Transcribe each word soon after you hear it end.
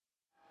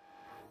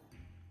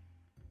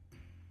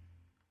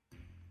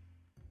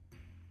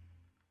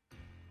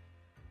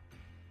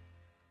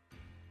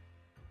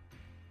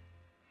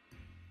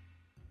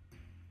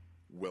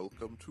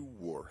Welcome to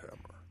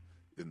Warhammer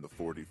in the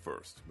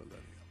 41st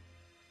millennium.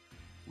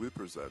 We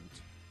present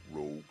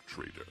Rogue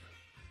Trader,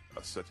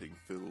 a setting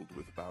filled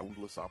with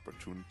boundless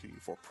opportunity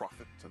for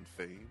profit and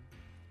fame,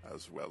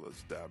 as well as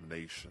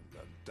damnation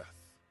and death.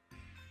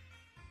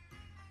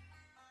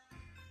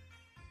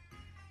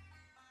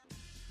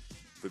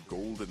 The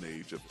golden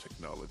age of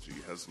technology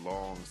has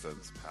long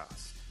since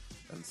passed,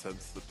 and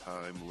since the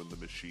time when the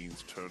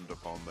machines turned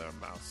upon their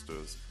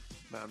masters,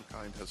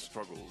 mankind has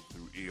struggled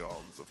through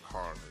eons of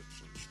carnage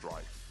and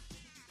strife.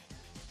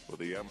 For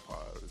the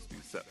Empire is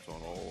beset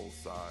on all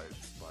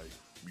sides by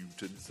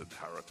mutants and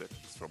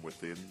heretics from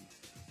within,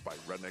 by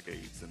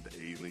renegades and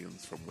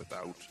aliens from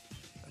without,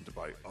 and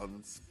by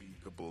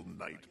unspeakable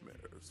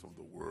nightmares from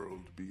the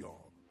world beyond.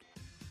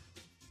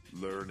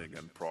 Learning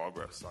and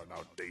progress are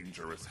now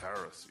dangerous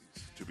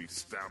heresies to be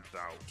stamped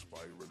out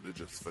by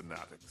religious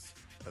fanatics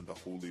and the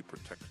holy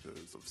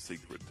protectors of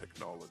sacred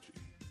technology.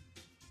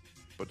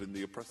 But in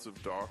the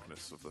oppressive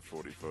darkness of the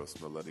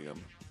 41st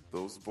millennium,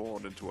 those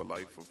born into a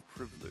life of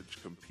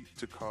privilege compete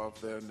to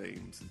carve their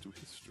names into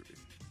history.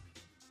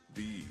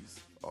 These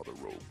are the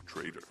Rogue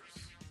Traders.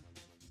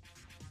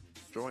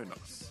 Join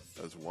us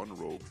as one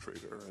Rogue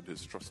Trader and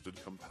his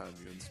trusted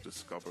companions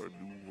discover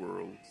new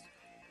worlds,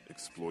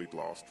 exploit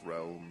lost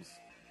realms,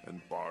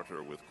 and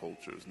barter with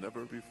cultures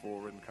never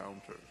before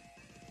encountered.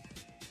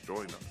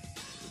 Join us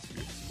as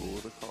we explore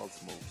the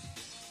cosmos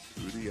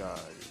through the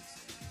eyes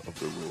of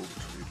the Rogue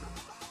Trader.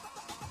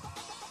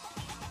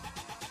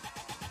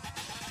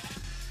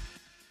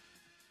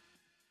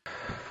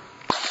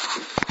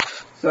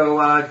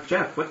 So,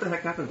 Jeff, what the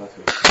heck happened last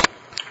week?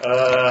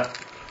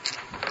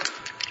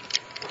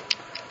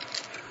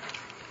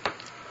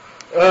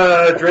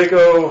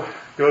 Draco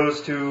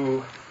goes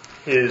to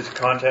his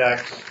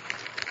contacts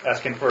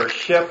asking for a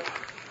ship,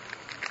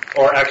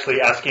 or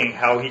actually asking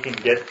how he can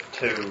get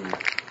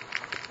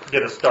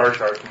a star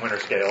chart from Winter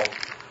Scale.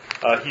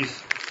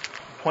 He's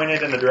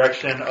pointed in the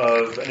direction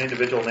of an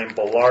individual named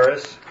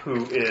Bolaris,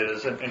 who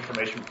is an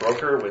information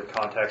broker with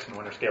contacts in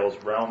Winter Scale's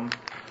realm.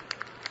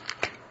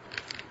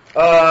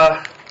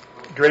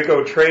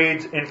 Draco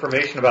trades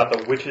information about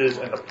the witches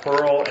and the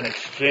pearl in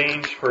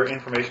exchange for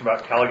information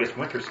about Caligus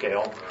Winter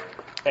Scale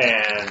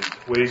and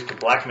ways to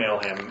blackmail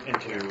him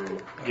into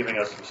giving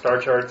us some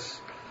star charts.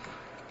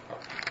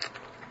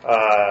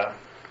 A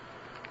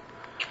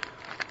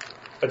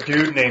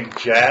dude named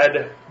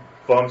Jad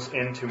bumps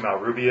into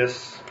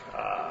Malrubius,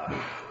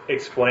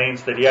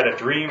 explains that he had a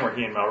dream where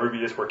he and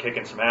Malrubius were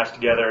kicking some ass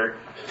together,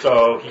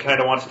 so he kind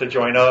of wants to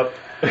join up.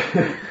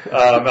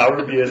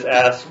 Malrubius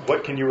asks,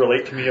 "What can you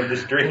relate to me of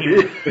this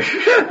dream?"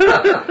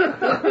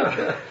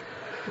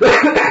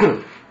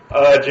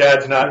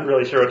 Jad's not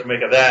really sure what to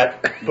make of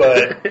that,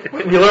 but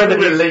we learned that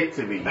relate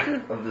to me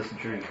of this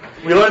dream.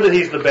 We learned that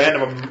he's the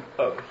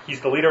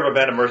leader of a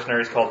band of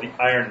mercenaries called the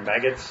Iron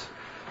Maggots.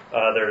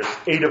 There's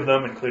 8 of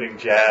them, including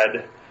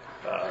Jad.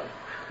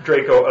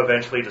 Draco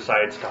eventually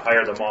decides to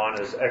hire them on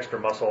as extra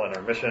muscle in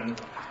our mission.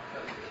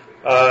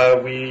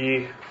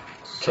 We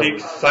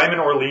take Simon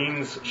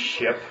Orlean's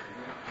ship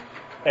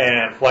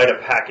and fly to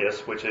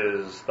Pacus, which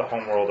is the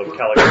homeworld of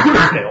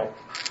Caligus Scale.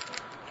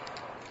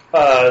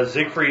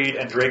 Siegfried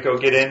and Draco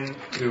get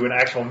into an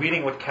actual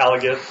meeting with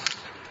Caligus.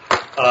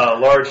 A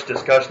large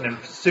discussion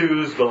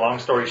ensues, but long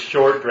story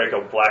short,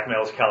 Draco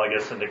blackmails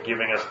Caligus into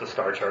giving us the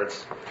star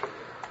charts.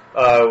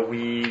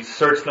 We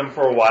search them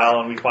for a while,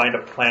 and we find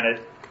a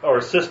planet or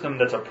a system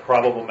that's a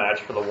probable match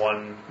for the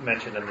one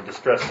mentioned in the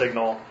distress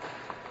signal.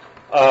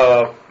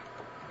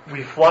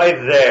 We fly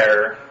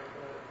there,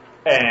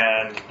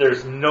 and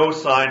there's no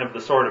sign of the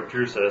Sword of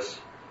Drusus.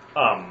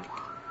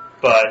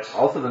 But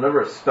also, the number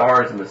of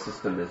stars in the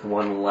system is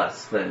one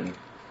less than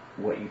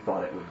what you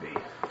thought it would be.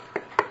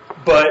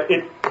 But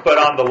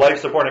on the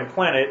life-supporting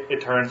planet,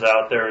 it turns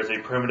out there is a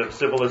primitive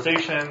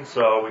civilization,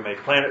 so we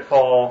make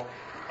planetfall.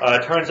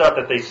 It turns out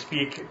that they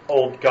speak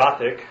Old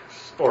Gothic,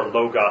 or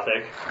Low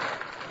Gothic.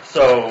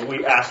 So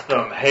we ask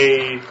them,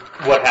 hey,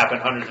 what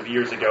happened hundreds of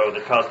years ago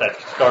that caused that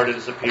star to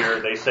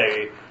disappear? They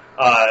say,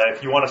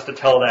 if you want us to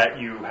tell that,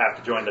 you have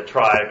to join the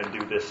tribe and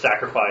do this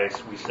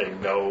sacrifice. We say,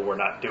 no, we're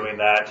not doing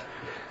that.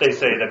 They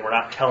say, then we're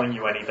not telling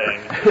you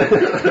anything.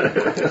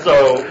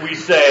 So we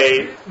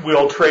say,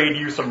 we'll trade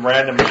you some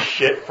random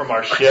shit from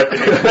our ship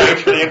in exchange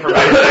for the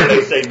information.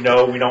 They say,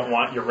 no, we don't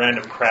want your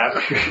random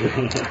crap.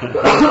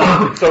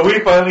 So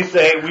we finally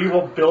say, we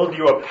will build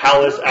you a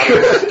palace out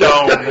of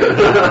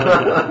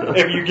stone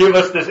if you give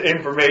us this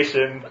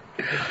information.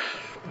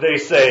 They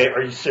say,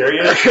 are you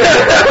serious? We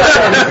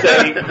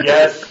say,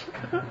 yes.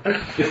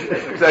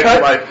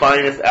 Exactly my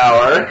finest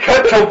hour.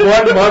 Cut to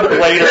 1 month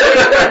later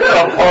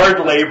of hard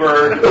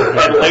labor and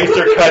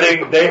laser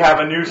cutting. They have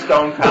a new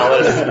stone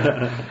palace.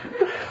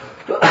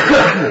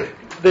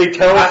 They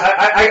tell us.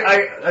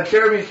 At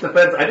Jeremy's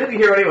defense, I didn't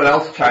hear anyone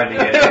else chiming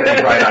in with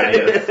any right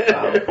ideas.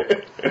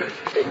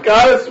 It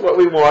got us what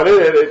we wanted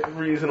at a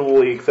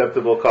reasonably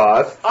acceptable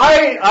cost.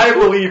 I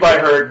believe I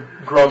heard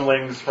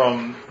grumblings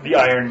from the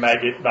Iron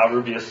Maggot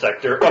Malrubius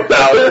sector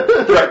about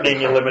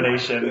threatening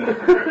elimination.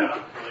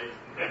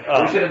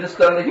 We should have just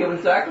done the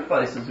human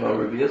sacrifices,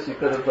 Mobius. You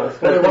could have But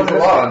spent it things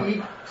wasn't along. to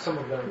eat some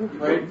of them,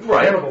 right?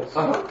 Right. Cannibals.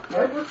 Uh-huh.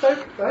 I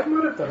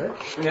might have done it.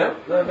 Yeah,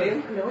 I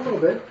mean, A little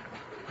bit.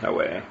 No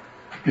way.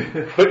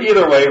 But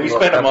either way, we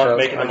spent a month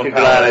making them I'm a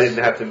glad I palace.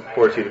 didn't have to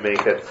force you to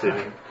make that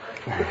decision.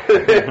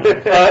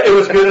 It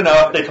was good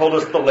enough. They told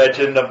us the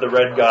legend of the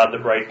red god, the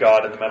bright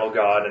god, and the metal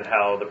god, and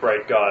how the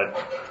bright god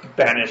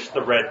banished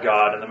the red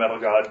god and the metal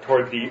god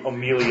toward the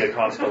Amelia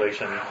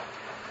constellation.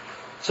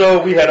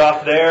 So we head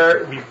off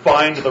there. We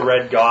find the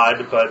red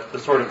god, but the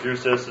Sword of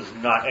Drusus is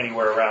not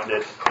anywhere around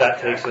it.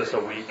 That takes us a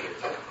week.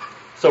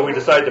 So we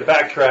decide to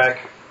backtrack,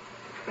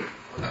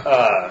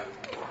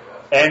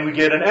 and we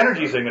get an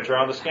energy signature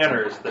on the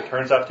scanners that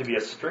turns out to be a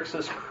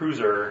Strixus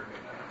cruiser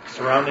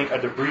surrounding a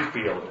debris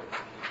field.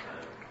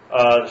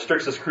 The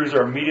Strixus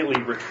cruiser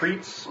immediately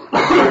retreats,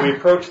 so we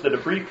approach the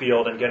debris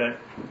field and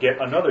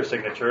get another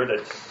signature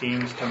that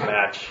seems to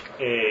match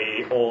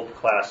a old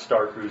class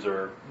star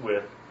cruiser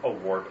with a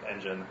warp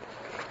engine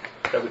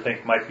that we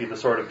think might be the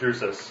Sword of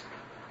Drusus.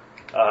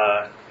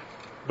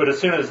 But as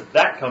soon as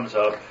that comes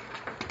up,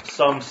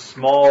 some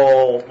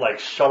small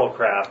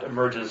shuttlecraft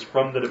emerges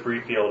from the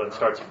debris field and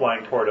starts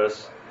flying toward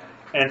us,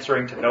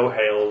 answering to no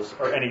hails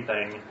or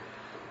anything.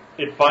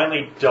 It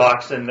finally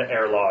docks in the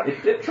airlock.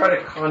 it did try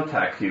to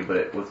contact you, but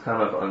it was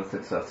kind of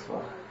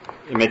unsuccessful.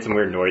 It made some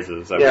weird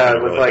noises. I Yeah, it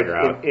couldn't was really like figure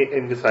out.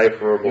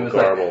 indecipherable It was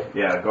garble.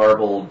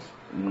 garbled,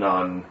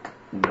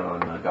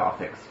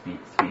 non-Gothic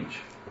speech.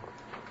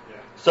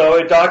 So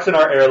it docks in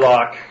our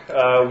airlock.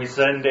 We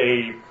send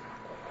a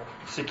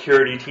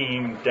security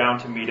team down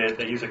to meet it.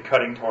 They use a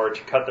cutting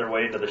torch, cut their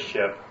way into the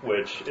ship,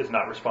 which is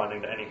not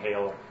responding to any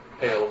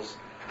hails.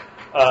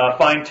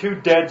 Find 2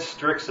 dead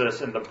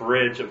Strixus in the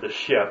bridge of the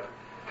ship,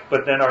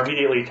 but then are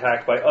immediately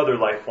attacked by other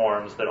life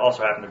forms that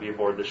also happen to be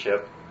aboard the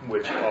ship,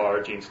 which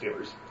are gene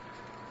stealers.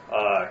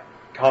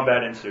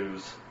 Combat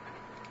ensues.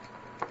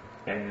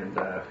 And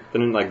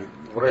Didn't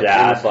What are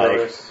Jad gene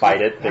stealers?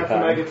 fight it? Half the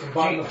maggots and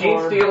bottom of the gene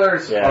farm.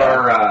 stealers Yeah.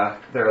 are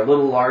they're a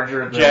little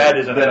larger Jad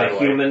is in than another a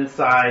way. human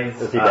size.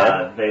 Is he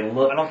dead? They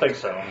look I don't think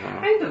so.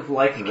 kind of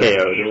like the KO'd.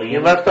 alien. You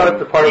left out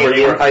the part where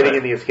you were hiding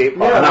in the escape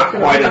pod. Yeah. Not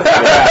quite as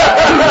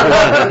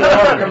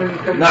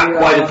not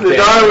quite as The big,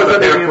 Dar was but under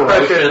they're the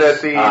impression that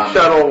ferocious. the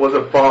shuttle was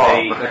a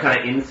bomb. They're kind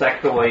of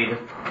insectoid.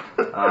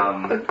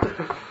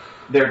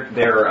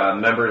 They're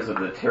members of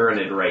the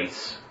Tyranid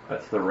race.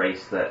 That's the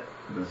race that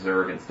the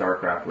Zerg and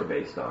StarCraft were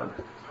based on.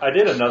 I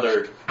did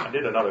another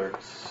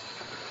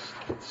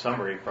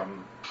summary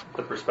from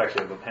the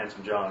perspective of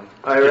Handsome John.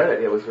 I read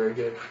it. It was very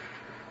good.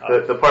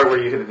 The part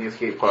where you hit the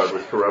escape pod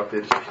was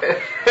corrupted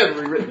and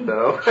rewritten,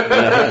 though.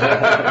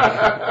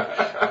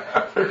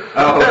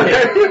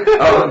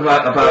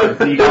 About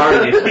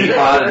Zedar and the escape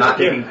pod and not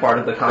taking part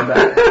of the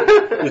combat.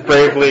 He's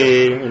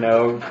bravely,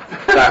 Braves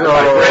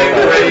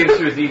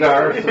through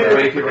Zedar, so the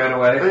way he ran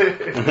away.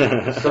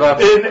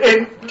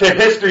 To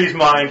history's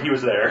mind, he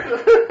was there.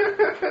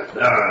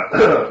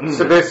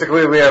 So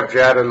basically, we have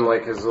Jad and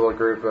his little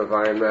group of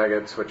iron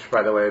maggots, which,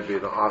 by the way, would be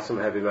an awesome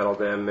heavy metal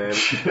band name.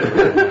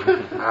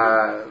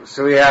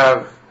 So we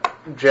have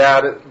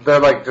Jad.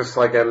 They're just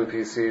like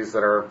NPCs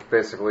that are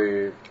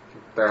basically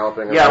they're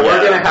helping us. Yeah, we're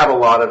going to have a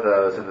lot of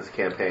those in this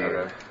campaign.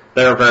 Okay.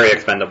 They're very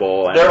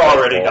expendable. And They're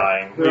already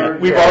expendable.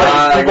 dying. We've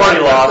already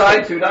lost.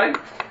 Side, 2 died?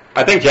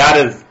 I think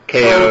Jad is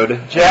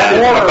KO'd. Jad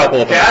and is- a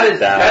couple of them Jad is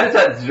died.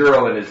 at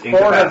 0 and is 4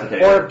 have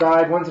incapacitated.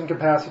 died, one's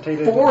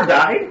incapacitated. 4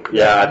 died?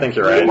 Yeah, I think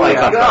you're right. Oh my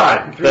That sounds God.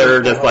 right.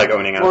 They're just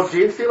owning us. Well,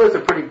 gene stealers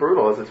are pretty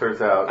brutal, as it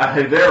turns out.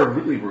 They're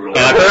really brutal.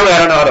 And apparently I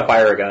don't know how to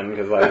fire a gun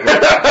because we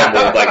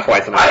fumbled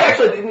twice in a row. I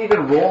actually didn't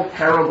even roll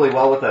terribly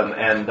well with them,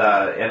 and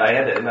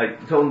I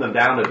toned them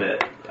down a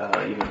bit,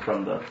 even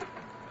from the.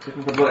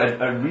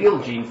 A real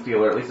gene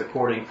stealer, at least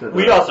according to the.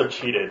 We also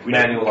cheated. We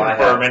didn't Manual I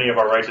confirm have. any of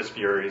our righteous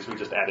furies. We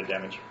just added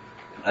damage.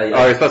 Oh,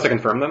 you're supposed to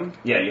confirm them?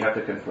 Yeah, you have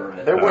to confirm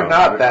it. There were Oh,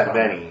 not that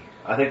many.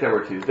 I think there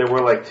were 2. There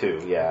were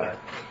 2, yeah.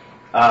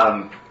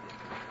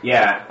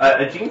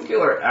 A gene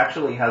stealer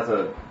actually has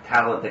a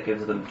talent that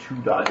gives them 2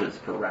 dodges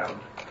per round.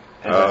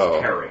 And that's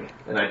parrying.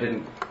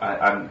 And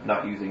I'm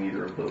not using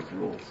either of those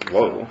rules.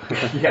 Whoa.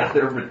 Yeah,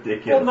 they're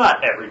ridiculous. Well, not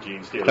every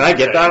gene stealer. Can I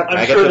get that? Can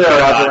I'm I get sure the there 2 are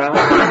dodge not- around?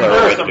 Is there a There way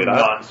are to some do that?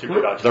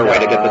 non-super dodge. Is there a way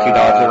to get the 2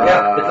 dodge around?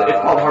 Yeah,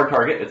 it's called hard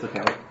target. It's a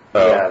talent.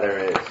 Oh. Yeah, there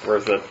is.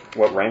 Where's the,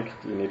 what rank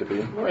do you need to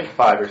be? Like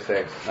 5 or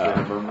 6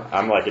 minimum.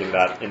 I'm getting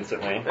that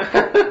instantly.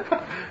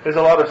 There's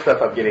a lot of stuff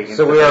I'm getting.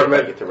 So we are instantly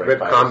if I get to rank mid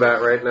 5 or combat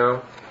 6. right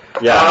now.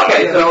 Yeah.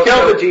 Okay, We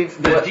killed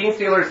the gene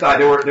stealer side.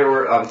 There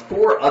were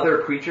 4 other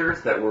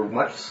creatures that were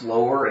much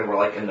slower and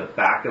were in the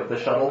back of the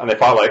shuttle. And they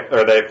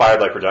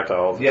fired like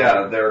projectiles.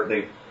 Yeah,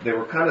 they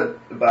were kind of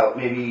about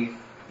maybe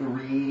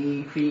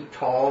 3 feet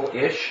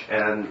tall-ish,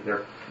 and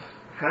they're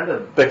kind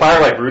of. They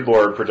fire like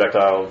broodlord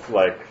projectiles,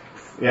 living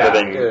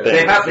things.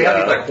 They have these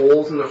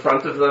holes in the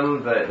front of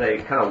them that they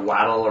kind of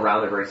waddle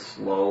around. They're very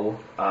slow,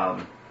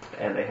 and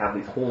they have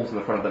these holes in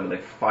the front of them, and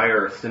they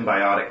fire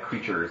symbiotic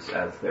creatures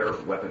as their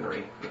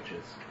weaponry, which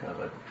is kind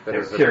of a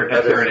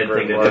Tyranid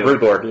thing to The do.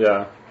 broodlord,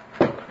 yeah.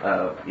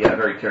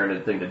 very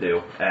Tyranid thing to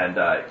do, and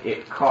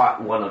it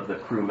caught one of the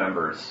crew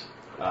members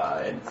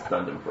and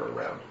stunned him for a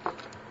round.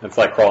 It's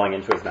like crawling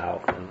into his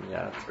mouth, and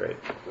yeah, it's great.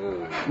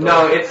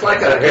 No, it's like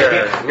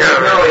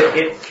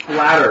it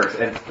splatters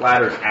and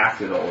splatters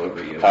acid all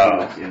over you. He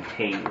was in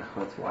pain.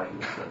 That's why he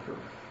was stunned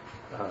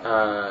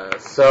for.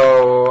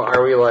 So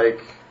are we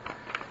like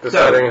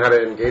deciding how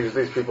to engage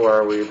these people? Or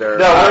are we there?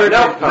 No,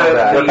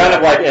 We're kind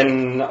of like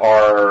in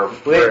our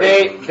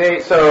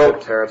so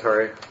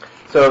territory.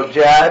 So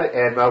Jad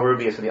and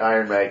Malrubius and the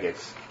Iron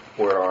Maggots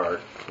were our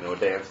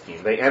dance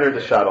team. They entered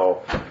the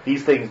shuttle.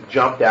 These things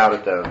jumped out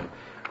at them.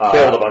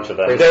 Killed a bunch of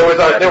them. It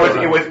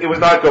was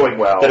not going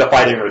well. Did a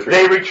fighting retreat.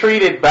 They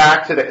retreated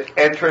back to the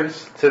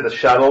entrance to the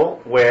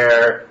shuttle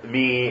where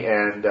me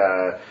and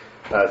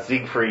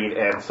Siegfried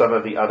and some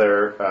of the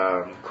other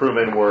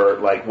crewmen were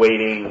like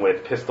waiting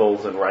with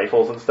pistols and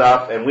rifles and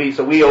stuff. And we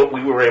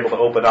were able to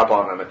open up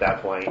on them at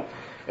that point,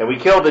 and we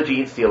killed the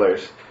Gene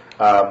Stealers.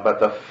 But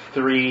the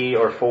 3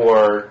 or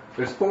 4...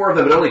 There's 4 of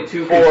them, but only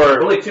two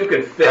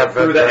could fit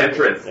through the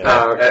entrance.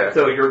 Yeah.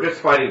 So you're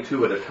just fighting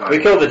 2 at a time. We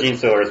killed the Gene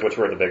Stealers, which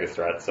were the biggest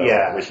threat, so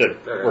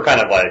we're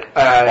kind of like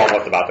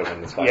almost about to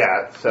win this fight.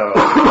 Yeah, so...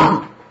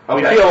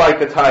 We feel like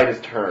the tide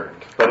has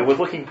turned, but it was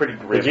looking pretty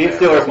grim. The Gene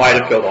Stealers might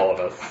have killed all of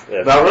us.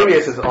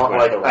 Malrubius is on,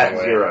 like at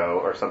 0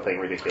 or something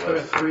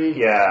ridiculous. 3.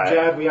 Yeah.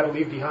 Jad, we had to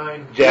leave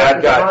behind.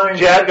 Jad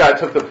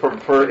took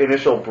the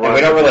initial brunt. And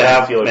we don't really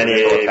have Stealers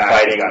many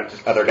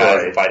other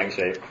guys in fighting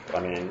shape. I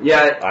mean,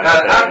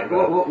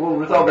 we'll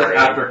resolve this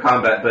after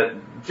combat, but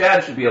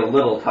Jad should be a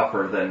little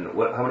tougher than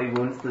how many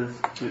wounds does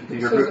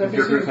your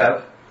group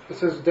have? It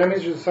says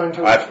damage is assigned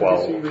to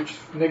NPC reach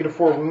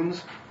 -4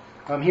 wounds.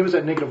 He was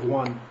at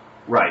 -1.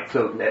 Right.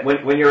 So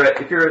when you're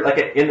if you're like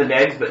in the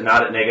negs but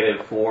not at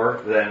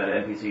 -4, then an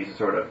NPC is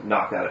sort of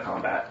knocked out of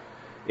combat.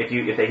 If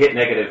they hit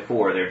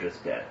 -4, they're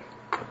just dead.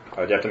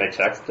 Oh, do you have to make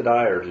checks to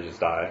die, or do you just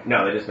die?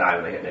 No, they just die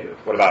when they hit -4.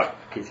 What about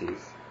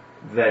PCs?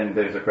 Then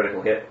there's a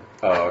critical hit.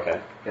 Oh, okay.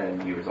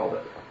 And you resolve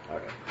it.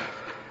 Okay.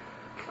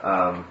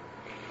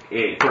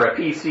 For a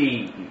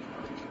PC,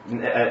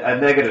 a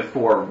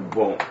 -4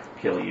 won't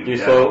kill you.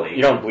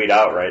 You don't bleed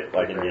out, right?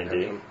 Like in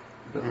D&D.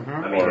 I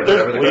mean,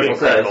 there's the bleeding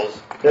says.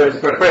 criticals. There's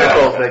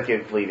criticals that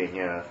give bleeding,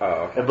 yeah. Oh,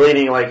 okay. And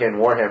bleeding, like in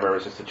Warhammer,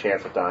 was just a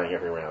chance of dying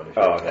every round. If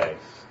okay.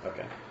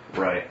 Okay.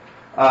 Right.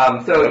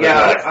 I'm going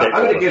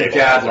to give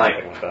Jad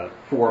like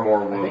 4 more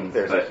wounds. I think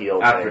there's a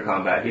heal after thing.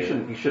 combat.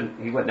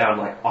 He went down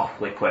like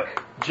awfully quick.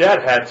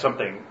 Jad had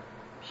something.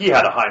 He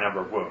had a high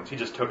number of wounds. He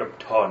just took a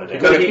ton of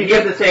damage. So he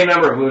had the same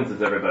number of wounds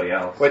as everybody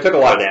else. Well, he took a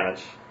lot of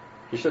damage.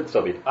 He should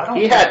still be.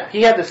 He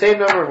had the same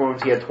number of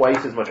wounds. He had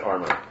twice as much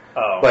armor.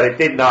 Oh. But it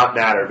did not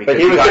matter because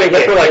he was getting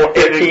hit for like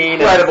 15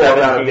 an incredible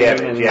amount of and damage.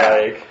 17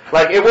 Yeah,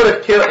 like it would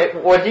have killed.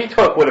 What he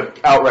took would have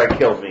outright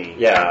killed me.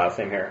 Yeah,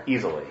 same here.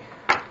 Easily.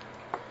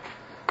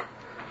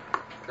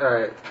 All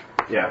right.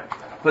 Yeah,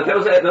 but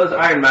those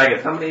Iron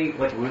Maggots, how many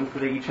like wounds do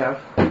they each have?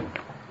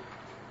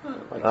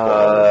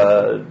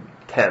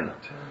 10.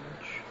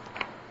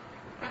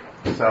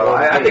 So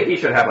I think he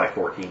should have like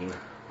 14,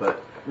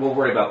 but we'll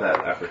worry about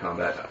that after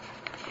combat.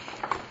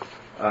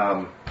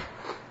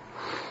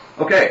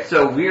 Okay,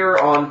 so we're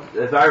on,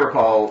 as I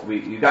recall,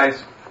 you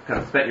guys kind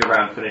of spent your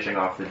round finishing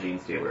off the Gene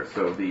Stealers.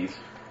 So these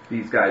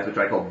guys, which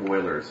I call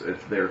boilers,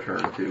 it's their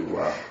turn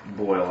to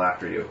boil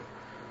after you.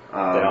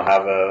 They don't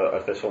have an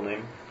official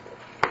name.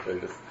 They're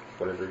just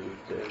whatever you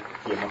did.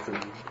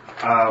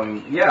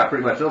 Yeah,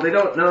 pretty much. No, they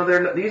don't. No,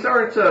 these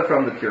aren't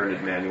from the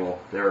Tyranid manual.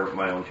 They're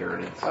my own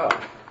Tyranids. Oh.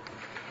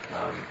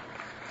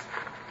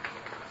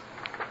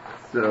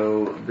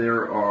 So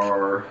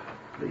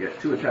they get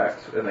 2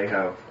 attacks, and they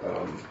have.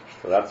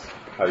 So that's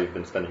how you've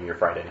been spending your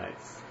Friday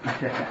nights.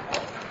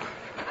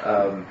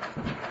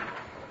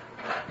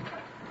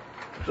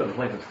 So I'm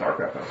playing some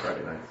StarCraft on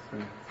Friday nights.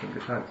 Some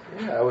good times.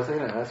 Yeah, I was going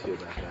to ask you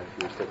about that if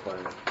you were still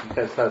playing. You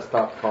guys have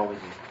stopped calling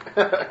me.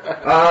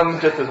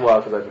 Just as well,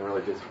 because I've been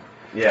really busy.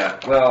 Yeah,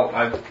 well,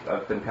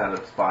 I've been kind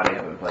of spotty.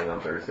 I've been playing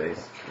on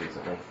Thursdays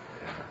recently.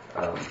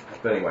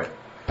 But anyway,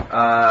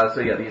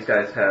 so yeah, these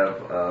guys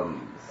have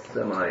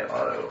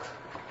semi-auto.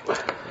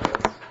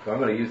 So I'm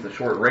going to use the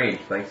short range.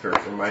 Thanks for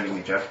reminding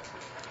me, Jeff.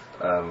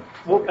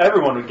 Well,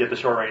 everyone would get the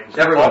short range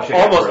Everyone should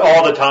almost get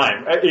all the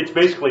time. It's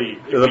basically,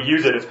 if we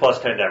use it, it's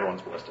 +10 to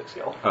everyone's ballistic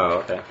skill.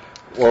 Oh, okay.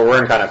 Well, we're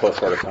in kind of close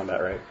quarter combat,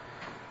 right?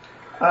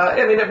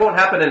 I mean, it won't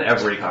happen in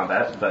every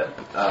combat, but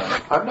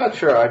I'm not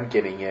sure I'm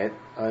getting it.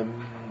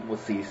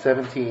 Let's see,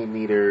 17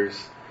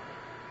 meters.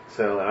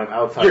 So I'm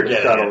outside You're the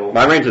getting shuttle. it.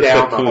 My range is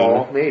down 15. the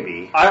hall,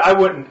 maybe. I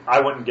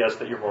wouldn't guess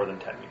that you're more than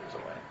 10 meters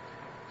away.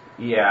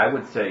 yeah, I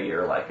would say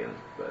you're like in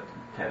the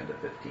 10 to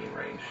 15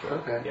 range. So,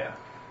 Okay. Yeah.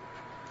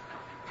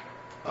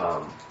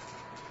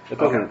 It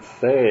doesn't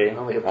say I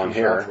only have 2 on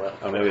here. shots left.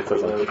 Oh, maybe it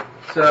says on.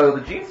 So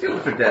the Gene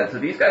Stealers are dead. So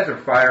these guys are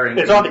firing.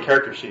 It's on the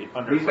character sheet.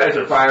 These guys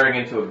are firing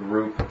into a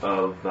group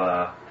of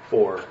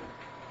 4.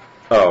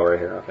 Oh, right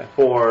here. Okay.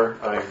 4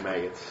 Iron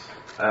Maggots.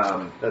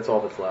 That's all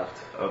that's left.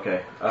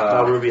 Okay.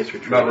 Malrubius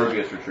retreated.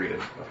 Malrubius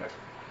retreated. Okay.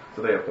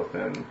 So they have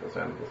 +10, +10,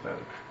 +10.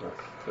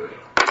 That's 30.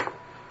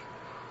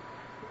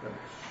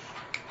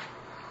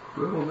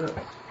 Critical miss.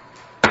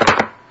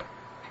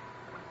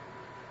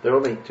 There are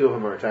only 2 of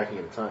them are attacking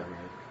at a time,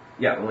 right?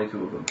 Yeah, only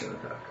 2 of them can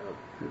attack.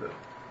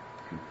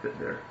 Can fit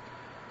there.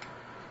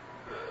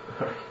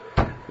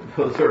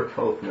 Those are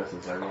both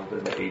misses. I rolled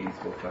in the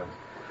 80s both times.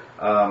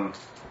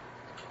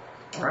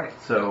 Alright,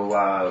 so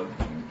I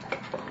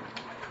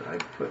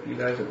put you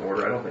guys in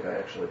order. I don't think I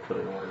actually put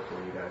in order for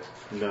you guys.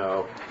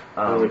 No.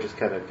 We're just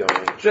kind of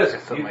going. Just,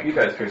 you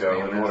guys can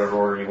go in whatever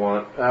order you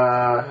want.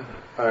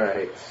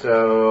 Alright,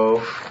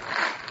 so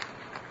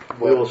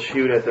we will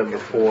shoot at them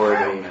before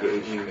they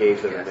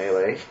engage them in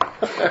melee.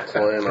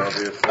 Plan,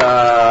 obviously.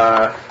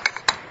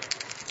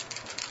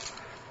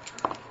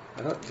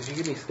 Did you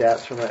give me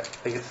stats from that?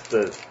 I guess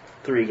the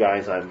 3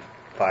 guys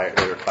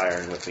they were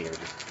firing with me are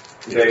just...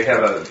 They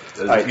have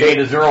you need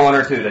a 0, 1,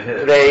 or 2 to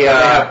hit. They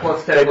have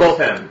plus 10, plus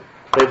 10.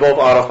 They both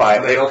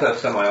auto-fire. They both have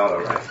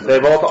semi-auto, right? They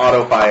both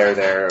auto-fire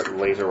their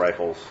laser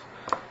rifles.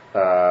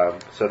 So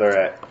they're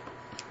at...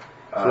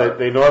 So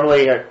they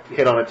normally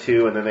hit on a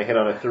 2, and then they hit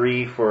on a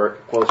 3 for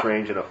close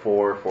range and a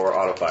 4 for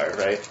auto-fire,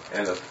 right?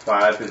 And a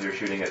 5 because you're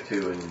shooting at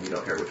 2 and you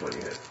don't care which one you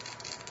hit.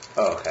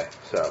 Oh, okay.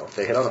 So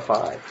they hit on a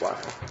 5. Wow.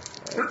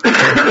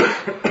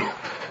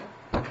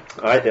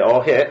 Alright, they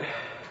all hit.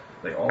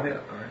 They all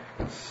hit, alright.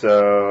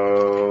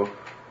 So...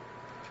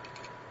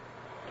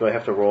 Do I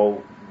have to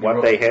roll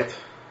what they hit?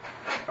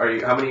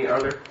 How many are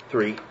there?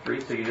 3.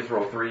 3, so you just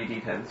roll 3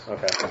 d10s.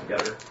 Okay.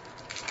 Together.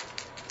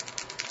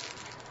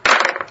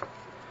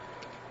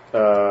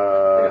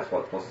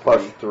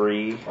 Plus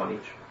 3 on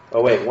each.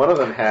 Oh wait, one of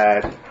them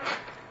had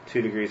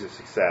 2 degrees of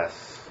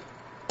success.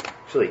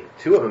 Actually,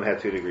 2 of them had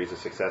 2 degrees of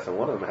success, and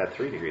one of them had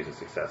 3 degrees of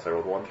success. I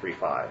rolled 1, 3,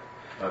 5.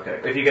 Okay.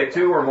 If you get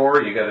 2 or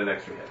more, you get an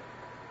extra hit.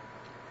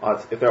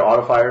 If they're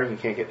auto-firing, you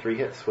can't get 3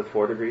 hits with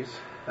 4 degrees?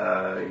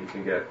 You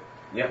can get...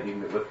 Yeah,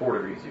 with 4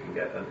 degrees you can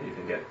get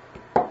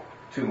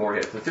 2 more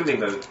hits. Assuming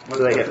so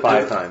they hit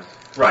 5 times.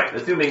 Right,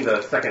 assuming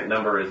the second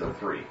number is a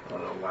 3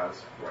 on a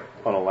las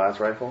rifle. On a las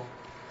rifle?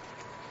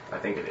 I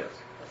think it is.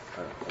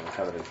 I don't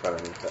have it in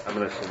front of me, but I'm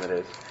going to assume it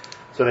is.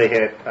 So they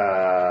hit...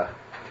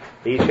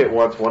 They each hit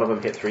once, one of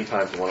them hit 3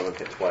 times, and one of them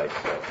hit twice.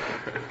 So.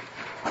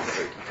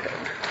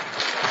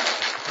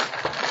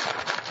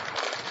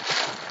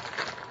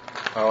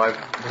 Oh, was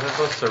I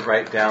supposed to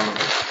write down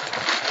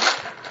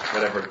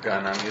whatever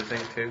gun I'm using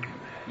too?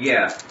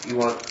 Yeah,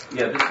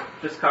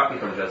 just copy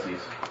from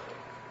Jesse's.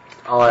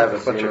 All I have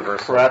is a bunch of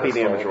universal crappy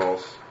pistol. damage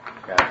rolls.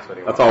 Yeah,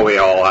 That's all we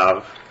all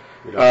have.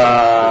 There's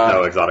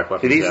no exotic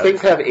weapons. Do these yet.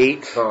 things have 8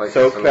 It's not like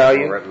soak it's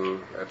value?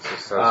 written. It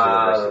just says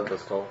universal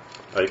pistol.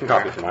 Oh, you can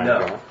copy from mine. No.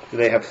 If you want. Do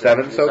they have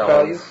 7 soak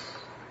value?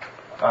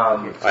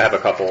 I have a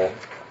couple.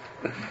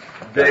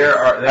 These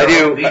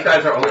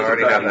guys are only I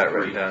already have that 3.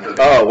 written down.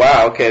 Oh,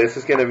 wow, okay, this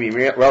is going to be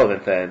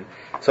relevant then.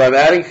 So I'm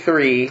adding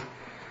 3,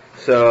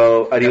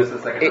 so I do...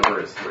 The second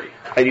number is 3.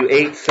 I do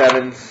 8,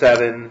 7,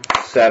 7,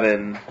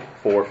 7,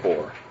 4,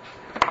 4.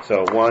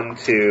 So 1,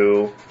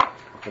 2,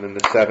 and then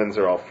the 7s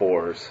are all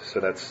 4s. So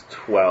that's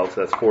 12,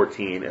 so that's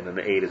 14, and then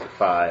the 8 is a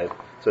 5.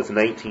 So it's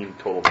 19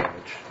 total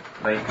damage.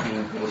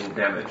 19 total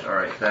damage.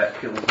 Alright,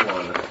 that kills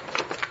 1.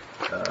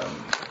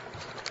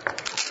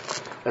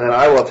 And then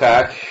I will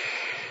attack.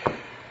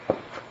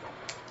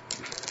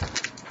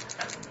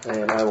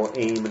 And I will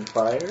aim and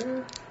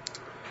fire.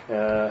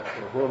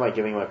 Who am I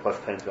giving my plus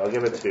 10 to? I'll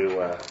give it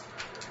to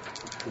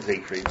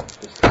Siegfried.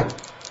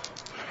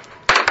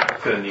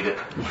 Couldn't need it.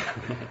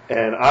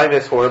 And I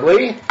miss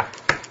horribly.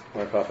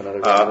 Mark off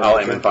another. I'll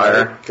aim and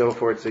fire. Go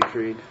for it,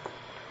 Siegfried.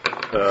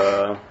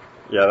 Yeah,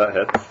 that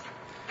hits.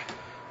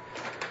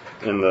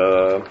 In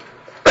the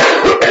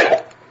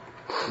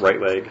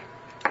right leg.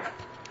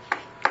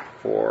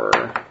 For...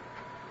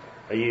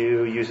 Are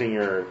you using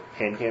your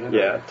hand cannon?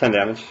 Yeah, 10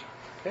 damage.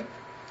 Okay.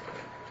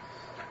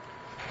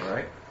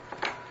 Alright.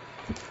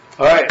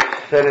 Alright,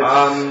 then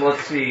it's...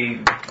 Let's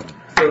see.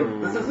 So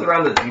this is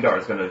around the Zedar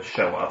is going to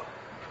show up.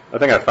 I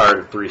think I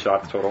fired 3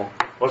 shots total.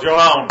 What's going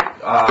on?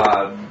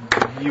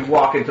 You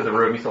walk into the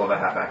room, you still have a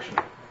half action.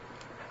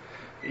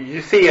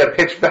 You see a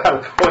pitched battle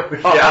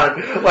going on. Yeah.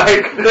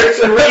 Like, there's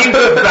screams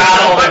of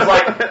battle. There's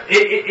like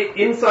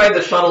inside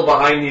the shuttle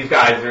behind these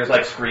guys. There's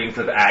like screams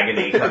of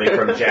agony coming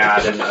from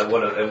Jad and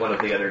one of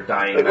the other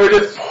dying. Like we're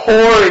just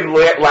pouring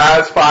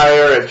las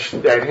fire and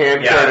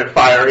hand cannon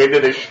fire into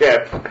the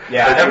ship.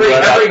 Yeah, every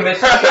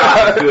missed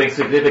shot is doing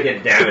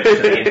significant damage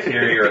to the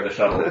interior of the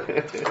shuttle.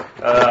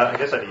 I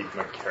guess I need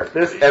my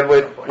character. And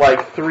with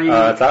like 3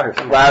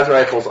 las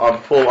rifles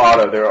on full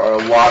auto, there are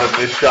a lot of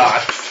missed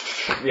shots.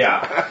 Yeah,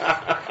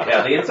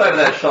 the inside of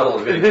that shuttle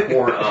is getting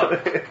torn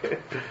up.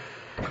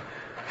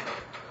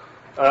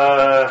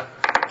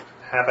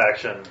 Half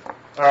action.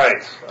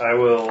 Alright, I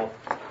will...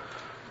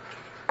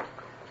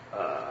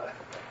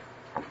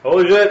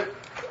 holy shit!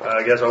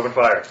 I guess open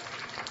fire.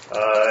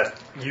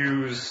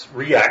 Use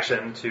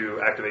reaction to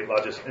activate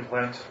Logis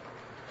implant.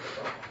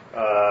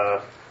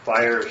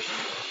 Fire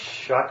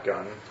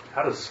shotgun.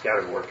 How does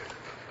scatter work?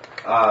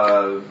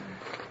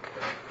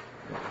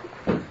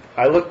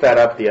 I looked that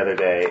up the other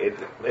day.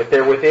 If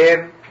they're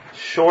within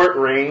short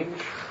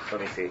range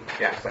Let me see.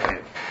 Yeah.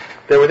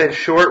 If they're within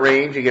short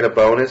range, you get a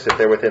bonus. If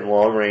they're within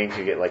long range,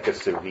 you get like a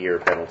severe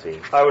penalty.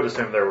 I would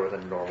assume they're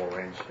within normal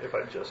range if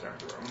I just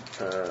entered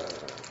the room.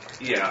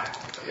 Yeah,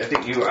 I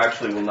think you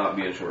actually will not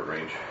be in short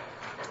range.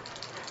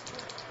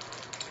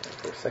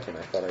 For a second,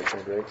 I thought I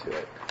turned right to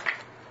it.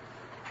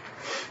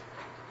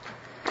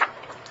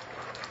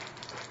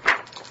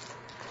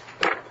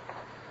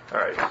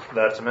 Alright,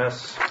 that's a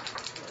miss.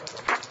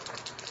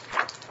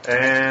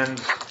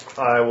 And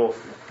I will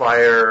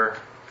fire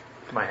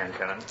my hand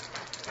cannon.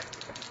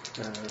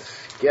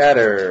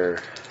 Scatter.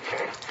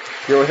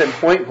 If you're within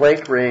point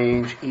blank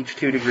range, each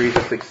 2 degrees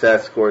of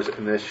success scores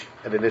an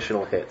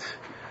additional hit.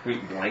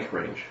 Point blank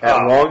range.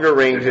 At longer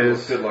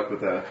ranges, Good luck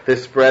with that.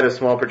 this spread of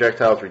small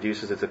projectiles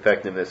reduces its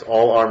effectiveness.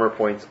 All armor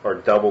points are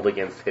doubled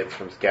against hits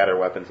from scatter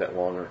weapons at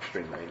long or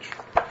extreme range.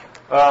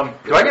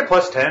 Do I get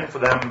plus 10 for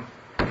them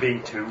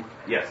being 2?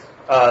 Yes.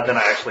 Then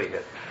I actually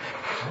hit.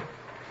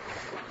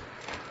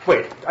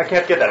 Wait, I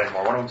can't get that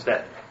anymore. One of them's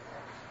dead.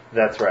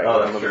 That's right. Oh,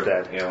 one that's of them's true.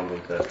 dead. Yeah, one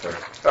of them's dead. Sorry.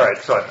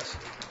 Alright, so I miss.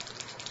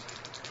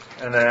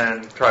 And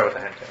then try with the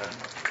hand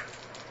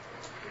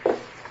cannon.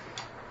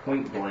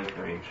 Point blank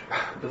range.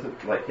 Does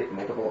it like hit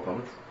multiple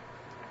opponents?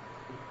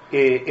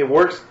 It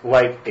works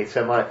like a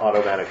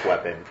semi-automatic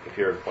weapon if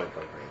you're in point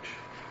blank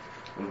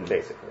range.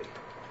 Basically,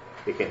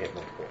 it can hit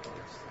multiple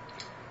opponents.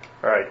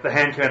 Alright, the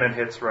hand cannon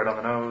hits right on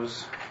the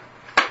nose.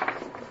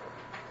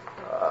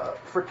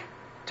 For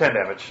 10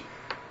 damage.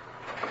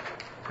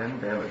 10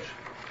 damage.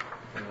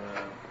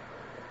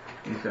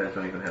 These guys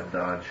don't even have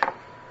dodge.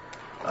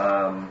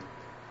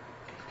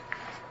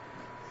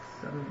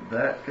 7,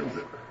 that kills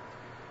it.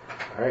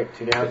 Alright,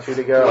 2 down, 2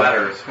 to go.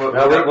 Ladders. What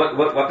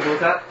weapon was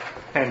that?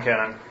 Hand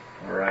cannon.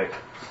 Alright.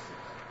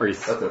 Or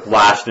he's That's a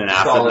lashed in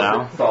acid solid,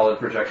 now. Solid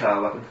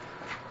projectile weapon.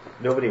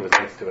 Nobody was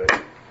next to it.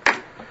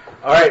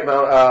 Alright,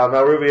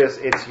 Malrubius,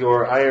 it's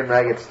your Iron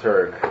Maggot's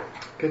turn.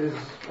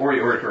 Or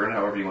your turn,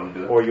 however you want to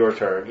do it. Or your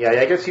turn. Yeah,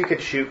 I guess you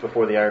could shoot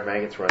before the Iron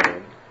Maggots run in,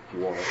 if you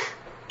want.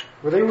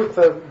 Were they with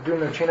doing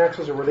their chain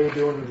axes, or were they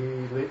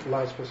doing the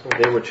last pistol?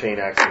 They were chain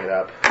axing it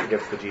up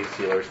against the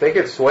G-Sealers. They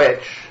could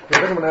switch. Yeah,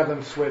 I think I'm going to have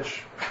them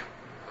switch.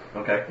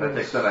 Okay, that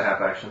takes another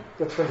half action.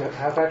 That's going to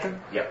half action?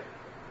 Yep.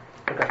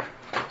 Okay.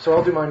 So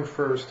I'll do mine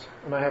first,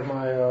 and I have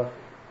my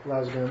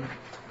lasgun.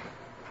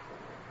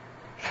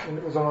 And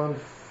it was on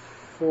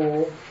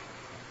full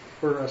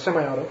for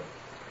semi-auto.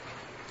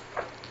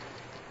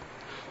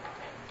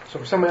 So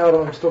for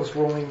semi-auto, I'm still just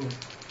rolling.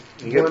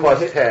 You get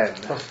plus 10.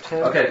 Plus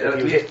 10. Okay,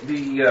 You hit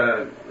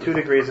the 2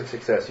 degrees of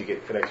success, you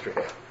get an extra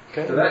hit.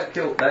 Okay. so that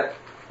killed that.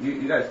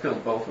 You guys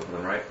killed both of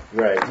them, right?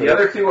 Right. The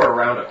other 2 are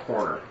around a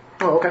corner.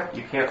 Oh, okay.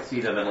 You can't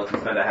see them unless you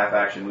spend a half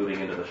action moving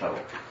into the shuttle.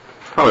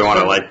 Probably want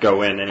to like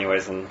go in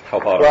anyways and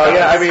help out. Well,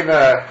 yeah, I mean,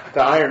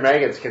 the Iron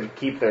Maggots can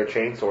keep their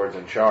chain swords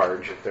in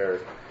charge if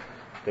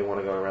they want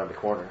to go around the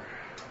corner.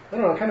 I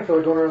don't know, I kind of feel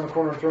like going around the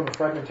corner and throwing a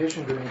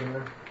fragmentation grenade in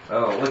there.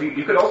 Oh, well,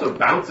 you could also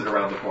bounce it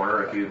around the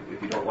corner if you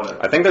don't want to.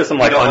 I think there's some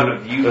like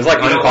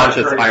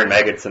unconscious Iron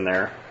Maggots in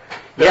there.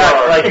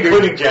 Yeah, like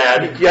including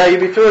Jad. Yeah,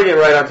 you'd be throwing it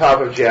right on top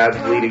of Jad's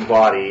bleeding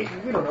body.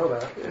 We don't know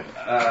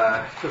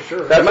that. For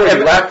sure. That's where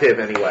you left him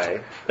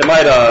anyway. It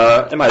might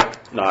not,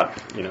 land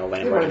It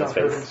right might in his not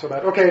hurt him face. so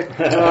bad. Okay,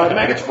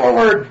 maggots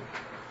forward!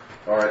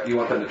 Alright, you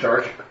want them to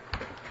charge?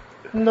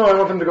 No, I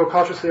want them to go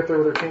cautiously up there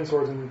with their chain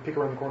swords and peek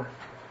around the corner.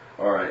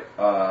 Alright,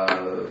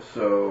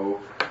 so...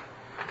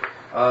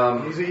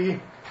 Easy.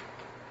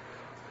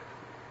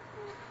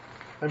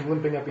 I'm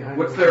limping up behind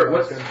What's him. their...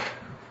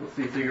 Let's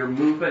see, so your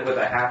movement with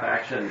a half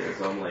action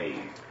is only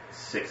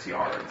 6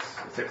 yards.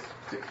 6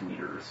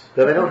 meters.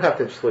 Though they don't have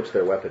to switch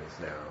their weapons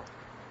now.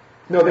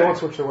 No, they won't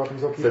switch their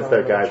weapons. They'll keep Since on their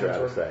with guys their are out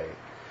chain of sword. sight.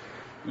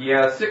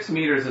 Yeah, 6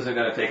 meters isn't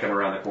going to take them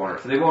around the corner,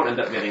 so they won't end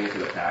up getting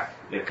into attack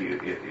if you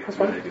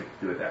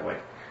do it that way.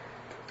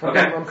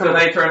 Okay, so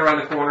they turn around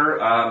the corner.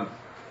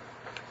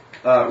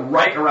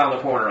 Right around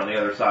the corner on the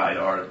other side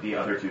are the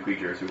other 2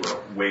 creatures who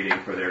were waiting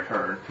for their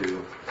turn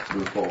to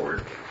move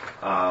forward.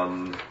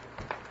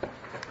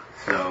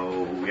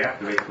 So, yeah,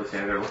 they're basically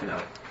standing there looking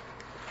out.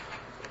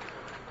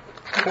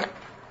 Okay.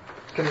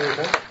 Can they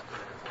attack?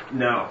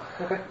 No.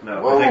 Okay.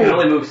 No. Whoa. They can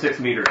only move 6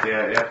 meters.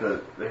 Yeah,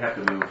 they have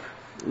to move.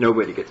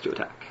 Nobody gets to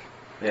attack.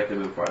 They have to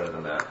move farther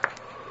than that.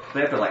 They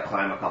have to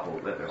climb up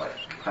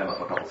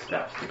a couple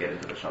steps to get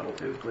into the shuttle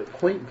too.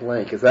 Point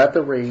blank, is that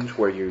the range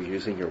where you're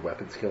using your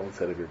weapon skill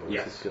instead of your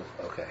ballistic skill?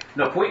 Okay.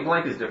 No, point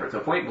blank is different.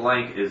 So point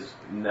blank is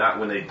not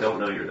when they don't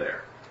know you're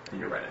there and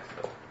you're right next to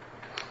them.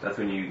 That's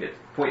when you get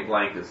point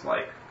blank is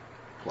like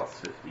plus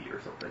 50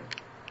 or something,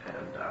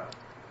 and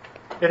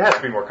It has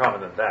to be more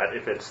common than that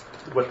if it's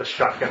what the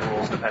shotgun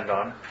rules depend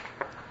on.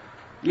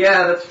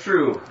 yeah, that's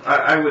true.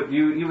 I would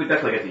you would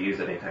definitely get to use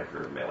it anytime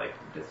for melee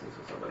distance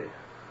with somebody.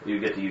 You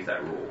get to use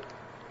that rule.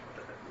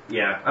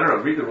 Yeah, I don't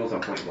know. Read the rules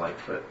on point blank,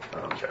 but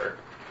Sure.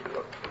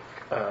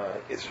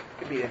 It's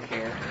going to be in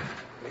here.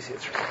 Let me see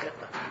it's for a second.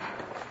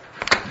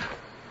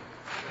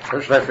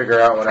 Or should I figure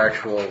out what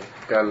actual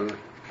gun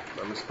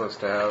I'm supposed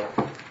to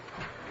have?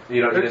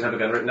 you didn't have a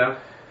gun written down?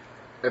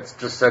 It's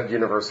just said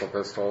universal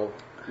pistol.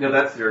 No,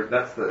 that's what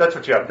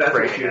you have. That's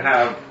what you training in.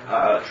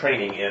 have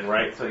training in,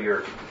 right? So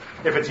you're.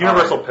 If it's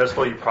universal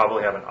pistol, you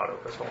probably have an auto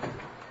pistol.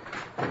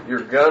 Your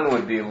gun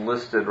would be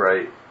listed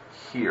right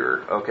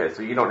here. Okay,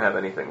 so you don't have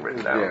anything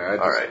written down. Yeah, I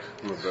just all right.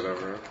 moved it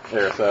over.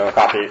 Here, so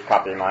copy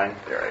mine.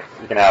 All right.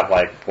 You can have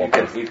like full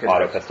You can-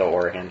 auto pistol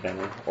or hand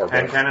cannon or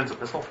Hand both. cannon's a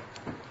pistol.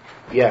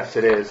 Yes,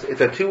 it is. It's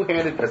a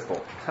two-handed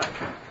pistol.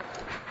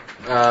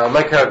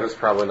 My character's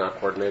probably not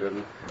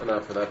coordinated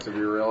enough for that to be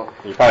real.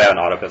 You probably have an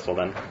auto pistol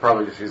then.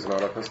 Probably just use an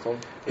auto pistol.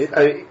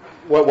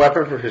 What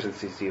weapon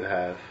proficiencies do you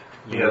have?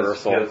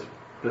 Universal. He has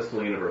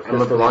pistol universal.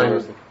 I'm a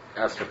blind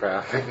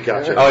astropath.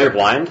 Gotcha. Oh, you're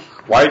blind?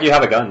 Why did you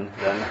have a gun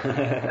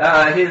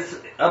then? His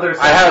other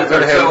I have senses are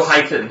good so hands.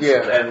 heightened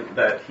Yeah. and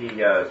that he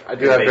I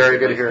do have very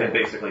good can hearing.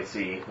 basically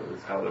see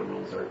is how the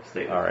rules are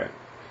stated. All right,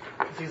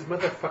 He's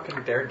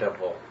motherfucking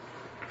Daredevil.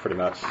 pretty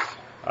much.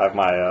 I have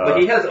my But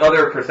he has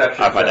other perceptions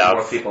I have my that doubts.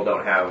 most people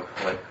don't have,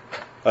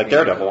 like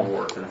Daredevil.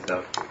 Wars and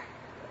stuff.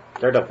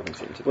 Daredevil can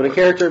see too. When a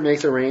character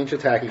makes a ranged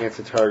attack against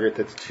a target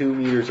that's 2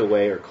 meters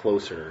away or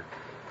closer,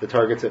 the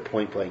target's at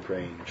point blank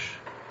range.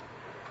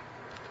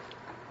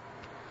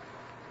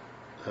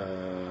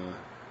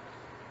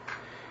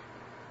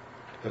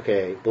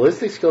 Okay,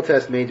 ballistic skill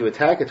tests made to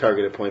attack a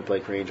target at point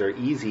blank range are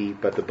easy,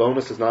 but the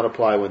bonus does not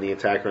apply when the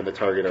attacker and the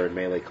target are in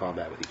melee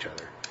combat with each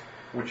other.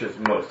 Which is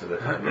most of the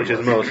time. Which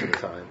is most of the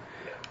time.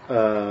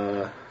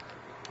 Yeah.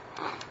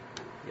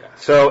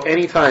 So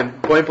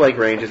anytime, point blank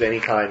range is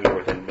anytime you're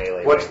within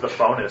melee What's range. the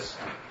bonus?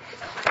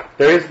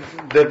 There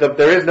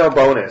is no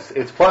bonus.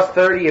 It's plus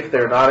 30 if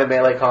they're not in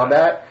melee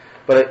combat,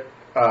 but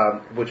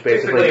which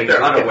basically if they're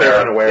means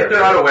unaware, if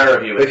they're unaware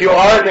of you. If you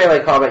are in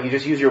melee combat, you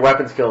just use your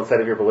weapon skill instead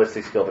of your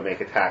ballistic skill to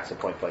make attacks at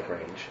point blank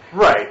range.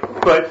 Right,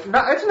 but it's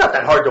not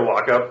that hard to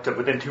walk up to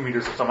within 2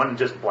 meters of someone and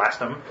just blast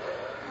them.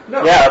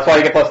 No. Yeah, that's why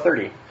you get plus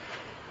 30.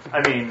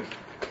 I mean,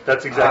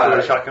 that's exactly what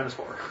a shotgun is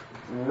for.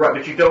 Right,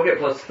 but you don't get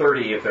plus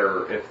 30 if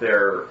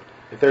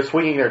they're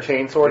swinging their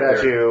chainsword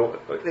at you,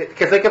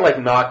 because they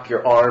can knock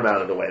your arm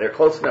out of the way. They're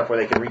close enough where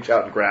they can reach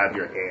out and grab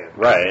your hand.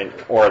 Right,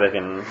 or they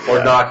can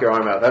knock your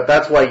arm out.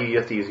 That's why you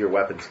have to use your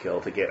weapon skill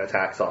to get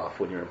attacks off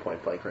when you're in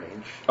point blank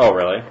range. Oh,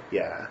 really?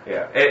 Yeah.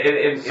 Yeah.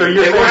 And So in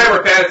you're saying-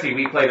 Warhammer Fantasy,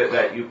 we played it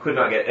that you could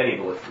not get any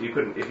ballistic. You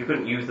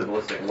couldn't use the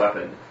ballistic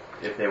weapon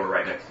if they were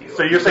right next to you.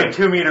 So you're saying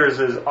 2 meters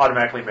is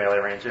automatically melee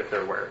range if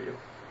they're aware of you?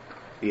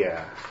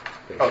 Yeah.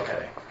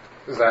 Okay.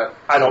 Is that?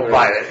 I don't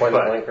buy it, point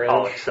but blank range?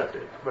 I'll accept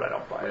it. But I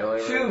don't buy it.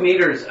 Melee 2 range?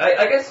 meters.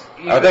 I guess.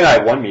 I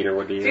think 1 meter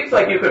would be. Seems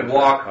like you could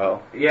walk.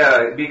 Oh.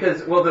 Yeah,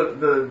 because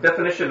the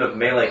definition of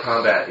melee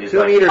combat is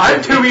 2 meters.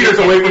 I'm 2 meters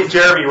away from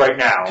Jeremy right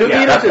now. 2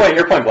 meters. That's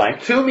you're point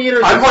blank. 2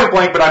 meters. I'm point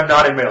blank, but I'm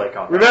not in melee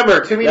combat.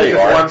 Remember, 2 meters you is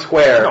are. 1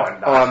 square No,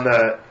 I'm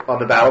not. on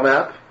the battle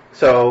map.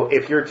 So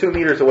if you're 2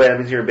 meters away, that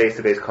means you're in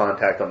base-to-base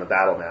contact on the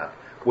battle map,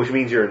 which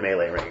means you're in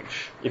melee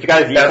range. If you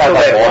guys each That's have the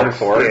way it long works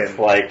swords,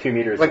 in- 2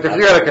 meters. Like, if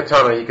you had a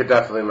katana, you could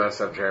definitely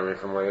mess up Jeremy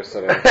from where you're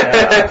sitting. Yeah,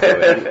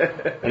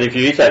 absolutely. And if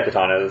you each had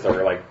katanas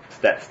or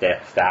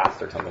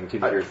staffs or something, 2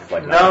 meters is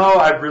No,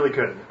 I really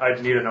couldn't.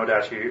 I'd need a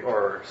no-dashi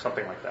or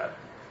something like that.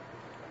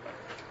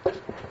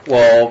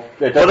 Well,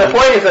 the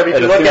point is, if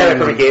you look at it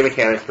from a assumes- game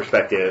mechanics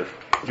perspective,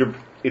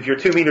 if you're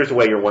 2 meters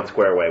away, you're 1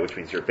 square away, which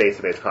means you're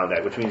base-to-base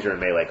combat, which means you're in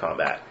melee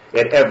combat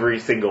in every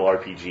single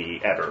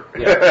RPG ever.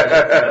 Yeah,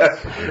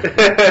 that's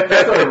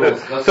how the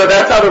rules. So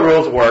that's how the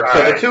rules work. All So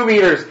right. the 2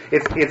 meters,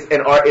 it's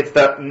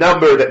the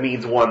number that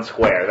means 1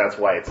 square. That's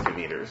why it's 2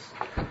 meters,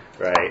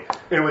 right?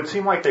 It would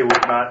seem like they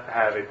would not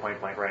have a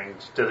point-blank range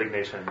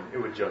designation. It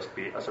would just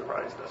be a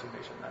surprise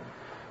designation then.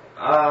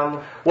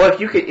 Well, if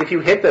you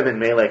hit them in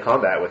melee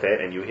combat with it,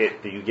 and you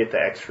get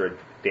the extra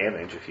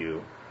damage if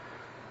you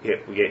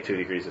get 2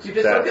 degrees of You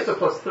success. just don't get the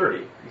plus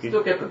 30. You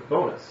still get the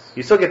bonus.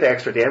 You still get the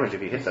extra damage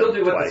if you hit You them still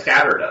do what twice. the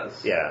scatter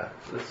does. Yeah.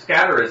 The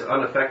scatter is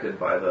unaffected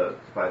by the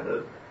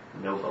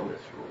no bonus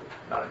rule.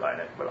 Not buying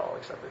it, but I'll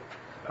accept it.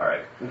 All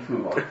right, let's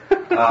move on.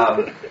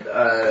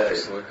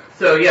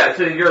 So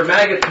your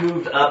maggots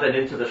moved up and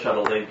into the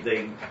shuttle.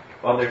 They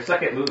on their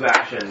second move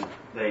action,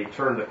 they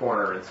turn the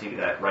corner and see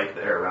that right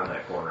there around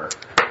that corner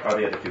are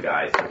the other 2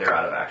 guys, but they're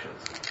out of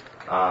actions.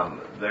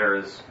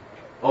 There's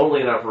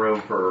only enough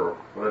room for,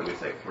 what did we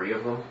say, 3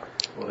 of them?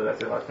 What did I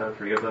say last time?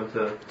 3 of them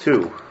to...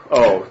 2.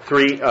 Oh,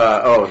 3.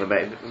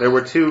 There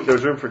were 2. There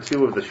was room for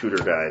 2 of the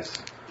shooter guys.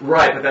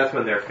 Right, but that's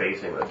when they're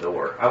facing the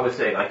door. I would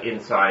say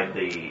inside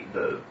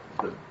the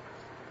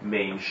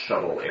main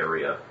shuttle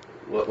area.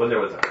 When there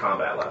was a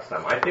combat last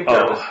time. I think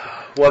there was...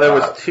 Well, there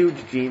was 2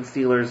 gene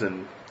stealers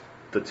and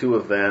the 2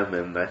 of them,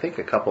 and I think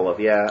a couple of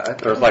there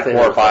was 4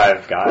 or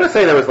 5 guys. I'm gonna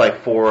say there was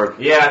 4.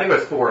 Yeah, I think it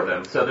was 4 of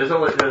them. So there's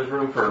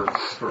room for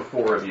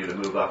 4 of you to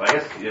move up. I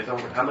guess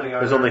how many are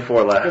There's there? only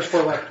 4 left. There's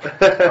 4 left.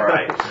 All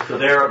right, so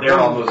they're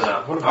all moving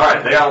up. All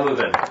right, they all move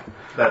in.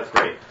 That's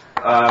great.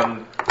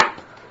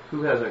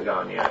 Who hasn't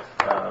gone yet?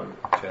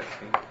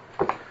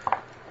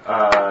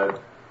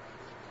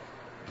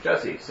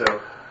 Jesse. So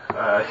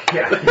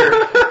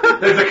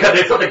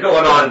there's something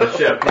going on in the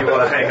ship. You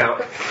want to hang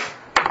out?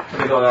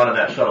 Something going on in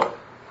that shuttle.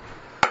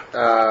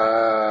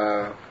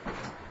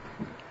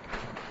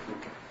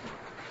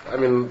 I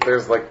mean,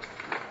 there's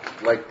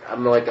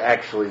I'm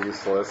actually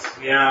useless.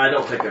 Yeah, I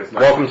don't think there's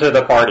much. Welcome to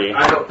the party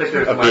I don't think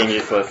there's of much. being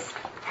useless.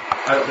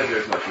 I don't think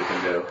there's much you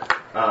can do.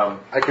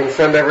 I can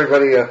send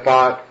everybody a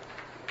thought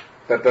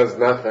that does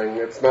nothing.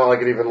 It's not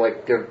like it even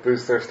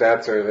boosts their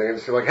stats or anything.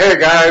 It's just like, hey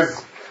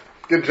guys,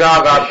 good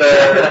job out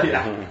there.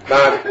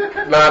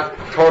 Yeah. Not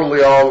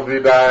totally all of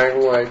you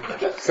dying. Like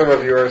some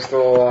of you are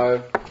still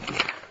alive.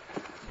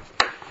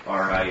 All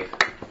right.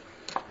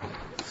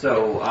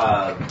 So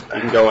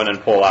You can go in and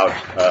pull out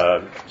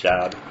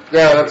Jad.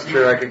 Yeah, that's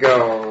true. I could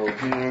go.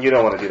 You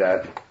don't want to do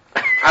that.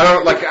 I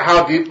don't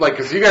how deep.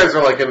 Because you guys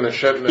are in the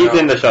ship now. He's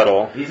in the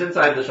shuttle. he's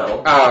inside the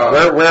shuttle.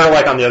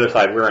 We're on the other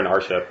side. We're in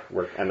our ship.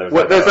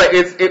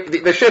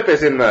 The ship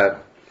is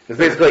it's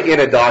basically in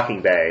a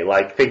docking bay.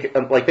 Think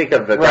of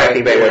the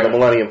docking bay where the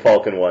Millennium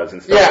Falcon was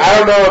and stuff. Yeah, I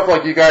don't know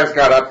if you guys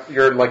got up.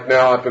 You're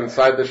now up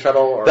inside the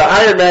shuttle. Or The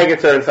iron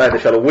maggots are inside the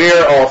shuttle.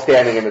 We're all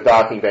standing in the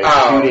docking bay,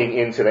 shooting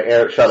into the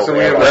air shuttle. So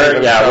bay. Think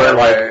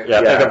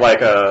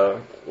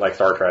of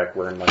Star Trek.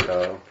 We're in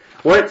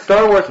We're at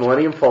Star Wars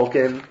Millennium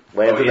Falcon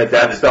lands in the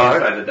Death Star.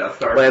 Inside the Death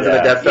Star. Lands in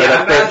the Death Star.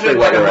 Yeah, That's basically imagine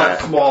what a we're much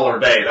at. smaller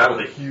bay. That was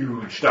a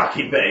huge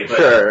docking bay. But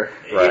Sure,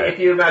 right. If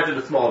you imagine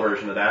a small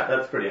version of that,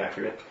 that's pretty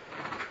accurate.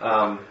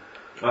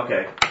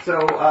 Okay, so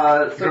You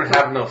don't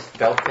have no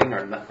stealthing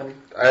or nothing?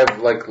 I have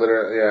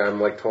literally. Yeah, I'm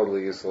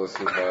totally useless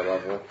at my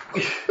level.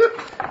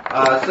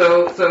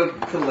 So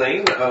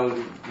Tulane, is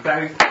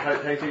that how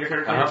you say your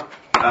character?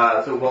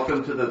 Uh-huh. So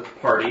welcome to the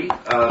party.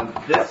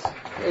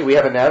 Hey, we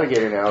have a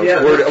navigator now.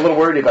 Yeah, We're a little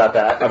worried about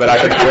that. But I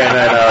could win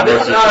and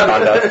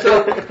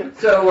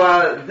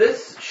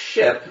this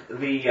ship,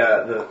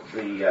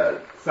 the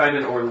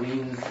Simon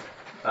Orleans'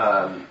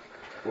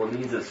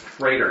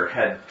 freighter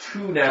had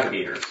 2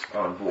 navigators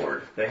on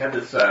board. They had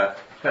this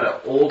kind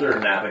of older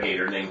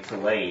navigator named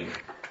Tulane,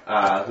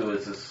 who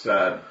was this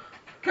kind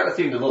of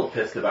seemed a little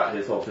pissed about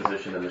his whole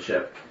position in the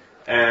ship.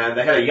 And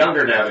they had a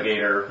younger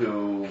navigator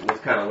who was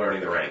kind of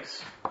learning the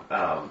ranks.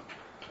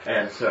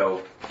 And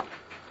so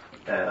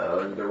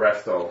the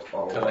rest I'll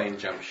Tulane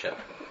jump ship.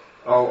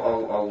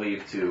 I'll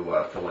leave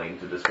to Tulane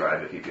to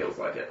describe if he feels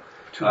like it.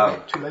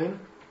 Tulane?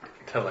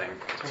 Tulane. Telane.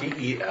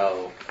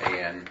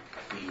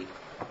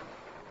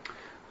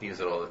 Use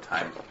it all the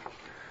time.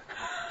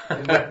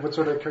 What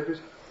sort of characters?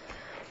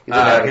 He's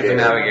a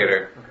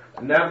navigator.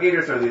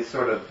 Navigators are these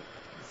sort of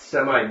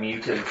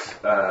semi-mutant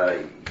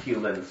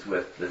humans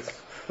with this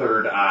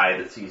third eye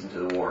that sees into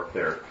the warp.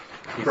 They're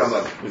from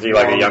a Is he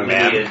like a young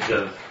man? lineage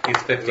of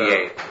He's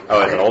 58.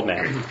 Oh, he's an old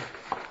man.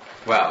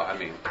 Well, I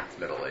mean, he's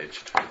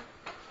middle-aged.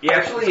 Yeah,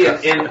 actually,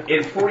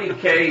 in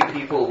 40K,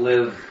 people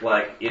live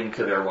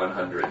into their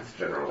 100s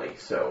generally.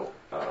 So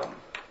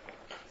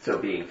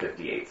being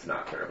 58 is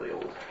not terribly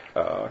old.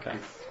 Oh, okay.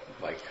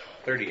 Like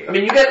 38. I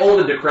mean, you get old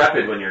and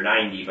decrepit when you're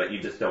 90, but you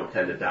just don't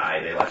tend to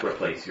die. They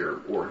replace your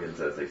organs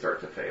as they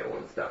start to fail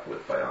and stuff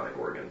with bionic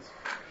organs.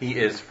 He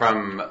is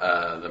from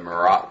the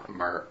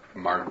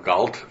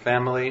Margalt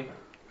family,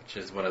 which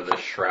is one of the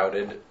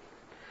shrouded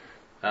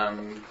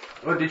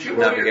Did you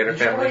navigator roll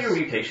families. your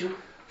mutation?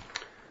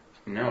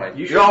 No, I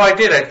You did. No, I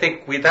did. I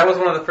think that was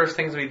one of the first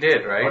things we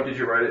did, right? Oh, did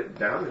you write it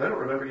down? Because I don't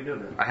remember you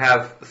doing that. I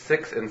have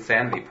 6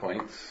 insanity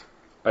points.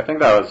 I think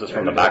that was just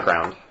from the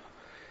background.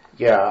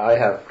 Yeah, I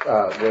have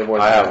way more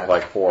than I that.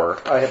 have 4.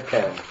 I have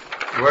 10.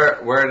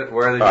 Where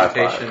are the 5.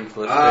 mutations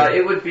listed?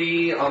 It would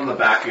be on the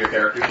back of your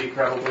character sheet,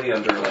 probably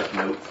under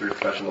notes or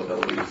special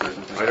abilities or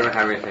something. I don't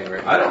have anything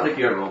written. I don't think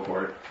you had rolled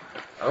for it.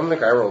 I don't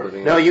think I rolled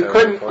it. No, you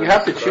couldn't. You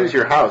have to choose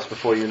your house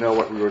before you know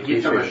what He's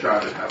rotation. from a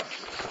shrouded house.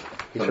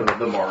 He's From from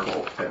the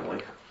Marvel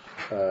family.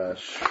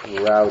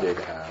 Shrouded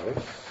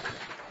house.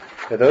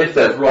 It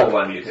says roll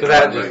 1 mutation. So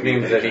that just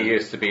means that he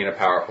used to be in a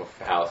powerful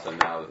house, and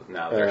now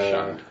they're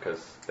shunned because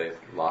they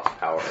lost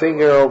power.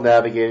 Single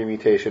navigator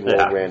mutation rolled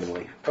Yeah.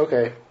 randomly.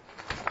 Okay.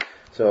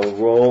 So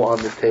roll on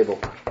this table.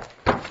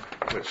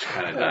 Which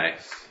kind of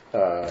nice.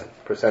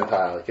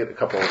 Percentile. Get a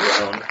couple of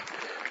your own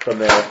from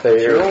there.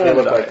 They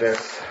look like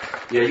this.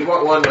 Yeah, you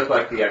want one with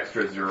the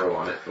extra 0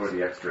 on it, or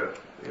the extra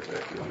 0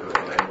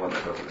 on it, and one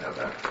that doesn't have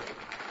that.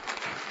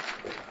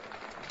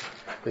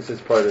 This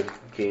is part of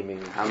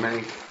gaming. How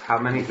many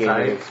Gaming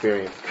sides?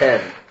 experience.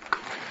 10.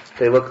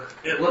 They look.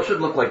 It should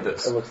look like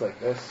this. It looks like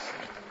this.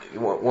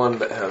 You want one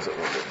that has it,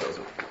 one that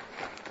doesn't.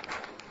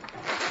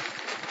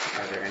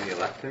 Are there any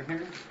left in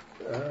here?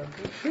 There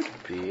should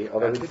be.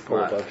 Although we did That's pull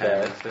not above 10,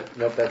 that. is it?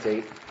 Nope, that's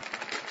 8.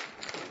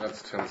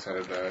 That's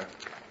 10-sided die.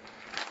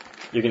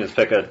 You can just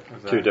pick that?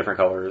 2 different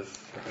colors.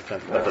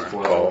 That's a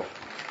 12.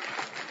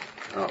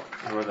 Oh,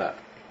 how about that?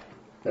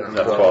 That's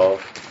That's 12.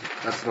 12.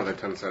 That's another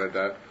 10-sided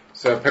die.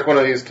 So pick one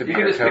of these to be You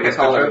can your just pick a 10s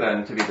color digit.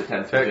 then to be the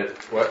 10th digit.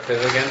 What? Say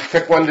it again?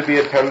 Pick one to be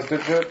a 10s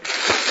digit,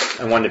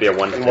 And 1 to be a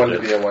 1 and one to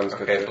digit. be a 1s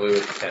Okay, digit. blue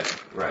is 10.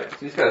 Right. So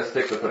you just gotta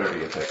stick with whatever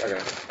you pick. Okay.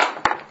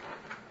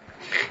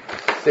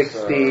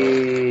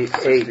 68.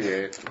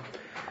 68.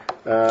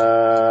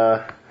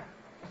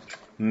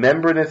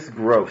 Membranous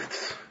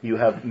growths. You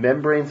have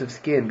membranes of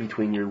skin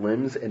between your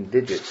limbs and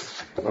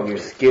digits, and your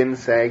skin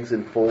sags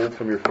and folds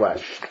from your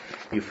flesh.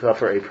 You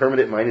suffer a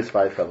permanent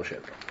 -5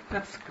 fellowship.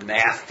 That's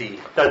nasty.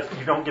 That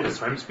you don't get a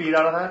swim speed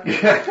out of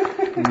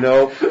that?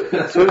 Nope.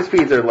 Swim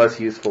speeds are less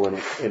useful in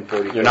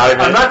 40K. You're not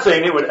even. I'm not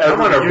saying it would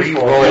ever I'm gonna be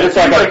useful. re-roll It it.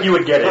 seems like you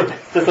would get it.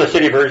 It's just a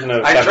shitty version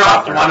of. I Kevin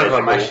dropped Costner, one of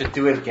them. I basically. should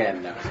do it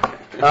again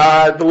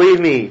now. Believe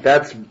me,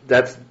 that's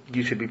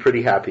you should be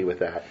pretty happy with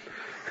that.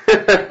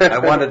 I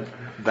wanted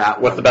that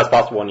one. What's the best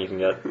possible one you can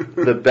get?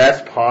 The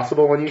best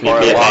possible one you Can you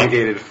can be a get? tank?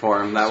 elongated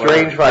form. That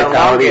Strange would,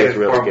 Vitality is elongated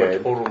really form would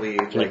good. Totally,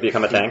 Can you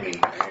become a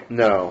tank?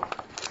 No.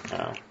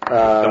 Oh.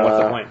 Then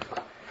what's the point?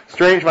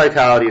 Strange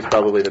Vitality is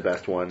probably the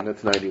best one.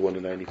 That's 91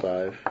 to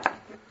 95.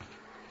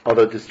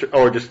 Although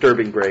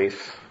Disturbing Grace.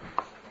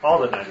 All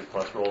the 90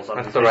 plus rolls on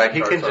That's these alright. He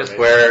charts can are just made.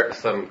 wear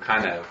some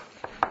kind of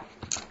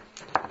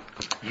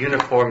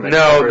uniform. That No,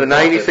 covers the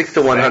all 96 his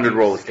to 100 saggy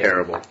roll is skin.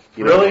 terrible.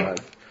 You Really? know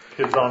that.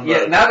 Kids on Yeah,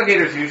 the,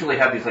 navigators usually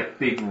have these like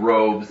big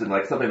robes and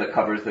like something that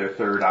covers their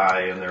third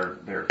eye, and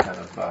they're kind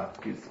of.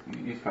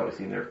 You've probably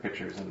seen their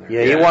pictures in there.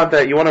 Yeah, you want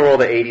that. You want to roll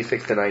the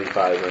 86 to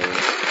 95 range.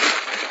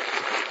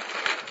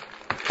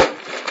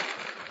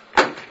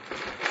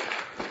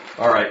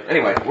 All right.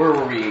 Anyway, where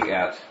were we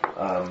at?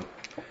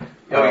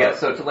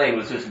 So Tulane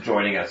was just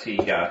joining us. He,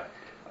 you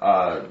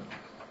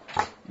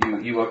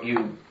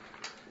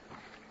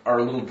are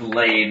a little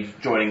delayed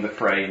joining the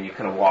fray, and you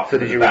kind of walk So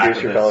into did the you back reduce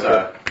of your this.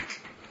 fellowship?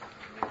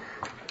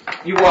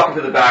 You walk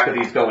into the back of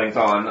these goings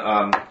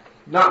on.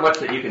 Not much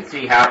that you can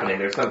see happening.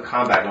 There's some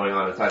combat going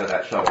on inside of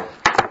that shuttle.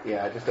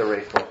 Yeah, just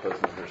erase both those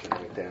numbers and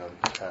bring it down.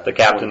 The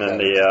captain and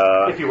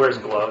the if he wears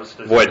gloves.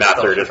 does Void he Master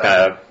still just shoot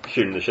kind of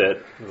shooting the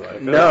shit.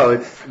 Like, No,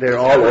 they're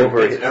all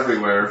over. It's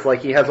everywhere. It's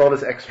like he has all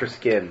this extra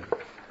skin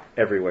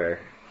everywhere.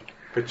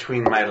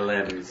 Between my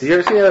limbs. Did you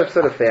ever see that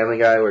episode of Family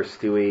Guy where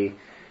Stewie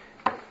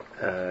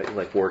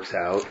works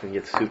out and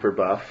gets super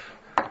buff?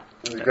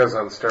 He goes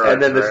on steroids.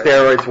 And then the right?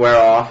 steroids wear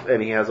off,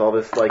 and he has all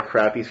this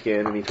crappy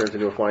skin, and he turns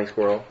into a flying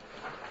squirrel.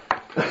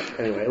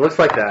 Anyway, it looks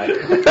like that.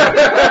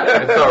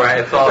 It's alright.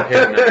 It's all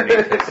hidden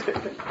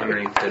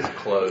underneath his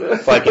clothes.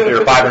 It's like if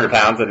you're 500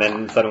 pounds and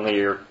then suddenly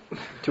you're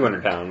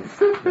 200 pounds.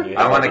 and you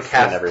I have want all to this skin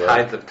cast everywhere.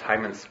 Tides of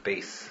Time and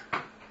Space.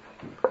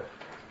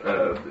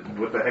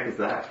 What the heck is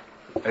that?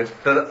 It's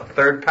the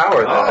third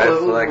power that I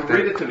selected.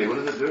 Read it to me.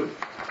 What does it do?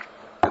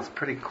 It's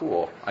pretty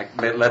cool.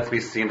 It lets me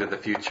see into the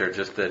future,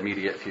 just the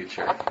immediate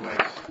future.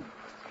 Nice.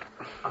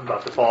 I'm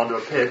about to fall into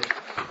a pit.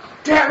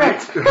 Damn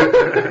it!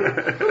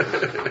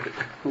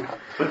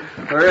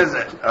 Where is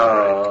it?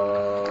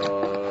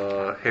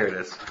 Here it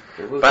is.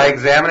 By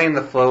examining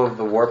the flow of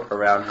the warp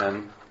around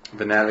him,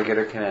 the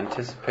navigator can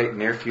anticipate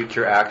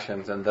near-future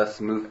actions and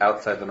thus move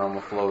outside the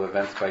normal flow of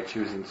events by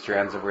choosing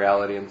strands of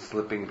reality and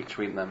slipping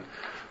between them.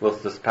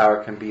 Whilst this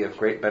power can be of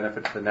great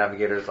benefit to the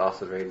navigator, it is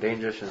also very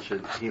dangerous, and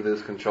should he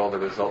lose control, the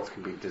results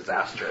can be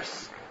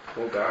disastrous.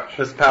 Oh gosh.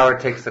 This power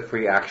takes a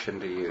free action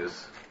to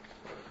use.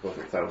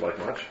 Doesn't sound like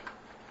much.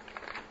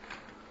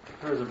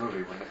 There was a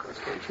movie when Nicolas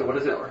Cage. So what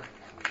does it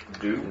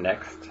do?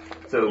 Next.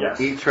 So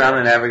Yes. Each round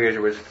the navigator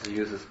wishes to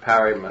use his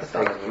power, he must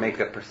make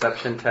a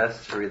perception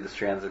test to read the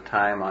strands of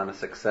time. On a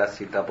success,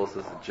 he doubles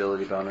his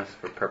agility bonus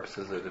for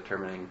purposes of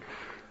determining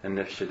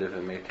initiative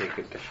and may take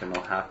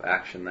additional half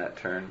action that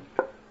turn.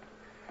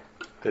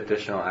 The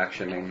additional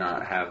action may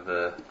not have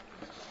the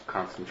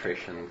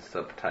concentration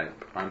subtype.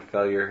 On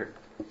failure,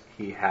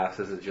 he halves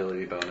his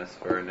agility bonus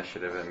for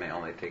initiative and may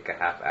only take a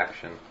half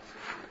action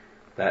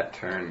that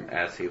turn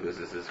as he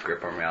loses his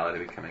grip on reality,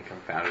 becoming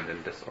confounded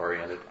and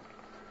disoriented.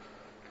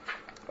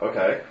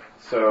 Okay.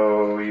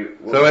 So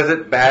So is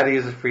it bad to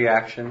use a free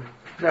action?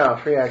 No,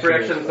 free action. free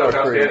actions don't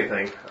cost you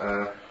anything.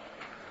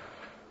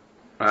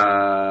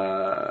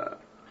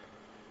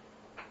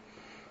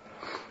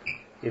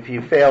 If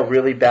you fail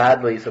really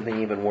badly,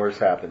 something even worse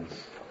happens.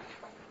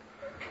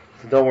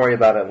 So don't worry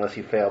about it unless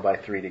you fail by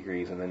 3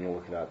 degrees, and then you'll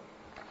look it up.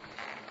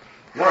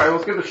 All right,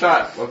 let's give it a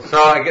shot.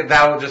 So I get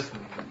that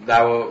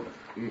will.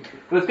 It's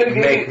going to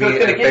Make give me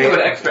you evade-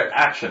 an extra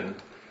action,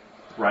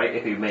 right?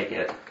 If you make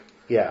it.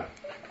 Yeah.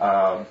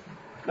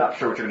 Not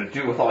sure what you're going to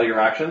do with all your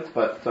actions,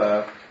 but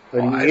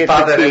When you I get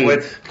thought that it succeed,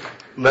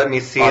 would let me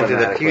see into the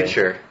Automatically.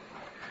 future.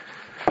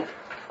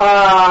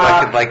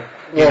 I could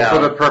Well,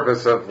 for the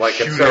purpose of it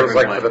shoot sounds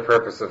like everyone. for the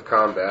purpose of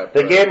combat.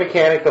 the game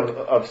mechanic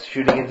of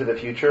shooting into the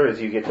future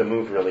is you get to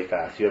move really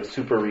fast. You have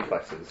super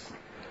reflexes.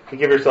 You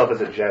give yourself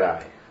as a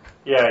Jedi.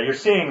 Yeah, you're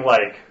seeing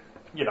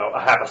a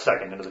half a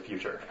second into the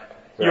future.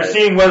 You're Right.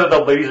 seeing whether the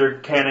laser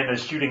cannon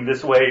is shooting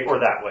this way or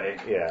that way.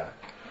 Yeah.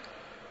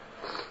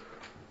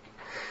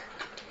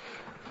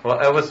 Well,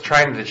 I was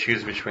trying to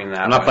choose between that.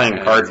 I'm not one playing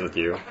and cards with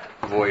you.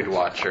 Void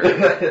Watcher,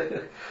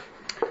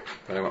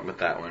 but I went with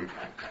that one.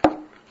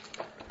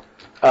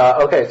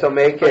 Okay, so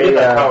make But yeah,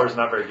 that a power's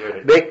not very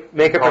good.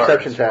 make a Cards,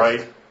 perception test.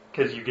 right?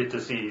 Because you get to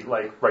see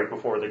right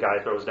before the guy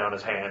throws down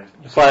his hand.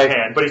 You see Like- his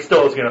hand, but he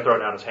still is going to throw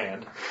down his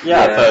hand.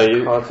 Yeah, Yeah,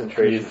 so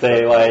concentration. you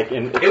say it's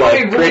it would be like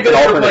really create good an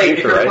if you're alternate playing,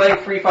 future, right?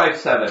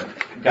 357.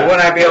 Wouldn't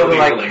I be able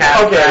to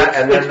cast Okay, that it's,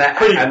 and then it's that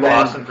pretty and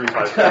boss then in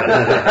 357.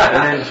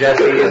 and then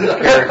Jesse's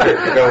character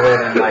could go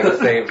in and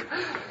save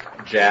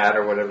Jad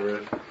or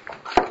whatever.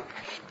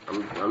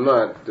 I'm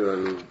not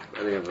doing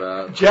any of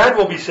that. Jad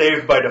will be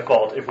saved by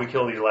default if we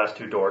kill these last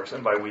two dorks,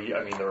 and by we,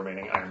 I mean the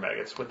remaining iron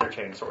maggots with their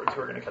chain swords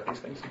who are going to cut these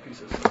things to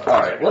pieces.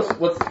 Alright, let's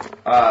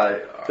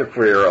If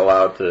we're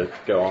allowed to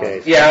go on.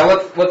 Okay. yeah,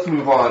 let's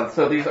move on.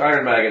 So these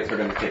iron maggots are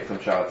going to take some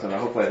shots, and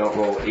hopefully I don't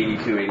roll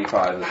 82,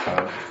 85 this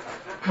time.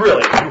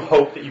 Really, you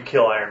hope that you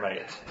kill iron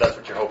maggots. That's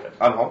what you're hoping.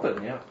 I'm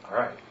hoping, yeah.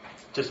 Alright.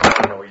 Just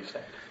let me know where you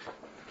stand.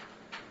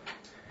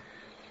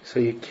 So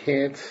you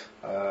can't.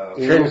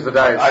 Change the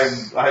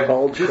dice.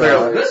 Bulge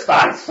This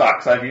die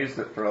sucks. I've used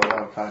it for a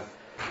long time.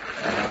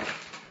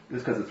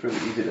 Just because it's really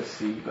easy to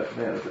see, but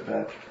man, is it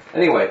bad.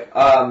 Anyway,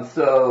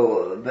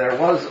 so there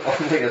was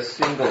only a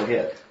single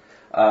hit.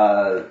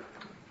 Dodge.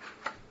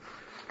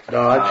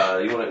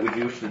 Would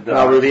you should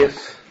Now, dodge?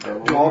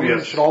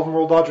 Rubius. Should all of them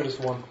roll dodge or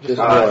just one? Just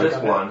one.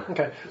 Just one.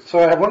 Okay. So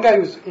I have one guy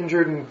who's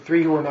injured and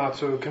 3 who are not.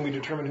 So can we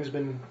determine who's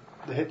been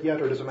the hit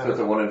yet, or does it So matter? it's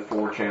a 1 in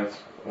 4 chance.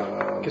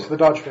 Okay, so the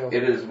dodge failed.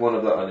 It is one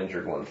of the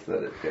uninjured ones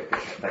that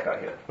got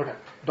hit. Okay.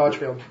 Dodge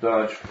failed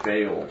Dodge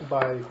failed.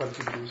 by quite a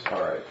few degrees.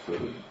 Alright, so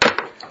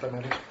If that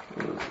matters.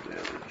 what is the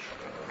damage?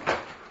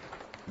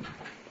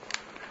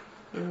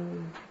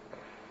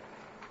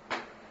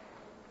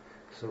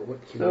 So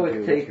what can So you it do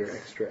with takes- your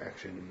extra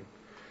action?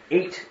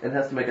 8 and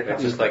has to make a It's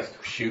toughness just like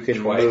test. shoot You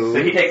can twice. move.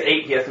 So he takes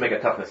 8, he has to make a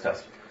toughness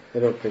test. I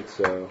don't think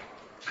so.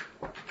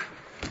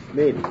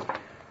 Maybe.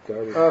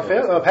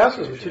 Garbage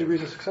Passes with 2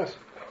 degrees of success.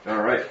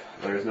 Alright,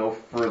 there's no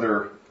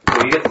further...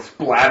 Well, he gets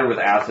splattered with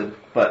acid,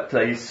 but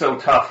he's so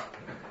tough,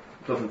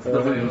 doesn't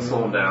even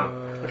slow him down.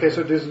 Okay,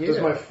 so does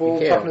my full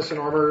you can. toughness and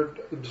armor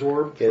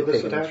absorb Yeah, for this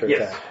take an attack? extra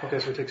Yes. attack. Okay,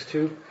 so he takes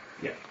 2.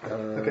 Yeah.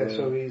 Okay,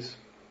 so he's...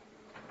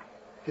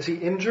 Is he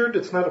injured?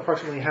 It's not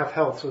approximately half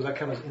health, so does that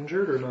count as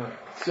injured or not?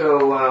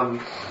 So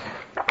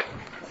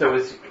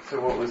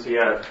what was he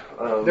at?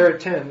 They're at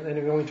 10, and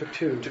he only took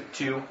 2. Took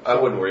 2. I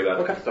wouldn't worry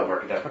about it. Okay. Just don't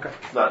mark it down. Okay.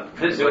 It's not,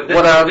 didn't do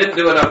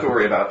What enough to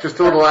worry about. Just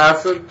a little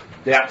acid.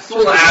 Yeah, just a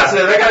little acid.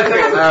 That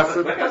guy's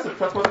Acid. That guy's a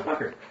tough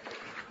motherfucker.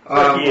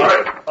 He is.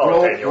 Alright,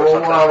 Oh, okay, you were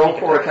roll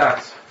 4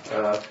 attacks.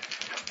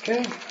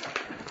 Okay.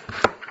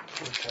 4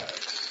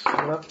 attacks.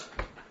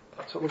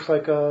 So it looks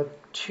like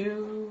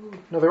 2...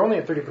 No, they're only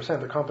at 30%.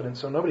 They're competent,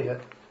 so nobody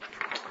hit.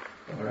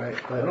 Alright.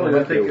 I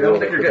don't think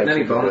you're getting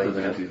any bonuses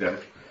against these guys.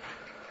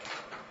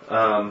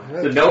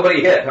 So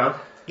nobody hit, huh?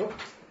 Nope.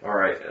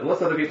 Alright.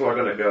 Unless other people are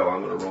going to go,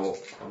 I'm going to roll.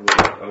 I'm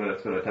going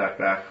to attack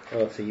back.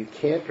 Oh, so you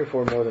can't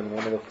perform more than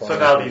one of the So following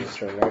now actions these,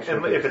 during an action.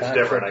 and if it's Attack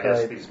different, I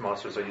guess type. these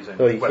monsters are using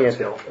Oh, you weapon can't.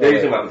 skill. They're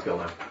using weapon skill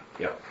now.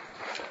 Yeah.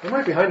 I'm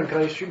right behind him. Can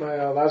I shoot my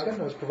lasgun?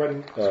 I was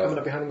coming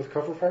up behind him with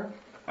cover fire.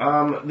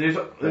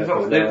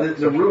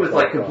 The room is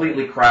like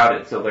completely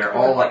crowded, so they're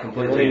all like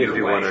completely in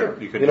your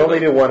way. You can only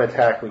do one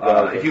attack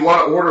regardless. If you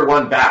want to order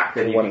one back,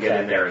 then you One can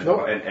get in there and,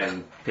 Nope.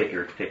 and take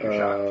your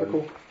shot.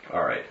 Cool.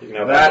 All right. can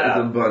have That that.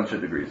 is a bunch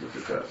of degrees of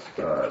success.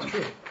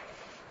 True.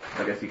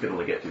 I guess you could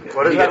only get 2 hits.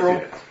 What is He that gets 2 roll?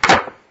 hits.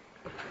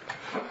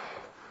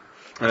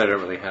 And I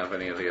don't really have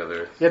any of the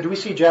other. Yeah, do we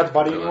see Jad's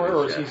body anymore,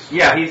 or is he...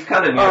 Yeah, he's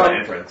kind of near the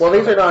entrance. Well,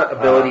 these are not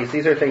abilities.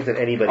 These are things that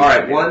anybody all right,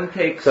 can do. one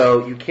takes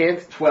So you can't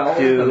 12,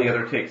 do and the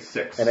other takes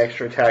 6. an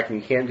extra attack,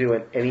 and you can't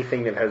do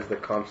anything that has the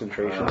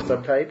concentration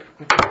subtype.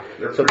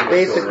 They're So pretty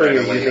basically,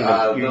 you're still using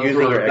randomly. you're Those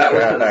using were- your that extra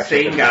was half to the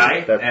action. same guy,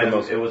 That's the and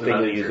most it was an thing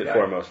you use uninjured it guy.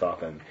 for most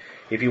often.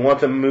 If you want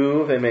to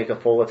move and make a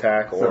full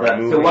attack, or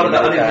move So one of the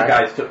and uninjured attack,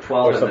 guys took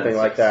 12 or and something then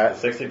like 6. that,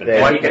 60 to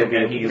then One you can- can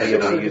and he you'll can be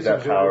able do to use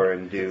that power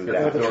and do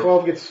that. the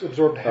 12 gets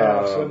absorbed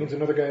half, so that means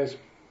another guy is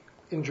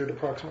injured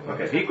approximately.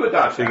 Okay, he could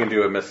dodge. So you can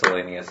do a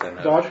miscellaneous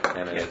and, Dodge?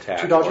 and an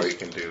attack, 2 dodges? or you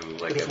can do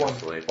like Just a one.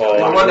 miscellaneous.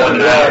 Well, One doesn't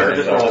matter, and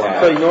just an roll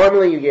attack. So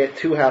normally you get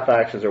 2 half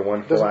actions or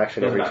 1 full Doesn't-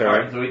 action every All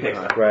right, turn, so he takes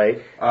that. right?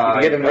 If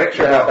you get an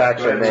extra no, half go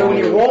action, ahead. then So when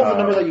you roll the uh,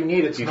 number that you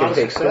need, it's you not can a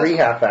take success? 3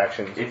 half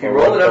actions. If you or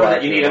roll the one number full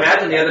that you need, action.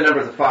 imagine the other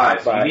number's a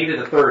 5, so you Five. needed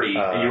a 30,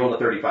 and you rolled a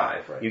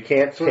 35. You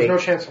can't So there's take no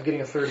chance of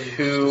getting a 30. Just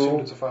assume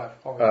it's a 5.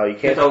 you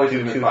can't It's always do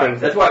even 2 5. things.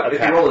 That's why if you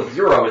attack. roll a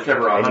 0, it's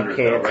never And you 100,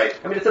 though, can't, right?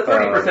 I mean, it's a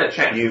 30%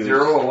 chance. use-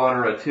 0, a 1,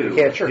 or a 2. You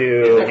can't It's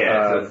do a hit,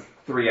 so it's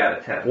 3 out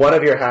of 10. one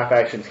of your half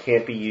actions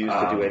can't be used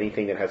to do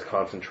anything that has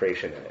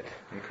concentration in it.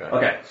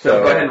 Okay,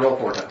 so go ahead and roll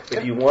 4 times.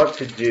 If you want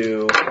to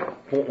do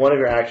one of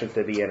your actions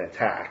to be an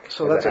attack,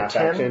 So as that's a a half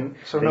 10? action,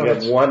 So then no, you have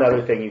that's- one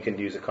other thing you can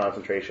use a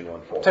concentration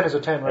one for. 10 is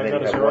a 10, right? And then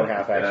Not you a have 0. one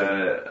half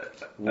action.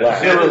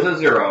 left. 0 is a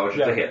 0, it's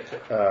just a Yeah. hit.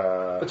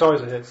 It's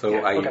always a hit. So you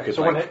Okay, could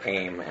so one like hit.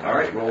 aim and All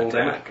right, roll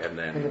attack, and And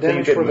then the So you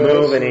damage could for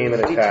move the and aim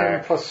and D10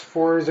 attack. plus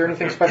 4. Is there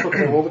anything special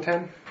because I rolled a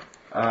 10?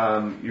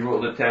 You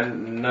rolled a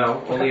 10?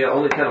 No, only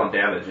 10 on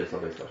damage is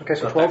something special. Okay,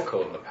 so not that 12.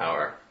 cool in the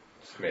power.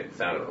 Just made it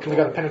sound. And we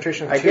got a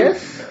penetration of 2. I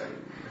guess,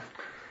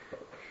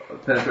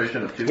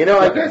 Penetration of 2.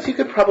 I guess you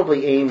could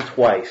probably aim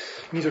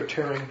twice These are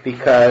tearing.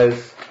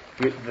 because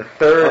the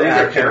third Oh, these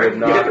are action tearing.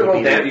 would You get not to roll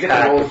be damage- an you get to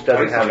attack, roll which doesn't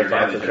twice have on a your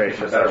damage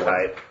concentration if you better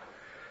type.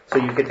 So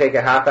you could take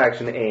a half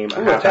action to aim,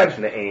 a half 10.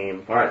 action to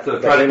aim. Alright, so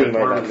But try to then you might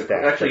confirm. not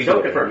stack. Actually, you Let's don't see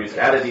what confirm, you just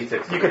add a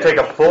d6. You can take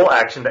a full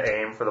action to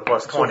aim for the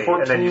plus So 20,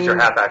 and then use your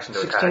half action to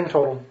 16 attack.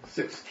 total.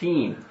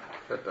 16.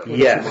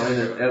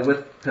 Yes.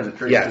 With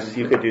penetration. Yes,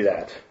 you could do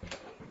that.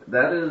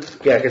 That is...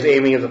 Yeah, because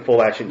aiming is a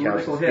full action count,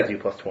 Universal so it gives hit.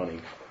 you plus 20.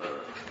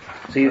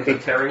 So you That's a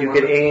could tearing you one?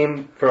 could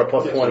aim for a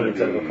plus Yes, 20 it would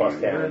instead of a be plus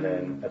 10 and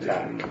then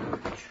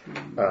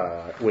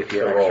attack with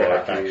your So roll extra a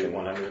half action.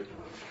 100.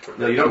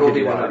 No, you don't roll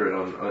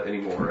D100 on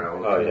anymore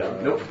now. Oh,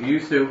 yeah. Nope, you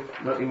used to.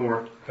 Not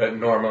anymore. But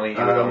normally you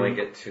would only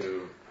get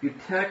to You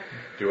attack...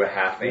 do a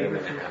half aim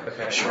and a half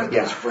attack.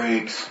 Yeah.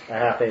 freaks! A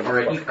half aim.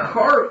 Alright, plus you 10.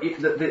 carve...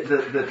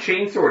 The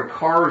chainsword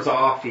carves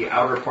off the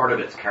outer part of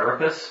its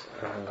carapace.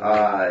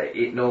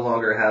 It no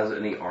longer has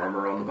any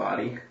armor on the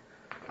body.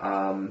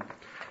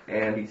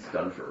 And he's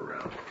stunned for a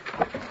round.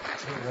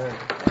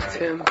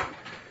 Tim.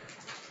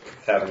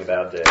 It's having a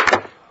bad day.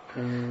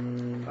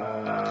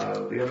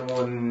 The other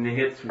one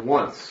hits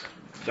once.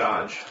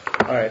 Dodge.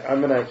 Alright,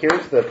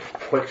 here's the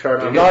quick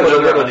chart. I'm It's not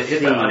another going to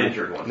it's an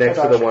uninjured one. next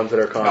to the ones that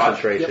are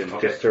concentration,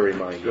 Yep. just to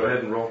remind you. Go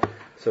ahead and roll.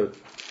 So,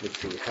 let's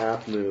see,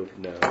 half move,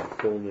 no.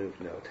 Full move,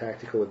 no.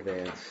 Tactical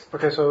advance.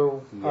 Okay,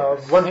 so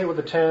Yes. one hit with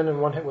a 10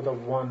 and one hit with a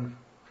 1.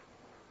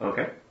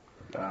 Okay.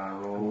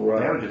 Right.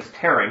 Damage is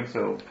tearing,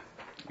 so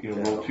you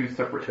No. roll 2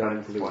 separate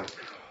times Turn twice.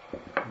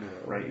 No.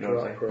 Right, you know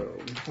what I'm Draw saying?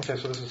 probe. Okay,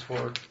 so this is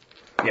for...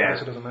 I Yeah.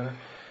 guess it doesn't matter.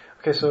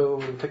 Okay, so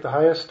we take the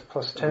highest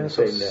plus 10,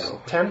 so say it's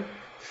no. 10.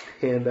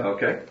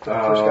 Okay. First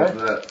guy?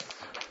 That's...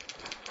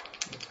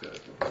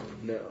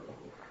 No.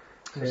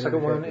 And the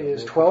second one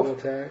is 12.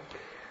 Attack.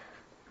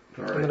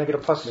 All And then I right. get a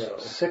plus No.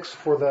 6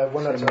 for the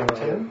one that's a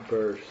 10.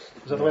 Burst.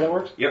 Is that the way that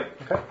works?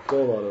 Yep. Okay.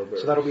 Full auto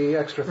burst. So that'll be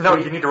extra 3. No,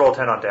 you need to roll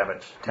 10 on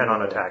damage. 10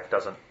 on attack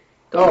doesn't.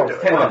 Oh, do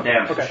it. 10 on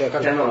damage. Okay,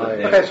 gotcha. 10 on the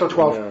damage. Okay, so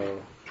 12.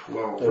 No.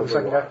 12 For the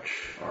second guy.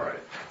 All right.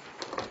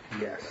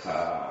 Yes.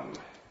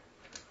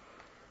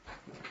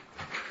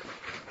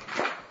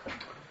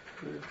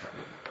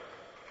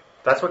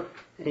 That's what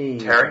Hey.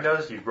 tearing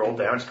does. You roll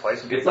damage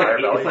twice and It's fire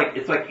like belly.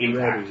 it's like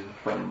impact Ready.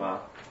 from.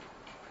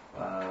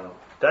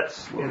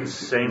 That's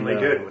insanely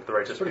good with the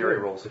righteous fury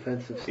rolls.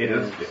 Defensive It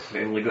is stand.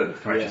 insanely good.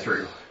 It's righteous Yes.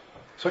 fury.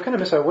 So I kind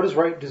of miss out. What is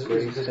right? Does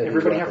Grace does heavy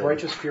everybody have weapon.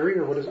 Righteous Fury,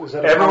 or what is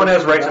that? a Everyone power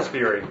has thing righteous about?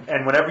 fury,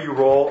 and whenever you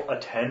roll a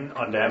 10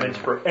 on damage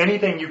for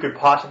anything you could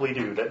possibly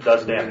do that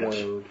does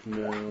damage,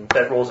 No.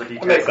 that rolls a d10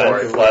 That makes for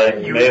sense. it. It's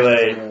like You-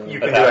 melee. you can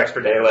do attack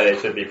extra damage. Melee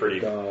should be pretty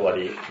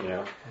bloody, you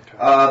know.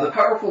 The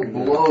powerful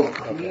blow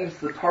cleaves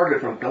the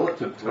target from gullet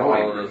to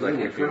groin, Oh, those revealing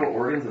the like internal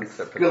organs and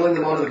spilling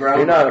them onto the ground.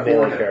 You're not a with the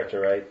melee forehead. character,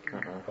 right?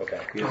 Okay.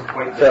 He is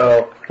quite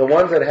So the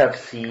ones that have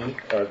C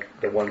are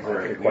the ones that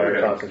Alright, require we're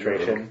gonna-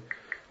 concentration,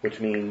 which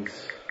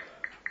means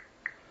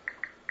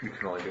You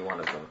can only do one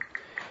of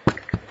them.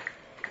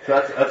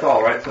 So that's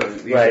all, right? So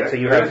right. So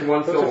you there have is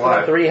one still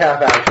alive. 3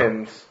 half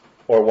actions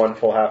or 1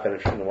 full half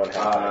action and 1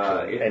 half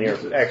action, it and your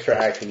uses- extra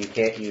action you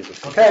can't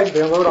use. Okay,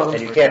 they unload on And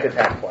them. you can't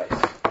attack twice.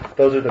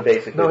 Those are the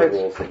basically No the hits.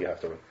 rules that you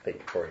have to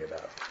worry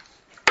about.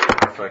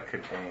 So I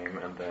could aim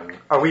and then...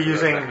 Are we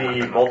using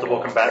the multiple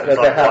combatants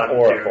That's a half on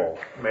or a 1 full.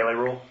 to melee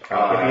rule?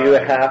 if you do a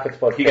half, it's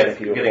plus He 10. gets If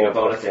you do a getting full, a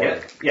bonus it's to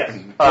plus hit. Yes.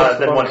 Then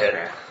the 1 bonus? hit.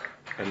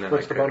 And then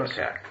What's I the could bonus?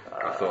 attack.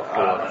 So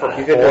For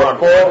You could do a 4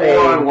 full Four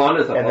on aim, one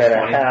is a and plus then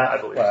a 20. I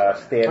half believe so.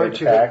 standard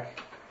 22. attack,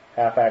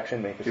 half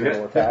action, make a You hit?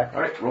 single attack.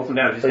 All right, roll some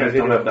damage. These So you guys could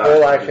don't do have a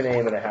full dodge. action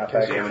aim and a half Okay,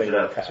 action damage it single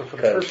up. attack. So for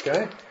the 'cause first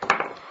guy,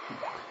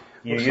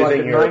 you're looks like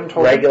using a your 9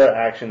 total. regular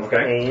actions to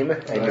Okay. aim,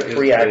 and your That is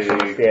free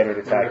action a standard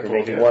attack. You're wonderful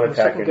making hit. one The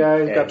attack, second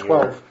guy's got your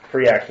 12.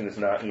 free action is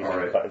not All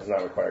right. does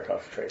not require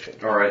concentration.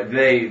 All right,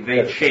 they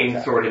That's a chain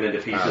attack. sword him into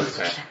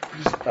pieces.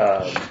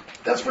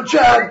 That's for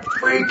Chad,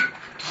 freak!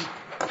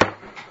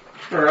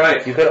 All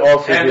right, You could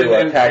also And- do a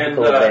and-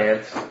 tactical and,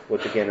 advance,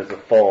 which again is a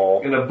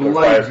full. and a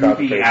requires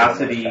bloody, goopy,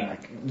 concentration and acidy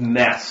attack.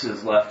 mess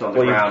is left on the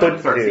Well, you ground could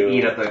and starts do- to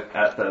eat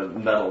at the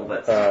metal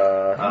that's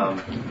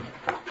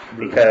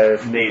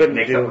Because you made- couldn't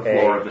makes do up the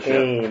floor of the a ship.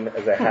 aim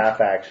as a half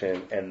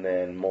action and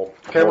then multiple.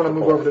 okay, I want to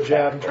move over to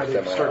Jab and attack try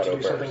or to start to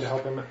do semi-auto something to burst.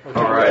 help him. or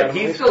All take right, him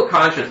he's down. still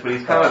conscious, but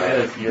he's kind of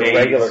in his Your daze.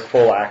 regular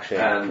full action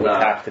And, would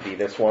have to be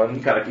this one,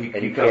 he kinda- and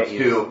he you can't comes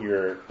use to-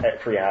 your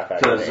free half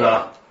action. Says,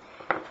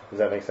 aim. Does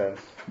that make sense?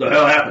 the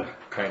hell happened?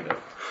 kind of.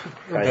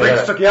 Kind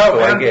Freaks of. took you out, So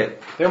I man.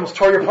 get... They almost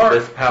tore you apart.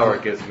 This power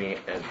gives me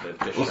an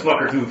additional... This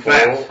fucker too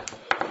fast.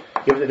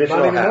 Gives additional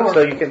Not anymore. half.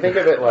 So you can think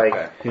of it like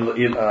Okay.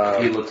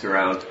 He looks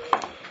around.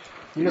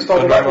 You missed all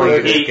So the normally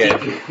right you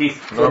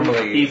just get...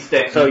 Normally- he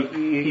sticks. so. He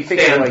You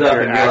think of stands like up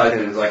your and realizes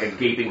actions- there's like a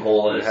gaping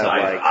hole in his have,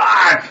 side.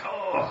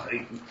 like-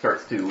 He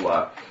starts to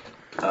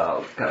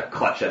kind of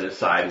clutch at his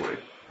side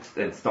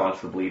and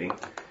staunch the bleeding.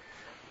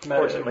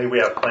 Fortunately, we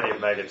have plenty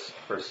of maggots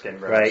for skin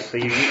burns. Right, so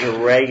you use your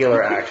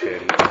regular action,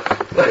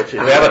 which is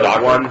we have a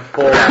doctor? one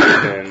full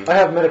action. I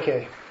have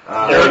Medicaid.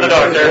 There's the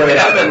doctor.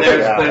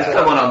 There's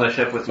someone on the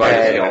ship with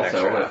Spidey Yeah,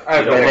 also. and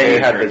if you don't then you use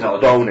have your this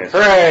intelligence. bonus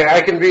Hooray,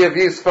 I can be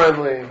abuse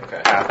friendly.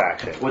 half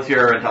action. What's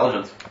your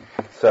intelligence?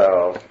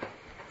 So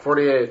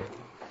 48.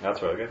 That's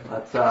really good.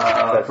 That's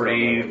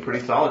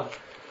pretty solid.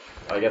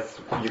 I guess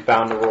you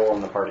found a role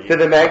in the party. did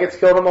the maggots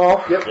kill them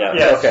all? Yep. Yeah.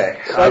 Yes. Okay.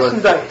 Slice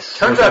and dice.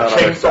 Turns Looking out on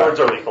chain other stuff. swords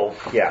are lethal.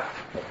 Yeah.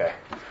 Okay.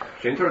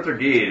 Chain swords are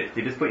dead.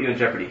 They just put you in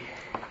jeopardy.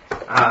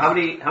 How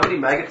many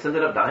maggots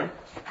ended up dying?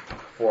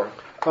 4.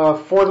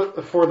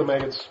 For the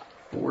maggots.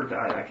 4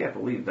 died. I can't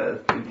believe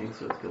that. 2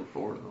 jinxes killed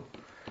 4 of them.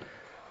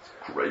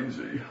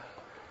 Crazy.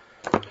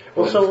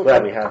 Well, so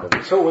glad we had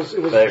them. So it was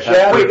They-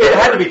 Jab. Wait, it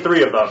had to be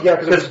 3 of them. Yeah,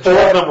 'cause because it's 4 of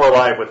Jab. them were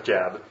live with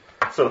Jab.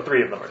 So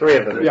 3 of them are. 3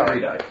 of them. Yeah.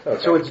 3 dice.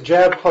 Okay. So it's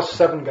Jab plus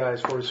 7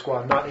 guys for his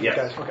squad, not 8 Yes.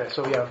 guys. Okay,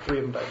 so yeah, 3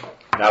 of them died.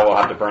 Now we'll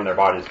have to burn their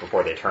bodies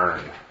before they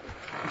turn.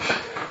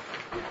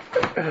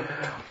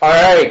 All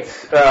right,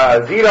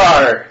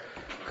 Zidar,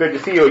 good to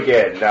see you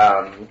again.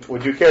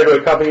 Would you care to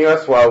accompany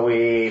us while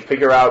we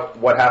figure out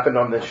what happened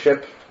on this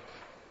ship?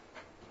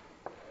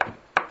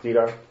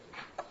 Zidar?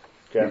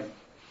 Jeff?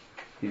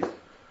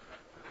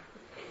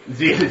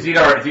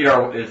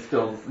 Zidar is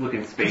still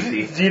looking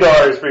spacey.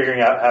 Zidar is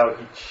figuring out how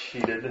he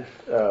cheated.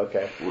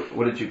 Okay.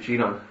 What did you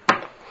cheat on?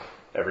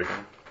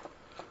 Everything.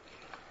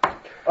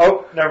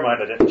 Oh, never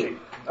mind, I didn't cheat.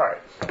 Alright.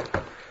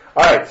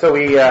 All right, so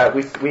we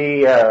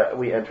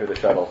enter the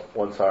shuttle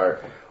once our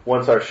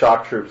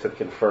shock troops have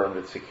confirmed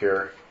it's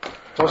secure.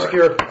 It's all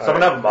secure.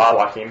 Someone have a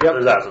mop. Yep.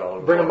 There's acid all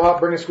over. Bring a mop,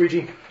 bring a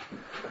squeegee.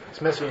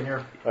 It's messy in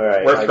here. All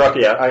right. Where's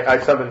Scruffy at? I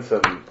summoned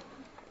some,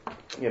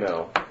 To the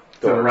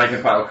dorks. rank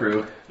and file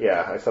crew.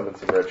 Yeah, I summoned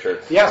some red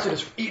shirts The acid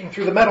is eating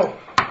through the metal.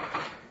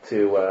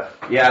 to.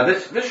 Yeah,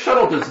 this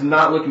shuttle does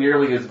not look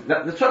nearly as...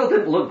 The shuttle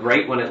didn't look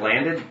great when it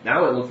landed.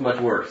 Now it looks much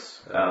worse.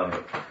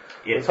 I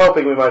was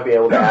hoping we might be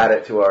able to add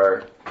it to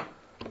our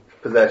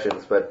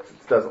possessions, but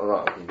it doesn't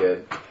look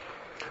good.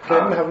 Okay,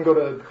 I'm gonna have them go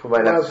to We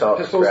might have to sell it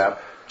for pistols.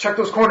 scrap. Check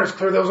those corners,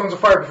 clear those zones of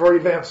fire before you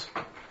advance.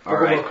 All We'll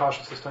go right. more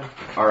cautious this time.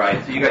 All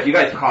right, so you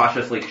guys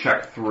cautiously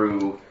check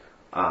through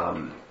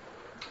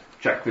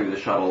the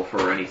shuttle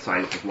for any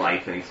signs of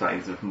life, any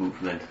signs of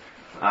movement.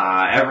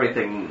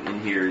 Everything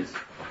in here is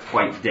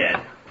quite dead,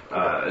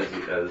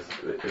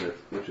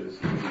 which is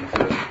easy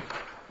to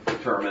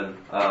determine.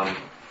 Let's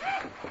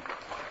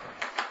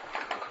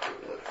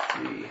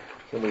see.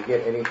 Can we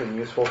get anything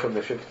useful from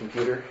the ship's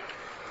computer?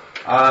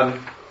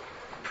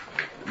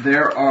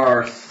 There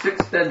are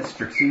 6 dead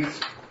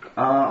Strixes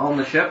on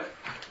the ship,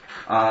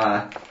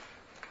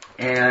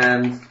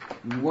 and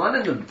one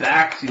in the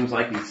back seems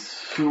like he's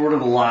sort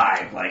of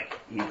alive, like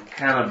he's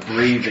kind of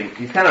breathing.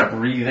 He's kind of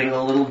breathing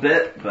a little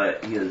bit,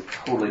 but he is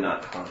totally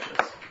not conscious.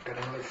 Got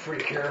another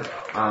freak here.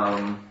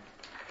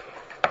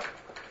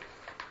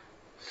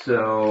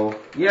 So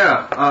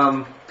yeah,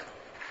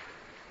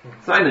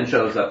 Simon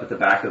shows up at the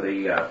back of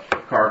the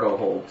cargo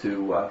hold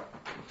to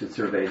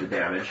survey the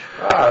damage.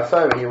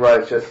 Simon, he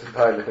arrives just in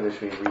time to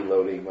finish me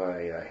reloading my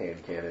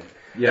hand cannon.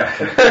 Yeah.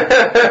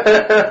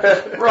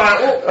 Right.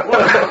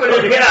 Well, what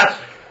did you get?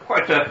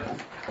 Quite a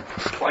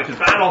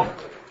battle.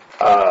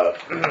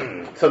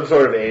 Some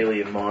sort of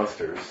alien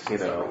monsters,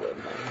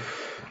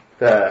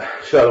 The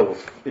shuttle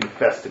was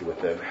infested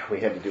with them. We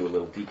had to do a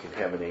little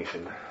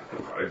decontamination.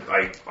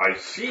 I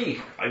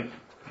see.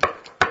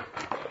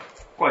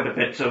 Quite a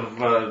bit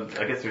of.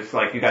 I guess there's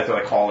you guys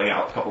are calling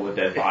out a couple of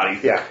dead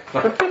bodies. Yeah.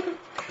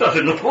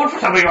 Doesn't look good for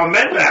some of your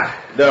men there.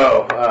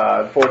 No,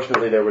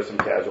 unfortunately there were some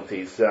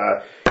casualties.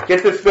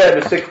 Get this man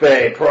to sick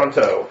bay,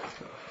 pronto.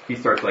 He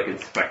starts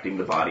inspecting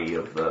the body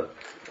of the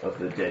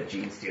dead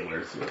gene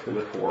stealers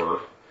with horror.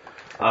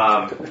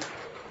 All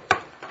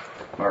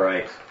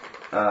right.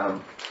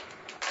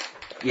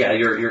 Yeah,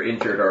 your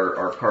injured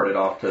are carted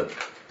off to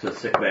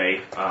sick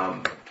bay.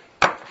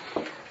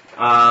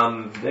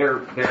 Their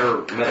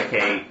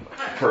Medicaid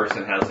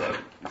person has a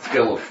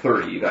skill of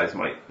 30. You guys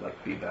might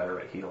be better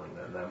at healing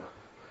than them.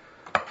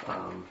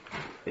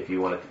 If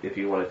you want to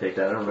take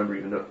that, I don't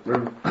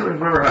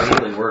remember how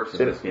healing works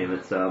in this game.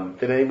 It's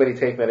Did anybody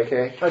take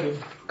Medicaid? I did.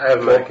 I have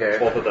Medicaid.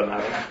 Both of them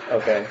have.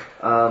 Okay.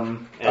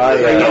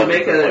 so you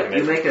make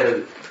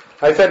a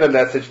I sent a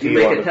message to you you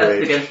make on a the test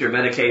page. against your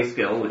Medicaid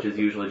skill, which is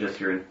usually just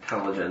your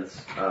intelligence.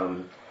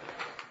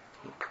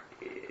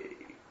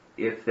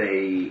 If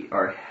they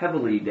are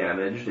heavily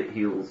damaged, it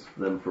heals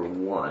them for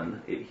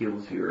 1. It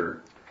heals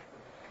your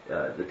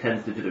the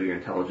 10th digit of your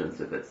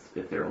intelligence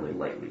if they're only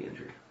lightly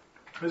injured.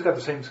 He's got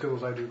the same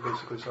skills I do,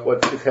 basically. So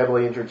Is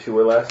heavily injured 2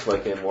 or less,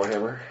 like in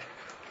Warhammer?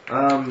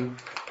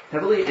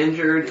 Heavily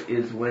injured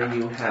is when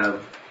you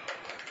have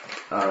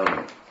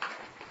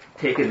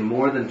taken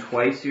more than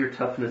twice your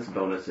toughness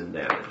bonus in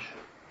damage.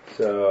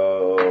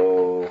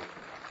 So,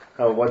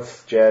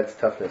 what's Jad's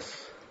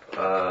toughness?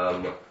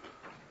 5.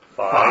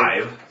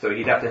 So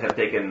he'd have to have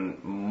taken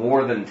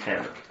more than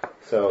 10.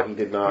 So he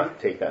did not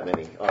take that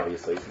many,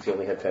 obviously, since he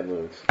only had 10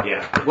 wounds.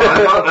 Yeah.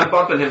 Well, I'm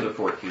bumping him to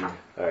 14.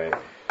 Alright.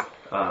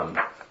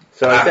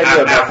 So I sent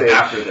you a message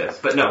after this,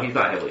 but no, he's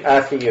not heavily.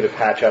 asking you to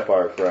patch up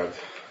our front.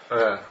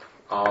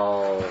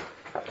 I'll...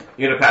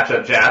 You're gonna patch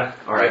up Jad?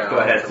 Alright, Yeah, go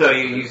ahead. So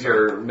you use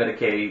your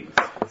Medicaid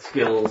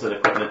skills and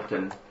equipment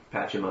and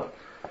patch him up.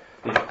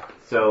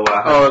 So,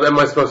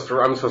 I'm supposed to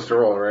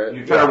roll, right?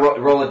 you're trying to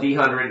roll a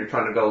D100, you're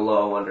trying to go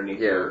low underneath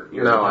your No,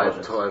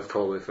 intelligence. I've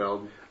totally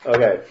failed.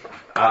 Okay.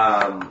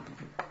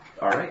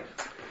 Alright.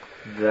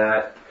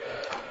 That,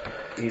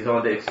 he's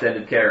on to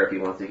extended care if he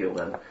wants to heal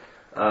them.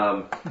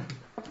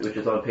 Which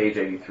is on page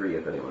 83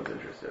 if anyone's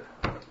interested.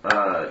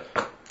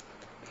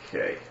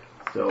 Okay.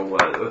 So,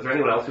 was there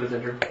anyone else who was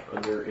injured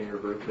in your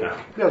group? No.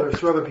 yeah, there's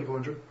 2 other people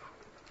injured.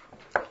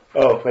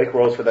 Oh, make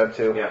rolls for them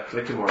too. Yeah,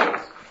 make 2 more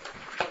rolls.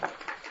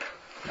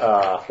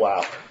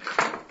 Wow.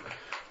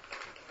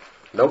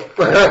 Nope.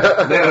 No,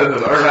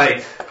 all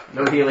right.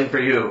 No healing for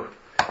you.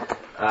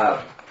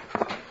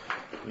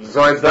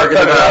 So it's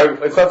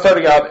not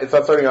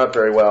starting out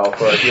very well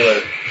for our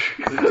healer.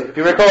 If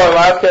you recall, our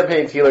last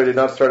campaign's healer did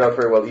not start out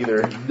very well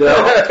either. No.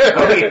 I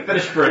don't think he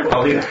finished very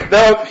well either.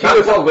 No, he Not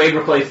was. until Wade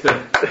replaced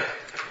him.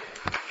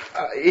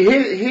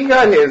 He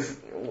got his,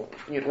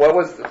 what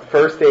was the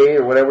first aid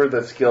or whatever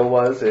the skill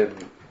was in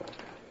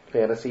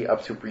fantasy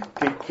up to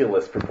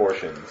ridiculous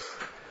proportions.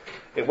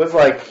 It was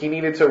like he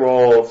needed to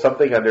roll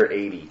something under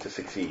 80 to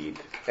succeed,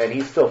 and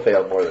he still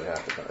failed more than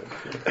half the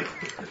time.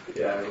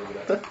 Yeah, I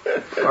remember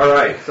that. All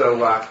right, so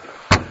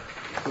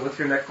what's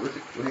your next? What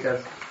do you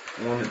guys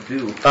want to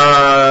do?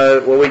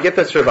 Well, we get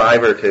the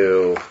survivor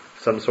to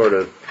some sort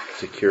of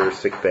secure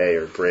sick bay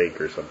or break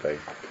or something.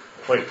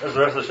 Wait, is the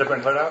rest of the ship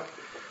been cleared out?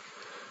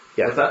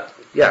 Yeah. What's that?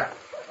 Yeah.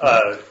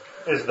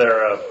 Is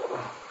there a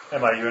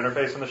MIU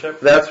interface in the ship?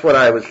 That's what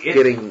I was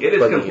getting. It is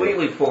plugging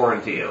completely in.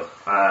 foreign to you.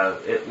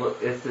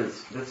 This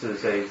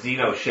is a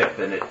Xeno ship,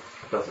 and it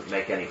doesn't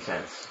make any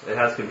sense. It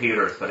has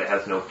computers, but it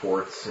has no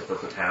ports. It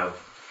doesn't have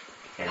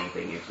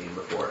anything you've seen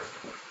before.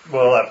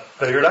 Well, I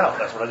figured out.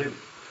 That's what I do.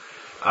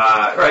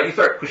 Right, you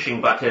start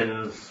pushing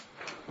buttons,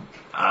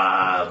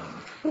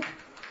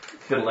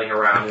 fiddling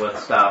around with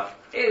stuff.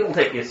 It will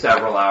take you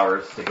several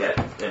hours to get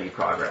any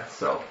progress.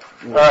 So,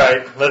 All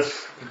right,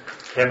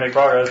 can't make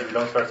progress if you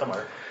don't start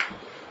somewhere.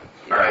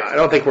 all right. I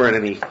don't think we're in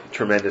any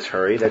tremendous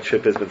hurry. That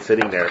ship has been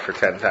sitting there for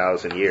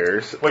 10,000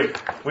 years. Wait,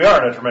 we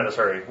are in a tremendous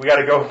hurry. We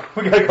gotta go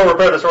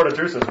repair the Sword of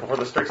Drusus before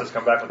the Strixes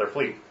come back with their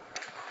fleet.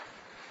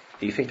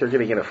 Do you think they're going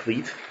to get a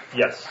fleet?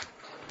 Yes.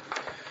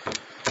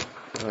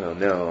 Oh,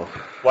 no.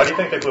 Why do you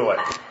think they flew away?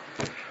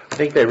 I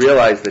think they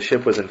realized the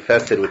ship was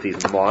infested with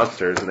these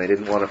monsters and they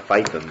didn't want to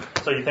fight them.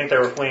 So you think they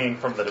were fleeing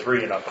from the debris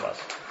and not from us?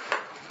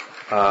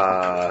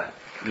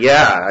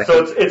 Yeah.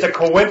 So it's a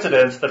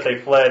coincidence that they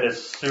fled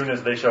as soon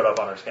as they showed up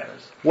on our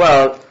scanners.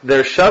 Well,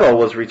 their shuttle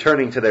was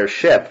returning to their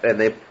ship, and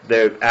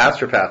their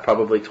astropath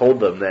probably told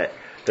them that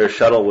their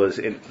shuttle was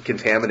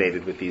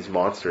contaminated with these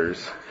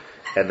monsters,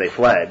 and they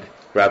fled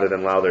rather than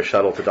allow their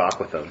shuttle to dock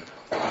with them.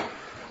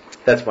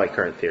 That's my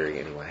current theory,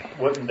 anyway.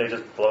 Wouldn't they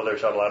just blow their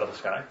shuttle out of the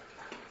sky?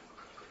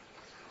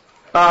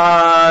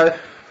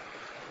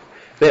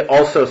 They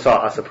also saw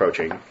us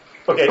approaching.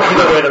 Okay,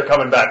 either way, they're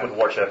coming back with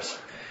warships.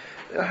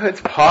 It's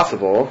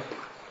possible.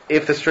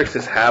 If the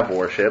Strixes have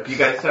warships. You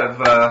guys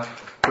have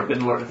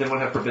Forbidden Lord. Does anyone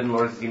have Forbidden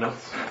Lord's Xenos?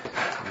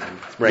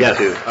 Rank Yes,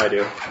 2. I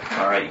do.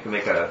 All right,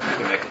 anyone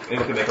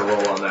can make a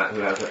roll on that.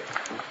 Who has it?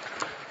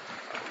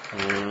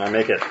 I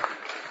make it.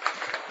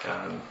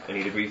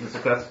 Any degrees of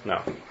success?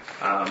 No.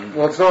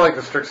 Well, it's not like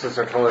the Strixes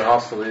are totally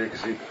hostile to you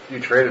because you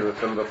traded with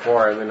them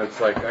before. I mean, it's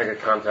like I could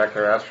contact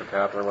their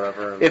astropath or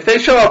whatever. If they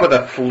show up with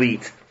a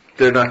fleet,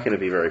 they're not going to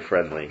be very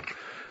friendly.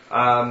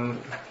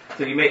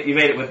 So you made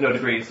it with no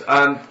degrees.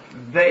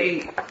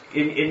 They,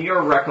 in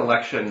your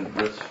recollection,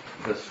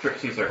 the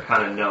Strixes are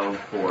kind of known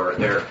for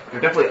they're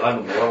definitely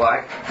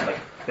unwarlike. Like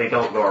they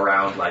don't go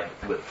around like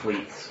with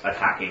fleets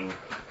attacking.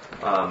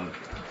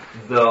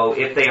 Though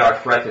if they are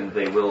threatened,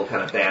 they will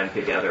kind of band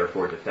together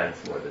for defense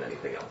more than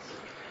anything else.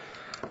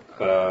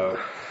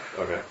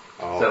 Okay.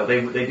 So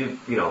they do,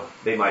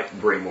 they might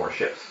bring more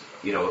ships.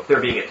 If they're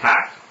being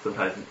attacked,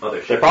 sometimes other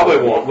ships They probably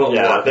won't. will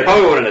They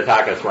probably wouldn't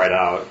attack us right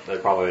out.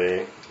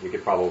 We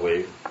could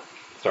probably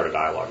start a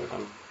dialogue with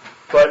them.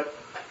 But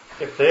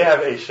if they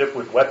have a ship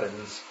with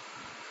weapons,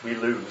 we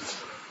lose.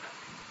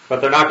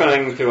 But they're not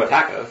going to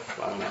attack us.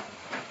 I don't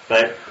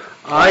know.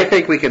 I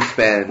think we can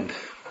spend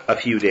a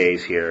few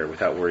days here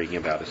without worrying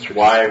about a Strixes.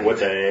 Why would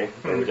they?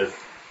 They would just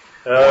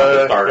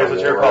start a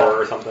it's your war call.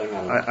 or something.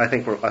 I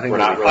think we're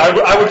not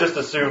really. I would just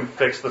assume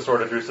fix the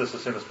Sword of Drusus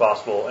as soon as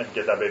possible and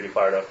get that baby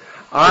fired up.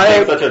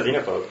 I'm such a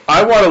xenophobe.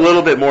 I want a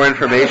little bit more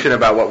information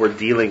about what we're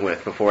dealing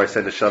with before I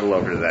send a shuttle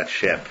over to that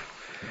ship.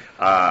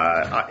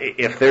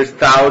 If there's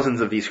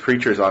thousands of these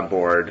creatures on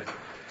board,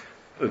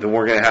 then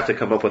we're going to have to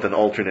come up with an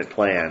alternate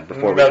plan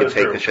before we can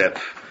take the ship.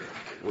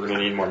 We're going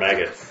to need more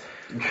maggots.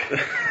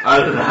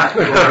 Other than that,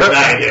 more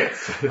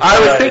maggots. I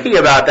was thinking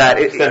about that.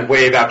 Send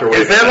wave after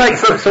wave. Is there like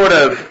some sort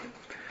of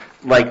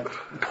like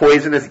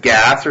poisonous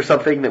gas or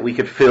something that we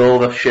could fill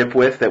the ship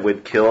with that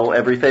would kill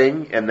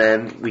everything, and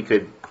then we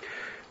could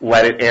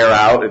let it air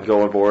out and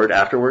go aboard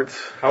afterwards?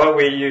 How about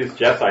we use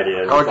Jeff's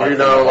ideas? How would you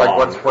know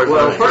what's poisonous?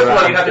 Well, first of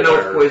all, you have to know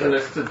Or- what's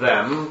poisonous to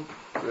them,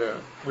 Yeah.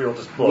 We will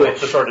just blow up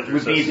which the Sword of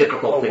would Drusus. be a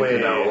difficult thing to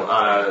away.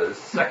 know.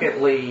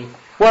 Secondly,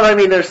 Well, I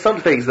mean, there's some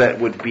things that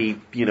would be,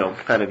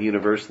 kind of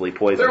universally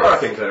poisonous. there are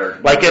things that are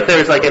Like if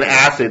there's like an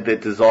acid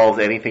that dissolves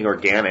anything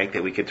organic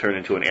that we could turn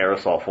into an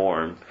aerosol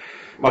form.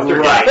 Mustard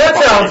Right. gas.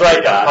 That sounds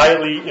like a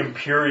highly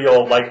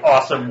imperial,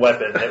 awesome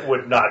weapon that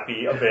would not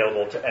be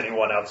available to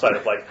anyone outside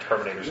of,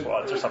 Terminator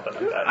squads or something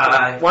like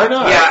that. Why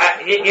not? Yeah,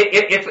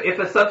 if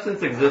a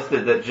substance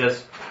existed that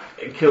just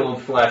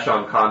killed flesh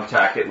on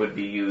contact, it would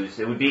be used.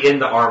 It would be in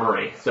the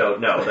armory. So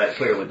no, that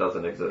clearly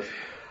doesn't exist.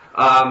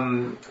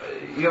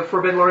 You have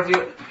Forbidden Lord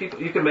Xenos.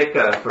 You can make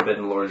a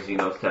Forbidden Lord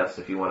Xenos test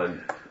if you want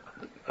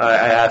to.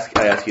 I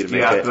ask you to You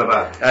make ask it. them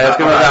about, I ask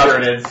them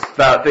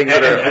about things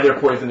that and are. their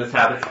poisonous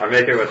habits. I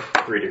make it with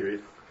 3 degrees.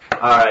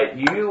 Alright,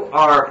 you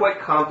are quite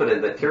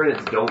confident that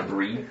Tyranids don't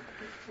breathe,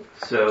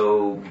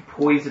 so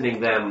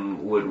poisoning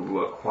them would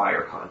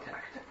require contact.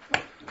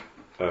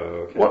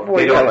 Okay.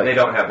 They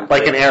don't have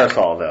like an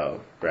aerosol,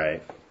 though,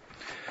 right?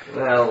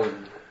 Well,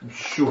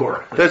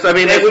 sure.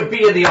 It would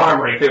be in the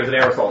armory if there was an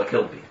aerosol that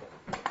killed people.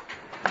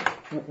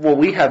 Well,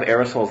 we have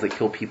aerosols that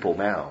kill people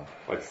now,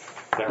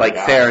 like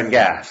gas. sarin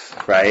gas,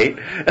 right?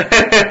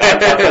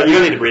 You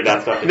don't need to breathe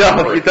that stuff.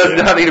 No, it does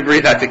not need to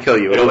breathe that to kill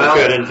you. It'll look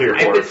good into your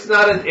if pores.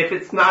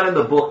 it's not in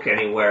the book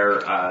anywhere,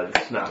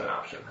 it's not an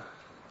option.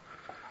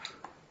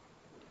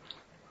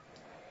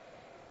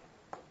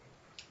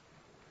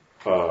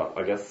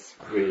 I guess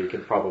we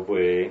could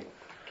probably...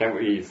 Can't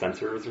we use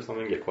sensors or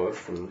something, get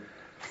close and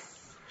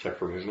check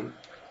for movement?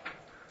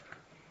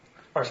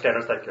 Are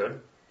scanners that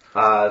good?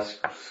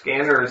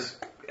 Scanners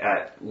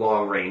at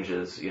long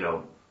ranges,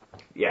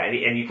 yeah,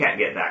 and you can't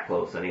get that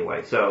close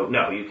anyway. So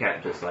no, you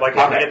can't just Like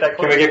how can we get that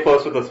close? Can we get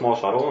close with a small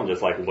shuttle and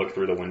just look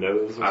through the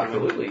windows? Or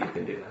Absolutely, something? you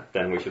can do that.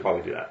 Then we should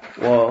probably do that.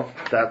 Well,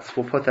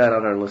 we'll put that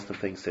on our list of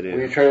things to do.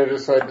 Were you trying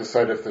to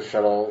decide if the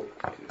shuttle...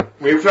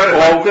 So you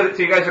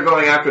guys are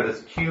going after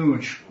this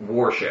huge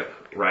warship,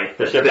 right?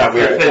 The ship that we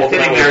that's been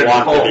sitting there in the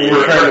want to hull, be.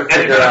 We're trying to and you're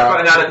figure going to out...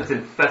 find out if it's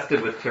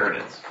infested with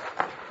Tyranids.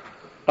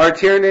 Are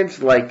Tyranids,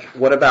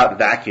 what about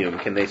vacuum?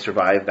 Can they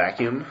survive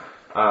vacuum?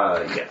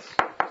 Yes.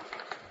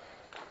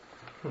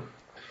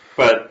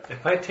 But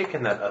If I had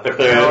taken that other if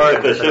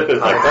the ship is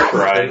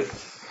pressurized,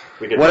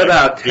 we could. What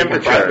about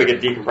temperature? We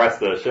could decompress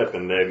the ship,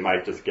 and they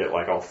might just get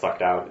all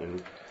sucked out.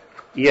 And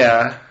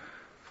Yeah.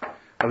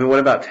 What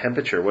about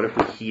temperature? What if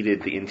we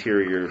heated the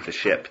interior of the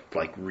ship,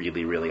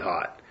 really, really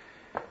hot?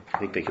 I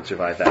think they could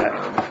survive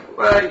that.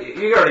 Well,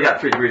 you already got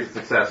 3 degrees of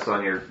success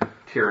on your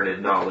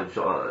Tyranid knowledge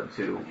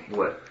to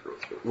what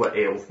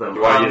ails them.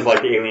 you want to use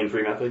the Alien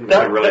 3 method? Make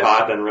it really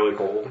hot, then really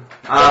cold.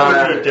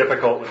 That would be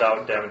difficult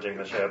without damaging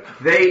the ship.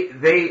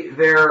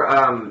 They're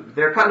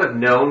kind of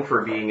known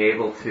for being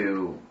able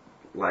to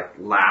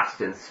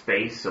last in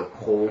space, so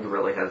cold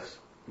really has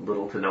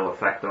little to no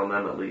effect on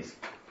them, at least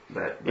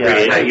that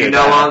you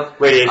know of.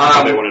 Radiation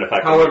probably wouldn't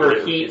affect them.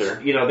 However, heat,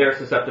 either. they're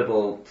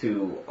susceptible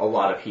to a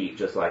lot of heat,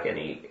 just like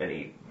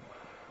any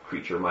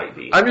creature might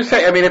be. I'm just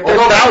saying, if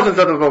there's thousands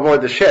of them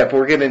aboard the ship,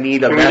 we're going to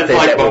need a method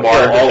that will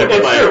kill all of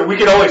them. It's true. We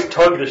could always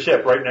tug the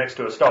ship right next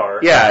to a star.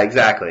 Yeah,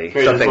 exactly.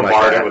 Can we Something just like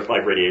bombard that. it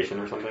with radiation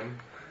or something?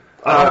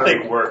 I don't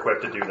think we're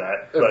equipped to do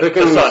that. If But they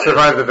can the sun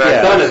survive the The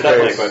vacuum sun is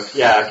definitely space... equipped.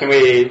 Yeah,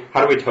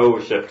 how do we tow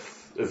ships?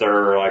 Is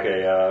there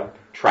a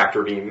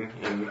tractor beam?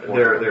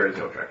 There is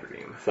no tractor beam.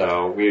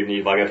 So we would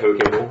need a tow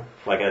cable,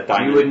 a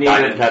diamond. You would need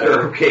diamond a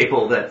tether. tow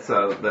cable that's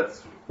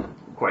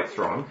quite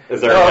strong.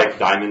 Is there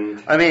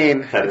diamond?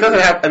 It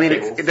doesn't have.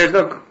 There's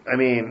no.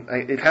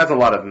 It has a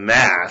lot of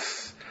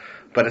mass,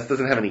 but it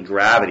doesn't have any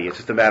gravity. It's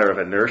just a matter of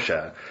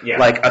inertia.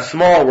 Yeah. A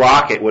small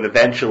rocket would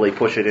eventually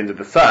push it into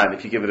the sun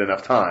if you give it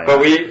enough time. But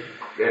we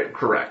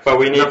correct. But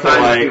we need enough to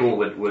time fuel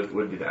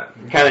would do that.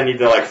 kind of need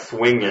to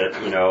swing it,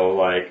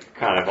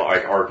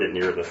 arc it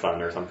near the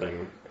sun or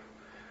something.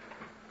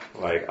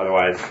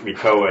 Otherwise we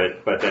tow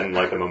it, but then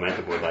the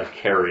momentum would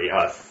carry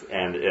us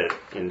and it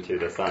into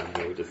the sun.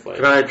 We would just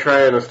Can I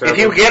try and establish...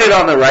 if you get it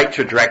on the right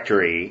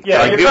trajectory,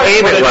 Yeah, you you're trying to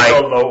aim put it it right,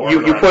 into a low orbit you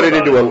around put the it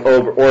into sun. an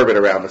orbit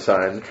around the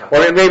sun,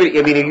 or maybe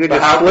you could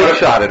just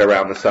slingshot it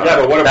around the sun. Yeah,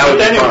 but what if that But would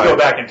then be it would fine. go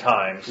back in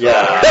time. So,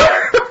 Yeah.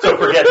 so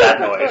forget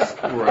that noise.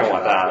 I don't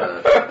want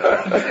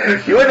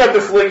that. You wouldn't have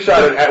to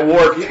slingshot it at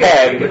warp You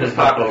 10. can just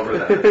talk over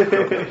that.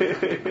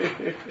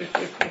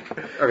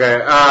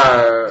 Okay,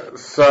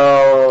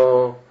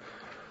 so...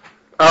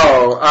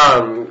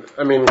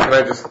 can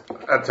I just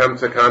attempt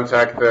to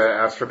contact the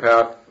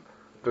astropath,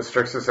 the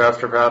Strixus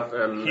astropath,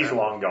 and... He's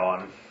long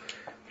gone.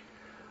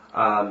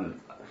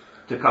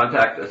 To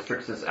contact a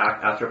Strixus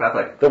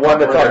astropath, The one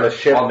that's on the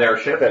ship. on their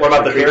ship. What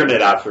about the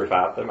Tyranid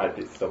astropath? That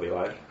might still be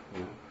alive.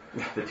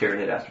 The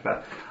Tyranid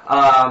astropath.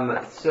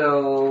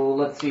 So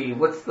let's see.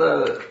 What's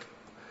the?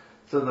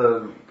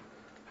 Let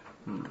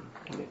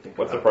me think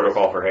What's the about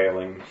protocol for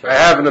hailing? I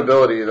have an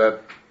ability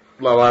that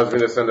allows me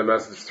to send a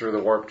message through the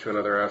warp to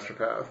another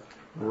astropath.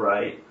 this.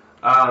 Right.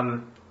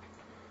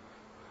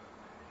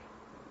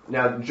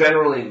 Now,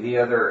 generally, the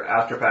other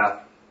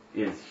astropath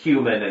is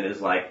human and is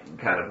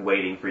kind of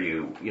waiting for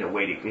you.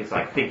 Waiting. He's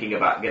thinking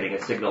about getting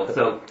a signal.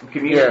 So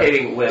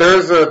communicating with.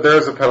 There's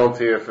a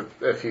penalty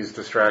if he's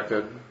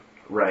distracted.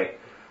 Right.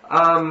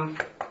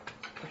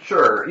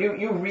 Sure.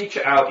 You reach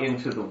out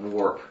into the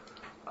warp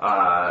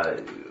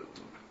to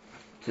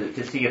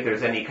see if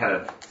there's any kind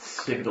of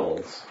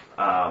signals.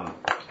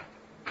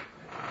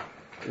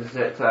 Is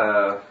it?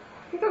 I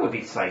think that would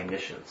be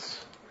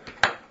psionitions.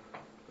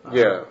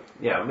 Yeah.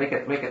 Yeah. Make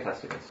a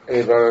test against.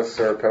 Any bonus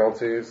or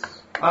penalties?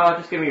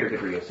 Just give me your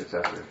degree of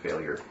success or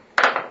failure.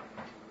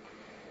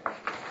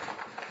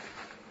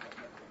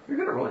 You're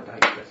gonna roll a dice,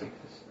 Jesse.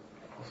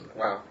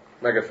 Wow.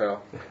 Mega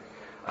fail.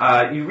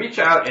 You reach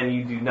out and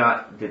you do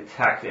not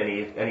detect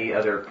any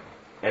other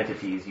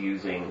entities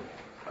using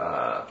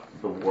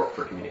the warp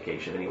for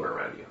communication anywhere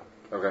around you.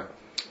 Okay.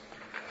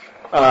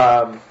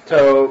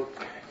 So,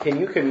 can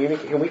you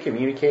communicate? Can we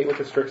communicate with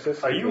the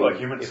Strixus? Are you a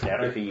human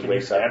scanner? If he Can you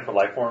wakes scan up? for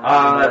life forms?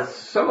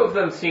 Some of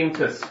them seem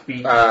to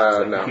speak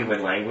no.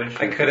 human language.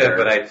 I could have,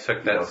 but I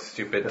took that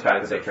stupid the fact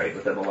time. that they trade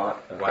with them a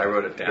lot. Why I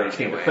wrote it down. They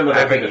seem to- Anyway. some of I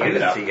them haven't figure it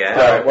used out. it yet.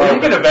 Alright, Well,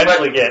 you can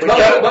eventually get Most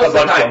a of the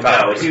bunch time, of no.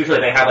 powers. Usually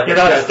they have like You're a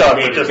not designated stuck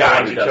with just the guy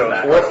one who you does chose.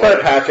 that. We'll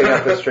start patching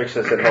up the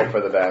Strixus and hope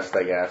for the best,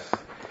 I guess.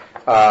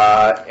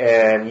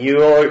 And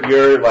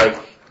you're like,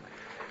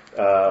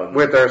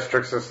 With our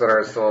Strixus that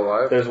are still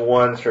alive? there's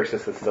one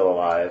Strixus that's still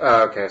alive.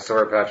 Oh, okay, so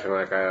we're patching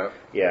that guy up.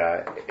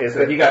 Yeah. Is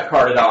So it? he got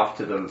carted off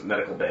to the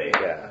medical bay.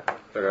 Yeah.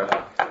 Okay.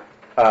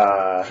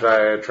 Uh, Should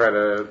I try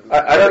to...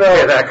 I don't know.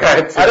 get that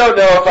guy too? I don't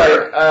know if Go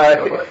for I.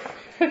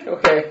 it.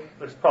 Okay.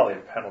 There's probably a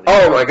penalty.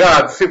 Oh my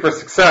god, super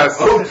success.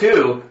 Oh,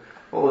 two.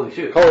 Holy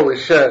shoot. Holy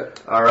shit.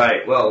 All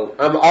right. Well,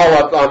 I'm all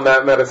up on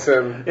that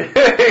medicine.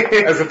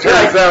 As it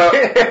turns out.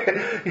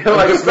 You're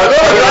like, just a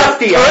little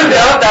rusty. Turned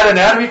out that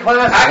anatomy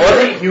class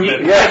Actually, wasn't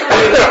human. Yeah,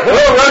 a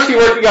little rusty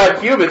working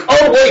on humans.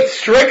 Oh wait,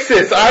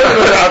 Strixus. I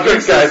remember how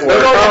these guys work.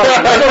 So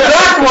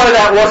that's why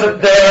that wasn't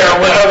there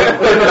when I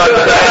was clicking on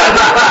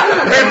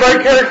that. Dude, my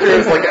character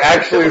is like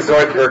actually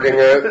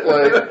Zoidberging it.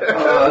 Like,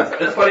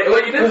 it's funny.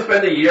 Well, you did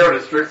spend a year on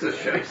a Strixus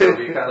ship, so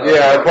you kind of.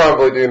 yeah, I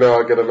probably do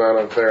know a good amount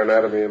of their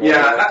anatomy. And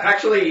Yeah, whatnot.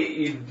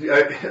 actually,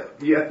 I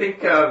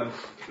think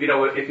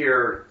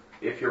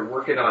if you're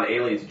working on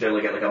aliens, you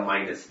generally get like a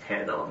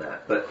 -10 on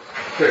that. But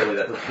clearly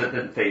that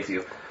didn't faze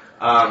you.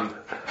 All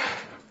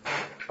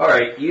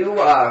right,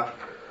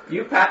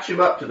 you patch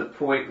him up to the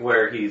point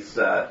where he's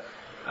starting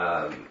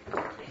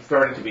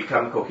to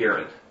become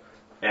coherent,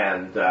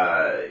 and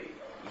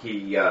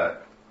he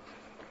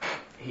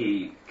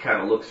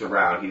kind of looks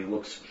around. He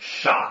looks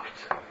shocked,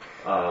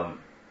 about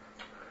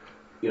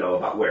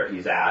where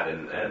he's at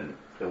and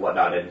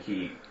whatnot, and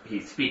he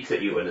speaks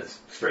at you in this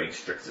strange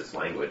Strixus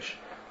language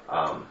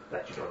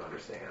that you don't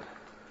understand.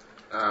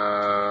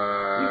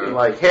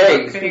 Like,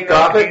 hey, you speak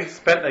Gothic?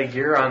 spent a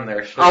year on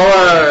their ship.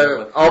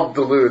 I'll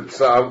delude,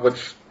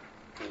 which,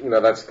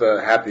 that's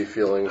the happy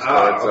feelings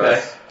towards Okay.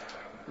 us.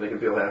 Make him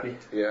feel happy.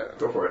 Yeah.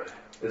 Go for it.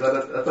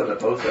 That's an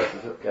opposed test,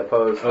 is it? Yeah,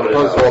 pose.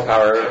 Opposed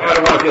willpower. I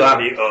don't want to feel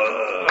happy.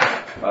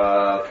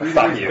 3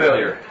 Fuck degrees you.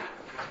 failure.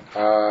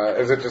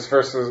 Is it just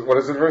versus, what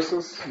is it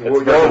versus?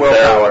 Your versus their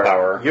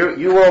willpower.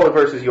 You roll it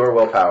versus your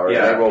willpower.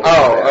 Yeah. And they roll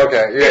Oh,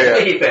 okay, yeah,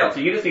 Basically, yeah. he failed, so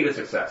you just need a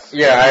success.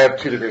 Yeah, I have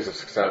 2 degrees of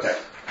success. Okay.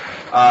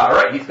 All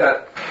right. He's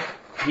got.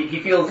 He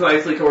feels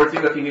nicely towards you.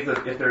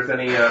 If there's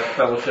any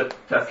fellowship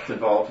tests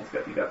involved,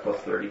 you got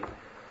plus 30.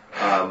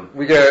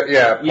 We get,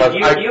 plus,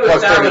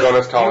 plus 30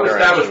 bonus to all you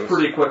establish interactions.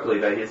 pretty quickly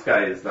that this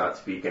guy does not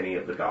speak any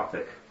of the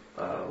Gothic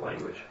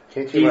language.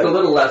 Can't you He's like, a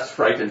little less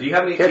frightened. Do you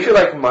have any? Can't you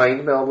like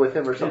mind meld with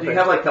him or Do something? you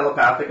have like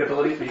telepathic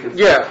abilities? So you can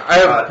Yeah, I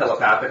have-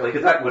 telepathically,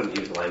 because that wouldn't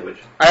use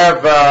language. I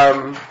have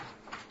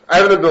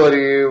an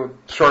ability,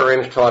 short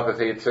range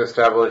telepathy, to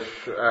establish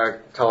a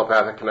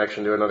telepathic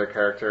connection to another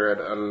character at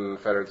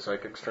unfettered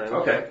psychic strength.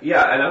 Okay.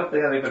 Yeah, and I don't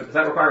think that even does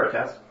that require a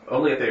test?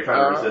 Only if they're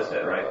trying to resist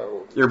it, right?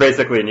 You're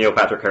basically Neil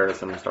Patrick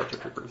Harris in the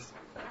Starship Troopers.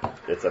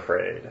 It's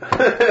afraid.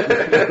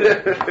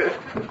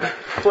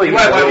 Well, You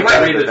might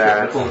read with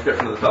the full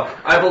description of the spell.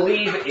 I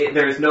believe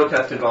there is no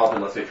test involved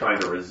unless they're trying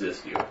to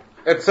resist you.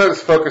 It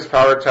says focus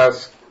power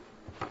test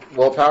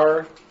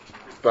willpower,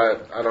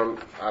 but I don't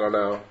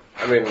know.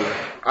 I mean,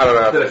 I don't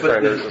know if Did I it's put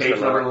trying to this resist page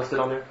or number not. listed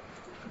on there?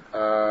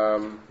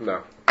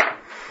 No.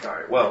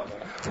 Alright, well,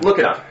 look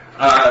it up.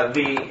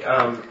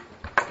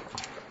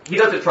 He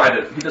doesn't try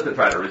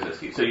to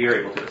resist you, so you're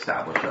able to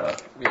establish a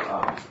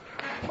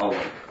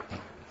link.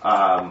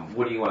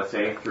 What do you want to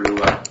say through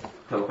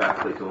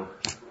telepathically to him?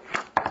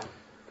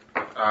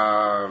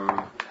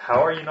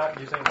 How are you not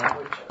using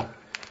language?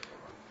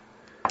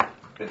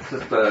 It's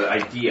just an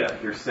idea.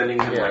 You're sending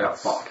him like a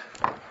thought.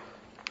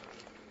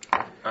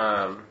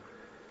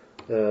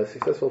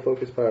 Successful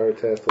focus power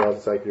test allows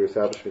the psychic to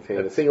establish and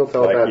maintain a single Like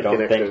telepathic you don't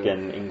connection think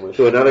in English.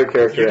 to another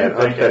character You at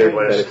can think unfettered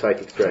English.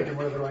 psychic strength. In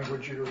whatever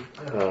language you.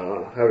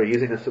 However,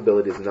 using this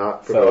ability is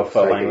not So promote if a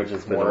psychic language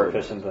is more ability.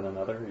 efficient than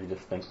another, you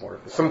just think more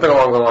efficient. Something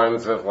along the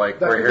lines of like,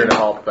 we're here to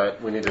help,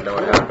 but we need to know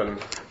what happened.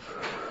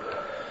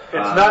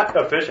 It's not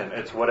efficient.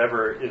 It's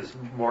whatever is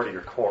more to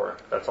your core.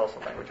 That's also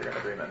language you're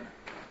going to dream in.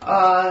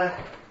 I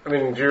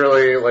mean, do you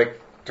really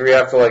do we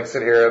have to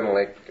sit here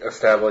and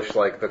establish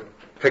the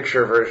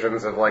picture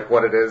versions of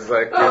what it is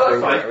like? Oh,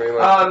 you that's think?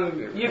 fine. I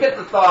mean, You get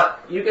the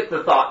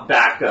thought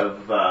back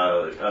of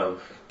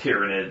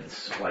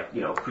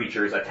Tyranids,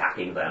 creatures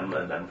attacking them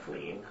and them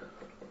fleeing.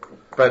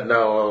 but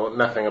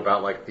nothing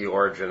about the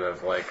origin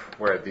of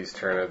where these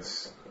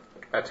Tyranids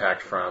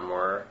attacked from,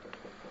 or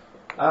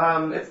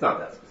It's not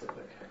that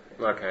specific.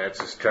 okay, it's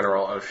just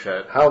general. Oh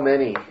shit. How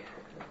many?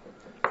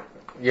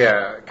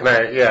 Yeah, can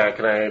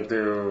I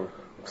do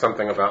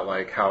something about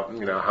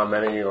how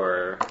many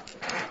or?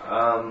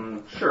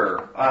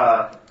 Sure.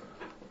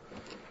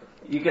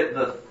 You get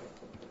the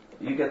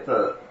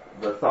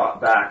thought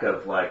back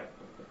of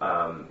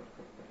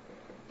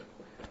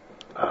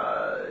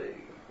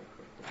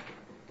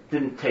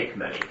didn't take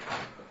many.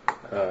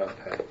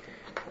 Okay.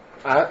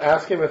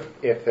 Ask him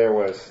if there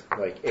was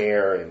like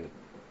air and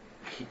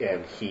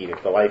heat,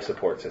 if the life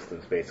support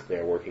systems basically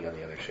are working on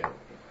the other ship.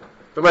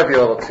 That might be a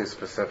little too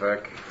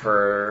specific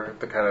for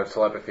the kind of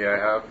telepathy I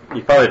have.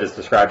 You probably just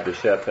described the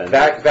ship and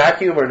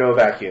Vacuum or no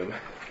vacuum?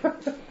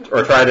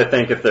 or try to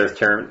think if there's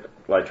try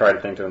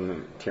to think of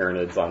the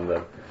Tyranids on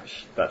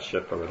that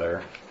ship over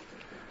there.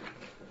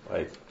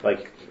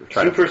 Like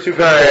try super to,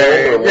 super.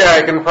 Yeah,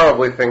 I can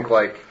probably think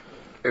like,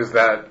 is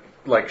that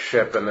like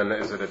ship, and then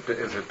is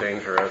it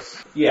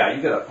dangerous? Yeah,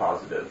 you get a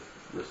positive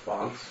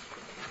response.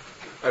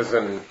 As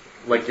in,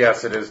 like,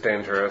 yes, it is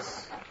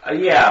dangerous.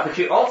 Yeah, but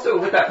you also,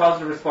 with that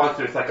positive response,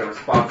 there's like a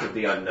response of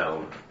the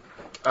unknown.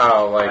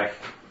 Oh, like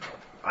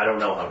I don't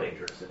know how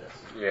dangerous it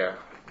is. yeah.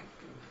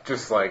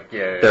 Just like,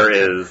 yeah. there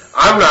is.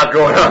 I'm not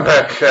going on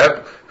that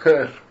ship.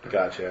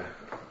 Gotcha.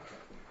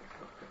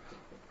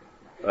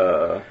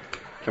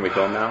 Can we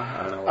kill him now?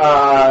 I don't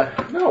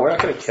know. No, we're not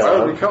going to Why kill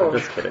would him. we kill him?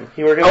 Just kidding.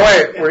 We're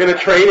going to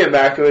trade him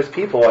back to his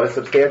people at a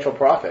substantial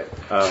profit.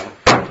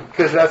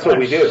 Because that's what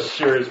we do.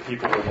 Sure as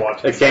people would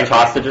watch. Exchange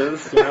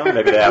hostages,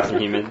 maybe they have some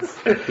humans.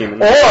 Or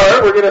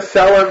we're going to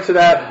sell him to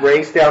that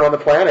race down on the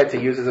planet to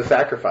use as a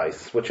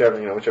sacrifice,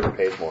 whichever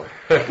pays more.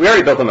 We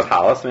already built them a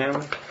palace,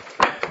 man.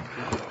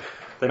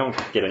 They don't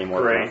get any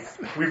more Great.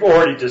 from us. We've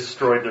already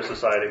destroyed their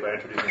society by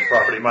introducing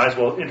property. Might as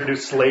well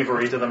introduce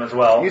slavery to them as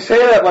well. You say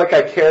that like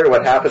I care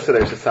what happens to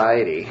their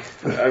society.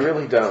 I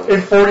really don't. In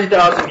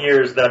 40,000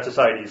 years, that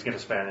society is going to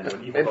span into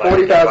an evil. In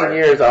 40,000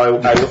 years, I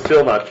will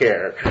still not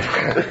care.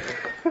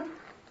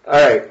 All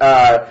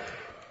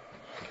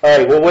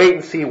right, we'll wait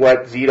and see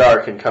what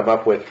Zedar can come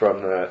up with from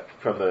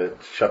the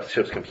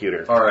ship's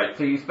computer. All right,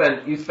 so you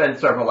spend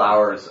several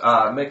hours.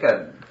 Make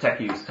a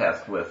tech use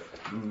test with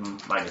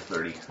minus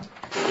 30.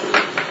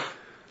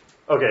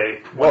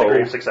 Okay, one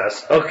degree of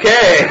success.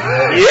 Okay,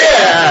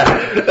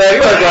 yeah! You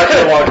guys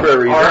actually walk for a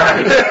reason. All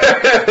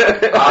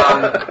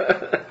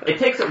right. It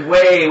takes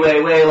way,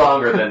 way, way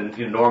longer than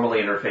you normally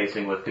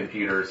interfacing with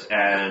computers,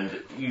 and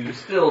you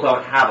still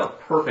don't have a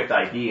perfect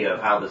idea of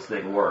how this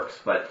thing works,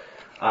 but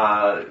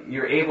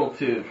you're able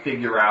to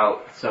figure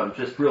out some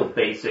just real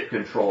basic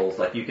controls,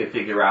 like you can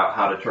figure out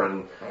how to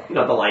turn,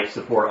 the life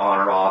support on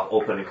or off,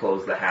 open and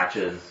close the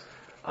hatches.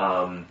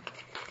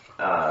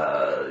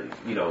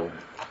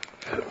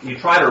 You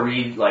try to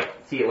read,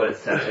 see what its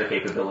sensor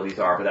capabilities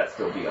are, but that's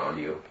still beyond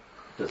you.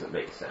 It doesn't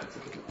make sense.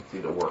 It doesn't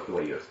seem to work the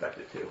way you expect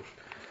it to.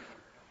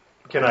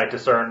 Can I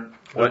discern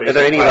the Are there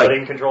basic any,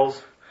 piloting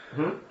controls?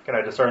 Hmm? Can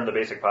I discern the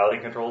basic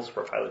piloting controls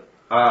for a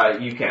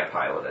pilot? You can't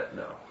pilot it,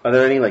 no. Are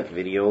there any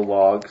video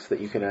logs that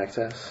you can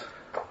access?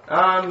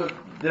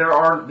 There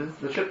are.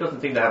 The ship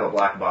doesn't seem to have a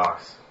black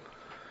box.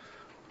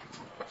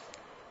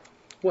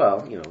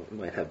 Well, it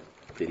might have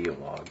video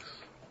logs.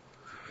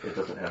 It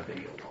doesn't have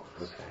video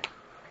logs. Okay.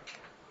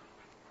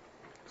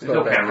 There's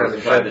no cameras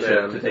inside the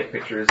ship to take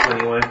pictures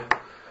anyway.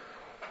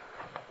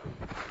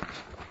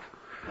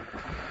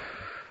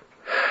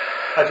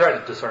 I tried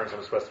to discern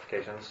some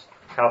specifications.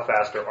 How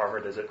fast or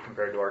armored is it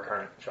compared to our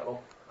current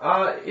shuttle?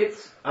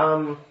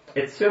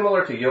 It's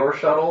similar to your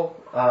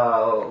shuttle,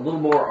 a little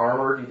more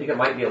armored. You think it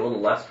might be a little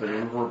less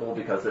maneuverable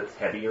because it's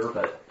heavier,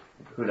 but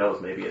who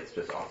knows? Maybe it's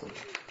just awesome.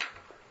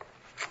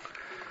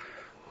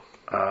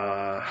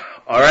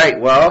 All right.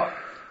 Well,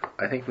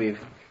 I think we've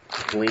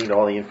gleaned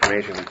all the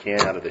information we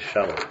can out of this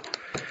shuttle.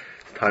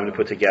 It's time to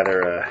put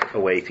together a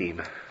away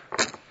team.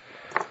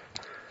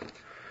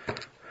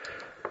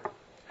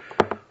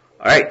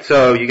 All right.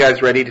 So, you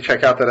guys ready to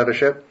check out that other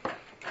ship?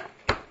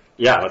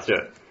 Yeah, let's do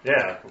it.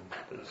 Yeah,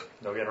 there's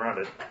no getting around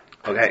it.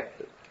 Okay.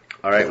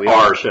 All right.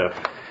 Our ship.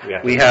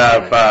 We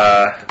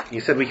have. You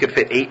said we could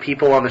fit 8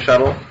 people on the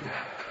shuttle.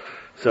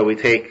 So we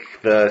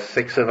take the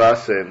 6 of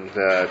us and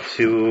the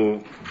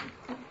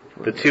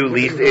two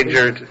least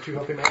injured, Two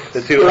healthy maggots.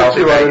 the 2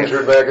 healthy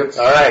uninjured maggots.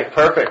 All right,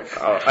 perfect.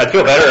 I'd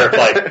feel better if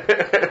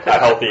a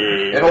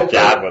healthy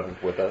dad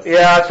with us.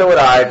 Yeah, so would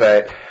I,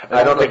 but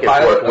I don't think it's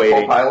worth A waiting.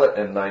 full pilot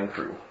and 9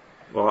 crew.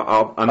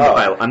 Well, I'm the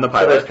pilot. I'm the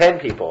So there's pilot. 10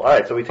 people. All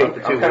right, so we take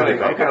the 2 I'm counting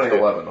wounded.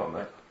 11 on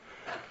that.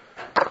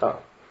 Oh.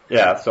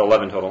 Yeah, so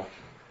 11 total.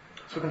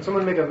 So can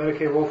someone make a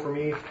Medicaid roll for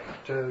me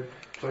so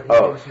I can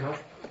Oh. gain some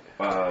health?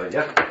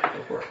 Yeah,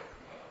 go for it.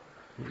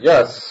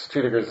 Yes,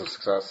 2 degrees of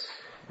success.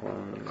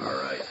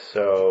 Alright.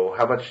 So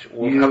how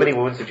many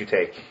wounds did you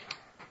take?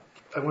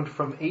 I went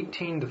from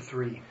 18 to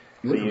 3.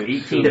 So you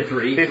 18 to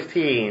 3.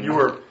 15. You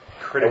were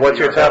critically. And what's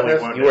your or heavily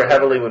toughness? wounded. You were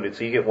heavily wounded,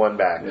 so you get 1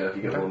 back. Yeah, if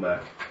you get one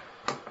back.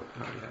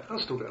 I'll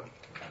still go.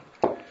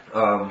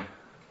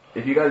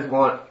 If you guys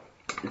want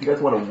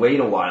to wait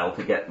a while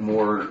to get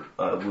more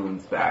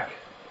wounds back,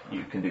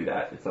 you can do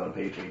that. It's on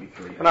page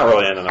 83. We're not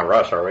really in a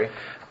rush, are we?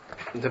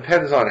 It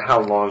depends on how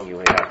long you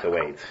have to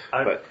wait.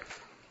 But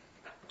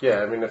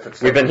Yeah, I mean, if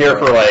it's... We've been here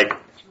for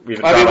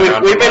we've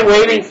been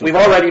waiting. We've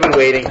already been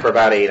waiting for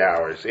about 8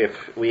 hours. If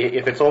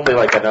it's only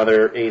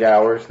another 8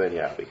 hours, then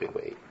yeah, we could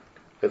wait.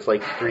 If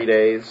it's 3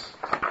 days,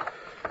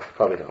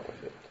 probably not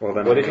worth it. Well,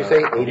 then, What did you say?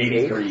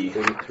 88? 83.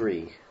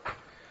 83.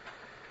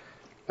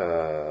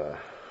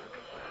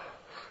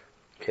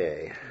 Okay,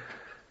 Okay.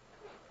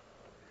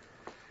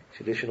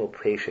 Additional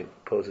patient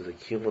poses a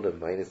cumulative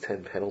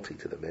 -10 penalty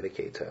to the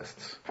Medicaid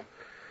tests.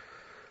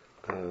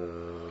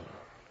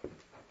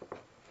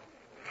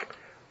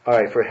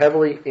 Alright, for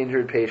heavily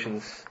injured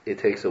patients, it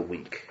takes a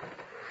week.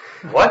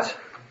 What?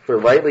 For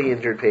lightly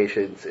injured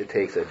patients, it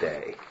takes a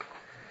day.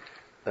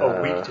 A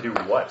week to do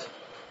what?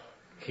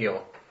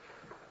 Heal.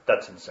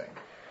 That's insane.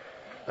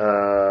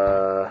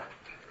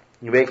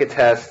 You make a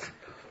test.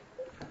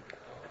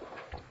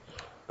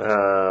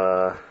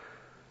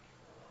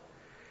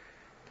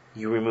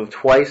 You remove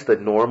twice the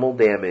normal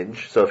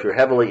damage, so if you're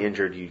heavily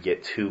injured, you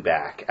get 2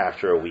 back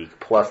after a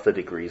week, plus the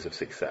degrees of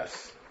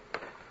success.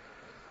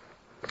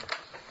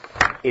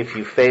 If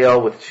you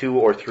fail with 2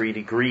 or 3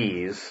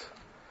 degrees,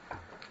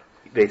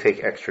 they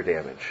take extra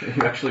damage.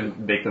 You actually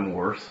make them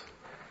worse.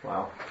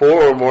 Wow.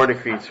 4 or more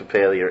degrees of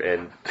failure,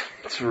 and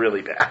it's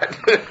really bad.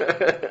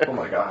 Oh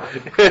my god.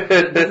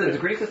 Does the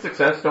degrees of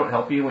success don't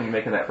help you when you're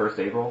making that first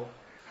aid roll?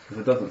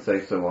 Because it doesn't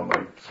say so on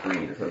my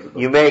screen. It says it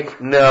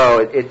doesn't. No,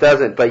 it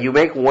doesn't, but you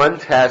make one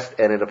test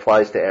and it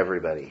applies to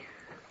everybody.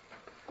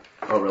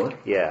 Oh, really?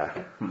 Yeah.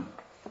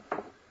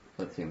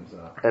 That seems,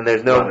 and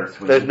there's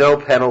no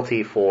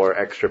penalty for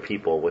extra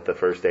people with the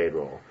first aid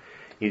roll.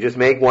 You just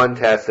make one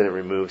test and it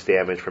removes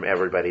damage from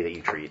everybody that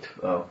you treat.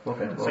 Oh,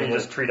 okay. So you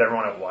just treat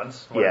everyone at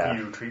once? What Yeah. if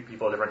you treat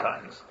people at different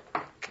times?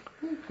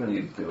 Then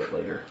you do it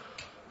later.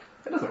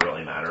 It doesn't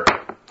really matter.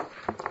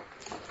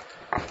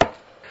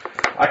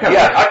 I kind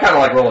of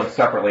like rolling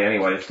separately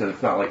anyways, because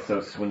it's not like so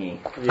swingy.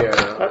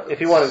 Yeah.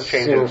 If you wanted to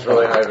change Seems it.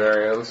 really high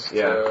variance.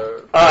 Yeah.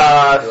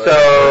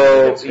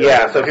 So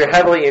if you're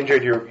heavily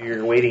injured,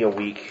 you're waiting a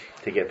week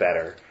to get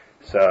better.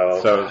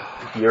 So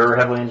you're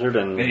heavily injured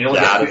and you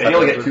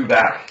only get 2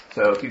 back.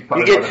 So if you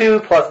get 2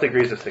 plus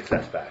degrees of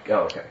success back.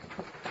 Oh, okay.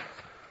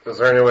 Is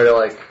there any way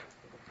to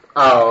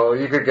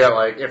you could get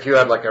if you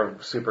had a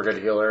super good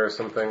healer or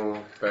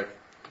something that.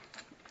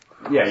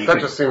 Yeah, that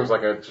just seems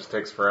like it just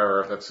takes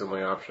forever if that's the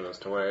only option is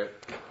to wait.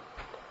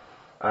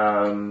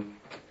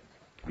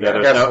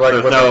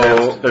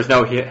 There's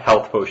no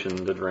health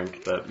potion to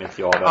drink that makes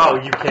you all better. Oh,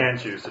 you can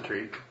choose to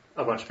treat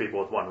a bunch of people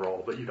with one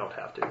roll, but you don't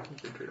have to. You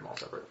can treat them all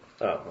separate.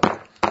 Oh.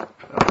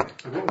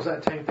 What was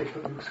that tank they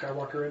put Luke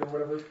Skywalker in or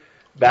whatever?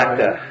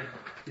 Bacta.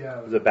 Yeah.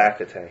 It was a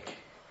Bacta tank.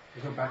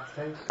 There's no Bacta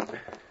tanks?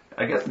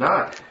 I guess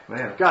not.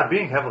 Man. God,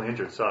 being heavily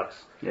injured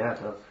sucks. Yeah,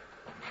 it does.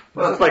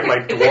 Well, this is like my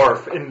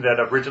dwarf in that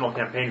original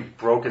campaign who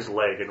broke his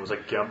leg and was a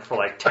gimp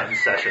for 10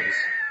 sessions.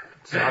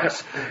 It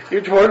sucks.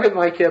 Your dwarf in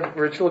my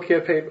original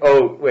campaign?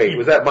 Oh, wait,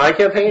 was that my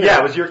campaign? Yeah,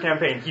 it was your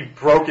campaign. He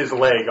broke his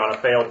leg on a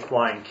failed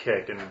flying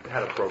kick and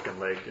had a broken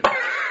leg.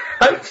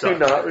 I do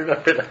not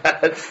remember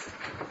that.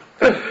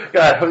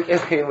 God, the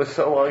campaign was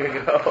so long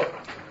ago.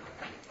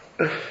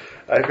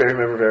 I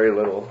remember very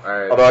little.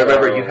 Right, although I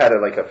remember you had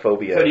a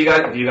phobia. So do you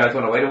guys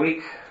want to wait a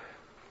week?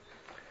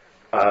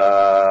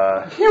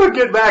 He would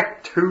get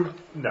back 2.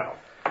 No.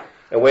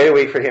 And wait a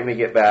week for him to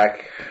get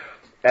back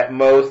at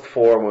most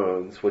 4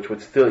 wounds, which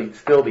would you'd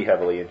still be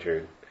heavily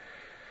injured.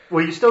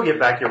 Well, you still get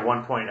back your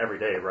 1 point every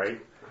day, right?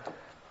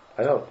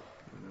 I don't.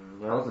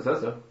 Well, it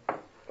says so.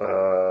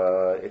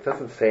 It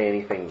doesn't say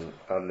anything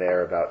on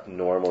there about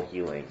normal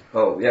healing.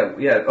 Oh yeah.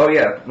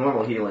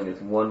 Normal healing is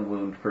 1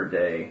 wound per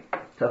day.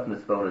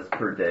 Toughness bonus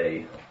per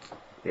day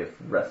if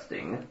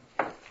resting.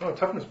 Oh,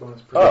 toughness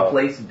bonus.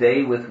 Replace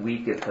day with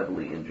week if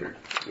heavily injured.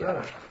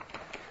 Yeah.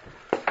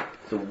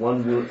 So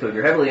 1 wound. So if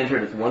you're heavily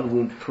injured, it's 1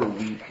 wound per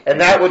week. And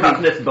that would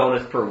toughness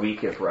bonus per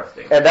week if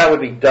resting. And that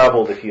would be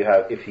doubled if you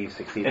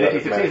succeed. And if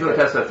you succeed on the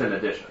test, that's in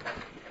addition.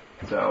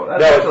 So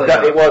that's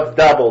it's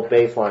doubled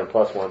baseline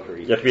plus 1 for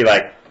each. You have to be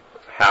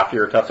half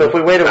your toughness. So if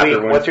we wait a week,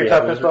 what's your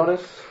toughness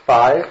bonus?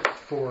 5?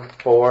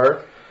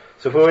 4.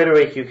 So if we wait a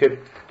week, you could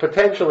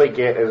potentially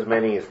get as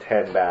many as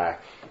 10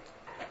 back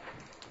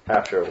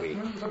after a week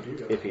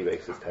if he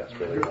makes his test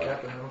really well.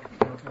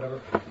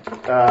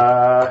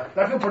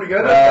 I feel pretty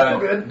good. I feel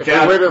good.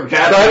 Jad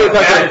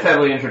is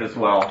heavily injured as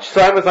well.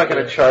 Simon's not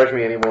going to charge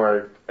me any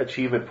more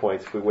achievement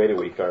points if we wait a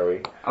week, are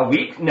we? A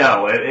week?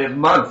 No,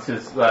 months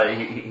is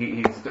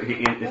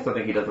it's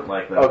something he doesn't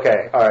like. Though.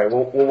 Okay, all right,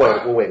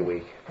 we'll wait a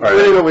week.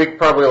 Waiting a week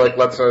probably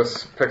lets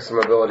us pick some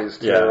abilities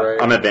too, right?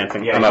 I'm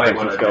advancing. Yeah, I'm you upping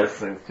might some want to skills.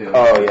 things too.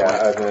 Oh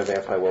yeah, I'm going to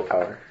advance my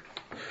willpower.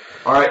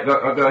 All right,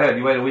 go ahead.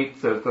 You wait a week,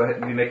 so go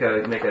ahead. You make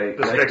a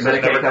This fix will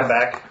never come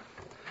back.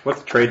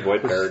 What's trade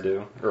void power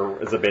do, or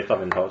is it based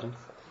off intelligence?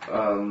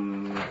 How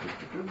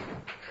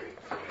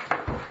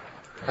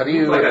do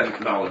you? It's like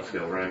a knowledge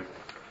skill, right?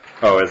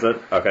 Oh, is it?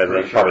 Okay,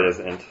 Pretty that probably is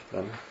int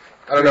then.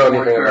 I don't know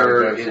anything about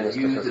Marker advancing is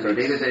used in the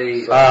statistics.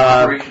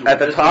 day-to-day At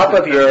the top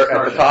of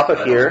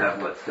here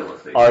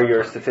are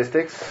your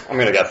statistics. I'm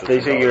gonna guess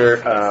These are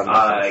your.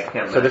 I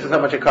can't So this is how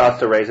much it costs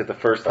to raise it the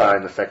first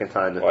time, the second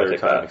time, the third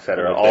time,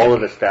 etc. All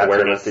of the stats are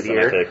awareness, listed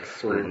here. semantics,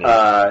 scrutiny.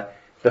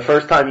 The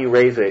first time you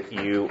raise it,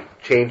 you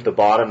change the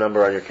bottom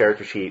number on your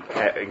character sheet,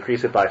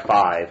 increase it by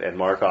 5, and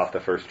mark off the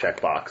first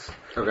checkbox.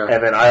 Okay.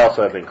 And then I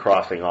also have been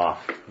crossing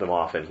them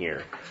off in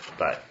here,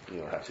 but you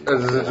don't have to.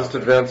 Is it just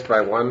advanced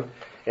by 1?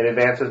 It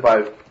advances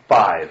by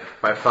 5.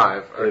 By 5.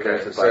 It Okay,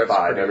 advances so by that's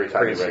 5 every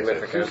time pretty you raise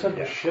it. So you significant. said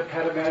the ship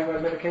had a value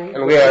of Medicaid?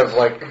 And we have,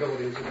 like-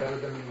 ability. Is it better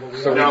than what we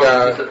So have? we No,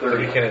 got- it's just a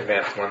 30. You can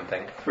advance one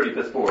thing. 30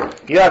 plus 4.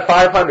 You got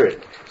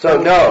 500.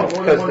 So no, more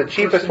than because one the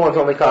cheapest person ones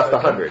only cost can-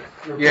 100.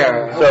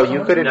 Yeah. So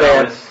you could No,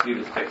 advance. you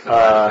just pick something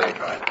at the same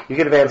time. You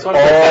can advance This one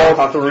takes all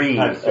cost 3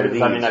 times of two. these Does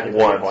that mean I can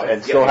take ones, points?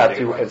 and still Yeah, have you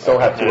can two, take and still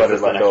have And 200 it's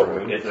just an left extra over.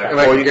 wound. It's And Or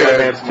like you can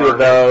advance 2 of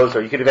those,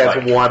 or you can advance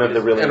Like, one of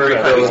the really and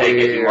expensive. you take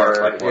it, you mark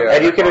like one. Yeah.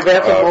 And you can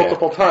advance it Oh, okay.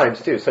 multiple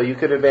times too. So you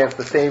could advance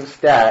the same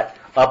stat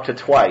up to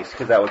twice,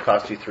 because that would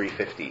cost you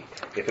 350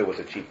 if it was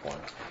a cheap one.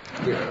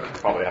 Yeah.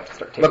 Probably have to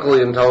start taking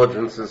Luckily,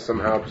 intelligence is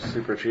somehow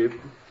super cheap.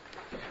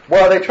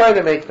 Well, they try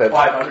to make the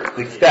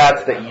 500.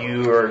 stats that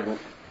your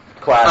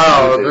class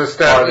Oh, uses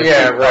the stat- are the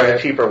yeah, cheap- are right. the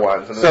cheaper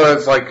ones. And So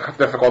it's like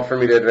difficult for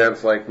me to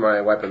advance like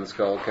my weapon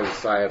skill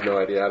because I have no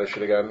idea how to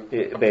shoot a gun.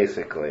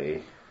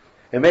 basically,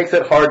 it makes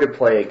it hard to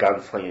play a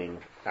gunslinging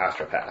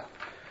astropath.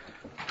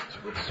 So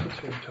what's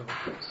your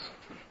intelligence?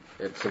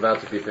 It's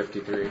about to be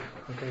 53. Okay,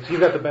 so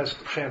you've got the best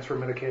chance for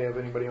Medicaid of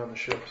anybody on the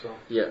ship, so.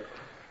 Yeah,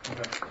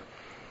 Okay.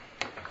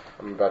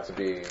 I'm about to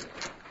be.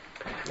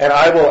 And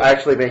I will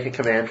actually make a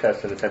command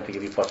test and attempt to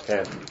give you plus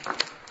 10,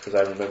 because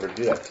I remember to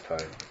do that this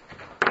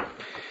time.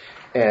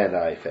 And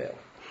I fail.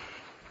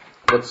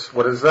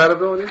 What is that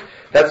ability?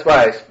 That's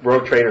my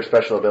rogue trader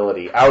special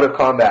ability. Out of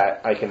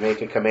combat, I can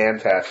make a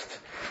command test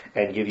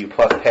and give you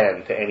plus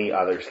 10 to any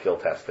other skill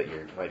test that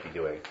you might be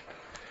doing.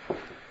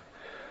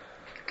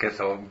 Okay,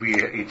 so we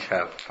each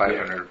have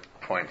 500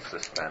 points to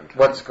spend.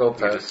 What skill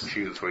You test? just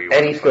choose where you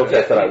Any want to skill put it.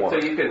 test that I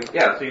want. So you can,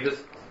 so you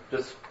just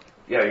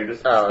you're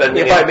just Oh,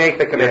 spending If it. I make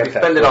the command if you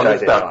test, spend it which on I this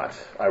did stuff,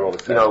 not, I rolled a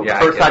 7. you know, Yeah, the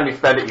I first get time you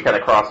spend it, you kind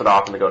of cross it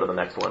off and then go to the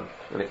next one.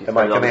 And if you And spend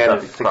my it on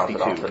this command stuff, is you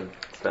cross it 62. off and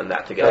spend that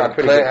Can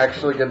together. I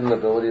actually get an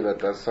ability that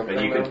does something?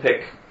 And you now? can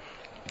pick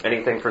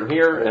anything from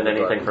here and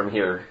anything from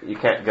here. You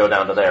can't go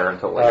down to there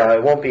until later.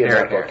 It won't be in Here,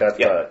 that book. here. That's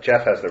Yeah.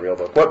 Jeff has the real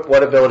book.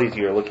 What abilities are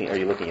you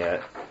looking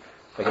at?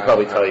 I can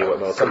probably tell you what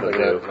most of them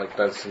something do. that like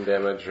does some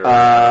damage or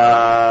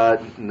No,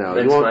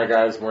 you makes my won't.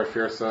 guys more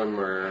fearsome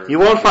or You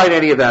won't find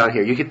any of that on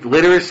here. You could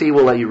literacy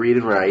will let you read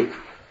and write.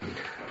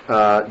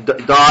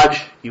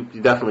 Dodge, you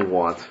definitely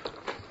want.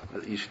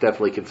 You should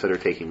definitely consider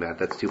taking that.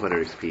 That's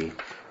 200 XP.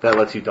 That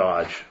lets you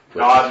dodge.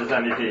 which Dodge is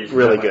MVP.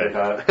 really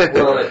Definitely good.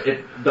 got Well,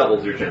 it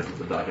doubles your chances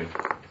of dodging.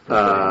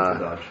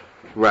 Dodge.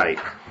 Right.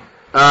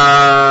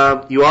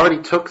 You already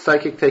took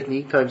Psychic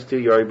Technique times 2.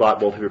 You already bought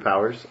both of your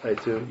powers, I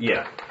assume?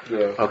 Yeah.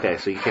 Okay,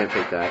 so you can't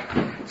take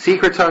that.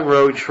 Secret Tongue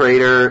Rogue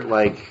Trader,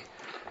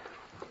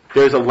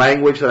 there's a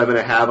language that I'm going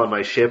to have on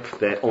my ship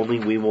that only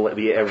we will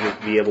be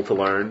able to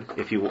learn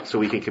so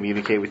we can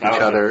communicate with That each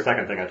was other the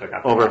second thing I took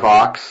after over that.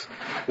 Vox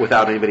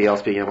without anybody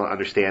else being able to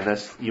understand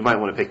this. You might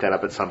want to pick that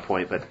up at some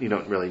point, but you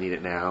don't really need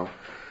it now.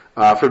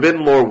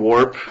 Forbidden Lore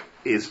Warp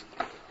is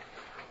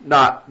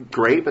not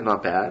great, but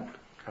not bad.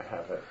 I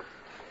have it.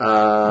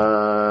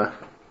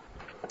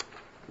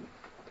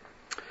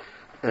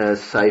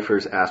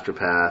 Cypher's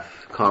Astropath,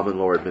 Common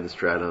Lore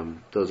Administratum,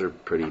 those are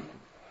pretty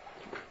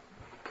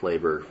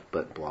flavor,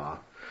 but blah.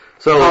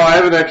 So I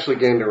haven't actually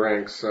gained a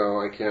rank, so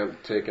I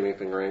can't take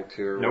anything rank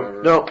 2 or Nope.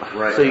 whatever. no,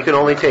 Right. so you can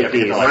only take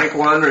these. Rank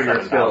 1 or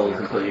your skills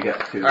until you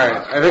get to.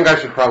 Alright, I think I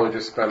should probably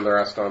just spend the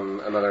rest on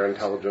another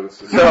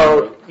intelligence.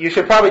 So you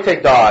should probably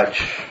take Dodge,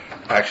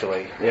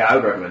 actually. Yeah, I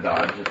would recommend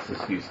dodge. It's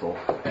just useful.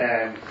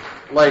 And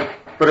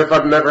but if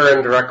I'm never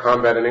in direct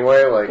combat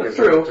anyway, That's is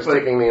true, it just but-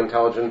 taking the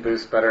intelligent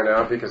boost better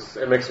now because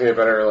it makes me a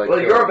better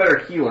Well, you're a better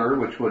healer,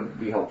 which would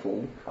be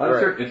helpful.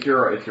 Right. It's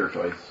your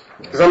choice.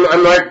 Because I'm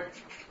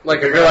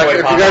if you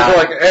guys are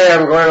like, hey,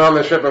 I'm going on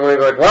the ship, I'm going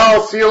to be like,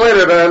 well, see you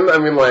later then. I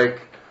mean,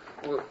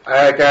 I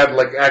had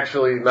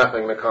actually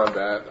nothing to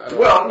combat. I don't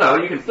Well, no,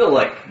 you can still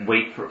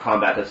wait for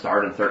combat to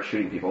start and start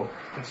shooting people.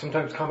 And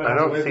sometimes combat I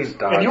don't is see ways-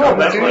 dodge. And you will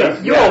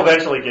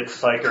eventually get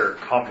Psyker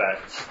combat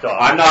stuff.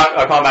 I'm not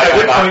a combat At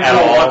which guy point at you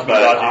will all, want to be but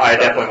dodging I stuff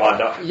definitely as want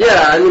well. to.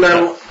 Yeah, I mean,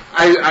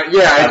 I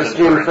That's just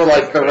mean for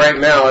insurance. the right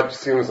now, it just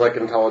seems like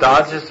intelligence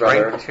Dodge is is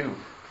better. rank 2.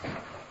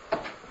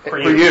 for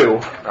you,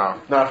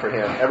 Oh. not for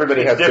him.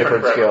 Everybody It's has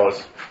different different for everyone.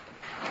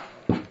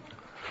 skills.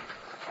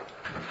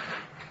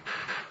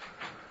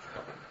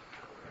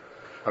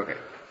 Okay.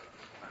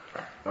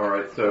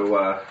 Alright,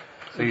 so,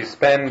 So you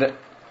spend.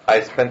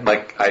 I spend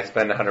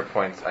 100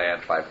 points. I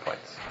add 5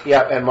 points.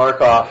 Yeah, and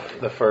mark off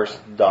the first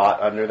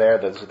dot under there.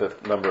 Those are the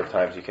number of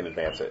times you can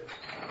advance it.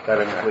 That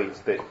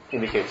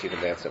indicates you've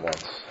advanced it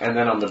once. and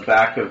then on the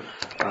back of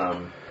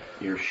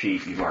your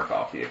sheet, you mark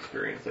off the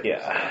experience. that you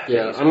Yeah.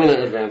 Yeah, I'm going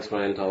to advance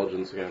my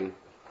intelligence again.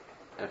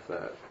 F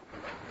that.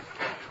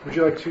 Would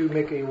you like to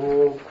make a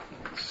roll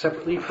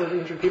separately for the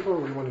injured people,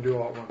 or do you want to do it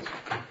all at once?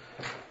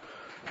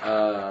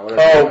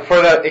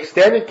 For the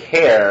extended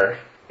care,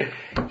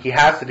 he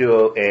has to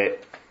do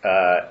it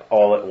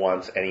all at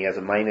once, and he has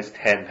a minus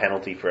 10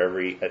 penalty for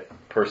every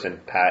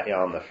person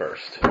on the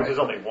first, Which is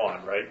only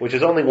one, right? which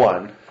is only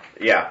one.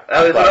 Yeah,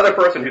 there's another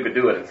person who could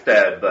do it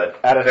instead, but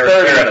At a they're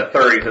 30. at a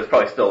 30, so it's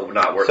probably still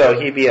not worth So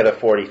it. he'd be at a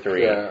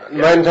 43. Yeah,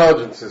 my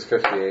intelligence is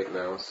 58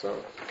 now, so.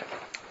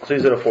 So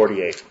he's at a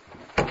 48.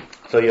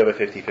 So you have a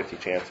 50-50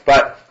 chance.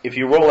 But if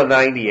you roll a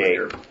 98,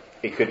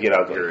 it could get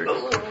ugly.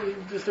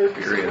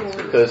 Experience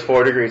is Because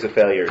 4 degrees of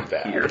failure is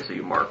bad. here, so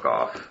you mark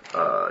off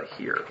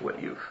here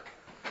what you've,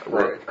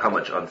 Right. how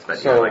much unspent.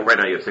 So- you have. Like right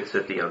now you have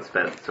 650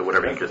 unspent, so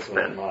whatever you just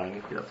spent,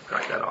 Mine. you know,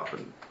 subtract that off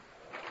and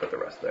put the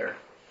rest there.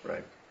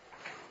 Right.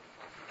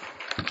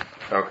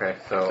 Okay,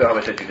 So how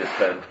much did you just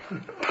spend?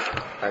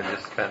 I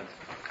just spent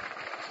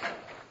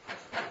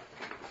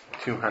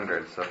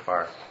 200 so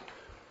far.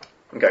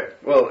 Okay,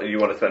 well, you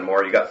want to spend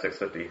more, you got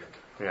 650.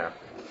 Yeah.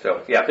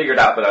 So, yeah, figure it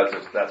out, but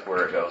that's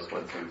where it goes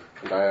once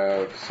you've... I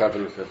have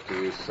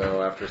 750,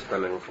 so after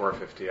spending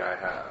 450, I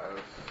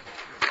have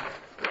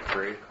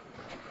 3.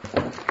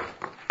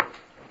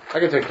 I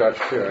can take Dutch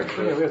too,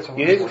 actually.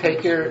 You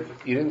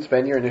didn't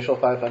spend your initial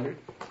 500?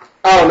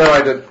 Oh no,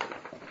 I did.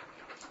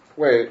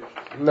 Wait,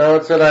 no,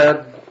 it said I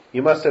had.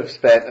 You must have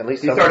spent at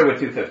least You some. started with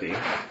 250.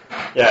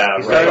 Yeah,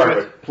 You right. started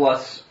with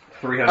plus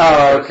 300.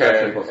 Oh, for a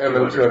section, okay, plus and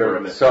then 200 for a 200.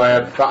 mission. So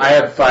I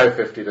had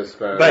 550 to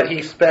spend. But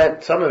he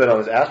spent some of it on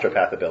his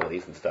astropath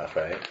abilities and stuff,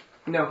 right?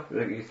 No,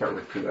 you start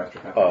with 2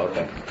 extra packs. Oh,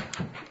 okay.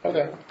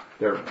 Okay.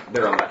 They're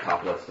on that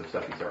top list of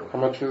stuff you start with. How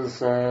much is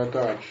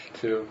Dodge?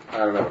 2. I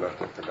don't have enough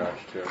for Dodge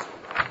 2.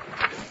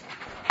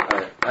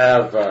 Alright, I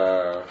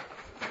have.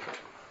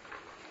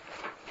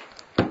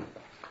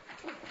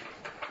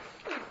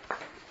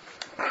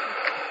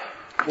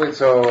 Wait,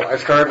 so I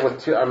started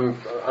with 2.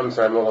 I'm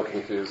sorry, I'm a little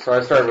confused. So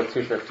I started with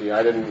 250.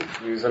 I didn't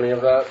use any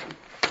of that.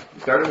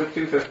 You started with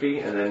 250,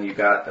 and then you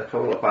got a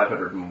total of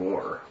 500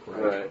 more,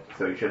 right? Right.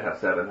 So you should have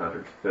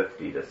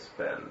 750 to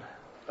spend.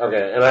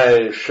 Okay, and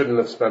I shouldn't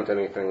have spent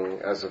anything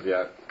as of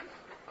yet.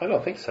 I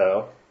don't think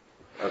so.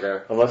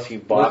 Okay. Unless you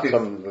bought Unless you-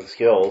 some of the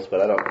skills,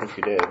 but I don't think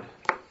you did.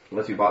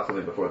 Unless you bought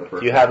something before the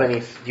first. Do you have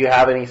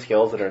any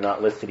skills that are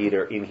not listed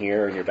either in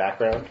here or in your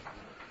background?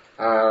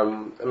 I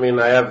mean,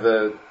 I have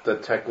the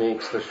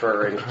techniques, the short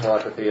range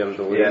telepathy, and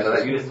the Yeah, so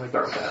that you just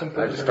start with that.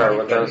 I just start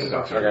with those.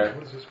 Okay. What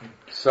does this mean?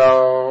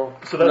 So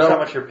So that's no. how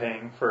much you're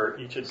paying for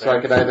each advance. So I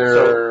could either-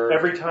 So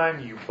every time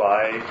you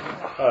buy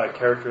a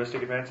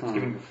characteristic advance, it's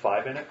giving you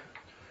 5 in it.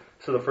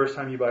 So the first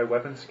time you buy a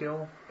weapon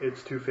skill,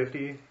 it's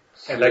 250,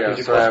 and that Yeah, gives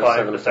you so I plus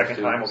have 5. The second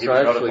 750. time will give So you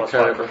I another actually plus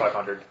 5 for could-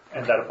 500,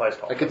 and that applies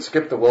to all. I could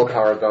skip the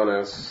willpower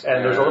bonus.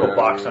 And there's a little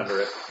box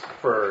under it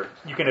for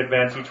you can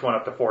advance each one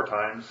up to 4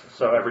 times.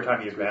 So every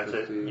time you advance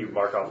it, you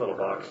mark off a little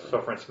box. So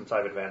for instance,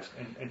 I've advanced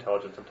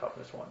intelligence and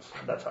toughness once.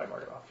 That's how I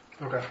mark it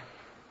off. Okay.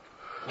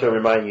 To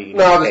remind you,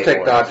 No, I'll need just to pay take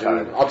more dodge. this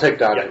time. I'll take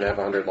dodge Yeah. and have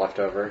 100 left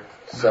over.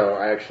 So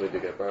I actually do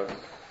get both.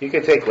 You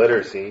could take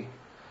literacy.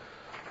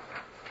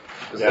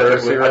 Is Yeah,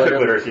 literacy I really took good?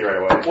 literacy right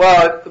away.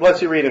 Well, it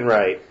lets you read and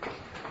write.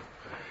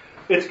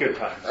 It's good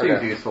time.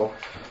 Okay. useful.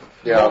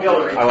 Yeah. Won't be able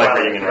to read I like while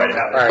reading and you writing.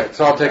 have it. All right,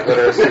 so I'll take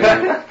literacy.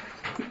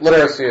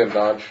 Literacy and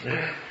dodge.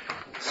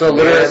 So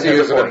literacy there's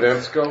is a an point.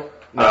 advanced skill.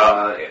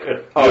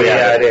 Oh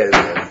yeah, it is.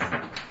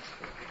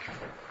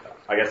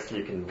 I guess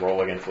you can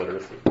roll against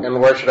literacy.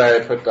 And where should I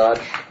put dodge?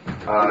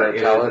 Under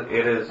talent?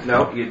 It is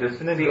no. You just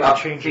And then see you up,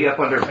 change see it. up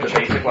under the change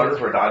basic it ones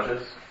here. where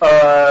dodges.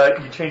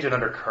 You change it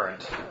under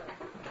current.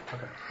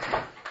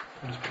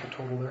 I'll just put the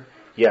total there.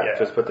 Yeah, Yeah.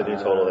 just put the new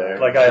total there.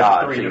 Like I have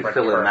Dodge, 3 so you different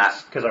fill in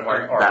currents that- because I'm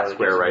wearing armor. that that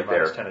square gives me right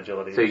minus there. 10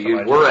 agility. So you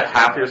I were just at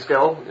half your that.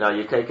 skill. Now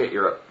you take it.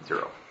 You're at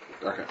 0.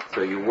 Okay.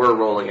 So you were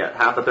rolling at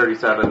half a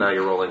 37. Now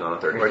you're rolling on a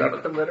Where do you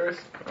 37. put the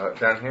literacy?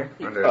 Down here?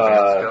 Under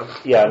advanced skills?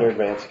 Yeah, under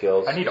advanced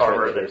skills. I need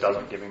armor that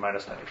doesn't give me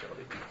minus 10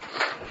 agility.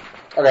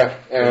 Okay,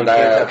 and You I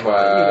can't have. have mine.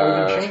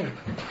 That would be chain.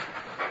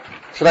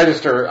 Should I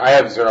just? I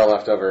have 0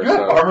 left over. You have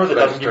so armor that should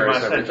I doesn't just give you erase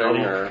minus 10 everything,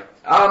 agility. or?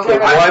 Well,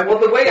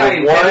 the way I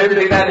the one intended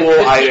to do that is cool just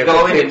keep item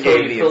going that until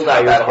gave you the filled out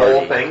entire that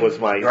whole party thing. was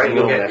my right,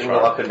 you'll steel get mesh go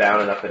armor. up and down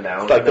and up and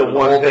down. It's like the And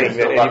one whole thing thing's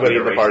that still up, anybody you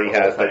in the erase party the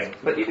whole has thing.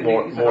 that's But you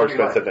more can more do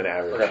expensive than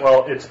average.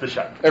 Well, it's the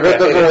shut. If it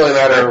doesn't really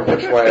matter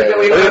which way.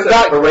 We But don't it's have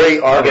not to great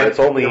erase- armor. again, It's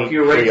only if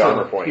you erase 3 some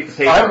armor piece points. of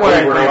paper I'm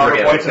wearing over 3 and over armor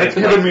again, points and it's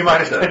it's giving me like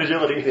minus 10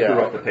 agility. Yeah.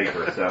 screw up the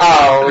paper. So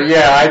Oh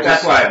yeah, I that's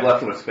just why I've left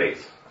them with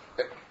space.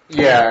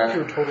 yeah.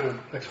 Your total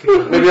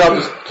XP. Maybe I'll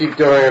just keep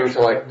doing it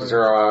until like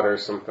 0 out or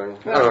something.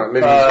 I don't know.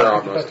 Maybe 0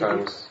 out most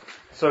times.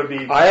 So it'd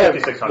be I have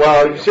 5,600.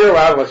 well, you 0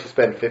 out unless you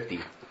spend 50.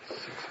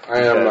 I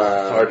am.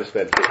 Because it's hard to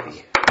spend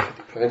 50.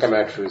 I think I'm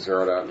actually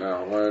 0'd out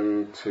now.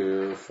 1,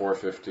 2,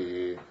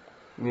 450,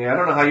 Yeah, I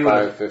don't know how you would.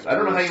 550, I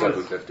don't know how you would.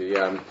 750.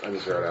 Yeah, I'm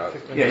 0'd out.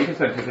 Yeah, you can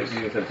spend 250.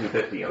 You can spend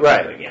 250 on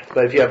Right. something. Yeah.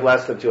 But if you have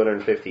less than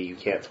 250, you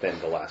can't spend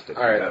the last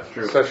 50. All right. That's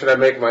true. So should I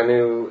make my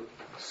new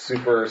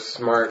super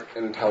smart,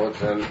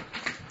 intelligent?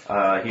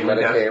 Healing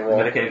Medicaid test. roll.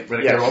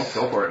 Medicaid Yes.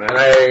 roll. Go for it,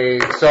 And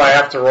man. so I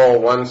have to roll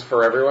ones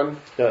for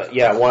everyone.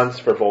 Yeah, once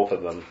for both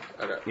of them.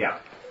 Okay. Yeah.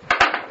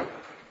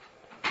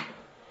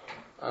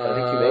 I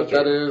think you make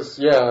That it.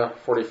 is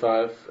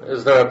 45.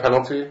 Is there a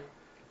penalty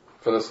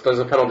for this? There's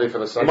a penalty for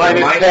the second.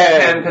 Minus 10.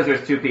 10 because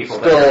there's 2 people.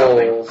 that are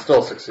helping.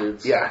 Still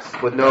succeeds. Yes,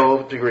 with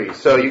no degrees.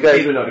 So you guys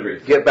Even no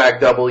degrees. get back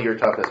double your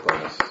toughness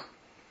bonus.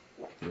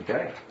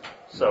 Okay.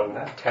 So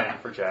 10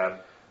 for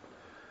jab.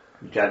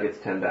 Jad gets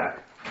 10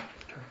 back.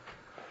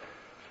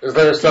 Is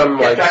there some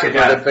like Jack and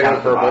Jack secret thing down at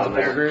the for bottom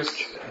multiple there.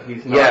 degrees?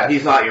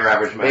 He's not your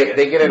average maggot.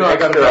 They get an No, I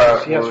got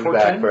extra he has wound 14?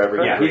 back for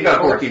every yeah, degree he's got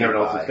of 14,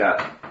 everyone else by. has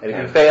got. And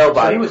if you fail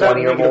by he was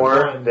 20 at or more,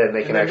 -1, then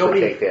they can and then actually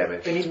nobody- take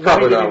damage. And he's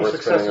Probably not not any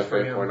worth spending a successes for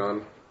fate him. point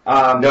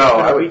on. No,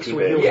 I would Weeks keep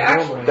would heal it. Yeah,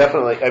 normally.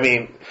 Definitely. I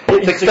mean,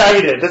 You success,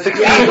 succeeded. the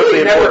succeed was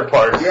the important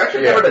part. You're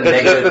actually Yeah. never the It's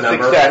just negative the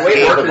number. success The way it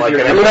gave works them is like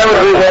you're an I mean, I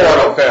would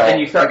re-roll on a fail. and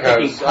you start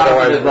taking because otherwise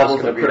positive we're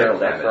levels just going of to be there critical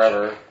for damage.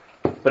 forever.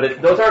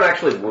 But those aren't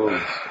actually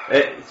wounds.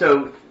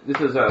 So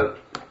this is a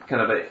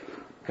kind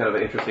of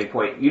an interesting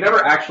point. You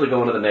never actually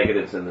go into the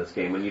negatives in this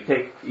game. When you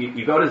take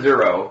you go to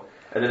 0,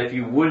 and then if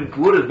you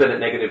would have been at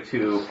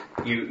 -2,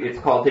 it's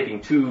called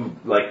taking 2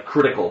 like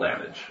critical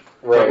damage.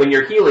 Right. But when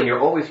you're healing, you're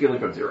always healing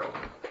from 0.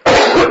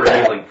 You're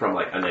never healing from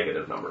like a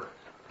negative number.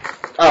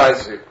 Oh, I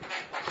see.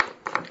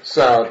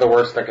 So the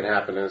worst that can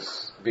happen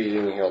is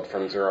being healed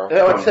from 0.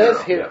 No, it From says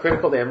 0, here yeah.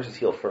 critical damage is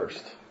healed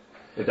first.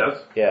 It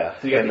does. Yeah.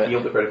 So you have And to the-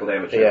 heal the critical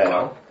damage Yeah. as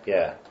well.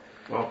 Yeah.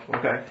 Well,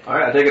 okay. All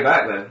right, I take it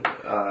back then.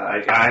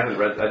 I haven't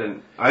read. I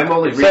didn't. I'm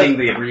only It reading says-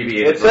 the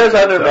abbreviated. It says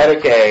version, under so-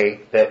 Medicaid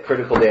that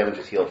critical damage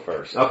is healed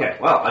first. Okay.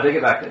 Well, I take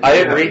it back then. I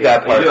didn't read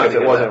that part You do have because to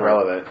it get wasn't that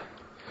part. relevant.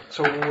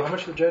 So how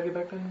much did Jed get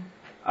back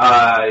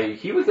then?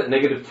 He was at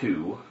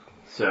 -2,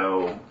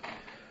 so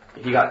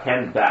he got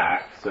 10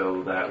 back.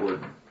 So that would.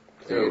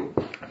 So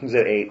He's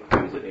at 8. he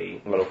was at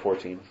 8. I'm at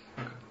 14.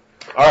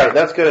 All right,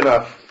 that's good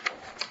enough.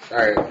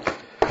 Alright.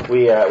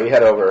 We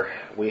head over.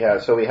 We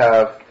have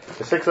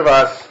the 6 of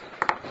us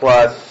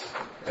plus.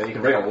 And you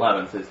can bring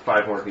 11, so it's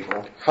 5 more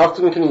people. How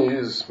often can you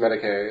use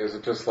Medicaid? Is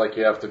it just like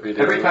you have to beat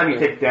it? Every time you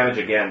take damage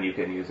again, you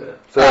can use it.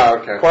 So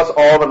okay. plus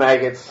all the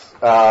maggots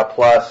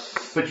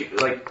plus. But you,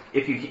 like,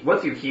 if you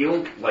once you've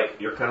healed, like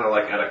you're kind of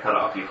like at a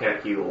cutoff. You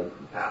can't heal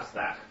past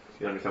that.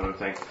 You understand what I'm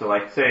saying? So,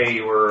 like, say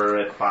you were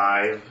at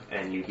 5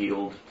 and you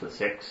healed to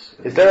 6.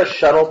 Is there a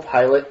shuttle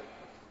pilot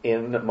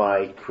in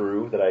my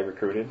crew that I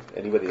recruited?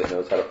 Anybody that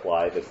knows how to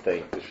fly this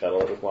thing, the shuttle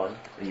that was flying?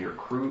 And your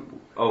crew?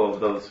 Oh, of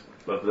those.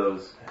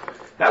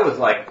 That was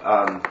like,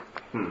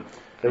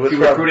 It was you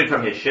from- recruited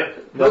from his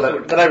ship? No, Those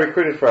were- that I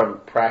recruited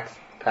from Pax,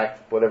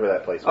 whatever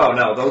that place was. oh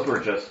no, those were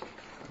just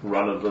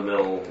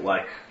run-of-the-mill,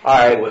 like, All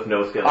right. people with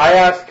no skills. I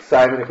asked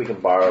Simon if we can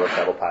borrow a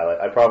shuttle pilot.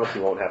 I promise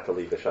you won't have to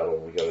leave the shuttle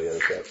when we go to the other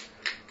ship.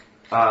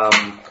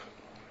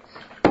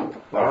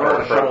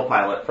 Borrow a shuttle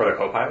pilot. For the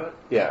co-pilot?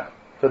 Yeah,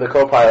 for the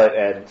co-pilot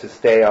and to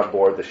stay on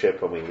board the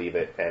ship when we leave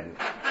it, and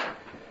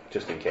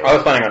just in case. I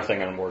was planning on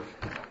staying on board.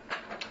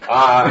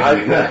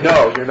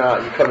 No, you're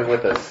not. You're coming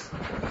with us.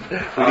 We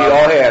need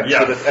all hands yes,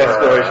 for this sir.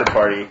 exploration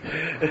party.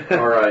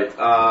 All right.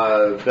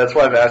 That's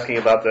why I'm asking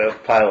about the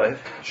pilot.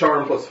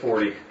 Charm plus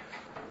 40.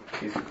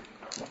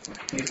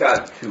 He's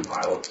got 2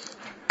 pilots.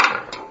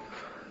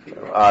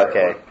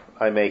 Okay,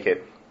 I make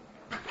it.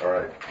 All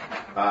right.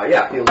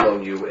 Yeah, he'll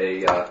loan you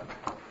a.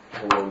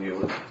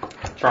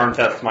 Charm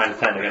test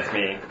 -10 against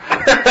me.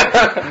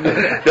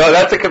 No,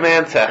 that's a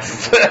command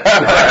test.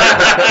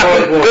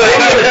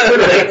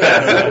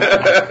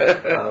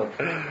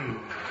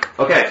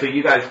 Okay, so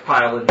you guys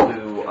pile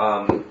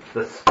into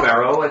the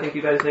Sparrow. I think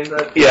you guys named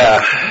that.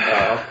 Yeah.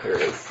 Here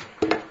it is.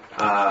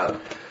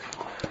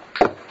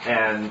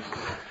 And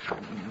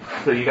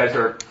so you guys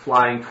are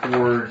flying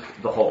towards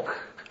the Hulk,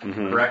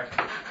 correct?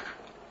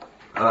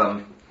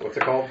 What's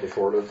it called? The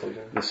Sword of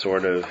something? The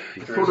sword of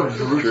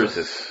Drusus.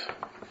 Drusus.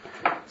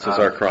 This is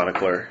our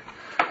chronicler.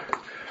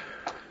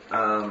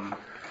 Yeah,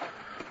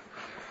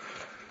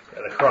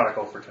 the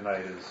chronicle for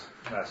tonight is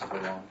massively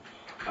long.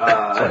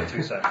 It's only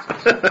 2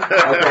 sentences.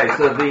 Okay,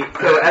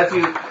 so as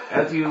you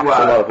There's a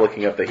lot of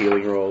looking up the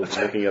healing rolls,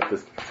 looking up the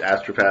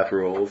astropath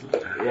rolls.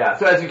 yeah,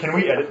 so as you Can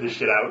we edit this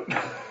shit out?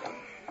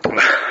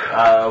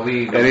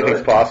 we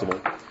Anything's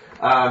possible.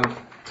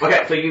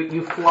 Okay, so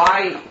you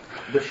fly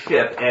the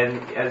ship,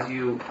 and as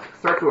you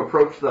start to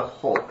approach the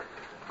Hulk,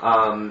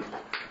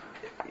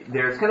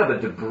 there's kind of a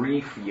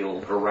debris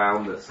field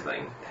around this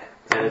thing,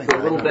 and it's a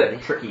little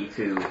bit tricky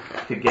to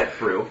get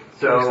through.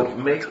 So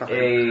make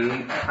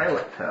a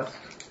pilot test.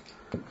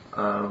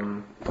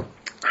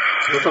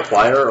 Is this a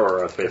flyer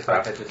or a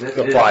spacecraft? This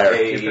a is flyer.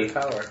 a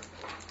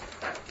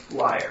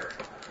flyer,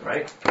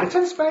 right? It's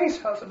in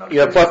space. How's it not?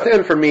 Yeah, plus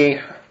 10 for me.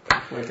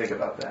 What do you think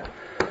about that?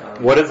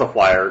 What is a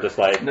flyer? Just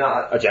like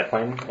No, a jet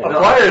plane?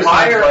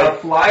 a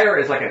flyer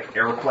is like an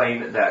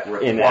airplane that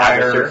In the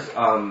requires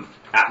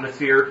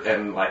atmosphere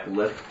and like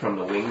lift from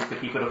the wings to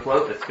keep it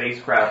afloat. A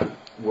spacecraft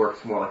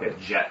works more like a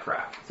jet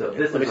craft. So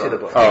this Let me is see the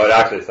book. Oh, it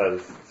actually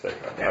says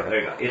spacecraft. Yeah, there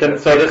you go. It's Then- a-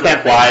 so this it's can't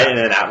a fly spacecraft.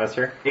 in an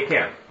atmosphere? It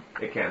can.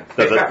 It can.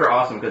 Does it- Spacecraft are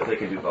awesome because they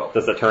can do both.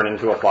 Does it turn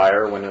into a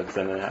flyer when it's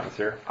in an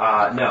atmosphere?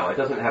 No, it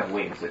doesn't have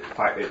wings.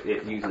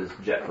 It uses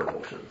jet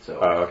propulsion. So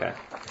Oh, okay.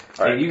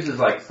 it uses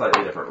like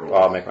slightly different rules.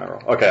 Well, I'll make my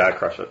roll. Okay, I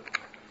crush it.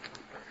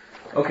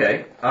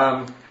 Okay.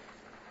 All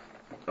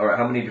right.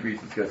 How many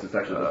degrees of success? It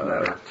actually doesn't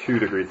matter. 2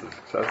 degrees of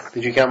success.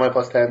 Did you count my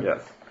plus 10?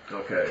 Yes.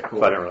 Okay. Cool.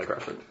 So I didn't really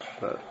crush it.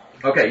 But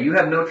Okay, you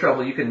have no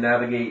trouble. You can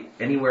navigate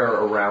anywhere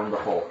around the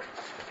Hulk,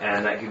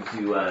 and that gives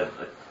you a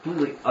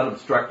completely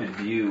unobstructed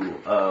view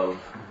of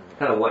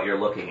kind of what you're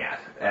looking at.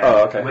 And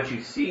Oh, okay. what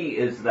you see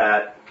is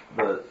that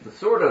the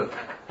sword of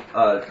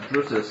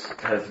Drusus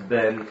has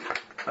been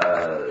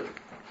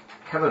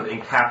kind of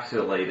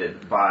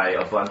encapsulated by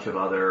a bunch of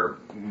other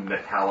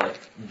metallic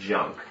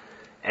junk,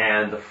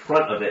 and the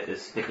front of it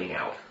is sticking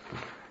out.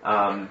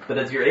 But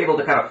as you're able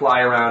to kind of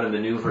fly around and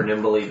maneuver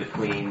nimbly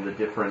between the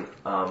different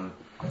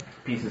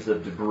pieces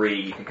of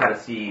debris, you can kind of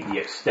see the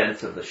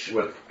extent of the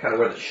kind of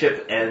where the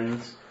ship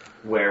ends,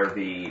 where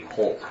the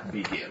hulk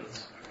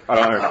begins. I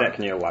don't understand.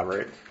 Can you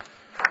elaborate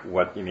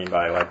what you mean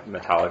by like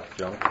metallic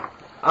junk?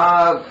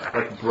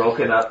 Like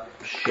broken up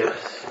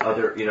ships,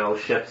 other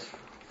ships.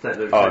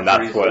 And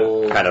that's what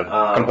old, kind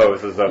of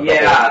composes of.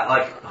 Yeah,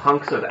 like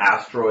hunks of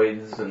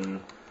asteroids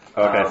and.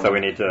 Okay, so we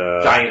need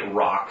to giant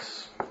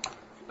rocks.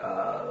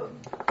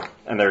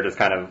 And they're just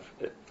kind of.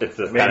 It's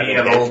just maybe kind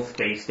of an old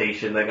space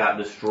station that got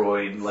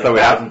destroyed so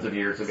thousands of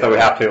years ago. So we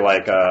have to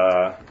like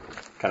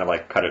kind of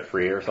like cut it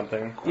free or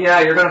something.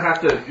 Yeah, you're gonna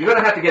have to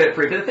get it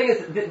free. But the thing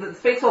is, the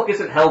space hulk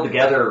isn't held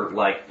together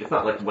it's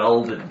not like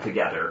welded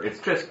together. It's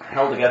just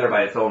held together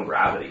by its own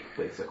gravity,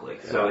 basically.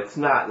 Yeah. So it's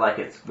not like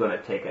it's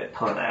gonna take a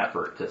ton of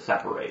effort to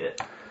separate it.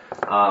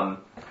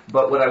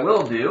 But what I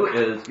will do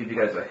is give you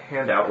guys a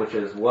handout, which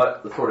is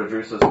what the Sword of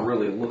Drusus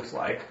really looks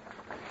like.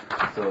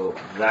 So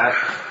that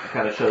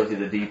kind of shows you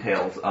the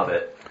details of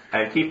it.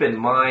 And keep in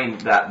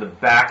mind that the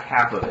back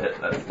half of it,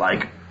 that's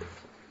like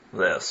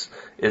this,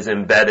 is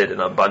embedded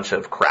in a bunch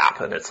of crap,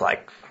 and it's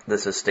like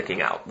this is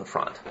sticking out the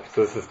front.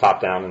 So this is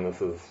top down and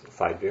this is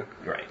side view?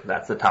 Right.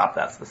 That's the top,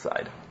 that's the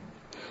side.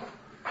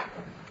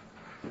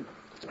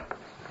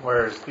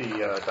 Where's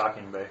the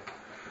docking bay?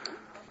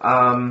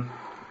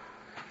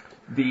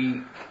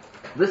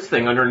 This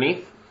thing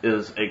underneath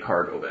is a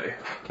cargo bay.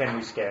 Can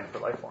we scan for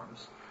life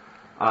forms?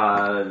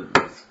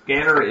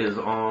 Scanner is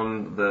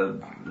on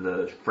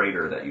the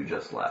freighter that you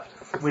just left.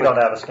 We don't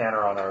have a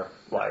scanner on our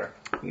flyer.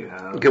 You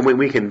have.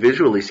 We can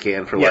visually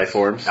scan for life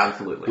forms.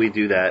 Absolutely. We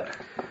do that.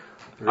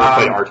 We're going to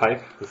play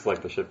R-Type. This is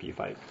like the ship you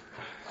fight.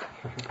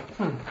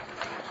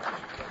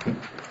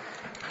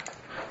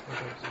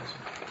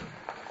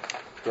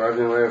 Do I have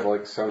any way of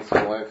like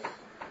sensing life?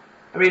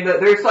 I mean,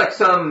 there's like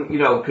some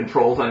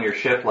controls on your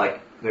ship,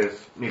 like there's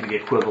maybe the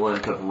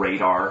equivalent of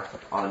radar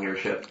on your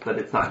ship, but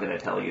it's not going to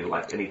tell you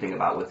like anything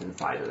about what's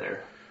inside of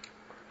there.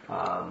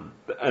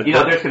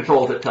 There's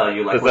controls that tell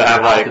you like what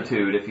your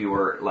altitude if you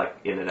were like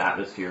in an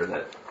atmosphere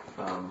that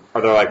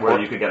are there like where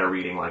you could get a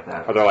reading like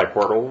that. Are there like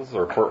portals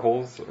or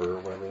portholes or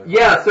whatever?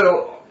 Yeah,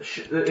 so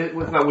that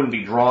wouldn't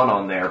be drawn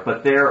on there,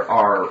 but there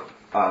are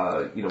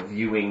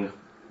viewing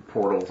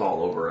portals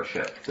all over a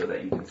ship so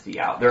that you can see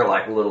out. They're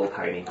like little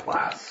tiny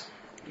glass.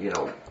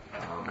 Can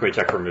we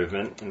check for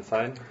movement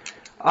inside?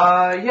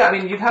 Yeah, I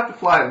mean you'd have to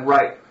fly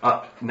right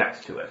up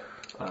next to it.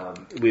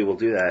 We will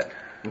do that.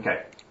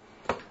 Okay.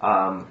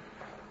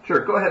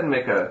 Sure. Go ahead and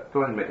make a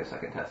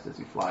second test as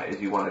you fly.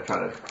 As you want to try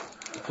to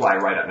fly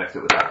right up next to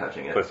it without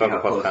touching it.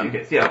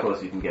 See how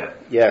close you can get.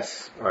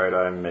 Yes. All right,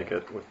 I make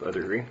it with a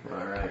degree.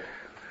 All right.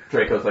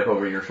 Draco's like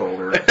over your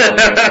shoulder.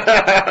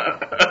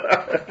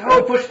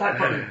 Oh, push that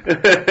button.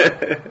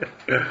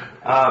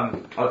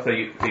 So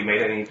you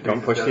made any?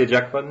 Don't push the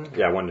eject button.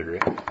 Yeah, 1 degree.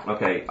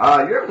 Okay.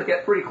 You're able to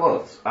get pretty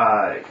close.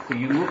 So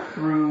you look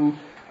through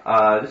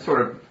just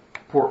sort of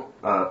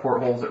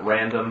portholes at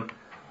random,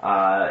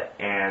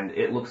 and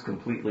it looks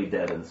completely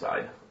dead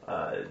inside.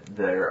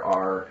 There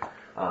are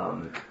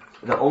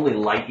the only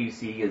light you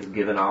see is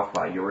given off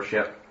by your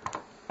ship,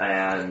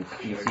 and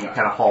you see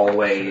kind of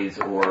hallways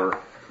or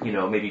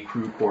maybe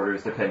crew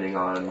quarters depending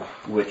on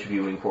which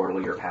viewing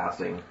portal you're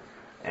passing,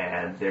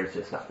 and there's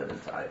just nothing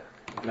inside.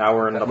 Now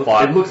we're in the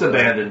plot. It looks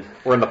abandoned.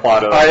 We're in the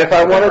plot of if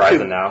I wanted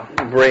Horizon to now.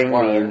 bring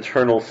the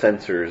internal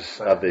sensors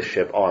of this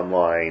ship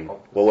online,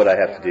 what would I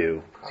have to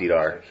do,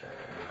 Zedar?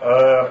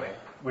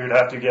 We would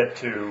have to get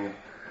to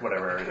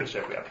whatever area of the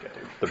ship we have to get to.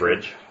 The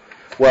bridge.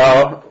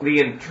 Well,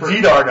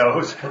 Zedar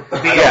knows.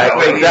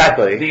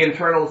 Exactly. The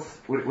internals.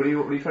 What are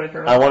you trying to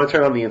turn on? I want to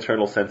turn on the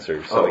internal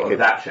sensors of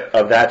that ship.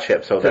 Of that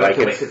ship, so that I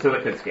can. So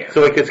it can scan.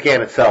 So it could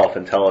scan itself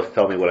and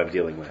tell me what I'm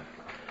dealing with.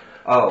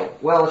 Oh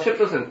well, the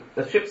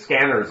ship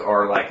scanners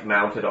are like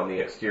mounted on the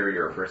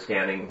exterior for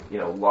scanning,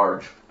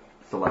 large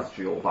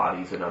celestial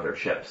bodies and other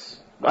ships.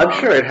 I'm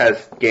sure it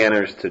has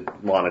scanners to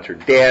monitor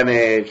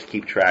damage,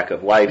 keep track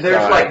of life.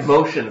 There's like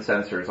motion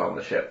sensors on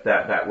the ship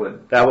that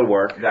would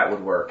work. That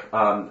would work.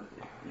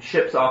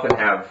 Ships often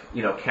have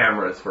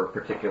cameras for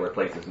particular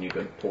places, and you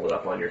can pull it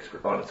up on your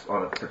on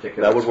a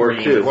particular. That would work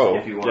too. Whoa.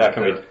 If you want. Yeah,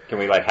 can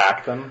we like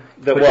hack them?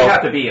 But you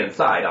have to be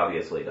inside,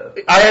 obviously.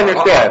 I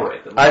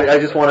understand. I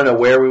just want to know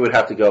where we would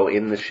have to go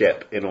in the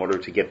ship in order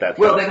to get that.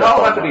 Well, they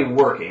all have to be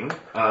working,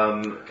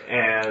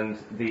 and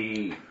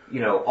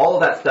all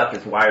of that stuff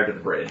is wired to the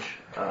bridge.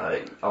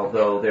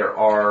 Although there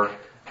are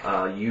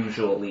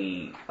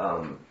usually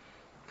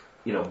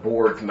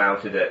boards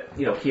mounted at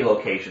key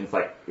locations,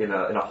 like in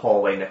a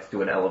hallway next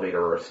to an elevator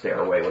or a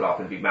stairway would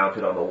often be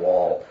mounted on the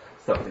wall,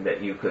 something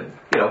that you could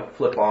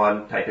flip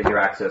on, type in your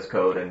access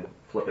code, and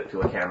flip it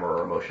to a camera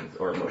or a motion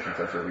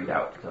sensor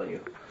readout to tell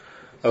you.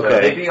 So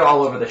Okay. they'd be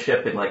all over the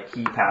ship in like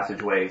key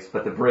passageways,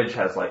 but the bridge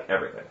has like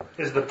everything.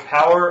 Is the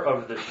power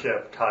of the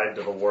ship tied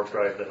to the warp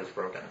drive that is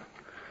broken?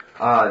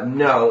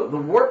 No, the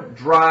warp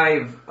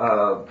drive,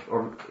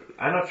 or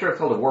I'm not sure it's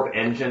called a warp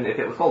engine. If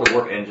it was called a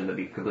warp engine, that'd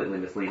be completely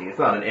misleading. It's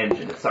not an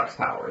engine; it sucks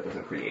power. It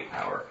doesn't create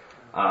power.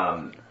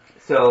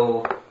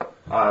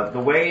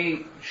 The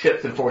way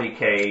ships in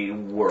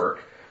 40K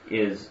work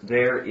is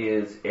there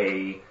is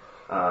a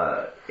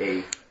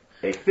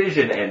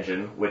fission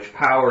engine which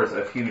powers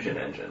a fusion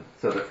engine.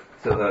 So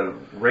the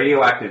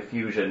radioactive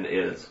fusion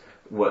is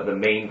what the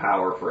main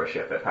power for a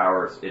ship. It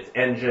powers its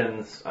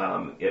engines,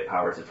 it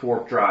powers its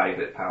warp drive,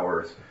 it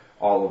powers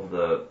all of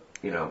the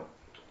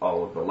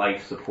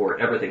life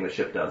support. Everything the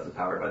ship does is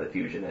powered by the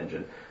fusion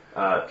engine.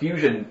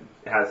 Fusion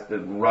has to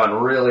run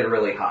really,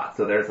 really hot.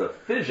 So there's a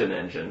fission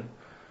engine,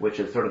 which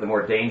is sort of the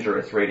more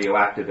dangerous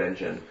radioactive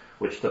engine,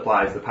 which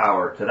supplies the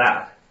power to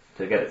that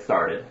to get it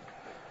started.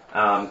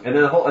 And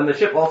the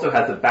ship also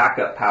has a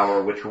backup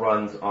power which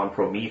runs on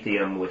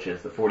promethium, which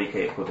is the 40K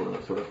equivalent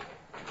of sort of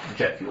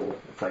jet fuel.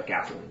 It's like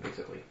gasoline,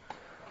 basically.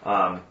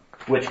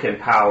 Which can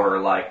power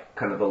like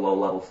kind of the low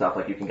level stuff.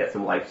 Like you can get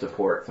some life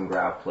support, some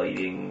grav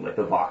plating. Like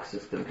the Vox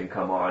system can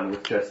come on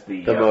with just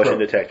the motion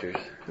detectors.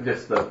 with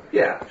just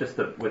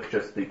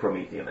the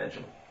promethium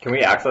engine. Can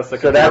we access the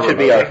So computer that should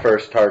be our remotely?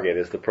 first target,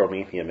 is the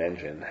promethium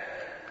engine.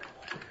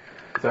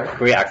 Sorry? Can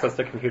we access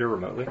the computer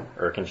remotely?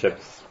 Or can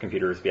ships'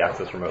 computers be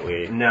accessed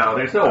remotely? No,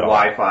 there's no At all.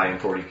 Wi-Fi in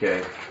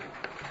 40K.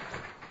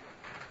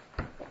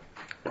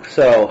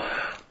 So,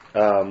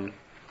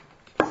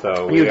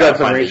 So you've gotta done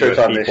some find the research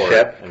on USB this port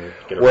ship. and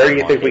get a Where do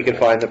you on think we cable. can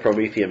find the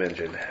promethium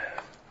engine?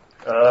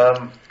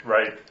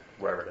 Right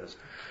wherever it is.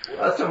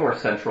 Somewhere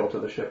central to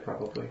the ship,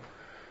 probably,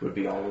 would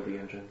be all of the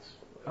engines.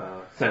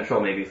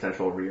 Central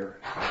rear.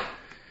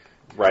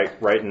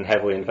 Right in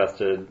heavily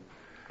infested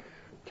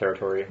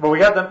territory. But we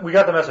got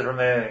the message from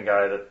the alien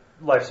guy that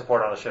life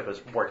support on the ship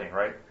is working,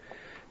 right?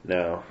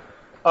 No.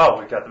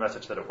 Oh, we got the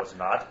message that it was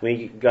not.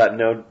 We got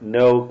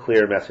no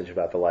clear message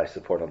about the life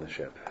support on the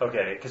ship.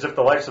 Okay, because if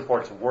the life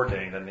support's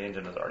working, then the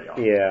engine is already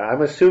on. Yeah,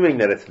 I'm assuming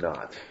that it's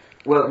not.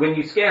 Well, when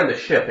you scan the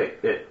ship,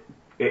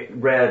 it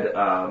read,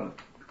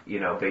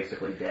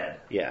 basically dead.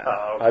 Yeah,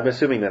 okay. I'm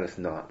assuming that it's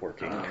not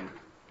working.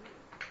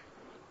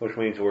 Which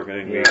means we're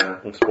going to be Yeah.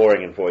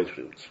 exploring in void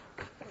suits.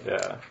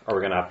 Yeah.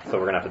 We're gonna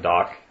have to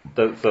dock.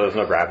 So there's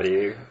no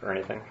gravity or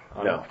anything?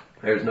 No.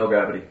 There's no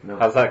gravity. No.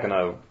 How's that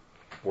gonna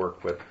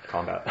work with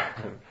combat?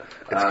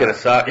 It's going to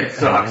suck. It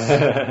sucks.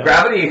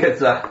 Gravity, it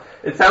sounds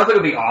like it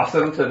would be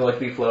awesome to like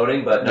be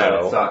floating, but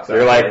no, it sucks.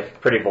 You're actually.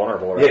 like pretty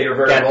vulnerable, right? Yeah, you're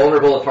very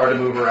vulnerable. It's hard to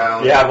move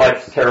around. You have like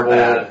It's terrible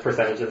bad.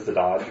 percentages to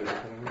dodge or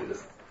something. You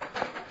just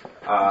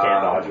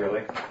can't dodge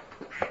really.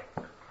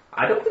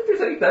 I don't think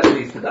there's any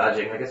penalties to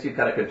dodging. I guess you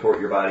kind of contort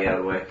your body out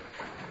of the way.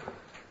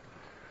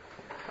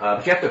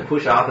 But you have to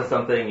push off of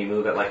something. You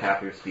move at like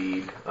half your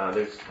speed.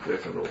 There's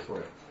some rules for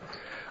it.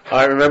 All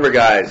right, remember,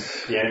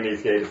 guys, The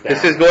enemy's gaze down.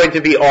 this is going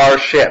to be our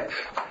ship.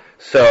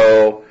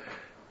 So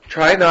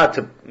try not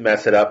to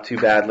mess it up too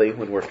badly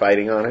when we're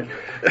fighting on it.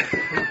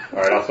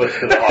 Alright, I'll switch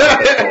to the auto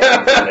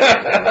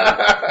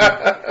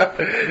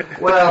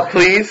Well,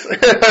 Please.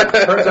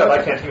 Turns out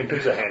I can't even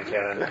use a hand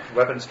cannon.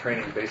 Weapons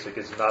training basic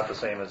is not the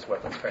same as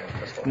weapons training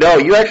pistol. No,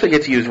 you actually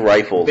get to use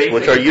rifles,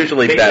 which are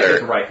usually basic is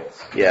better.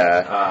 rifles.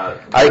 Yeah.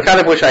 I kind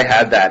of wish I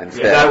had that Is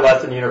instead. that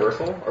less than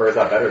universal? Or is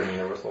that better than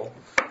universal?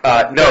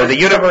 No, the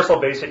Universal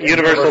basic and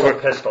Universal-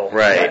 universal pistol.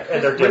 Right.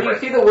 And they're When you different.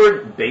 see the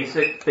word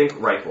basic, think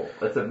rifle.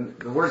 The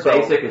word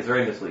So- basic is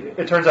very misleading.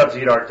 It turns out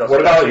Zedark doesn't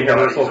What about actually know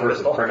how to universal use a versus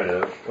pistol.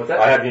 primitive? What's that?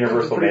 I have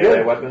universal Pretty melee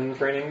good. weapon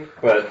training,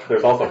 but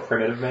there's also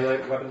primitive melee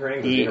weapon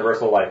training. Does E-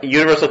 universal like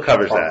Universal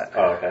covers that.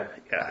 Oh, okay.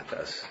 Yeah, it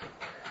does.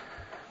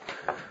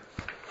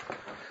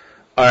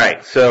 All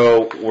right,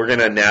 so we're going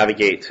to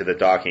navigate to the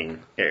docking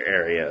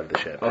area of the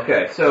ship.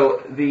 Okay,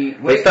 so the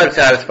way Once I'm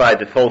satisfied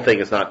the whole thing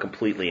is not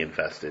completely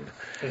infested.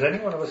 Is any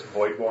one of us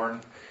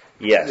voidborn?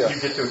 Yes. You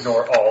get to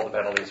ignore all the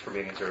penalties for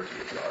being in 0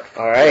 GPR.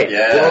 All right.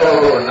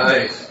 Whoa,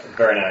 nice.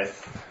 Very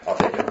nice. I'll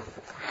take it.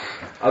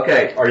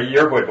 Okay, Are you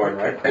your voidborn,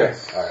 right?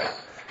 Yes.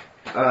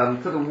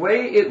 Alright. so the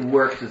way it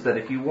works is that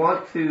if you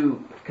want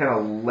to kind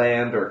of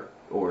land or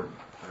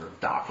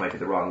dock might be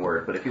the wrong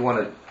word, but if you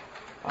want to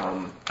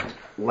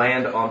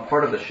land on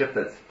part of the ship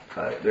that's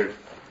there's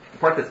a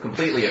part that's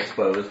completely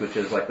exposed, which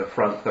is like the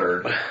front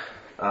third.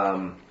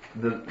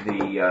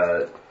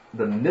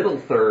 The middle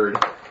third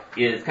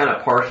is kind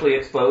of partially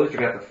exposed.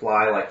 You're gonna have to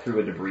fly like through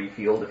a debris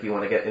field if you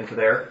want to get into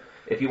there.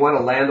 If you want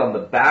to land on the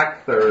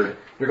back third,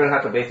 you're gonna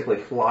have to basically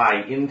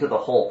fly into the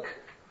hulk,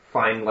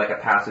 find like a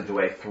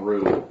passageway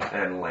through,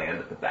 and land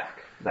at the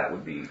back. That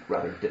would be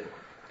rather difficult.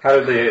 How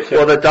did the ship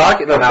Well, the The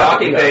docking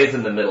yeah. bay is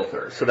in the middle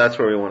third. So that's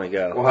where we want to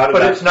go. Well, how did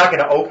But that, it's not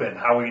going to open.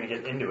 How are we going to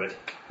get into it?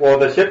 well,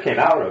 the ship came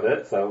out of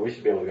it, so we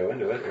should be able to go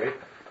into it,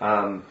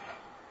 right?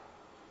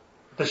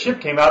 The ship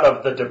came out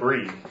of the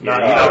debris. Yeah,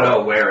 Not you don't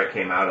know where it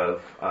came out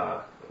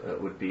of.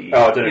 It would be.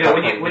 Oh, it didn't you know,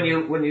 come from- when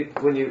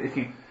you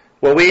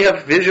Well, we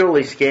have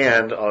visually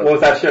scanned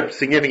a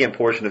significant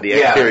portion of the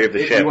exterior of the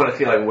ship. If you want to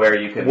see like where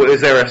you can... Well,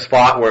 is there a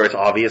spot where it's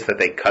obvious that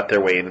they cut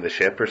their way into the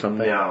ship or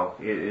something? No,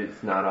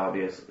 it's not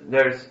obvious.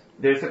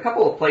 There's a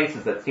couple of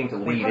places that seem to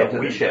lead into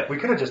the ship. We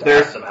could have just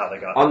asked them how they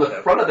got on the the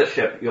ship. front of the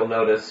ship, you'll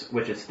notice,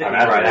 which is sticking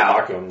right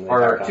out,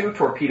 are two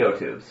torpedo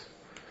tubes.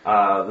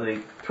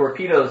 The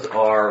torpedoes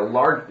are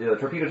large. The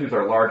torpedo tubes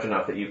are large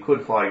enough that you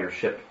could fly your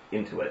ship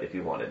into it if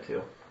you wanted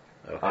to.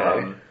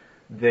 Okay.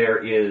 There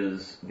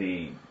is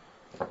the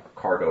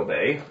cargo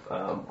bay.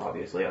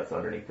 Obviously, that's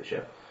underneath the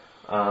ship.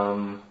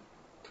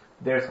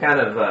 There's kind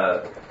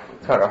of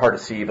it's kind of hard to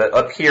see, but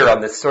up here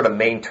on this sort of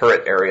main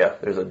turret area,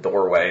 there's a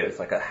doorway. There's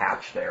like a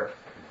hatch there.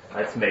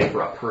 It's made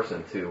for a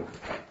person to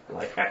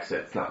like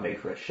exit. It's not made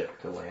for a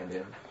ship to land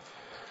in.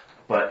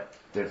 But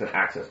there's an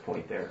access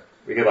point there.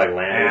 We could like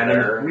land and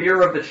there. in the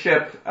rear of the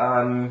ship,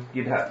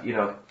 you'd have,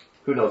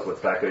 who knows what's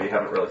back there? You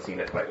haven't really seen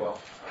it quite well.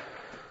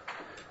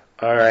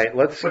 All right,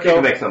 But you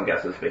can make some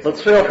guesses, basically.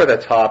 Let's go for the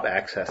top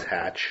access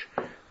hatch.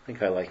 I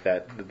think I like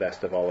that the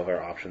best of all of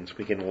our options.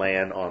 We can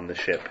land on the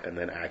ship and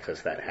then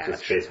access that hatch.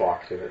 Just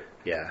spacewalk to it.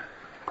 Yeah.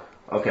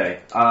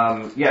 Okay.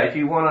 If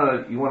you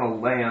wanna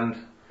land.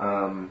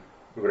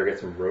 We better get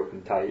some rope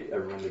and tie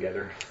everyone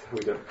together so we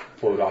can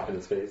float off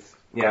into space.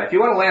 Yeah, if you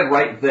want to land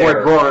right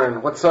there. Boy,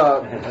 Goran, what's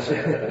up?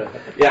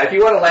 Yeah, if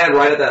you want to land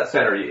right at that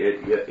center,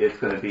 it's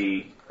going to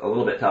be a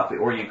little bit tough.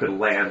 Or you could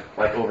land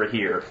like over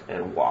here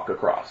and walk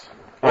across.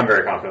 I'm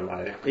very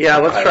confident. Yeah,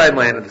 let's try and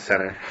land at the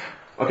center.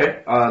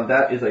 Okay,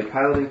 that is a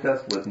piloting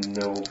test with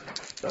no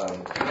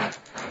bonus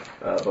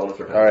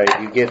or penalty. All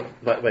right, you get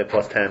my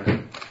plus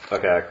 10.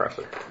 Okay, I cross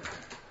it.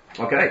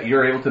 Okay,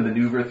 you're able to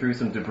maneuver through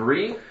some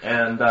debris,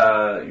 and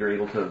you're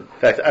able to... In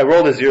fact, I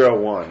rolled a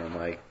 0-1 on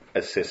my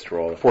assist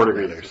roll. 4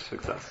 degrees of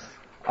success.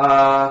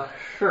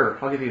 Sure,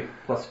 I'll give you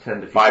plus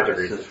 10 to 5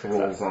 degrees assist of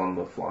rolls success. on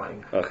the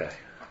flying. Okay.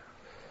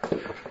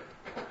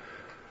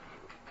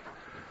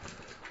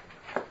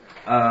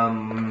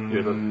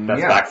 You're the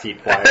best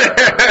backseat flyer.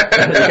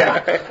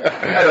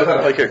 I don't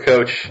sound like your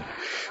coach.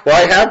 Well,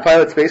 I have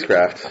pilot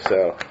spacecraft,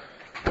 so...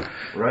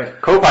 Right.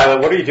 Co-pilot,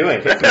 what are you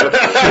doing? He's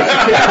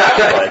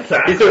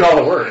doing all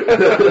the work.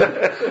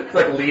 It's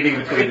like leading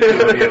between the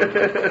two of you.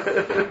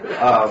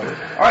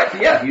 Alright, so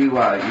yeah, you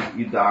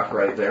dock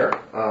right there.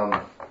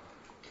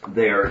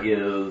 There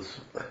is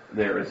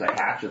a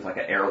hatch. It's like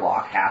an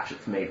airlock hatch.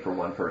 It's made for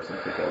one person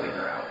to go in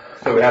or out.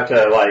 So we have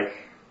to, like,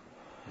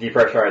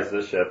 depressurize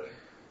this ship,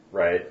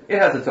 right? It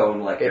has its own,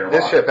 like, airlock.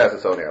 This ship has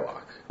its own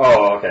airlock.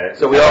 Oh, okay.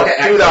 So we all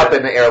suit up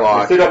in the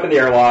airlock. We suit up in the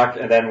airlock,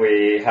 and then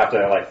we have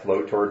to, like,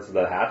 float towards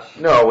the hatch?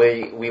 No,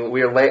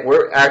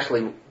 we're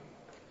actually,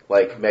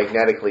 like,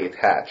 magnetically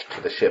attached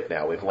to the ship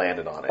now. We've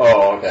landed on it.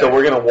 Oh, okay. So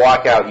we're going to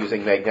walk out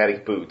using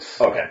magnetic boots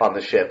on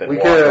the ship and We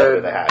walk over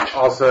could the hatch.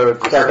 also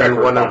just send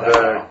one of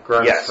the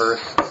grunts Yes.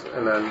 first,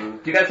 and then...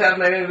 Do you guys have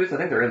magnetic boots? I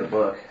think they're in the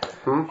book.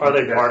 Are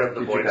they part of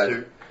the void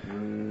suit?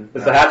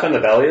 Is the hatch on the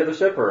belly of the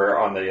ship or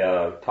on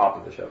the top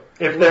of the ship?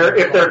 If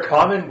they're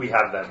common, we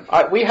have them.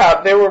 We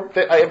have.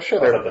 I'm sure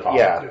they're at the top.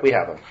 Yeah, we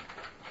have them.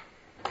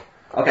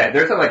 Okay,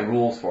 there's some, like,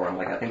 rules for them.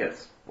 Like, I think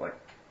it's, like,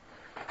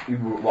 you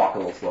walk a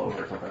little slower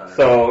or something.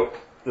 So,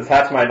 this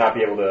hatch might not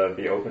be able to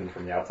be opened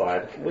from the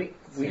outside. We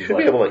should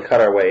be able to cut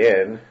our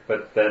way in.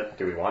 But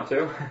do we want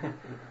to?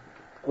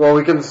 Well,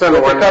 we can send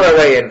We'll one... cut our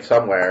way in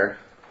somewhere.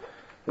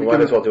 We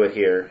might as well do it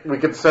here. We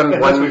could send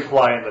Unless one... we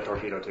fly in the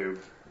torpedo tube.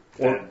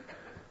 Well,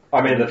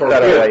 I mean, the Cut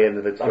our way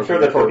into the I'm sure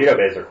the torpedo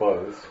bays are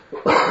closed.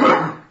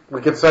 We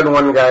could send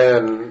one guy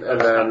in,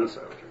 and then...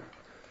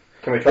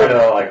 Can we try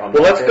to, like, unlock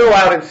Well, let's it? go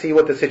out and see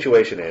what the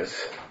situation is.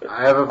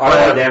 I have a I don't want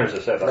plan. to damage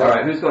the ship.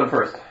 Alright, who's going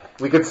first?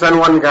 We could send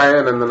one guy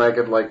in, and then I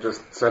could, like,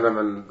 just send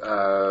him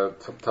a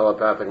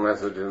telepathic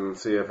message and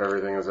see if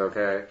everything is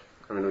okay.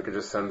 I mean, we could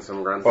just send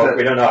some grunts. Well,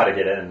 we don't know how to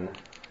get in.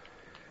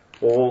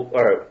 Well,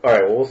 all right.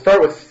 Well, we'll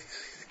start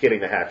with getting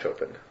the hatch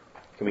open.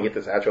 Can we get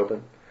this hatch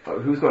open?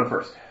 Who's going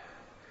first?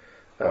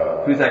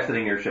 Who's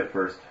exiting your ship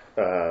first?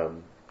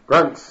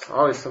 Grunts.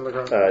 Always send the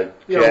grunts.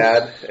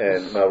 Jad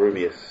and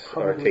Malrubius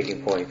are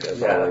taking point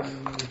as always.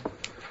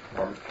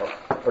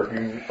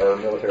 Our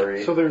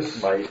military So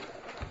there's might.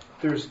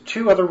 There's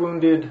 2 other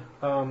wounded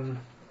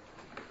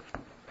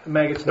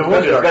maggots. The in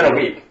wounded It's been are a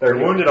healed. week. The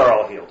wounded are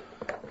all healed.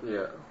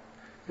 Yeah.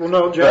 Well,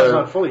 no, Jad's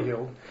not fully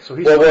healed, so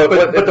he's.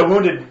 But the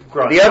wounded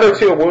grunts. The other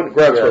 2 grunts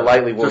were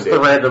lightly Just wounded. the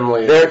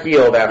randomly... They're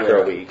healed after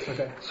a week.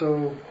 Okay,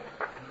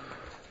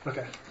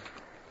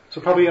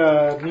 so probably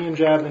me and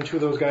Jad, and then 2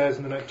 of those guys,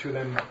 and then 2 of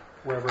them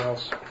wherever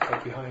else,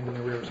 like behind in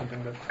the rear or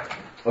something. But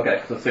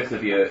Okay, so 6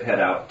 of you head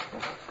out.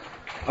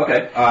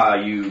 Okay,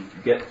 you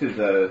get to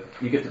the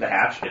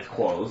hatch. It's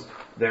closed.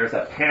 There's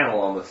a panel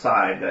on the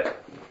side that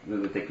we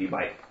would think you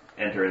might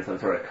enter in some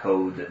sort of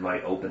code that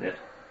might open it.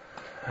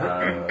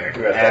 And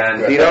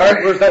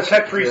Zidar? where's that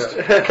tech priest?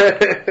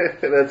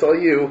 That's all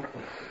you.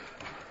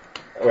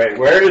 Wait,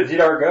 where did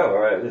Zidar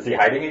go? Is he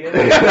hiding again?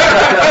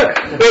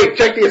 Wait,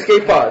 check the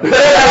escape pod.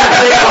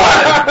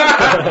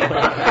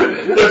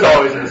 There's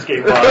always an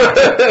escape pod.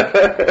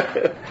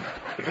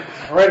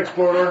 All right,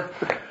 Explorer.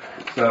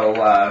 So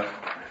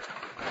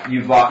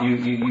you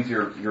use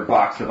your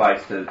box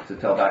device to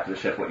tell back to the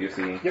ship what you're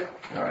seeing. Yep.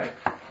 All right.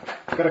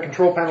 Got a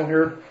control panel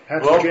here.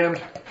 Hatch Well, jammed.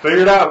 Figure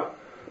it out.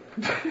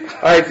 All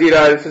right,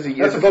 Zeta,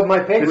 That's above my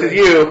pay This grade. is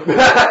you.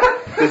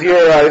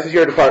 This is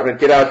your department.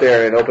 Get out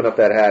there and open up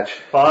that hatch.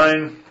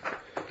 Fine.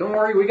 Don't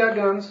worry, we got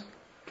guns.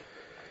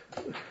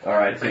 All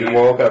right. So You're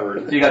well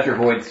covered. So you got your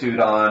void suit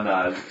on.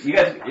 Are you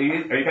guys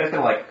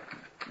gonna like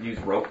use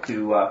rope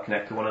to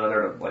connect to one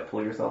another to like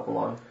pull yourself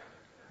along,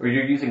 or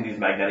you're using these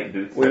magnetic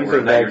boots We're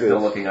using that you're mag still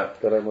boots looking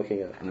up? that I'm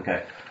looking at.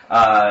 Okay.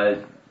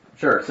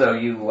 Sure. So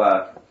you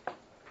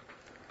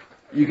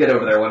get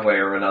over there one way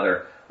or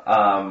another.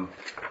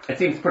 It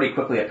seems pretty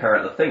quickly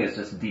apparent the thing is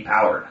just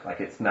depowered. Like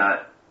it's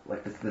not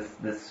like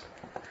this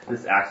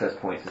access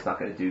point is just not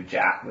going to do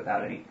jack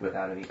without any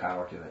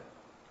power to it.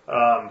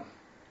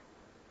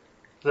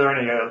 Is there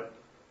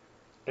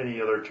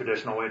any other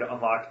traditional way to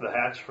unlock the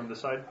hatch from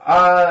this side?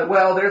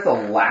 Well, there's a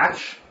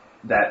latch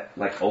that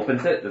like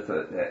opens it.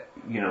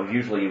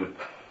 Usually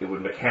it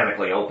would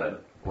mechanically open,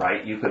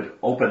 right? You could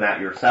open that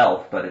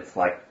yourself, but it's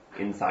like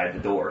inside the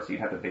door, so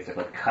you'd have to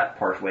basically cut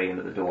partially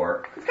into the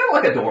door. It's kind of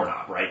like a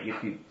doorknob, right?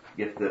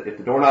 If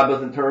the doorknob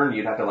doesn't turn,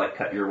 you'd have to like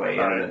cut your way in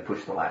and then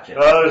push the latch in.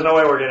 There's no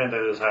way we're getting into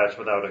this hatch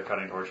without a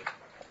cutting torch.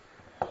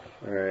 All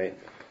right.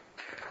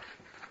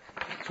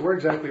 So where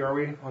exactly are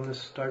we on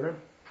this diagram?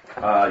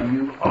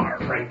 You are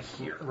right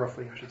here.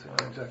 Roughly, I should say.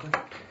 Not exactly.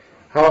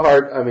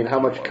 How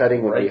much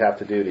cutting would you have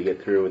to do to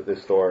get through with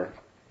this door?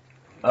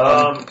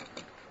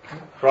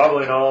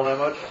 Probably not all that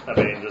much. I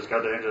mean, just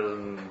cut the hinges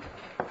and...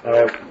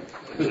 All right.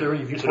 Is there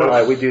any All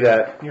right, we do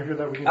that. near here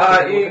that we can take a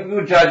look at? You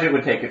would judge it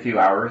would take a few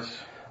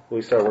hours.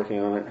 We start working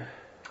on it.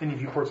 Any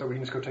viewports that we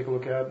can just go take a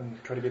look at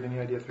and try to get any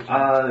idea if there's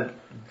any?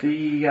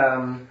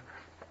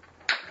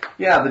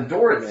 The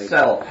door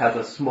itself has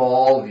a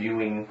small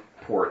viewing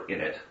port in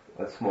it,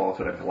 a small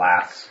sort of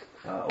glass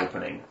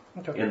opening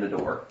in the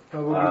door.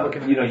 We'll be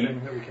looking at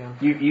anything that we can.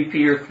 You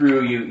peer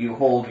through. You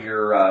hold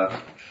your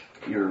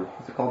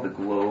what's it called,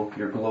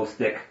 your glow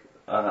stick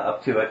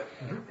up to it.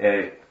 Mm-hmm.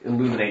 It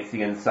illuminates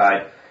the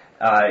inside.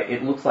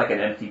 It looks like an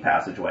empty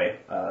passageway.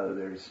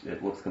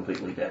 It looks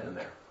completely dead in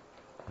there.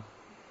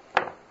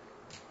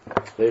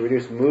 They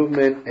reduce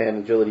movement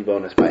and agility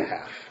bonus by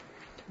half.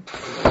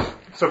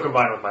 So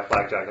combined with my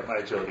flak jacket, my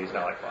agility is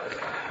now like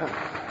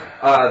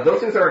 5. Those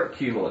things aren't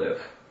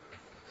cumulative.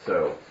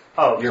 So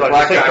Oh, your so I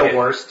flak just take jacket, the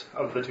worst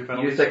of the two you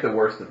penalties? just take the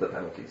worst of the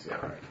penalties, yeah.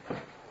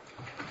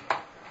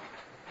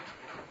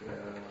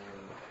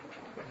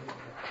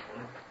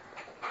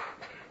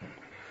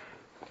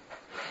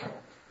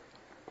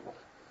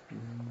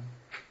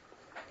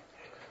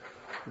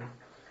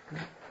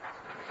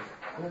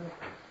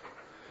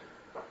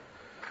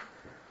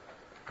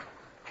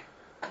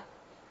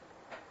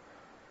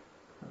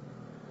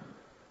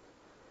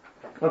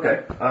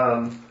 Okay.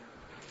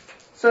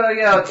 So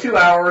 2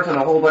 hours and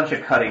a whole bunch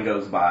of cutting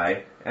goes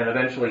by, and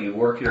eventually you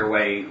work your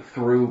way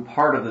through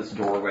part of this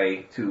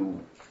doorway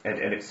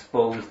and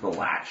expose the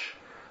latch.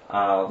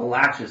 The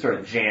latch is sort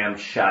of jammed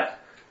shut,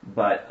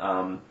 but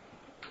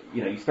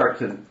you start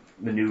to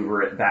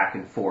maneuver it back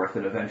and forth,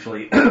 and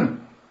eventually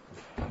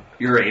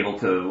you're able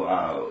to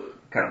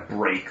kind of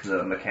break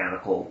the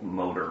mechanical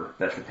motor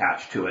that's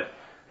attached to it,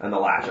 and the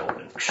latch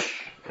opens.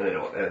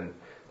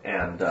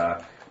 And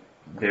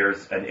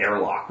there's an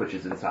airlock which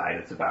is inside.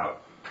 It's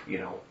about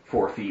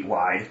 4 feet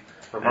wide.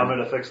 Remind me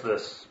to fix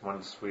this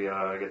once we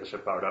get the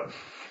ship powered up.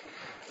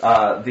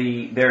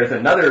 There's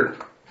another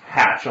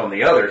hatch on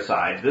the other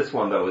side. This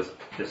one though is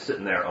just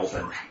sitting there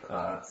open.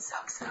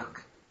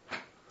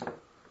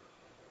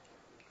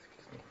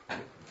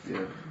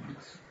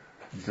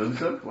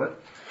 Zug? What?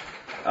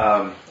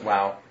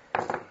 Wow.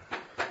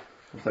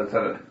 Is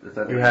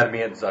that You had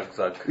me at Zuck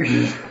Zuck.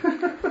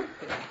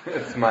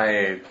 It's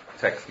my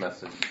text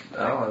message.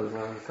 Oh, is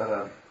that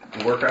a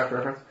Warcraft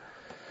reference?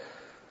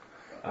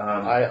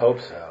 I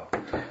hope so.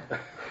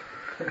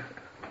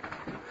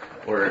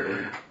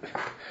 Or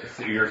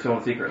your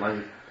own secret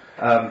language.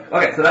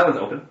 Okay, so that one's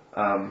open.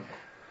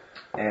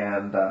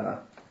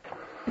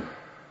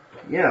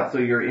 So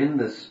you're in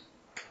this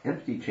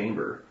empty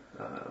chamber.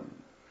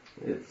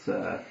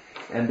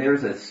 And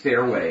there's a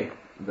stairway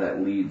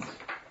that leads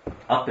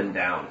up and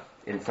down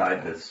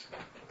inside this.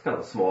 It's kind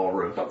of a small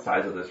room. It's about the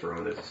size of this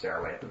room. There's a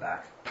stairway at the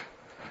back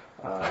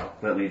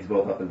that leads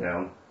both up and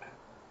down.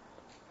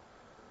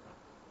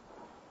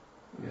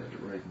 Yeah,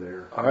 right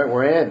there. All right,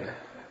 we're in.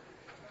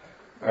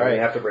 All right.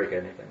 You have to break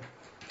anything.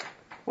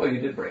 Well, you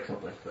did break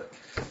something, but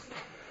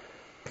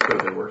could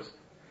have been worse.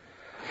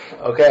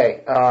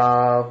 Okay.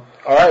 All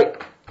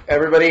right.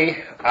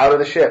 Everybody out of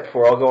the ship.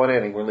 We're all going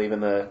in, and we're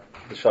leaving the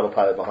shuttle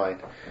pilot behind.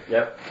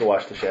 Yep. To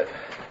watch the ship.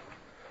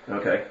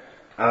 Okay.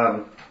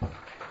 All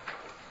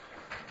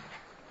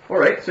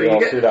right. So we you all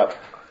get suit up.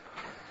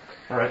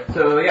 All right.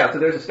 So so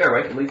there's a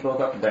stairway. It leads both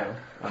up and down.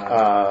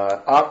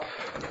 Up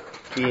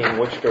being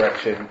which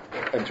direction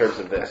in terms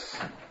of this?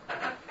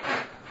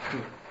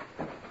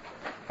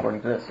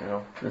 According to this,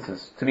 this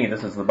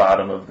is the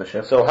bottom of the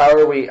ship. So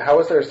how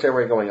is there a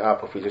stairway going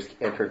up if we just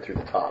entered through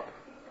the top?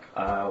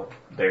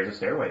 There's a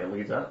stairway that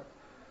leads up.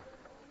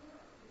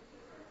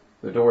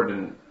 The door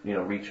didn't,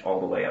 reach all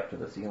the way up to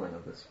the ceiling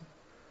of this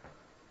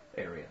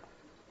area.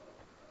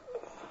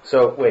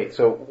 So wait,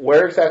 so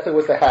where exactly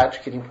was the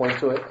hatch? Can you point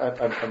to it?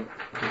 I'm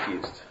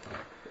confused.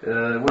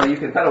 Well, you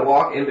can kind of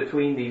walk in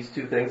between these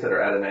two things that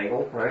are at an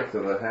angle, right?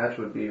 So the hatch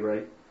would be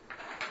right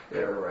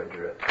there, where I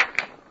drew it.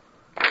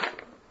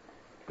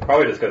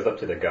 Probably just goes up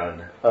to the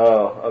gun.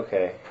 Oh,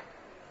 okay.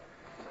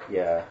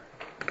 Yeah.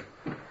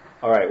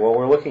 All right. Well,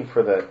 we're looking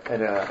for the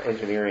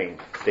engineering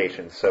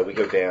station, so we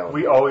go down.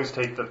 We always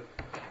take the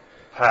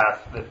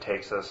path that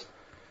takes us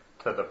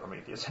to the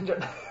Prometheus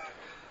engine.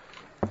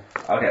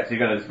 Okay, so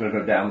you're just gonna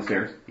go down the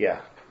stairs.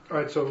 Yeah. All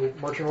right, so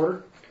marching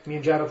order. Me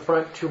and Jad up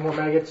front. 2 more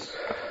maggots.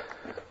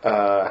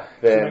 2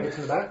 Then maggots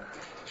in the back.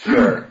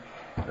 sure.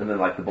 And then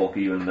the bulk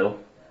of you in the middle.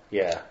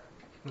 Yeah.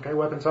 Okay,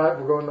 weapons high.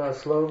 We're going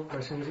slow,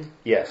 nice and easy.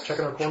 Yes.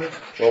 Checking our corners.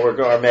 Well,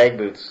 our mag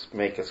boots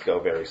make us go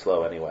very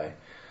slow anyway.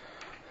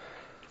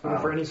 Looking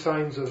for any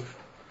signs of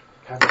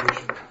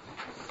habitation.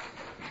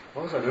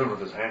 What was I doing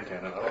with this hand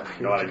cannon? I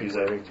don't know how to use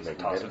it. Just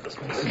toss it to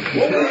space.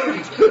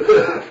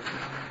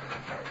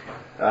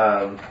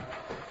 All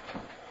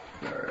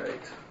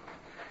right.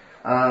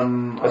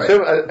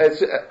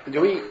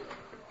 Do we?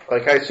 I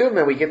assume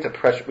that we get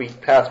to we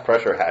pass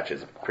pressure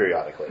hatches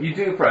periodically. You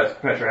do press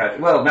pressure hatch.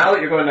 Well, now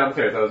that you're going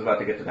downstairs, I was about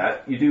to get to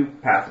that. You do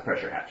pass the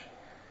pressure hatch.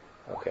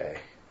 Okay.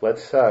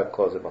 Let's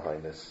close it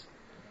behind us.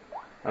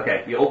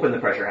 Okay, you open the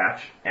pressure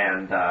hatch,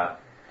 and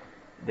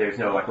there's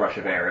no rush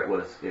of air. It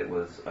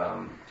was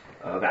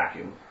a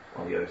vacuum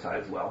on the other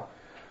side as well.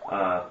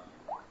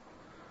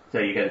 So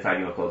you get inside,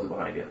 you want to close it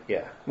behind you.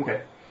 Yeah.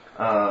 Okay.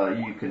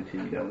 You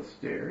continue down the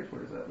stairs.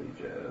 Where does that lead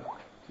you?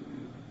 To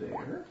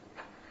there.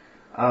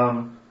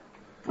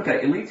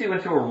 Okay, it leads you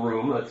into a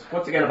room that's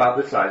once again about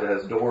this size. It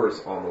has doors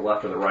on the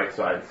left and the right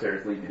side. The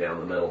stairs lead you down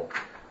the middle.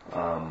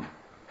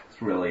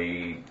 It's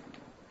really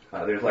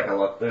there's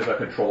a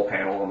control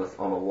panel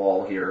on the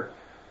wall here.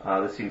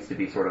 This seems to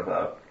be sort of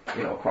a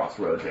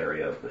crossroads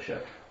area of the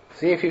ship.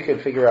 See if you can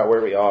figure out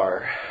where we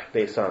are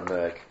based on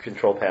the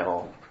control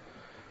panel.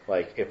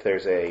 If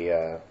there's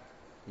if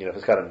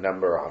it's got a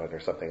number on it or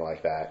something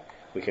like that,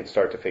 we can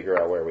start to figure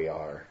out where we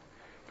are.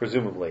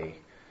 Presumably,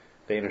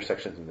 the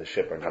intersections in the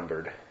ship are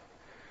numbered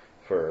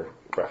for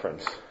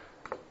reference.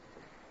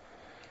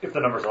 If the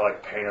numbers are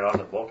painted on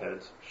the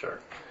bulkheads, sure.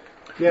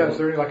 Yeah, is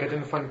there any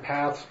identifying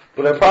paths?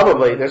 But there's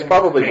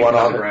probably one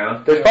on the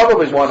ground. There's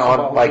probably one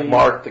on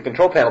marked. The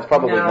control panel's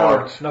probably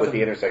marked with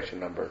the intersection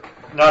number.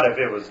 Not if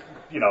it was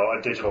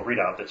a digital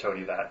readout that showed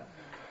you that.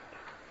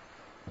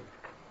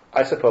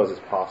 I suppose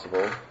it's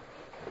possible.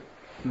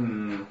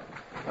 You're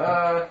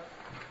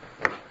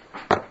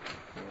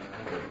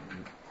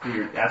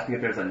asking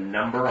if there's a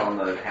number on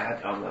the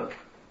hatch on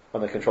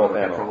the control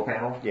panel. Control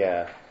panel?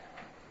 Yeah.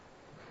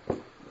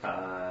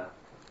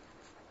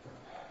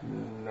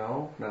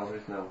 No,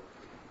 there's no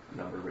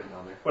number written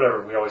on there.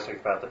 Whatever. We always take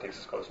the path that takes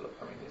us closer to the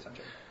Prometheus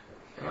engine.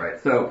 All right.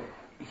 So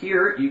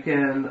here you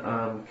can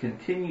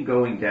continue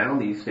going down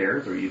these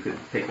stairs, or you could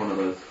take one of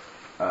those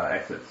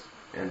exits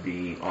and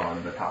be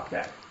on the top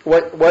deck.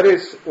 What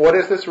is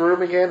this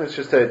room again? It's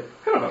just a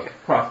kind of a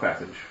cross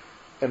passage.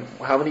 And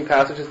how many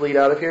passages lead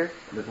out of here?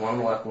 There's one on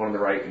the left, one on the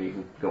right, and you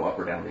can go up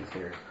or down these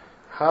stairs.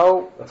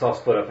 How? Let's all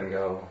split up and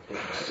go.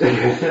 Let's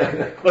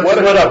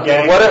split up,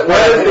 gang. What is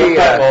the?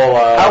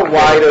 How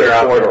wide are the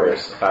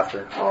corridors?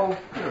 Faster. Oh,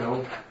 I don't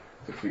know,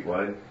 6 feet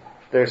wide.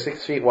 They're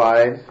 6 feet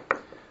wide.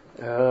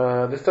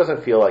 This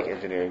doesn't feel like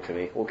engineering to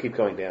me. We'll keep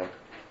going down.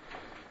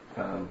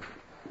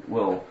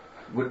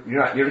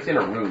 You're just in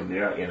a room.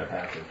 You're not in a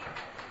passage.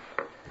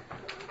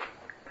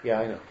 Yeah,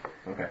 I know.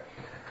 Okay.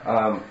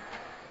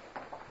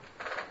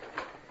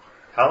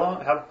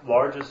 How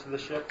large is the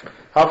ship?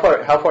 How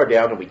far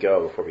down did we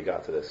go before we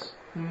got to this?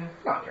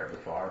 Not terribly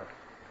far.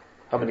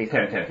 How many?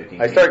 10, 15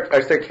 I feet.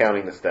 start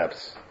counting the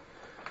steps.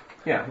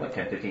 Yeah,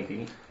 10, 15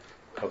 feet.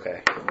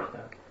 Okay. Something like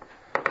that.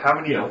 How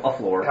many? A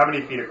floor. How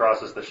many feet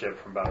across is the ship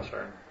from bow to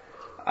stern?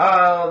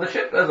 The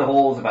ship as a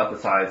whole is about the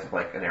size of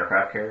an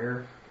aircraft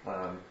carrier.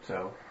 It's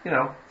All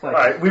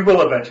right, we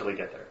will eventually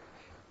get there.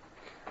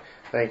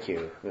 Thank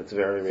you. That's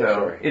very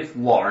reassuring. So it's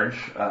large.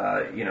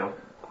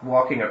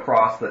 Walking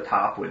across the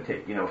top would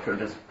take,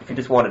 if you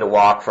just wanted to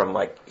walk from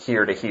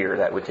here to here,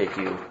 that would take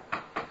you,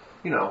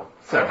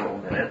 several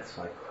minutes,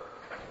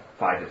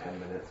 5 to 10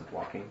 minutes of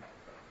walking.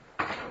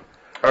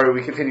 All right,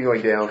 we continue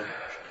going down.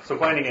 So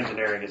finding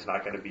engineering is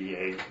not going to be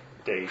a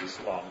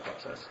days-long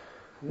process.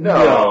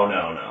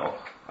 No.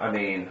 I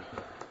mean,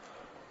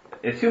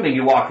 assuming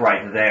you walked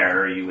right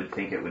there, you would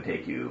think it would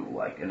take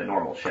you, in a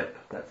normal ship,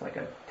 that's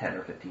a 10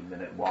 or 15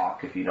 minute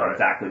walk if you know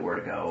exactly where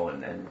to go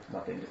and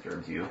nothing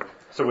disturbs you.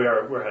 So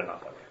we're heading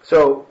off.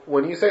 So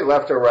when you say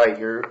left or right,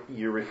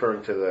 you're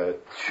referring to the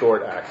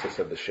short axis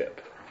of the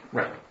ship.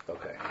 Right.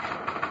 Okay.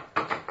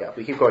 Yeah,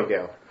 we keep going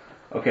down.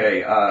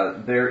 Okay,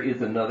 there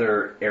is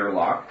another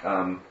airlock.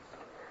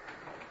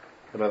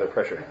 Another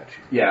pressure hatch.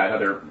 Yeah,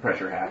 another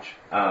pressure hatch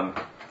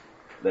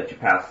that you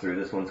pass through.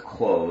 This one's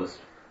closed.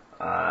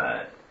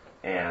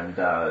 And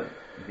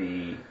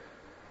the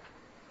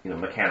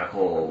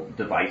mechanical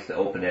device to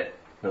open it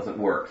doesn't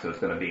work, so it's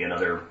going to be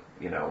another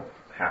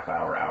half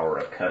hour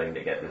of cutting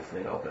to get this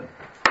thing open.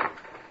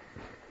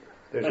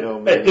 There's no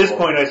At this manual-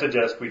 point, I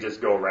suggest we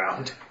just go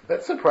around.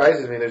 That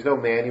surprises me. There's no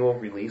manual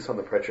release on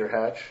the pressure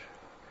hatch.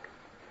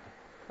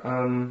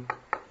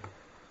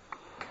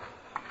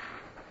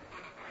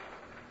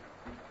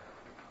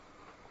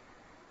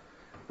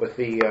 With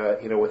the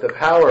with the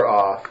power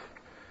off,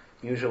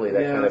 usually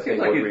that Yeah, kind it of thing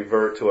seems like would it-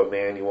 revert to a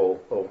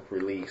manual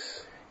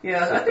release.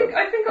 Yeah, I think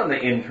on the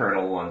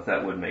internal ones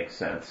that would make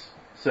sense.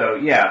 So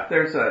yeah,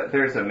 there's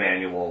a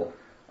manual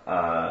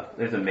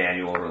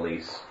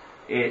release.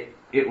 It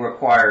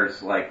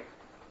requires like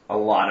a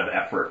lot of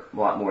effort, a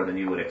lot more than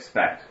you would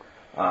expect.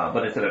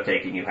 But instead of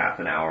taking you half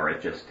an hour,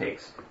 it just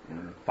takes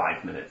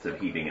 5 minutes of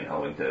heaving and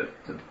hoeing to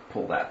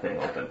pull that thing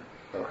open.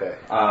 Okay.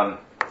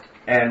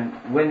 And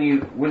when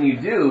you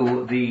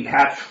do, the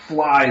hatch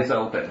flies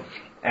open,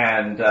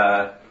 and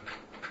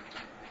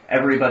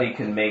everybody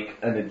can make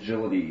an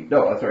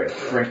a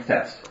strength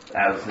test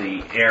as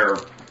the air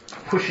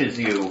pushes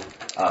you. Is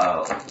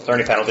there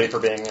any penalty for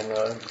being in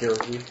the zero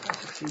G?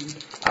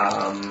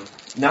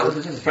 Now this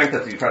is just a strength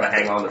test. So you try to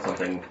hang on to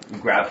something, you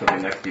grab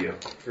something next to you.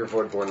 You're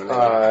void-born.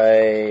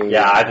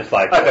 Yeah, I just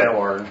like I bet.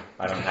 born.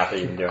 I don't have to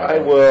even do I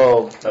anything.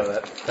 will So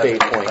that's fate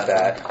point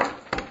that.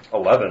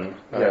 11.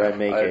 I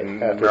make it.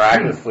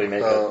 Miraculously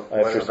make So,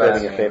 it. After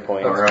spending a fate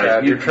point. All right,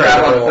 bad. you You're trying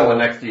grab to on roll- someone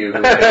next to you.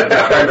 You're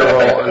trying to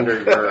roll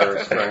under your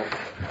strength.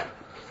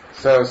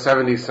 So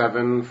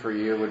 77 for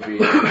you would be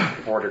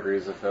 4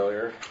 degrees of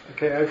failure.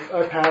 Okay,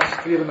 I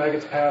passed. 3 of the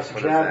maggots passed.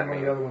 What does Jab, that and one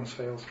of mean? the other ones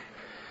fails.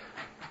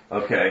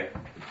 Okay,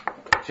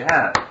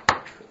 Chad.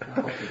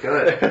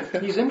 Good.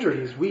 He's injured.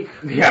 He's weak.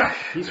 Yeah.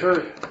 He's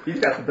hurt. He's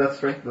got the best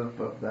strength of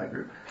that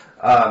group.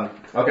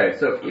 Okay,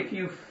 so if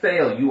you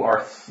fail, you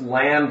are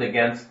slammed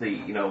against the,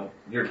 you're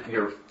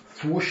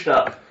swooshed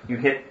up. You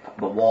hit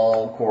the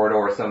wall,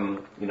 corridor,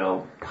 some,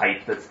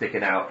 pipe that's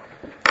sticking out.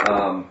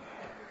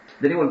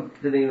 Did anyone,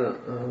 it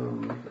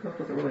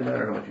doesn't really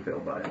matter how much you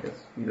failed by, I guess.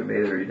 You either made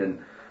it or you didn't.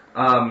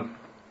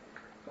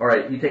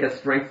 Alright, you take a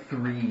strength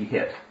 3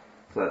 hit.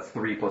 So that's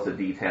 3 plus a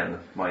d10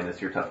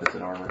 minus your toughness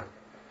and armor.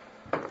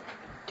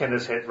 Can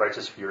this hit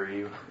Righteous Fury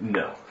you?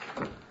 No.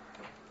 3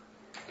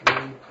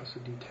 plus a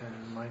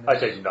d10 minus. I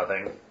take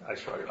nothing. I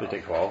shrug it You off.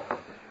 take 12.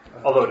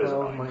 Although it is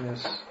 12 annoying.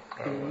 minus 8.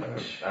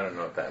 I don't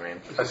know what that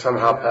means. I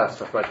somehow passed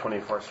with my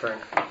 24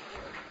 strength.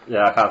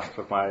 Yeah, I passed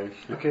with my...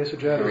 Okay, so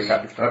Jab is.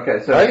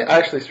 Okay, so... I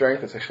actually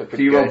strength is actually So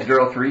pretty you good.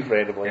 rolled 0-3?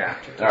 Randomly. Yeah.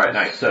 Alright,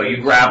 nice. So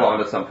you grab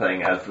onto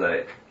something as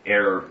the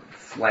air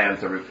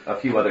slams a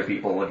few other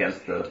people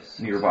against the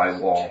nearby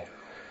wall.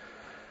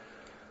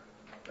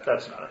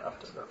 That's not enough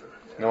to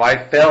No, I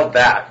failed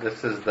that.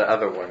 This is the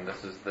other one.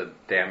 This is the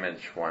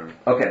damage one.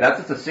 Okay, that's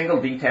just a single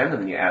d10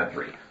 and then you add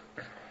 3.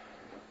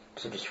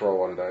 So just roll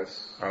 1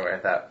 dice. Okay,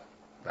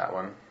 that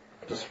one.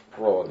 Just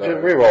roll a dice.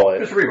 Just reroll it.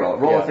 Just reroll it.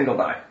 Roll Yeah. a single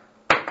die.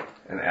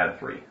 And add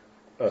 3.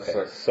 Okay,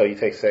 6. so you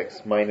take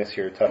 6 minus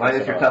your toughness. Minus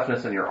and your armor.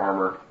 toughness and your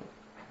armor.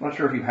 I'm not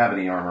sure if you have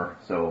any armor,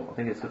 so I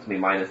think it's supposed to be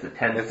minus the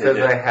 10 It says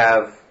digit. I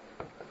have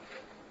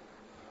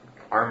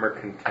armor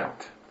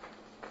contempt.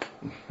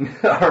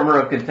 Armor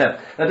of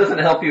contempt. That doesn't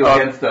help you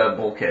against a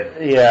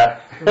bulkhead. Yeah.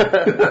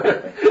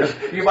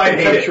 You might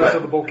hate it. Contemptuous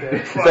of the But...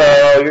 bulkhead.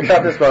 So your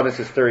toughness bonus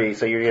is 3,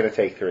 so you're going to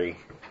take 3.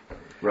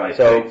 Right.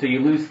 So- So you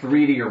lose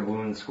 3 to your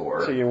wound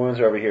score. So your wounds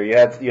are over here.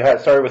 You had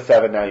started with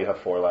 7, now you have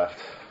 4 left.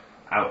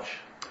 Ouch.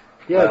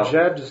 Yeah, Well,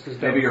 Jab just is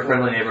down Maybe your to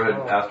friendly 4. neighborhood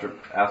Oh.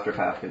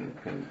 astropath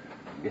can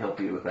help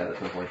you with that at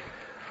some point.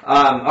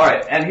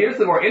 Alright, and here's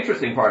the more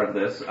interesting part of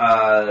this.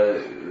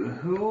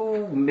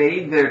 Who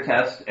made their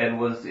test and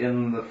was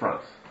in the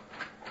front?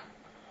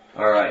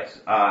 Alright.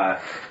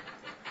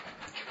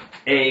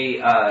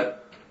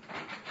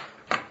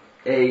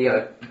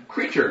 A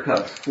creature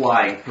comes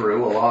flying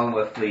through along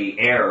with the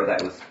air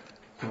that was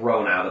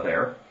thrown out of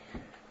there.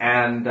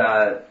 And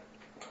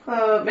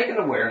make an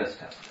awareness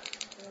test.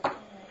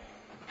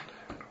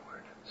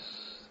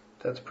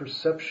 That's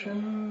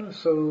perception.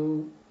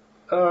 So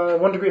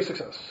 1 degree of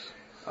success.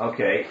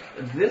 Okay,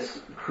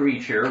 this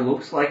creature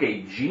looks like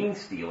a gene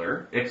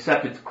stealer,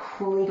 except it's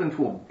curled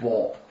into a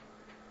ball.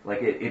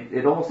 Like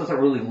it almost doesn't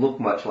really look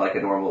much like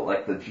a normal,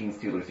 like the gene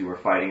stealers you were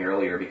fighting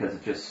earlier, because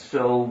it's just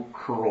so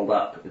curled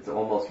up. It's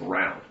almost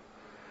round.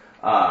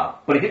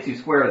 But it hits you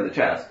square in the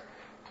chest,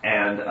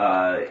 and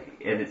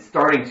it's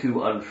starting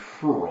to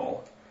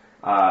unfurl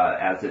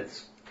as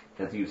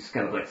you've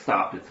kind of like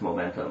stopped its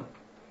momentum,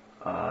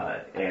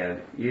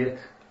 and it.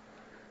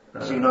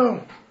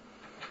 Zeno.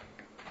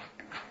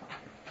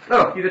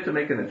 Oh, you get to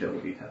make an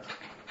agility test.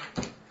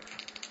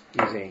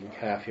 Using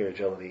half your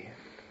agility.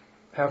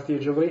 Half the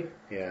agility.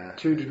 Yeah.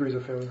 2 degrees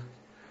of failure.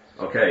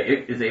 Okay,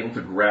 it is able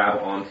to grab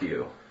onto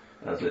you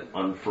as it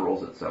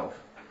unfurls itself.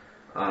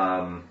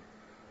 Okay,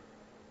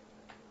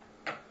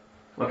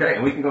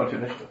 and we can go into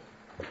initiative.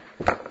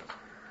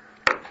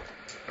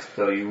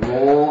 So you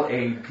roll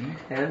a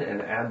d10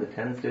 and add the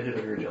 10th digit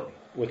of your agility.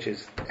 Which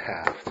is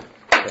halved.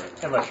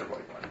 Unless you're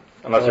voidborn.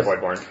 Unless you're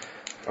voidborn.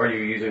 Are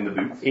you using the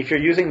boots? If you're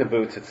using the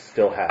boots, it's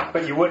still half.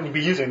 But you wouldn't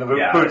be using the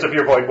Yeah. boots if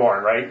you're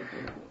voidborn, right?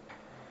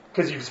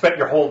 because you've spent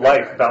your whole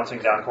life bouncing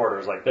down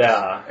corridors like this.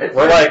 Yeah. It's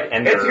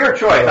It's your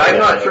choice. I'm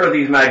not sure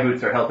these mag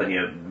boots are helping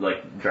you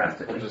like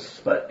drastically,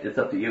 but it's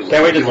up to you.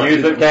 Can we just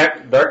use it?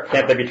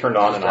 Can't they be turned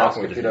on and off? Ask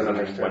We if just you use don't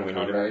them understand when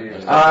we need combat, them. you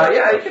just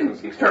Yeah, you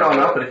can turn on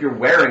and off, but if you're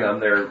wearing them,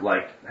 they're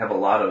like have a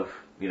lot of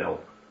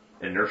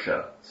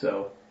inertia,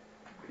 so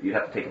you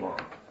have to take them off.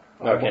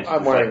 No, can't you I'm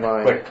just, wearing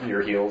like, mine. click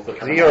your heels to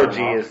turn Zero them on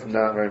G and is off?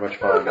 not very much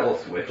Got a fun little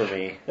switch. for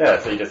me. Yeah,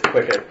 so you just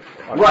click it.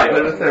 On Right,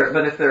 your but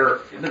heels. if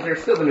they're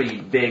still going to be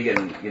big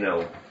and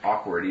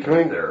awkward, even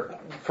if they're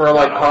For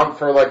like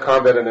not on.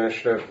 combat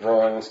initiative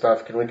rolling and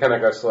stuff, can we kind of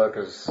go slow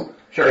because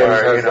Sure. James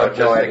Or, has like no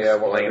just idea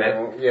what we're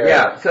explain doing.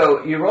 Yeah,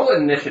 so you roll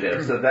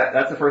initiative, so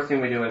that's the first thing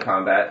we do in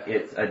combat.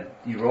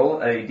 You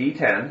roll a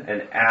d10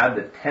 and add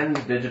the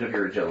 10th digit of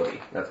your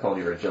agility. That's called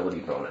your agility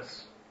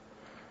bonus.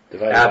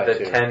 Divided Add by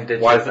the 2. 10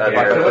 digits Why is it of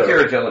divided So your... what's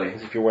your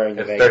agility? If you're wearing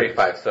the It's Meg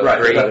 35, so Right,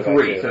 3. so divided by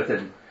 3. two.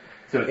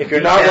 So it's If you're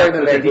not wearing the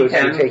so it's a Meg boots,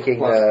 D10 you're taking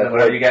plus, the and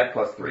whatever you get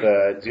plus 3.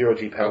 the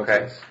 0G penalties,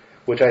 Okay.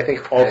 which I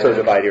think also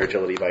divide your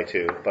agility by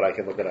 2, but I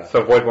can look it up.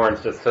 So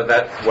Voidborn's just So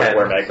that's What 10.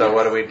 we're making. So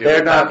what do we do They're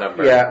with not, that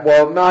number? yeah,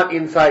 well, not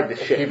inside the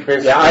He ship.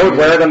 basically- yeah. I would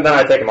wear them, then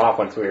I take them off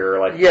once we were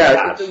like Yeah,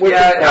 attached. which is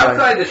fine.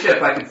 Outside the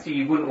ship, I could see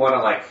you wouldn't want to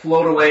like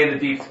float away into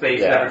deep space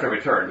Yeah. never to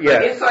return. Yeah.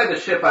 But inside the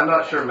ship, I'm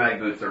not sure mag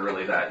boots are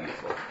really that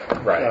useful.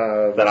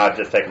 Right. Then I'd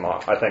just take them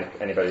off. I think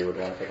anybody would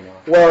want to take them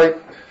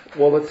off.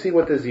 Well, let's see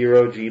what the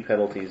 0G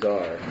penalties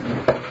are.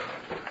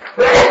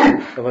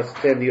 Unless,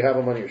 Tim, do you have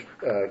them on your...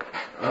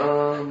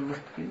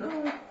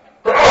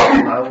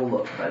 I will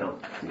look. I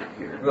don't see it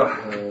here.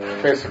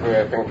 Basically,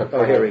 I think the oh,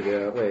 point here we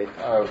go. Wait.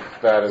 of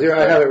that is Zero, I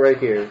that have it right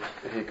here.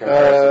 he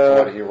compares it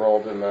to what he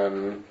rolled, and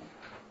then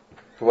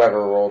whoever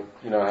rolled,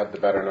 had the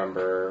better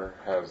number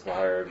has the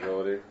higher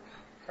agility,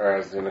 or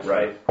has the initiative.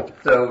 Right.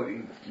 So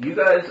you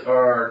guys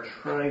are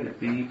trying to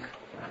beat.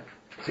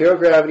 Zero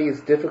gravity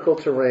is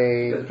difficult You guys are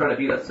terrain. trying to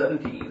beat a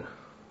 17.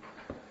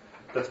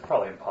 That's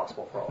probably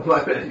impossible for all of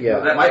us. Yeah,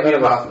 that might be none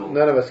of us- impossible.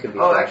 None of us can beat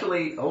Oh, that.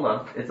 actually, hold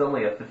on. It's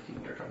only a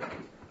 15 you're trying to beat.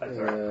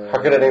 Uh,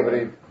 How could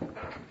anybody?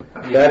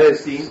 That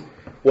is... 15?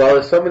 Well,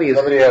 if somebody has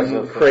Somebody has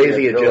a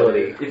crazy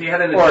agility... If you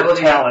had an Or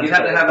agility, talent you'd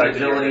have to have an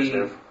affected your agility.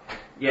 initiative.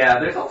 Yeah,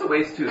 there's also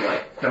ways to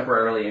like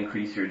temporarily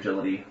increase your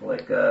agility,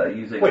 like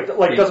using. Wait,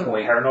 like fate doesn't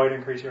point. paranoid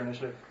increase your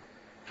initiative?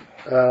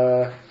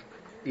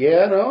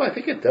 Yeah, no, I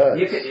think it does.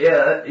 You can,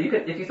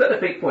 if you set a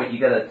fate point, you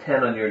get a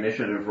 10 on your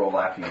initiative roll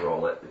after you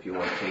roll it. If you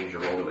want to change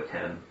your roll to a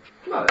 10,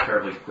 not a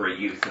terribly great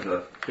use of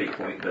a fate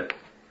point, but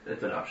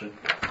it's an option.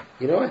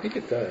 I think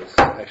it does,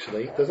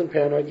 actually. Doesn't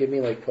paranoid give me,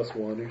 like, +1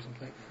 or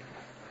something?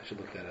 I should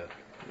look that up.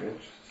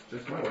 It's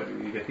just my way.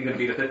 You can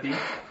beat a 15.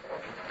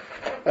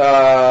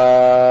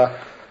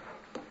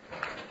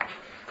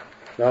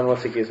 Not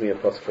unless it gives me a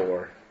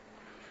 +4.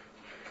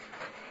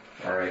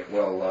 All right.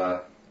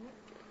 Well,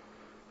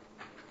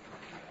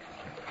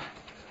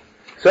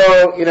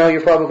 So,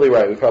 you're probably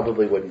right. We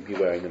probably wouldn't be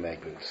wearing the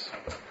mag boots.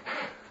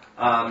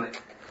 And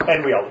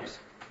we all lose.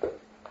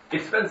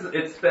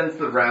 it spends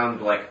the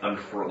round like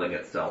unfurling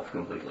itself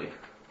completely.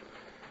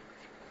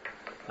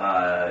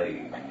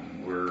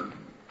 We're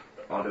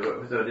on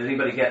to it. So did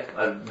anybody get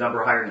a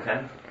number higher than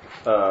 10?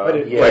 I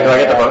did. Wait, do I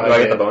get the Yeah, do I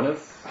get the did.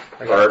 bonus,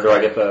 or do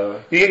I get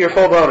the? You get your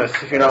full bonus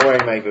if you're not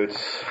wearing mag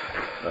boots.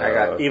 I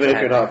got Even if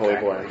 10. you're not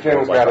Voidborn.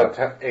 James Like got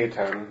that. a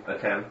 10. A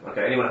 10.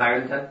 Okay. Anyone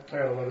higher than 10?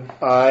 I got 11.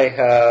 I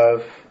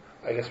have...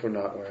 I guess we're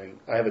not wearing...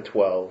 I have a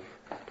 12.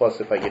 Plus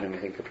if I get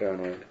anything for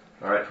paranoid.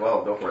 All right,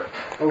 12. Go for it.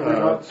 Oh,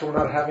 we're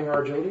not having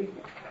our agility?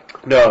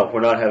 No,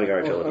 we're not having our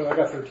agility. I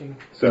got 13.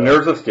 So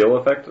Nerves of Steel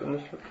effect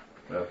initiative?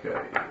 Okay.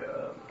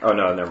 Oh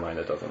no, never mind.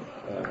 It doesn't.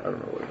 I don't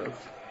know what it is.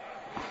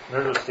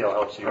 Nerves of Steel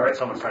helps you. All right.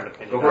 Someone's trying to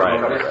pin you Go for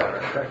down. it.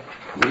 Right.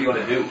 What do you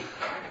want to do?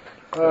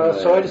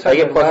 So I just I have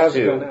get my plus las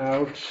 2. gun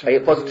out. I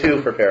get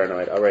 +2 for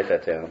paranoid. I'll write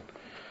that down.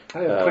 I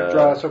have a quick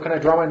draw, so can I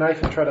draw my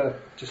knife and try to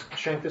just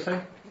shank this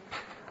thing?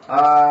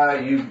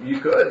 You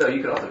could. No,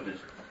 you could also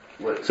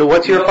just. So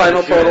what's your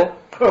final total?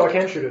 Oh, I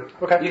can shoot it.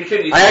 Okay. You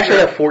should. I actually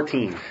have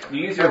 14.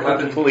 You use your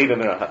weapon. Believe it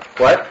or not.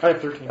 What? I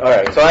have 13.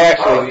 Alright, so I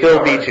actually still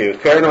all beat right. you.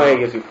 Paranoia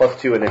gives you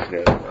 +2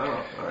 initiative.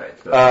 Oh, all right.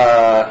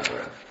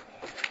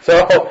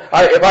 So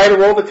if I had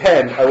rolled a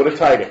 10, I would have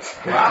tied it.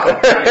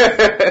 Wow.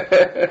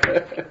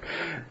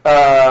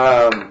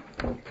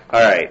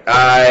 Alright,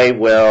 I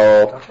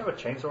will... Don't you have a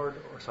chainsword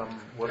or some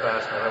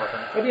wood-ass melee weapon?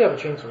 I do have a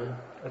chainsaw.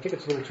 I think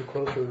it's a little too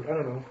close, or I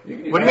don't know.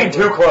 What do you mean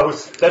too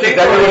close? That's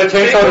exactly what a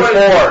chainsaw is for.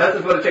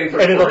 That's what a chainsaw is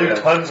And it'll for, do yeah.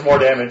 tons more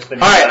damage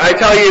than. Alright,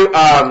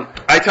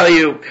 I tell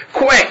you,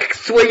 quick,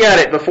 swing at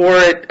it before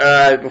it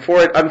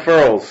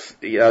unfurls.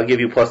 I'll give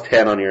you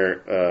 +10 on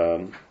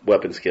your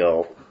weapon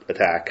skill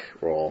attack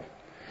roll.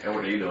 And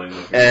what are you doing?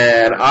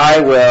 And I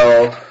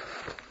will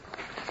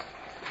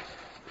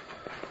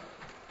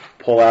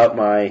pull out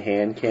my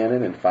hand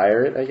cannon and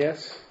fire it, I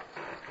guess.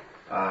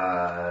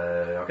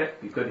 Okay,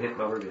 you could hit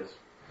Melridius.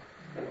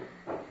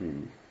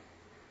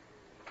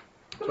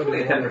 It's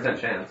only a 10%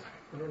 chance.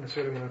 I don't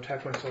necessarily want to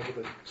attack myself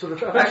with it. So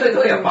Actually, it's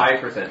only a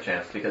 5%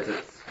 chance because it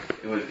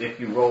was if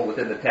you roll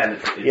within the 10,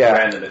 it's Yeah.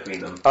 random between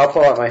them. I'll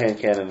pull out my hand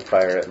cannon and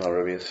fire it,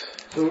 Malrubius.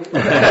 So,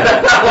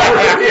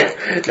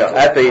 No,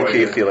 at the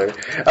cheese dealer.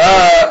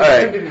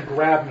 Alright. it didn't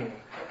grab me.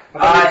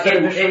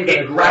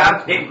 It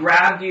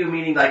grabbed you,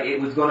 meaning like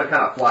it was going to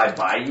kind of fly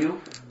by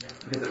you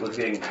because it was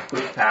getting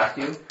pushed past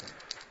you.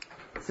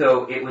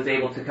 So it was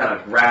able to kind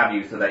of grab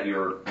you so that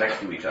you're next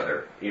to each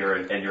other. You're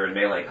in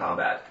melee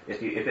combat.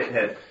 If you had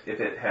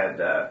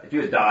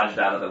dodged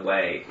out of the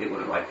way, it would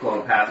have like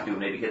flown past you and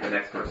maybe hit the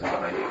next person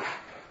behind you.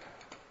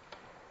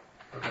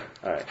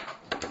 Alright.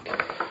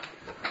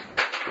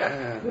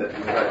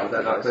 Was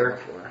that not clear?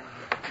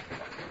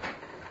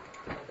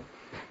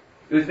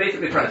 It was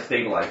basically trying to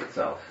stabilize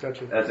itself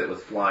as it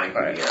was flying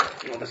through the air.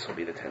 Well, this will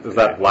be the 10th. Is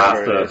that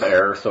blast of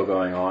air still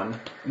going on?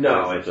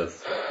 No, Or it's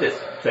is it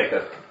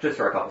just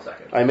for a couple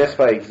seconds. I missed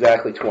by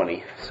exactly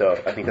 20, so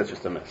I think that's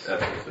just a miss.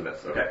 That's just a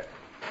miss. Okay.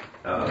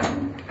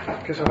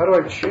 Okay, so how do I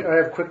I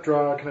have quick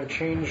draw. Can I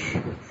change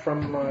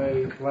from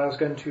my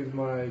lasgun to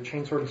my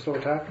chainsword and still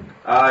attack?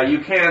 You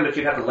can, but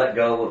you'd have to let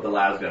go of the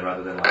lasgun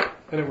rather than like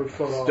And it would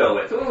float off. stow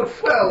it. So it would,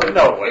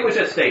 it would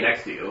just stay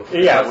next to you.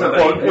 Yeah, it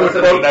would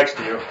float next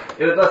to you.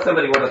 It would let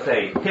somebody want to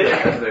say hit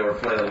it as they were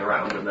flailing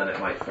around, and then it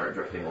might start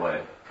drifting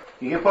away.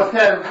 You get plus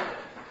 10.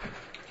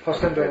 Plus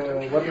 10 to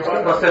weapon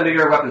skill? Plus 10 to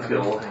your weapon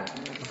skill.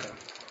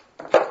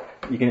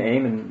 You can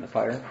aim and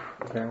fire,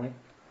 apparently.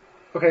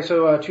 Okay,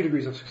 so 2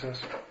 degrees of success.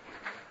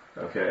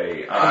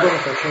 Okay. I'm going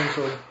for a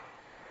chainsword.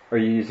 Are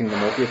you using the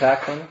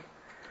multi-attack one?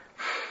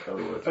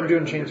 I'm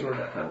doing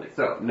chainsword.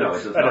 So, no,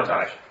 it does not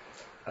dodge.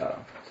 Oh.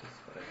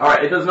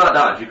 Alright, it does not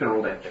dodge. You can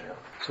roll damage.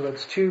 So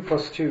that's 2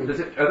 plus 2.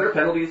 Are there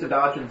penalties to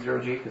dodge in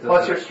 0G?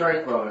 Plus your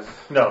strength bonus.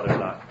 No, there's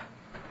not.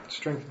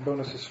 Strength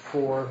bonus is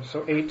 4,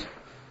 so 8.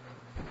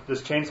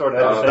 This chainsword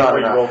has a thing where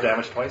you roll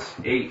damage twice.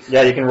 8.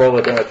 Yeah, you can roll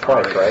the damage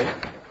twice, right?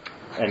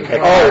 And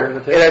take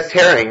It has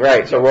tearing,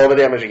 right, so roll the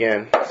damage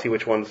again. See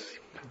which one's...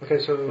 Okay,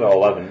 so... No,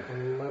 11.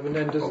 11,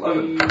 and does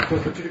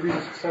the 2 degrees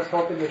of success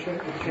help in the chain?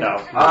 No.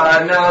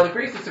 No,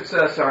 degrees of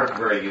success aren't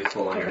very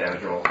useful on your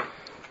damage roll.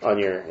 On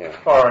your,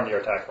 Or on your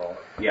attack roll.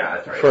 Yeah,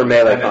 that's right. For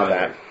melee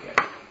combat.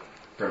 Yeah,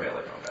 for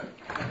melee combat.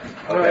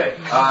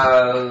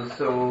 Okay,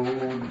 so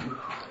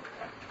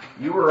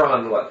you were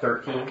on, what,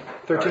 13?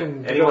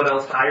 13. Right. Anyone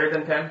else higher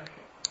than 10?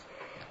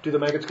 Do the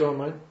maggots go on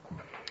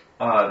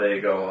mine? They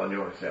go on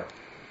yours, yeah.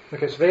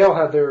 Okay, so they all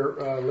had their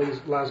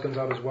las guns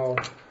out as well.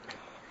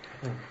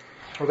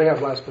 Or they have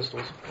las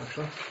pistols,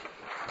 actually.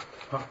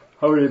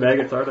 How many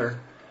maggots are there?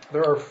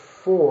 There are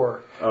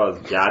 4. Oh,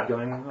 is Jad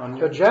going on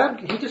you? Jad,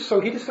 he just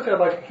took it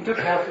he took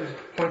half his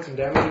points in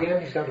damage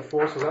again. He's down to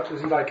 4. So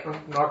is he like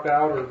knocked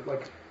out or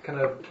like kind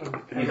of?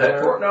 He's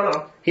at 4.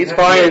 No. He's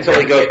fine until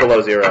he goes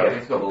below 0. Yeah,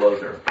 he's still below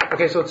 0.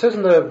 Okay, so it says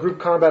in the group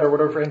combat or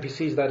whatever for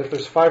NPCs that if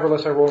there's 5 or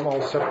less, I roll them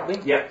all separately.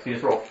 Yeah, so you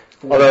just roll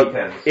 4 Although,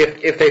 d10s.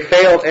 if they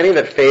failed, any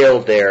that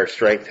failed their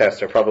strength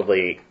test are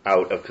probably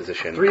out of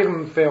position. 3 of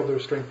them failed their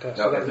strength test.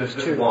 No, so that there's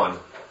leaves just 2. 1,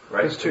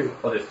 right? There's 2.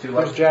 Oh, there's 2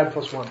 left? There's Jad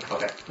plus 1.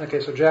 Okay. Okay,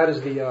 so Jad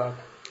is the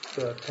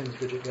tens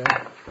digit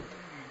guy.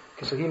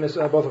 Okay, so he missed.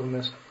 Both of them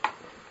missed.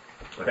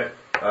 Okay.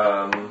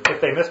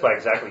 If they miss by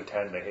exactly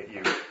 10, they hit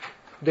you.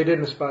 They did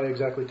miss by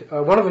exactly.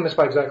 One of them missed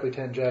by exactly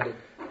 10. Jad did.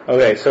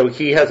 Okay, so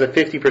he has a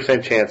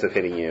 50% chance of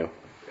hitting you.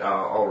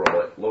 I'll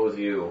roll it. Low as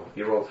you.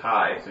 He rolls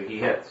high, so he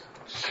hits.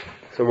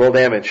 So roll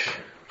damage.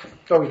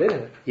 Oh, he did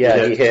hit it.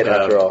 Yeah, he hit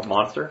after all.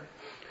 Monster?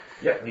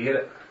 Yep, he hit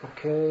it.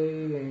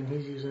 Okay, and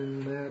he's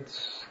using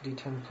that's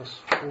D10 plus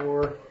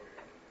 4.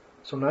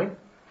 So 9?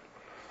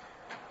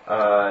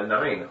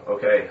 9.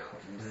 Okay.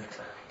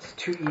 It's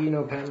 2E,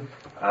 no pen.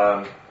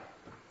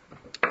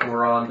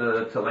 We're on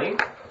to Lane.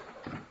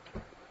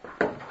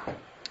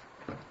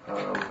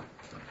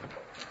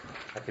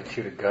 I could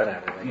shoot a gun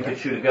at it. You could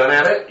shoot a gun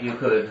at it. You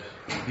could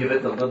give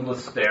it the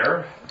lidless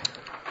stare.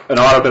 An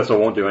auto pistol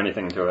won't do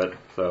anything to it,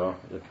 so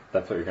if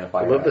that's what you're going to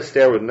fire Love at. the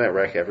stare, wouldn't that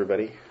wreck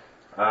everybody?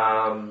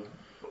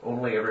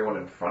 Only everyone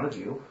in front of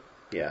you.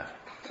 Yeah,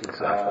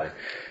 exactly.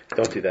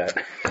 Don't do that.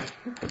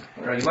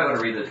 You might want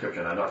to read the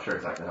description. I'm not sure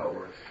exactly how it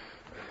works.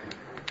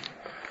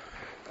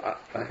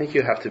 I think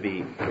you have to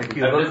be... If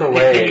you look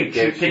away, it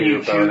gives can you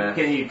you a bonus.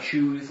 Can you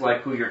choose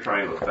like who you're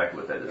trying to affect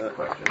with it? Is the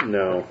question.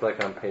 No. It's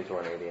like on page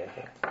 180, I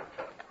think.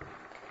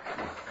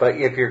 But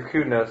if your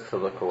crew knows to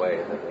look away,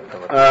 then they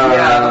come up.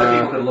 Yeah, other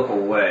people could look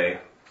away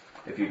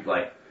if you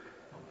like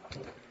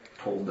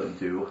told them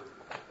to,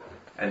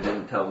 and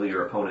didn't tell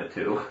your opponent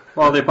to.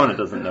 Well, the opponent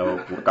doesn't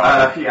know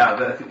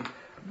Gothic.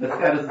 This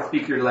guy doesn't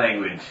speak your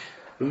language.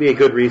 It would be a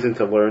good reason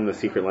to learn the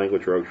secret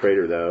language Rogue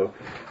Trader, though.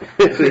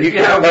 So you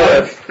Yeah, can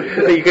tell us.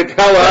 So you can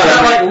tell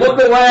Yeah, like us.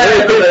 look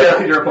away.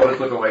 And your opponents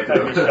look away I'd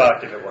be too.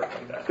 shocked if it worked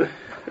like that.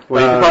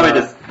 Well, you could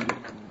probably just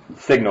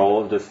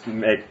signal, just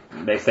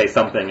they say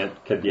something, it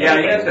could be Yeah, you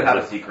anything. guys could have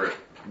a secret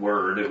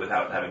word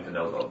without having to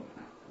know them.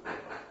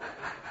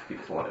 You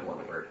just wanted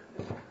one word.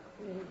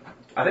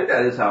 I think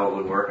that is how it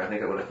would work. I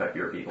think it would affect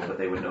your people, but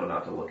they would know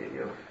not to look at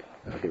you.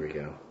 Oh, here we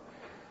go.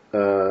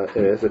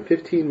 It has a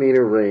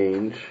 15-meter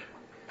range.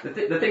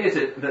 The thing is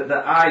that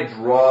the eye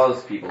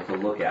draws people to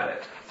look at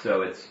it,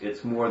 so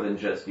it's more than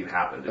just you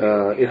happen to be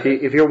looking at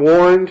it. If you're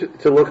warned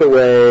to look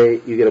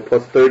away, you get a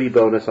plus 30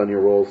 bonus on your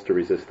rolls to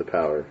resist the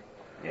power.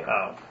 Yeah.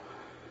 Oh.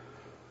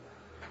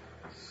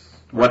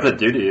 What's it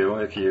do to you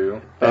if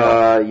you...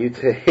 You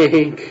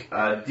take...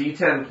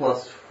 D10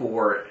 plus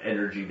 4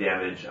 energy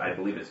damage. I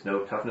believe it's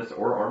no toughness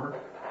or armor.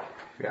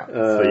 Yeah.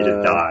 So you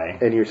just die.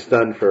 And you're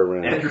stunned for a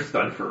round. And you're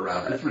stunned for a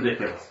round. It's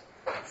ridiculous.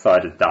 So I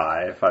just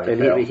die if I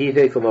fail. And he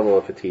takes a level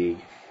of fatigue.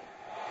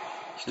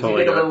 Does he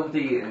take a level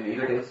D in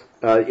either case?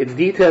 It's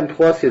D10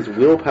 plus his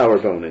willpower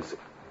bonus,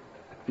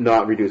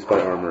 not reduced by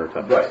armor or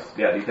toughness. Right.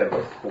 Yeah, D10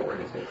 plus 4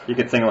 in his case. You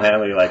could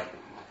single-handedly,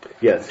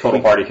 Yes,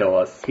 total party kill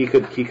us. He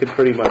could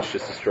pretty much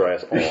just destroy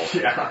us all.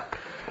 Yeah.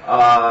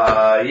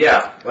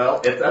 Yeah.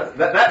 Well,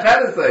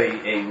 that is a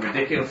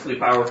ridiculously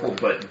powerful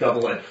but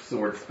double-edged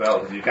sword spell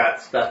because you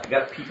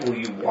got people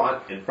you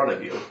want in front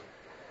of you.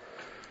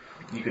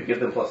 You could give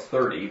them plus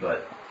 30,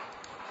 but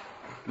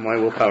My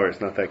willpower is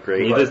not that great.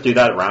 Can you just do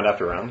that round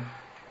after round?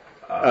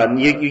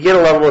 You get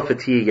a level of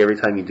fatigue every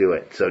time you do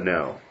it, so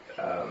no.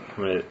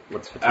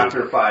 What's fatigue?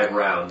 After 5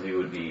 rounds, you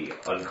would be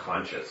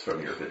unconscious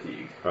from your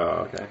fatigue.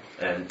 Oh, okay.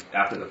 And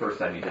after the first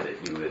time you did it,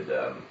 you would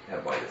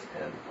have minus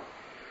 10.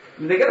 I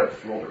mean, they get a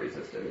roll to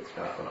resist it. It's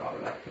not an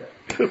automatic hit.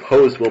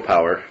 Opposed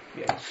willpower.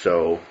 Yeah.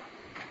 So,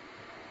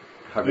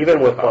 How good even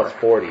is with willpower?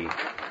 plus 40,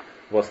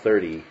 plus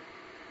 30,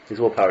 his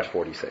willpower is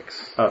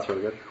 46. Oh, that's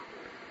really good.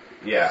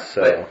 Yeah,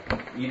 So- but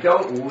you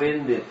don't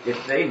win it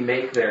if they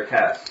make their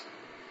test.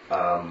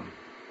 Let's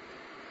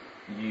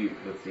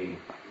see.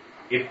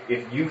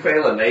 If you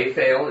fail and they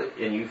fail,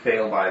 and you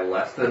fail by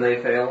less than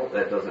they fail,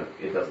 it doesn't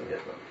hit them.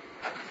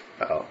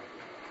 Oh.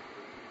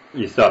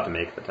 You still have to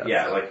make the test.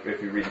 Yeah, like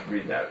if you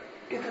read that,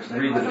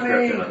 read the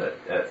description of it.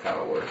 That's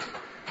how it works.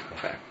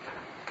 Okay.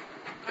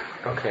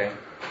 Okay.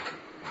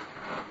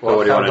 So Well,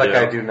 what it do you sounds wanna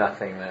like do? I do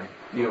nothing then.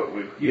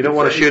 You don't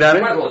wanna shoot at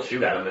him? You might as well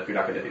shoot at him if you're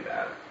not going to do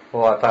that.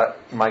 Well, I thought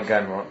my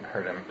gun won't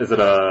hurt him. Is it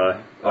a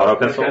auto Which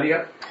pistol? gun do you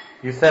got?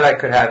 You said I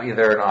could have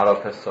either an auto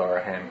pistol or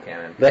a hand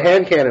cannon. The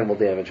hand cannon will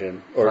damage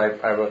him. So Or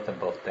I wrote them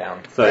both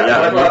down. So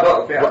yeah,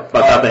 yeah. but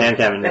not the hand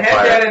cannon. The you hand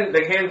fire. cannon,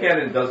 the hand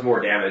cannon does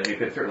more damage. You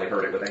could certainly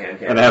hurt it with a hand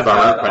cannon. And it has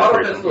armor The auto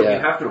penetration. pistol, Yeah.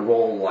 you have to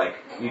roll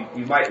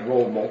you might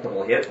roll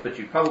multiple hits, but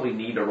you probably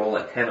need to roll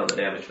a 10 on the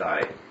damage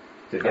die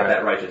to get Right.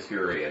 that righteous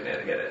fury and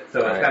hit it. So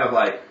it's Right. kind of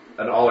like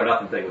an all or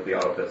nothing thing with the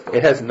auto pistol.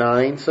 it has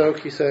 9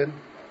 soak, you said?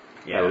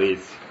 At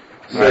least.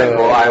 Alright,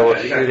 well, I will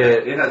Yeah, shoot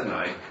it. It has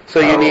 9. So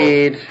you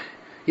need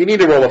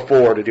to roll a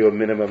 4 to do a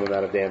minimum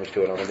amount of damage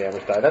to it on the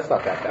damage die. That's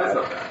not that That's bad.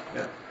 not bad.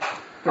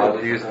 Yeah.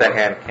 I'll use the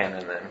hand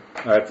cannon then.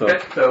 Alright, so Okay,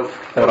 so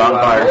Hold on,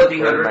 fire. roll a Where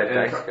d100 did my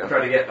and dice go?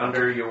 try to get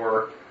under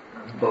your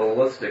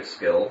ballistic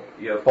skill.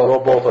 You have Roll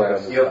both of them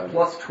this You have time.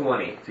 plus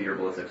 20 to your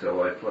ballistic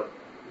skill.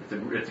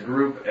 It's a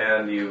group,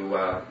 and you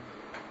are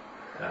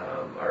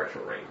at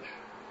short range.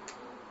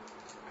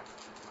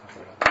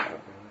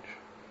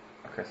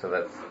 Okay, so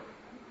that's...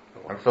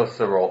 I'm supposed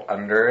to roll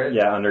under it?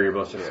 yeah, under your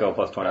ballistic skill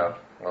plus 20. Oh,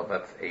 well,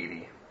 that's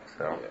 80.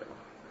 So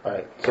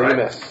Alright, so Alright,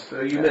 you miss.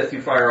 So you miss.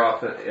 You fire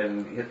off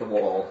and hit the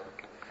wall.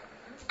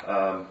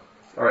 All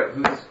right.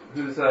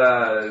 Who's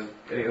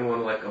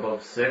anyone like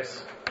above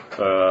 6?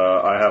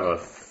 I have a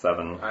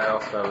 7. I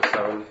also have a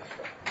 7.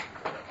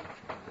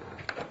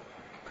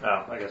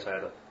 Oh, I guess I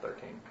had a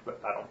 13,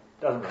 but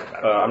doesn't really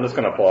matter. I'm just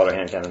gonna pull out a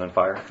hand cannon and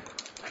fire.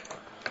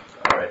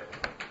 All right.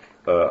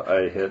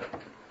 I hit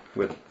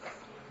with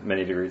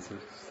many degrees of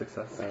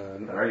success.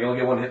 All right. You only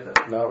get one hit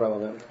then. Not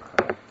relevant.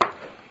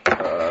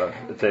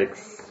 It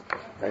takes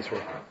Nice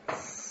roll.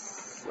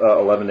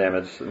 11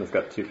 damage, and it's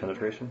got 2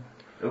 penetration.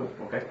 Oh,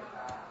 okay.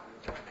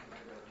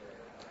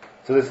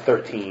 So this is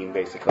 13,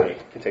 basically.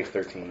 It takes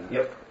 13.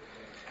 Yep.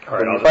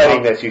 Alright, When you're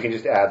fighting this, you can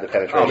just add the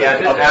penetration.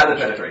 Yeah, just add the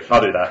penetration.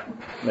 I'll do that.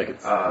 Make it.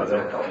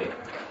 That'll help me.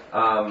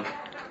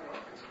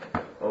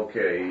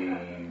 Okay.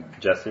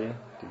 Jesse?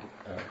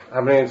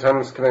 How many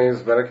times can I use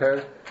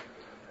Medicaid?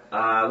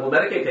 Well,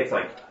 Medicaid takes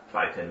like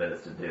 5-10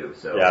 minutes to do.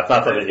 So Yeah, it's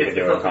not something you can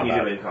do in It's something you do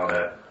combat. in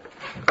combat.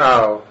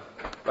 Oh,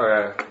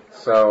 okay.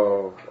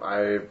 So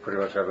I pretty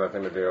much have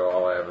nothing to do.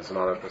 All I have is an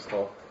auto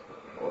pistol.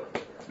 Well,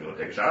 you want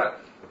to take a shot?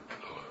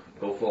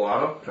 Go full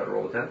auto. Try to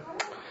roll a 10.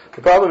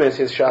 The problem is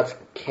his shots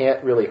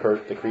can't really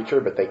hurt the creature,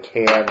 but they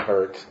can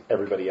hurt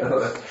everybody Oh,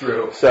 else. that's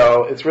true.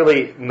 So it's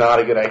really not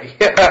a good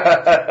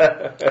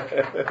idea.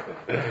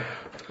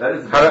 That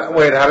is.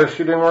 How does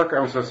shooting work?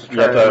 I'm supposed to You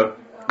try have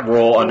to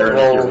roll under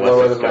roll your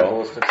lower ballistic than my skill.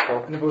 ballistic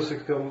skill. And the ballistic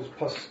skill is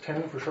plus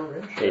 10 for short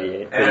range?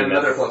 88. And So you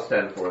another miss. plus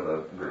 10 for the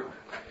group.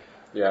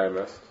 Yeah, I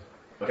missed.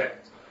 Okay.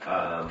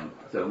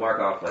 So mark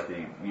off like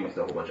you used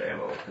a whole bunch of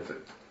ammo because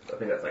I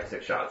think that's like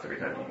 6 shots every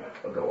time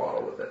you go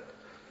auto with it.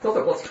 It's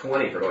also plus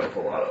 20 for going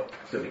full auto,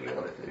 assuming you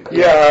wanted to do that.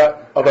 Yeah,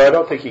 although I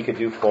don't think he could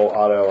do full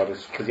auto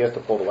because he has to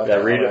pull the weapon.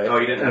 Yeah, read it right? Oh,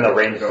 you didn't in have the to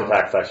ranged go.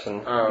 attack section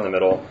Oh. in the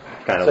middle.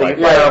 Kind of So like.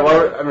 you- Yeah,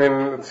 well, I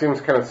mean, it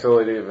seems kind of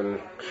silly to even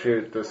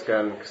shoot this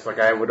gun because, like,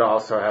 I would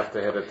also have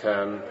to hit a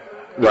 10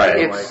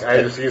 Right. Like,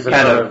 I just use kind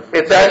another. of-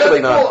 It's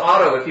actually That's full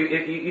not. auto. If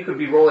you could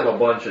be rolling a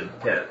bunch of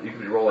you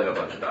could be rolling a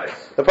bunch of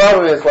dice. The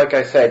problem is, like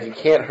I said, you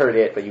can't hurt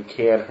it, but you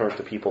can hurt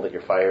the people that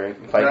you're fighting,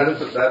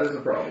 That is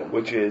a problem.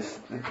 which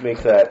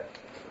makes that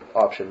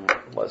option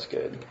less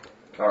good.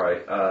 All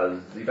right,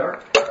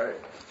 Z-Dark.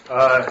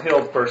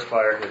 He'll burst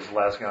fire his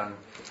las gun.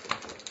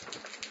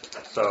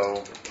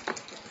 So,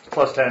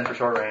 plus 10 for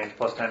short range,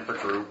 plus 10 for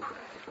group,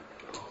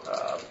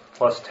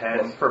 plus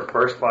 10 for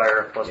burst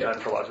fire, plus 10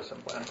 for logis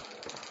implant.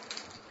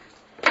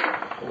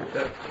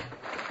 Okay.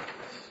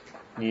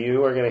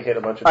 You are going to hit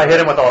a bunch of. I hit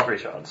him with all 3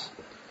 shots.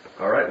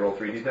 All right, roll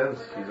 3d10s.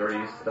 He's already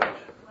used to dodge.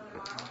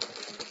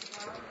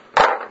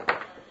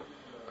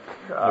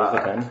 Where's the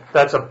 10?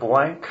 That's a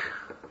blank.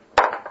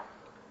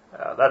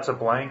 That's a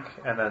blank,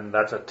 and then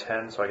that's a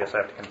 10, so I guess I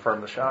have to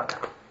confirm the shot.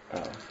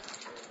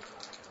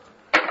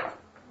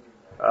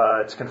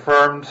 It's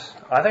confirmed.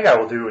 I think I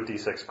will do a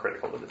d6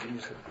 critical to the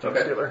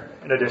Okay. dealer,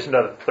 in addition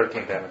to the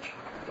 13 damage.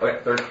 Okay,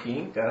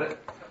 13. Got it.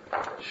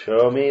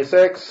 Show me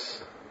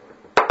 6.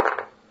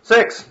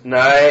 6!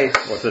 Nice.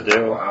 What's it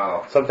do?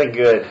 Wow. Something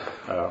good.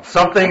 Oh.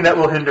 Something that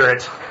will hinder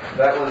it.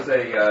 That was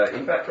a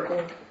impact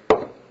critical.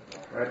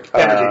 Right.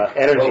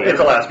 Energy. Well, It's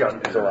a las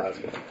gun. It's a las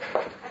gun.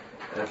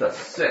 And it's a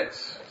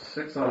 6.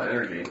 6 on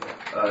energy.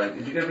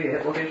 Did you give me a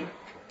hit location?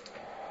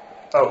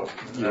 Oh.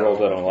 You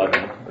rolled an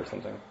 11 or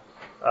something.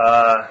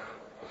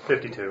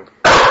 52.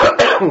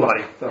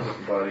 Body. Sounds like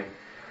the body.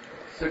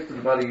 6 to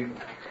the body.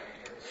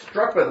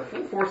 Struck by the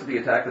full force of the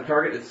attack, the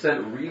target is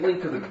sent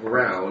reeling to the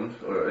ground,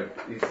 or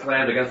he's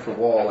slammed against the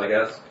wall, I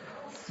guess.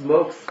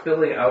 Smoke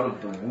spilling out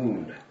of the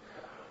wound.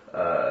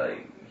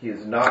 He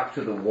is knocked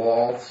to the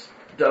wall,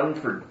 stunned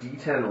for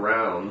D10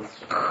 rounds.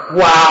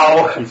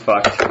 Wow! He's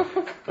fucked.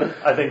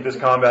 I think this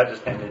combat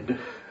just ended.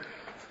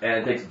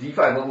 And takes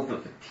D5 levels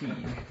of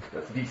fatigue.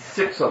 That's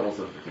D6 levels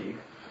of fatigue.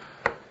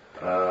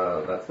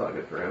 That's not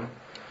good for him.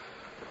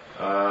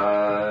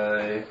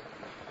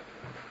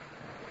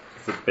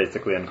 He's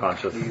basically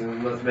unconscious. He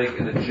must make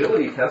an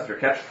agility test or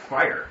catch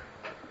fire.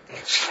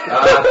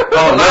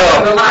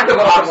 no. The lack of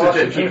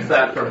oxygen keeps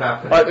that from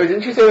happening.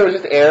 Didn't you say there was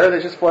just air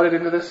that just flooded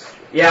into this?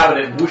 Yeah, but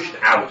it whooshed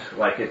out.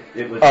 Like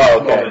it was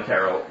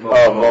momentary.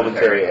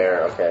 Momentary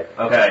air. Okay.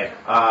 Okay.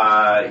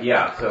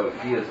 Yeah, so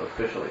he is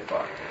officially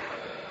fucked.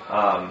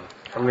 How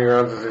many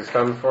rounds is he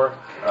stunned for?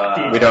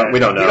 We don't know. We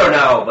don't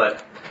know,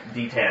 but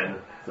D10,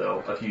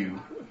 so a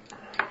few.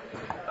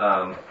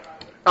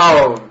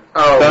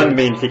 Stun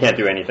means he can't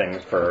do anything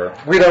for.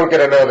 We don't get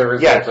to know the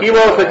results. Yeah, he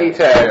rolls a D10.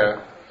 Yeah.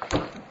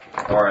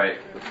 All right.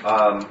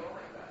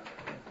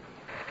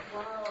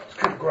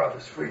 Good grab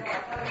this freak.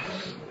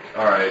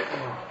 All right.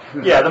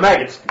 Yeah, the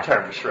maggots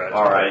tear him to shreds.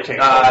 All right.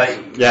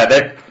 Yeah,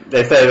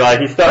 they say like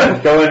he's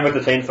stunned. Go in with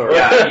the chainsaw.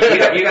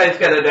 Yeah, you guys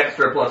get an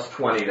extra plus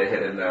 20 to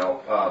hit him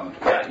now.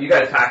 Yeah, you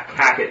guys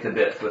hack it to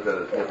bits with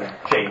the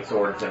chain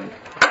swords and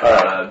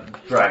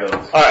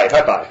dragons. All right,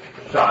 high five.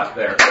 Shot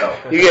there. So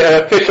You get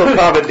an official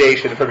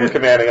commendation from your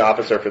commanding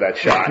officer for that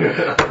shot.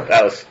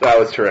 That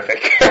was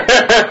terrific.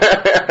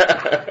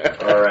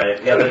 all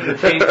right. Yeah, the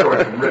chain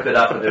swords rip it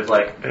up, and there's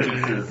like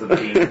pieces of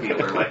beam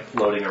steel are like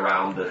floating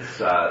around this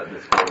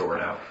corridor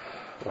now.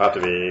 We'll have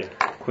to be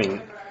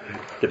clean.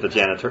 Get the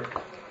janitor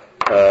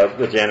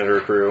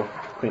crew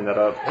clean that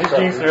up. His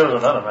jeans are than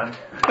another, man.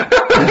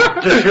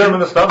 Just shoot him in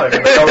the stomach.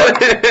 And Go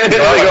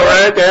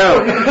right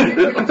down.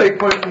 You can take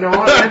point no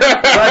on.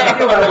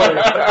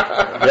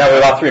 Yeah, we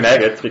lost 3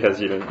 maggots because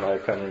you didn't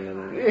like come in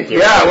and.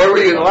 Yeah, where were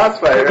you in the last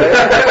fight,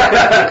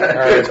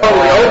 right? You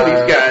totally own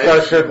these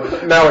guys.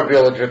 So now would be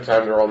a legit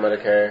time to roll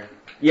Medicaid.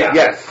 Yeah.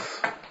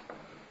 Yes.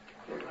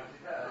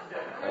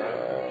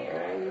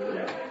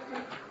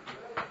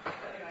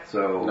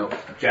 So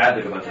Jad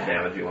did a bunch of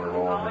damage. You want to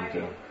roll on him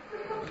too?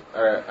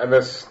 Alright, I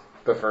missed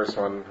the first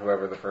one,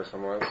 whoever the first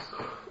one was.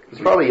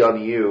 It's probably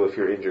on you if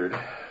you're injured.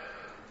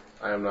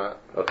 I am not.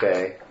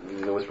 Okay.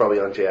 It was probably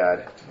on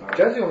Jad.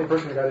 Jad's the only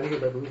person who got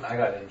injured, I believe. I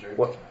got injured.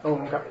 What? Oh,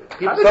 okay.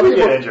 Some people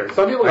get injured.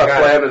 Some people got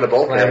slammed in the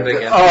bulkhead. Slammed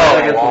against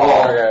against the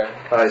wall. Okay.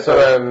 Alright, So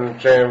then,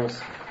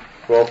 James.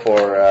 roll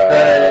for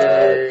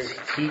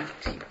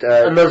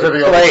And those are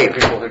the only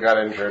people who got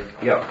injured.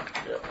 Yep.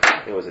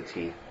 It was a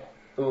T.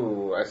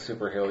 Ooh, I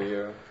super heal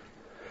you.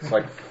 It's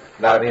like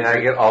I mean, I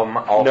get all.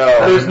 No.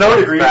 There's no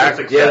degrees of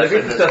success. Yeah, the in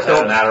group this success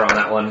don't test. matter on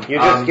that one. You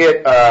just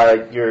get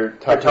your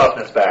toughness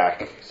toughness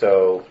back,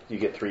 so you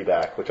get 3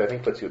 back, which I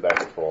think puts you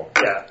back at full.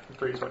 Yeah,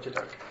 3 is what you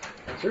took.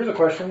 So here's a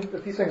question.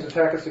 If these things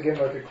attack us again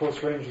like at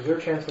close range, is there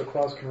a chance the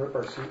claws can rip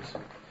our suits?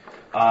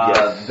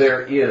 Yes.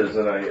 There is,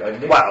 and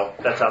I Wow,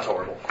 that sounds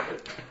horrible.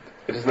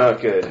 It is not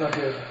good. Not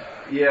good.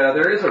 Yeah,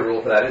 there is a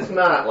rule for that. It's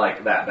not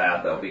like that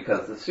bad though,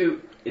 because the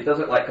suit, it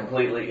doesn't like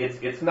completely,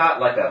 it's not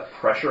like a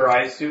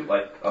pressurized suit,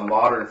 like a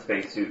modern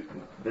spacesuit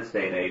this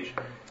day and age.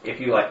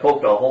 If you like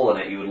poked a hole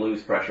in it, you would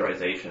lose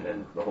pressurization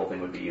and the whole thing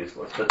would be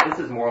useless. But this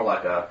is more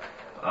like a,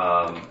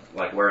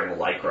 like wearing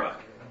Lycra.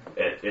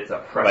 it's a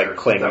pressure. Like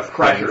clings it's a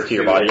pressure to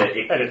your suit.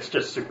 body. And it's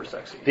just super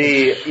sexy.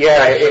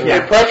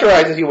 It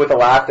pressurizes you with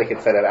elastic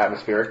instead of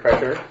atmospheric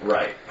pressure.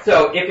 Right.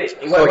 So if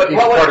it So like each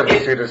part of the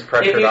suit is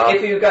pressured off.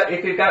 if you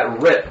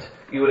got ripped,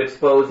 you would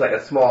expose like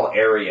a small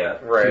area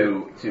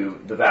Right. to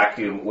the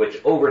vacuum,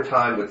 which over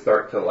time would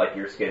start to like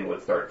your skin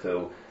would start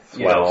to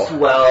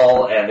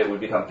Swell. and it would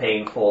become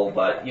painful.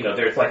 But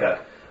there's like a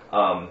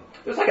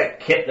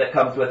kit that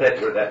comes with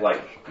it where that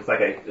like it's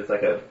like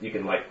a you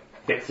can like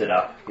fix it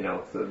up,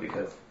 so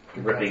because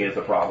ripping is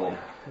a problem.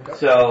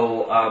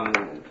 So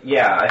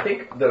I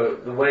think the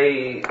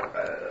way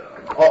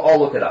I'll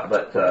look it up,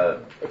 but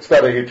It's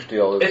not a huge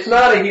deal. it's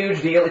not a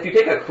huge deal. If you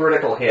take a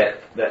critical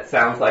hit that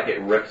sounds like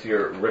it rips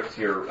your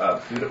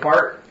suit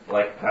apart,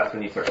 like that's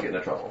when you start to get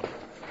into trouble.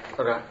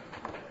 Okay.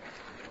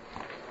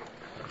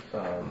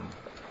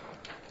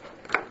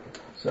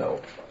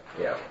 So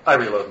yeah. I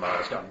reload my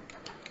last gun.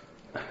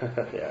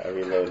 I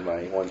reload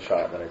my one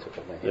shot that I took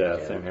with my hand.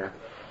 Yeah, same here.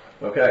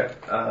 Okay.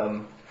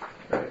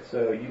 Alright,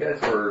 so you guys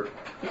were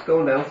just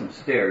going down some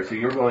stairs, so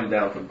you're going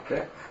down from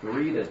deck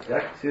 3 to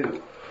deck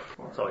 2.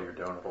 That's all you're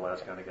doing with the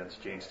last gun against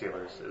Gene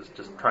Stealers is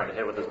just trying to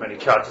hit with as many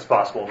shots as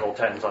possible and roll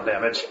 10s on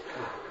damage.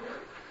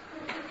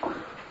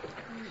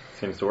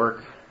 Seems to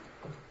work.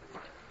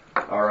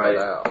 Alright.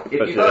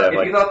 If you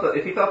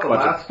thought the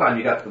last time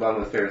you got to the bottom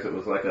of the stairs it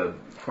was like a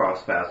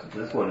cross passage,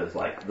 this one is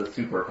like the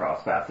super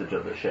cross passage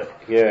of the ship.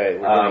 Yeah,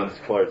 we're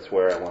getting towards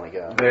where I want to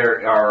go.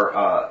 There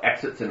are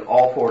exits in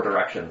all 4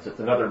 directions.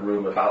 It's another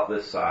room about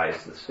this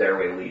size. The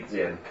stairway leads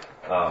in.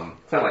 It's kind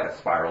of like a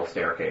spiral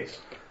staircase.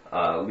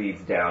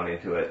 Leads down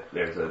into it.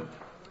 There's a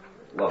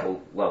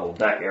level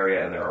deck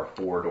area, and there are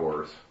 4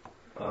 doors.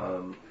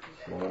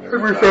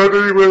 Have we found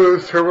any one of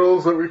those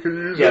terminals that we could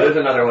use? Yeah, there's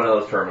another one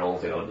of those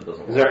terminals. That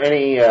doesn't Is there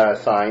any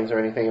signs or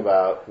anything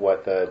about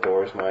what the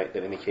doors that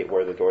indicate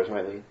where the doors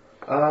might lead?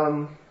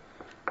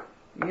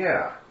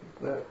 Yeah,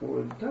 that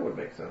would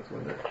make sense,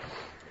 wouldn't it?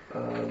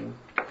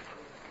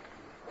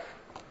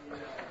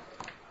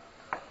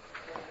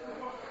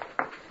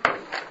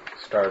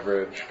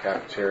 Starbridge,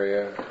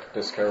 cafeteria,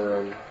 disco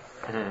room.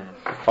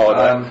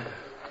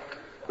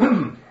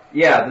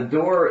 Yeah, the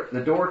door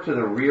to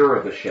the rear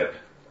of the ship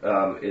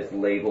is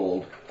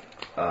labeled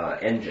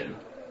engine.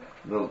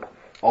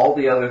 All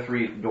the other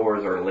 3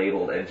 doors are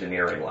labeled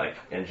engineering, like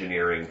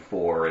engineering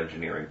fore,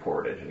 engineering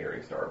port,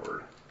 engineering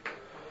starboard.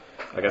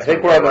 I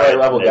think we're on the right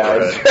level,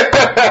 guys.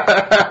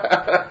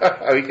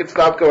 We can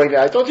stop going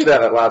down. I told you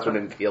that last one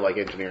didn't feel like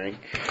engineering.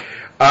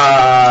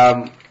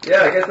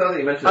 Yeah, I guess now that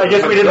you mentioned it. I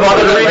guess we didn't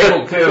bother to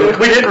read the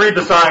we didn't read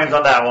the signs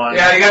on that one.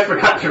 Yeah, you guys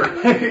forgot to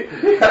read.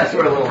 You guys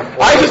were a little...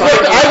 I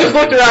just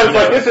looked around and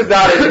was like, this is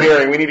not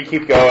engineering. We need to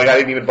keep going. I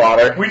didn't even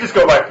bother. We just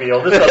go by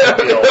feel. This doesn't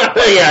feel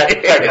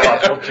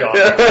technological junk.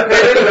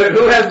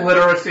 Who has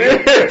literacy?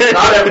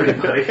 Not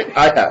everybody.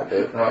 I have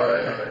it.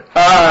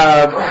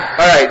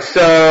 Alright.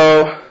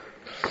 So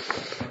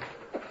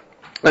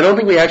I don't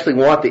think we actually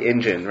want the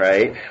engine,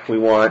 right? We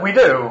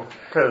do,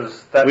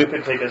 because that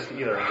could take us to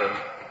either engine.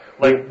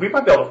 Like, we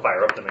might be able to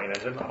fire up the main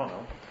engine. I don't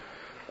know.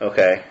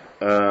 Okay.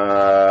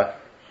 All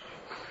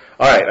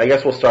right. I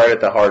guess we'll start at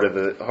the heart of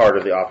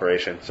the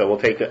operation. So we'll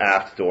take the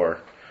aft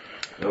door.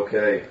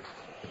 Okay.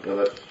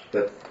 No,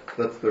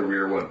 that's the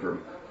rear one for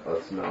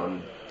us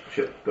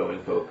non-ship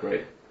going folk,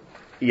 right?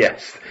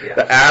 Yes. Yeah.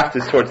 The aft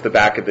is towards the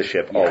back of the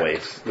ship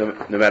always, no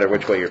matter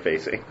which way you're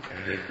facing.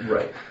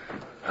 Right.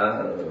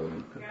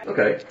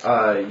 Okay.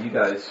 You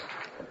guys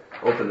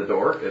open the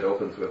door. It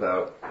opens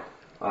without.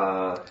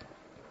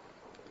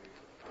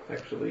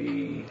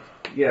 Actually,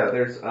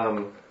 there's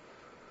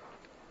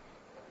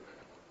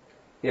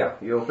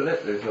you open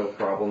it. There's no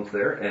problems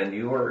there, and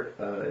you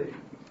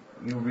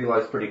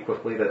realize pretty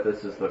quickly that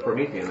this is the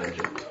Prometheum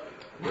engine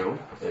room.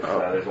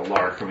 There's a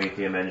large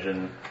Prometheum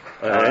engine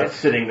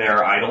sitting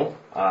there idle.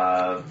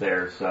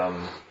 There's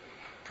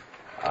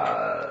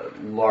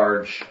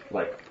large,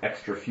 like,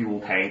 extra fuel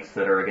tanks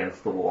that are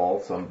against the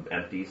wall. Some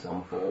empty,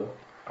 some full.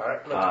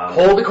 Alright, let's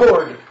pull the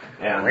cord.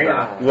 And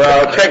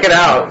well, check it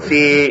out.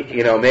 See,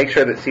 make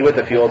sure see what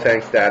the fuel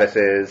tank status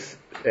is.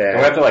 Do we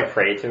have to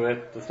pray to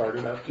it to start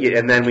it up? Yeah,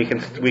 and then we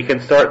can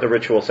start the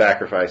ritual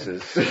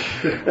sacrifices. I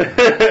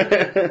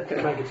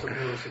might get some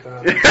notice of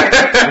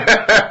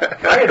that.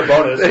 I get a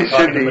bonus. They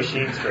Talking should to be.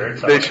 machine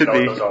spirits. They should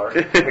be. What those are.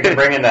 We can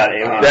bring in that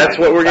alien. That's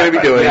what we're going to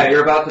be doing. Yeah,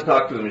 you're about to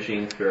talk to a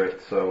machine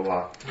spirit, so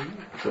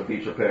be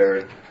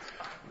prepared.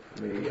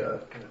 Hey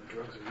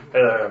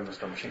there,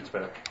 Mr. Machine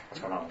Spirit.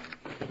 What's going on?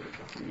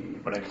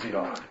 My name's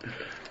Edon.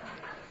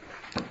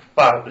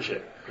 Fire up the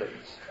ship, please.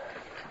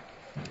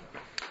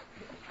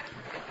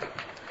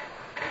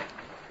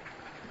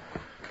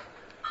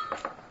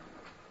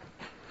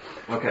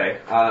 Okay,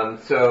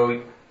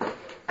 so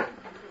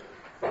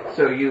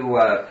you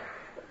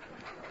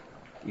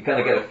kind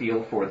of get a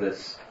feel for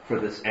this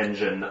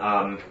engine.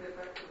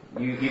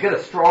 You get a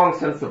strong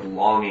sense of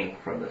longing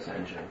from this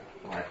engine.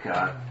 Like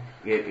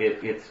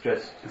it's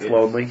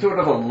lonely. Sort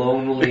of a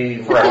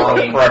lonely,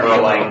 longing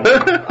feeling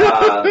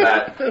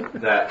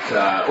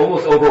that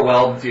almost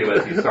overwhelms you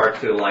as you start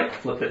to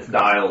flip its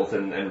dials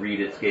and read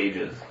its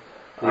gauges.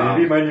 Will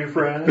you be my new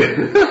friend?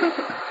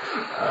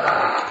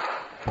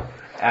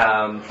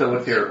 So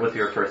what's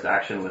your first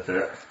action with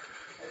it?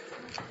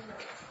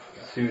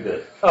 Soothe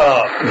it.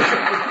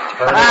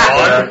 Turn it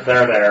on.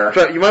 There.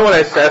 So you might want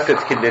to assess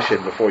its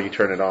condition before you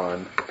turn it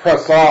on.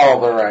 Press all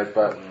the right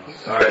buttons.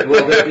 Alright,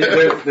 well,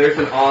 there's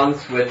an on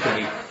switch,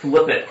 and you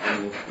flip it,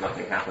 and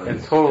nothing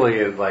happens. It totally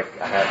is like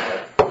I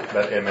had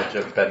that image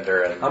of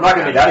Bender and I'm not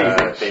gonna be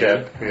that easy,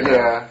 ship. You know?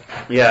 Yeah.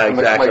 Yeah,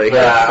 exactly. Like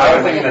Yeah, I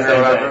was thinking the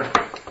same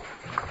thing.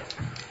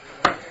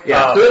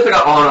 Yeah, so it's like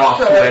an on-off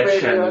Shut up,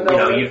 switch, baby, I and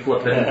know it. you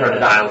flip it and turn the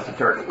dials to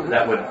turn.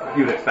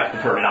 You'd expect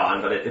to turn it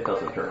on, but it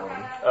doesn't turn on.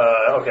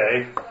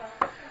 Okay.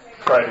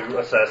 Try to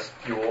assess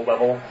fuel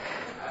level.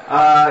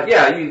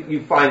 Yeah,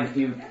 you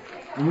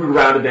root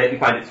around a bit. You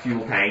find its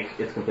fuel tank.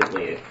 It's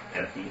completely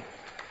empty.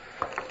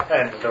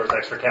 And there was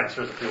extra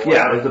canisters of fuel.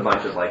 Yeah, there's a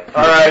bunch of like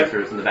All right.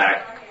 canisters in the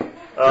back.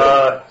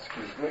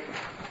 Excuse me.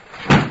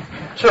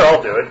 Sure,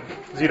 I'll do it.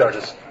 Zidar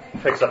just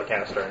picks up a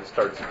canister and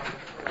starts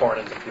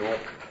pouring into fuel.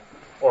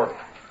 Or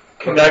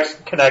connects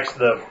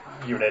the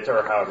unit,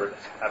 or however it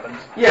happens.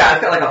 Yeah,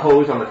 it's got like a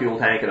hose on the fuel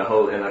tank and a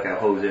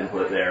hose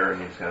input there,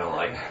 and you just kind of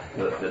like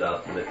lift it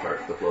up and it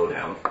starts to flow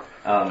down.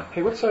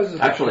 Hey, what size is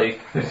it? Actually,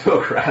 there's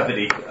no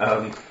gravity.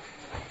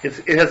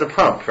 It has a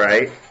pump,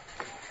 right?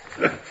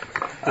 Does it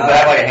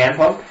have like a hand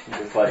pump? You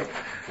just like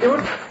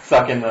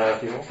suck in the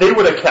fuel? They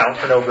would account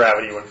for no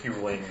gravity when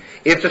fueling.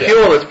 If the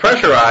fuel is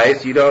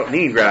pressurized, you don't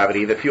need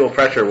gravity. The fuel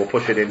pressure will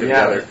push it into the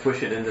other. Just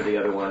push it into the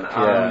other one.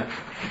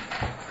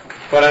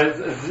 But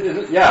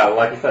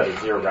like you said,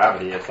 it's zero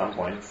gravity at some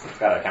point. It's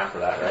got to account for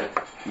that, right?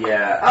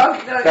 Yeah.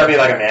 It's got to be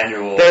like a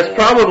manual. There's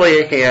probably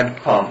a hand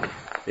pump.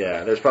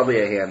 Yeah, there's probably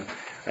a hand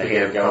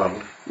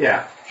pump.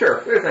 Yeah,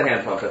 sure. There's a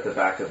hand pump at the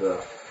back of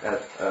the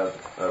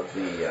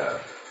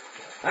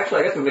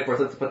Actually, I guess it would make more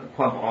sense to put the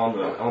pump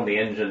on the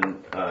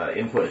engine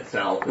input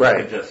itself. Right.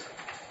 It could just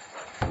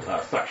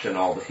suction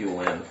all the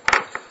fuel in.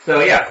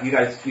 So yeah, you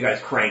guys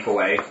crank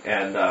away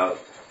and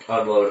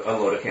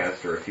unload a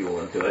canister of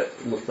fuel into it.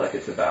 It looks like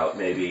it's about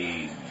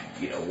maybe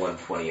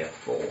 1/20th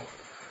full.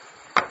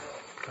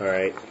 All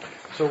right.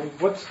 So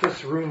what's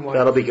this room like?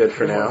 That'll be good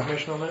for Any more now.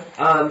 information on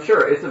that?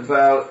 Sure. It's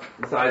about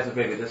the size of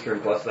maybe this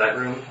room plus that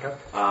room. Okay.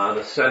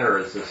 The center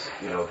is this,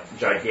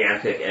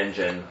 gigantic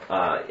engine,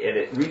 and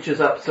it reaches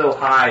up so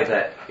high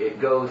that it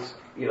goes,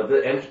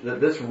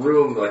 this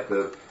room,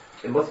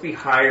 it must be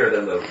higher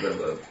than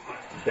the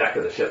deck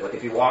of the ship. Like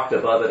if you walked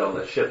above it on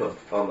the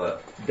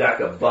deck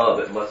above,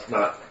 it must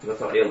not be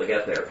able to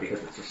get there because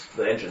it's just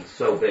the engine's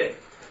so big.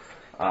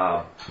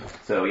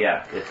 So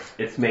yeah,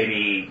 it's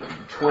maybe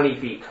 20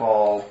 feet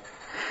tall.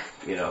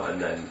 And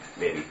then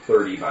maybe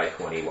 30 by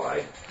 20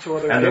 wide. So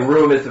are there And the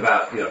room is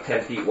about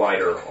 10 feet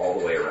wider all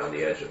the way around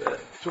the edge of it.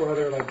 So are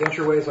there like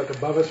entryways like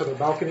above us? Are there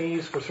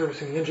balconies for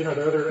servicing the engine? Are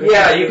there other?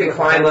 Yeah, you can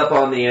climb up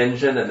on the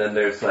engine, and then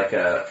there's like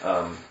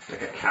a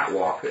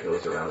catwalk that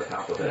goes around the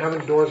top of And how it.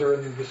 many doors are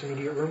in this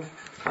immediate room?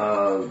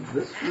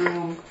 This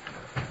room,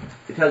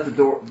 it has the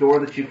door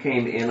that you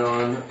came in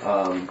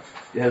on.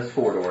 It has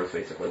 4 doors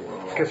basically.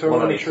 Okay, so I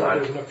one want on to make each sure that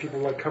side. there's enough people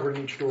like covering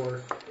each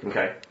door.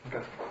 Okay.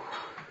 Okay.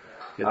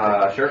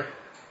 Sure.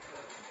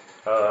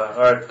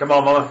 Alright, come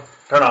on, Mama.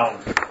 Turn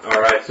on.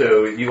 All right.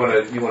 So you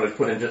want to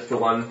put in just the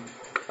one.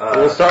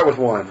 We'll start with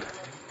one.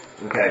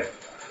 Okay.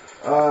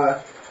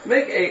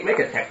 Make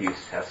a tech use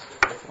test.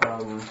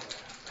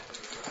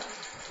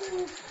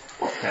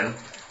 10.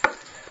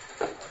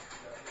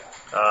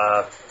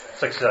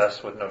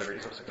 Success with no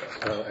degrees of success.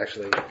 Oh,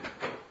 actually,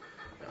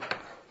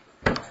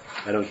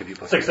 I don't give you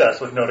plus. Success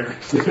with no degrees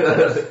of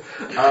success.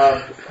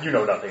 You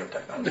know nothing of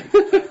technology.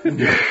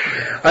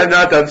 I've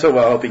not done so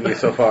well helping you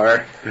so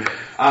far.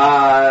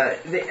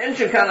 The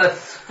engine kind of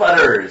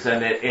sputters,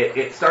 and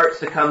it starts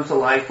to come to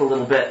life a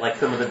little bit, like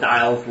some of the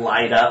dials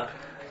light up,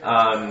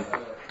 and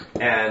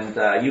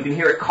you can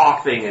hear it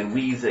coughing and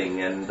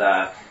wheezing, and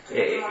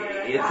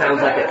it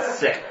sounds like it's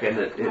sick, and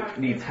it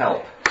needs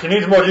help. She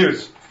needs more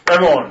juice.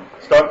 Everyone,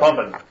 start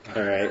pumping.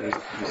 All right,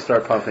 you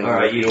start pumping All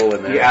right, fuel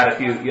in there. you add a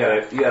few, you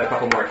add a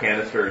couple more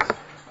canisters.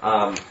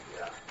 I'll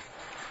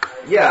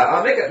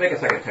make a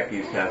second tech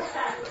use test.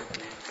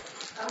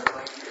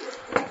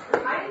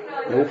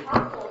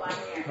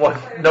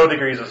 What? No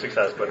degrees of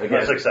success, but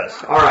Again.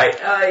 success. All right,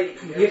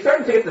 you're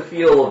starting to get the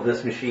feel of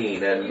this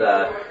machine, and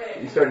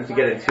you're starting to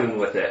get in tune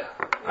with it.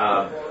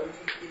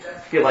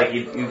 Feel like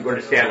you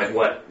understand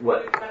like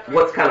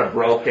what's kind of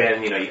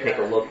broken. You take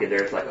a look, and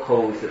there's like a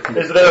hose.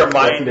 Is there a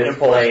mind that's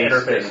impulse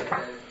misplaced,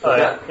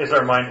 interface? Is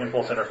there a mind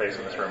impulse interface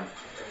in this room?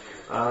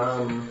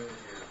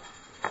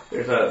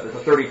 There's a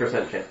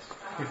 30% chance.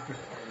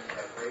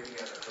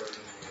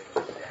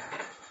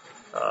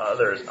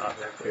 There is not.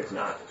 There's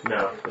not.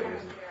 No, there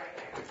isn't.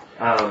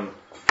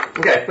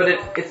 Okay, but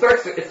it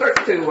starts to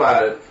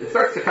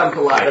come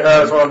to life.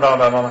 That's what I'm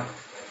talking about, Mama.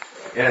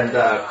 And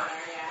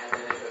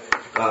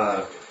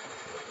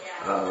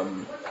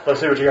Let's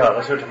see what you got.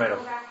 Let's see what you made of.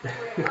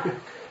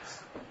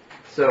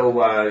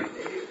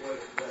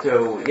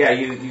 So yeah,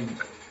 you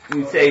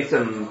say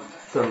some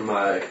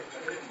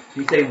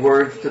Do you say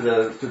words to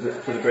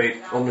the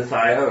great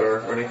Omnissiah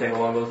or anything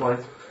along those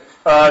lines?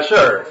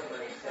 Sure.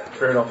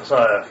 Great old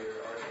Messiah,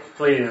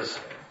 please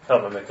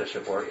help me make this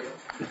ship work.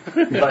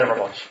 Thank you very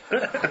much.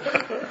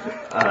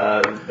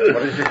 What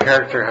does your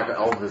character have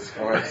Elvis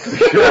voice?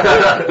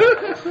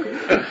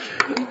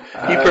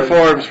 He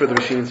performs for the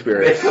machine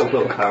spirits. Make a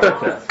little power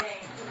test.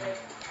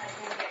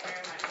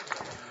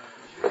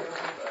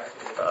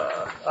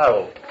 I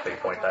will big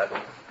point that.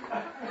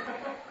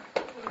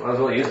 Might as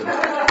well use it.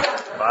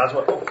 Might as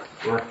well.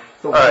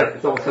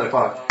 It's almost 10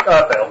 o'clock.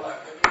 Fail.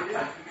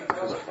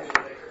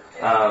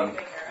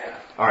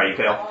 Alright, you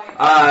fail.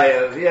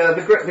 Yeah,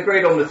 the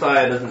great old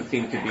Messiah doesn't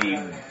seem to be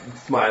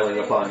smiling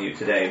upon you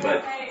today,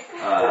 but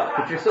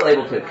you're still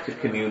able to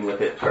commune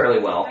with it fairly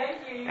well.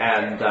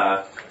 And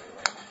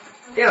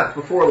yeah,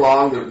 before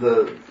long,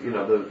 the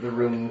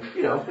room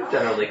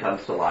generally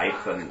comes to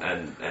life,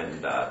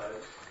 and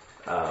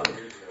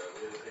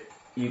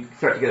you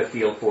start to get a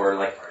feel for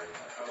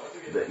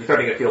you start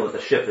to get a feel that the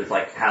ship is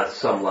has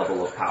some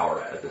level of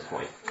power at this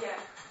point.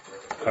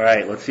 All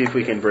right, let's see if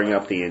we can bring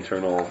up the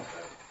internal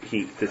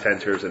heat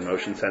detectors and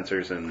motion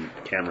sensors and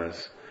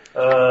cameras.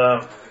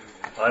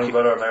 I'm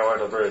better at my way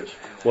to the bridge.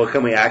 Well,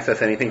 can we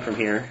access anything from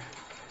here?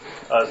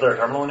 Is there a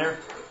terminal in here?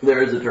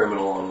 There is a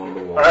terminal on one of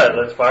the walls. Alright,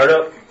 let's fire it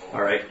up.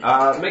 Alright,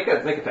 make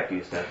a tech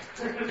use test.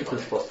 This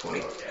is plus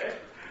 20.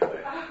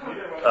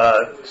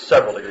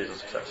 Several degrees of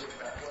success.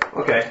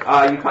 Okay,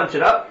 you punch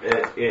it up,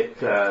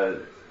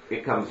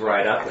 it comes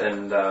right up,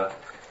 and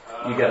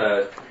you get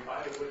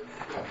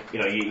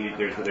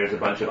there's a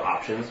bunch of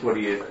options. What are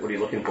you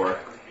looking for?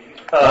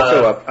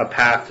 Also,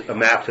 a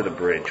map to the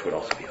bridge would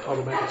also be helpful.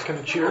 Automatic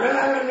skin cheer.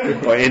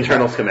 Or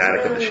internal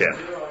schematic of the ship.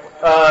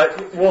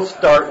 We'll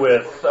start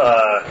with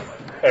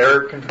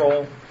air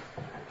control.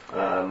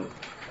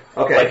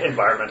 Okay. Like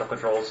environmental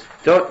controls.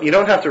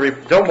 Don't have to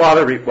don't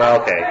bother.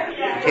 Well, okay,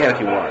 you can if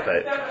you want,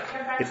 but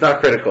it's not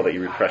critical that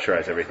you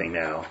repressurize everything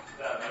now.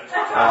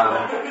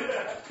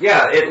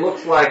 Yeah, it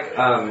looks like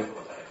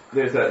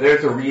there's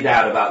a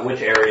readout about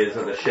which areas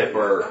of the ship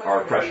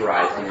are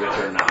pressurized and which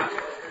are not.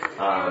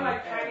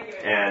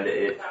 And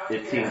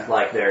it seems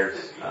like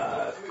there's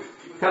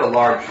kind of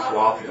large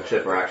swaths of the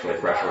ship are actually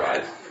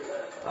pressurized.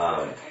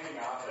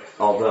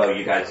 Although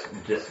you guys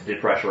just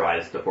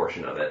depressurized a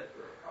portion of it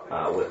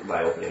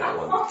by opening that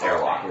one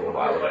airlock a little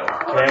while ago.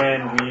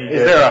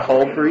 Is there a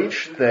hull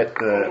breach that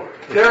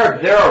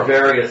There are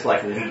various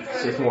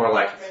leaks. It's more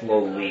like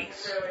slow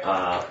leaks.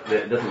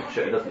 It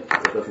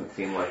doesn't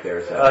seem like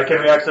there's.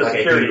 Can we access like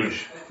security,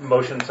 huge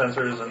motion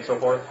sensors, and so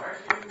forth?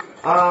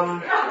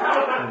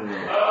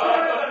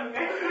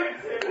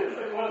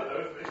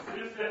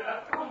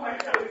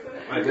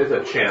 There's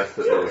a chance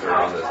that those are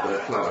on this, but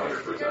it's not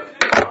 100%.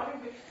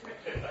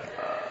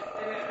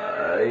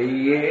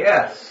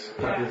 Yes,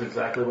 that is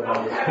exactly what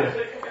I'm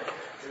looking.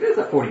 It's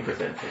a 40%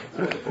 chance.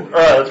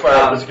 Alright, let's fire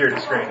up the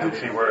security screen and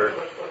see where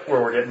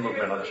we're getting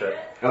movement on the ship.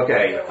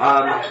 Okay,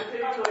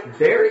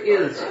 there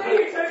is...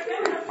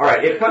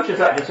 Alright, it punches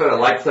up and sort of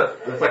lights up,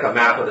 it's like a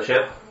map of the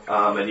ship,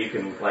 and you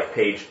can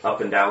page up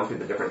and down through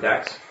the different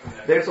decks.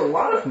 There's a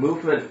lot of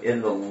movement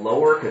in the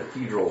lower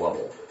cathedral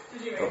level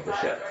of the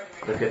ship.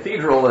 The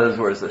cathedral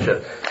where's the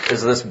ship?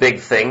 Is this big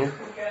thing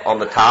on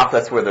the top?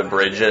 That's where the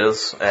bridge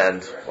is,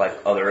 and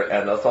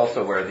and that's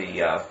also where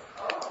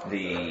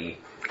the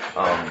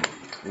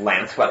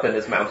lance weapon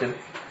is mounted.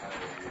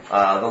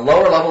 The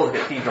lower level of the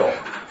cathedral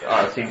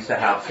seems to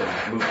have some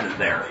movement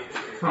there.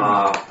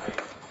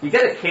 You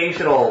get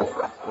occasional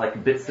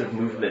bits of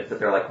movement, but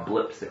they're like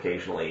blips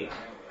occasionally,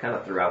 kind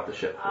of throughout the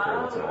ship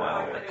every once in a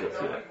while. You'll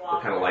see it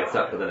kind of lights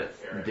up, but then it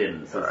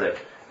dims as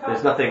if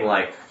there's nothing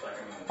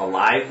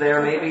alive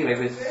there. Maybe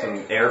it's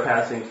some air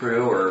passing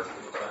through, or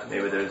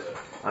maybe there's,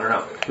 I don't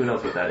know, who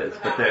knows what that is.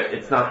 But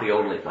it's not the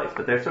only place.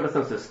 But there's sort of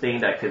some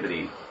sustained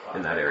activity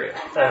in that area.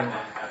 And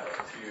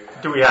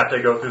do we have to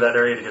go through that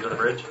area to get to the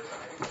bridge?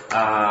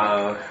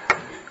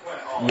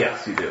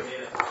 Yes, you do.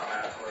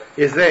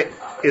 Is that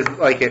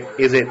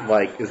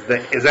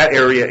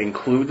area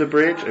include the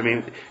bridge? I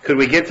mean, could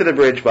we get to the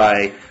bridge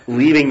by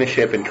leaving the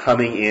ship and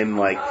coming in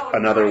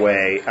another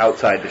way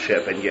outside the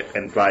ship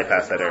and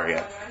bypass that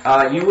area?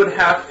 You would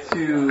have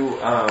to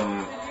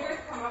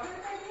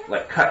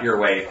cut your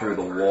way through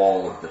the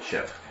wall of the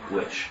ship,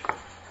 which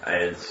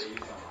is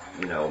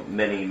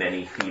many,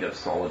 many feet of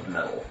solid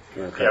metal.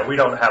 Okay. Yeah, we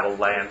don't have a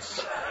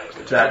lance.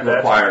 That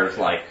requires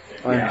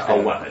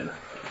a weapon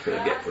to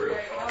get through.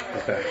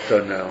 Okay,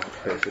 so no,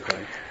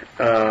 basically.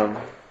 Alright,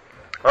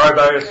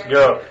 guys,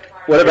 go.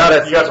 What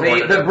about you got some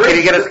the can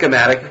you get a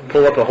schematic?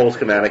 Pull up a whole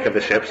schematic of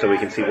the ship so we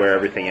can see where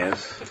everything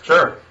is.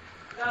 Sure.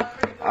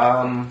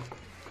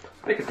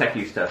 Make a tech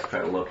use test, try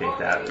to locate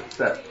that. It's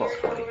at plus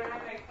 20.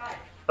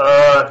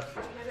 I'll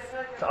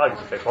give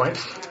you 5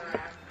 points.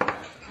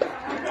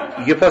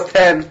 You get plus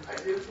 10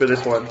 for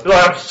this one.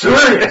 I'm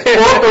serious.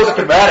 Pull up those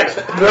schematics.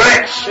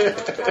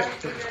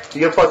 You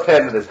get plus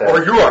 10 to this test.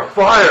 Or you are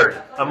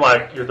fired. I'm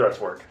like, your threats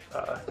work.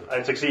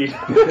 I succeed.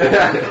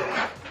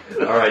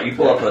 Alright, you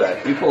pull up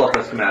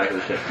the schematic of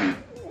the ship.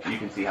 you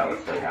can see how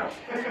it's laid out.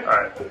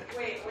 Alright.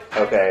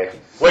 Okay.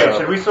 Wait, so-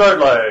 should we start,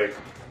 like,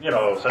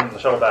 sending the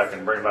shuttle back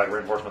and bringing back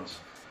reinforcements?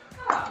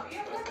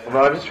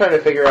 Well, I'm just trying to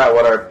figure out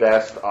what our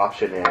best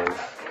option is.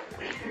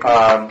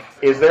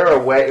 Is there a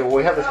way,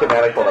 we have the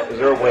schematic pulled up, is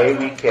there a way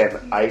we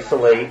can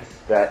isolate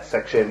that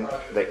section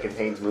that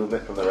contains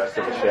movement from the rest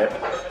of the ship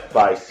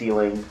by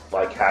sealing,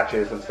 like,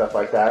 hatches and stuff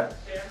like that?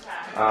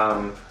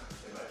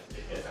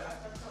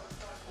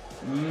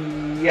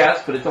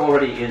 Yes, but it's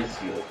already in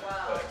sealed.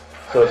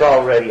 So it's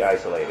already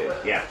isolated.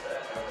 Yeah.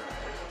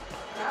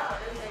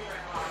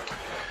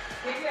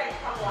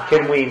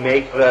 Can we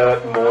make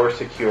the more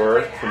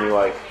secure? Can we,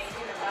 like,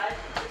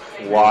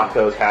 lock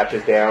those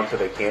hatches down so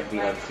they can't be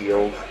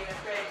unsealed?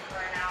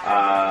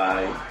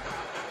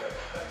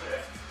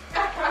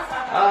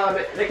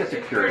 Make a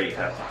security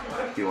test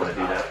if you want to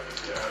do that.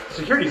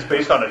 Security is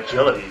based on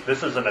agility.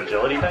 This is an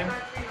agility thing?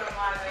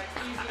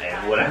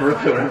 And whatever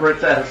it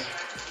says.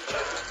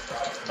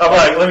 I'm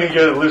like, let me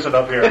get it loosened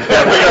up here. Figure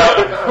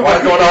out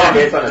what's going on.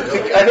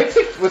 I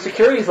think with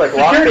security is like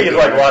Security is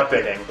like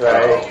lockpicking.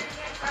 lockpicking. Right.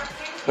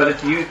 But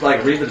it's used,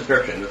 like, read the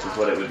description. This is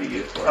what it would be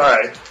used for.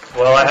 Alright,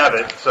 well, I have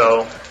it,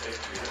 so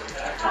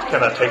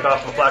can I take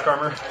off my flak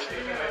armor?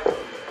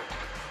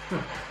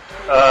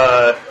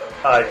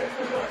 I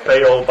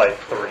fail by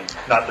 3.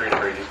 Not 3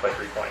 degrees, by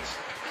 3 points.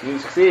 You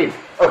succeed.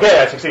 Okay,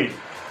 I succeed.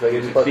 So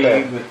you just put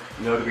Succeed that. with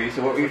no degrees.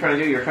 So what were you trying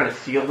to do? You're trying to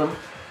seal them?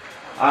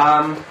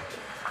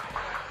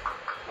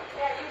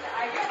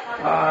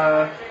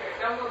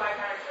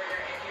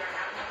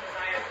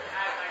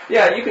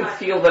 Yeah, you can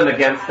seal them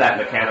against that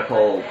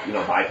mechanical,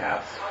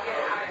 bypass.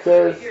 It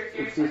says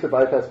it's used to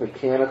bypass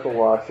mechanical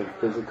locks and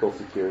physical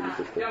security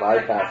systems.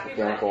 Bypass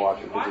mechanical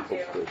locks and physical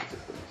security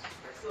systems.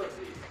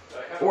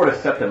 Or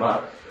to set them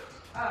up.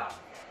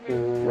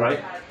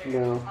 Right?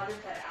 No.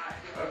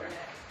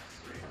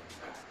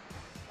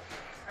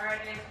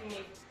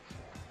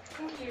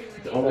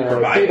 It's only for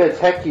See the bypass.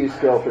 tech use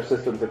skill for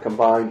systems that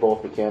combine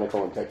both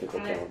mechanical and technical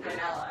challenges.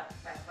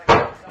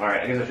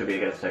 Alright, I guess it should be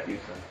against tech use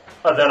then.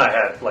 Then I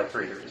had like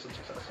 3 degrees of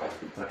success.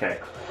 Okay.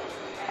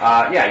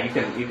 Yeah,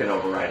 you can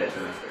override it.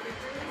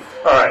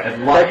 Alright.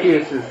 And Tech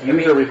use is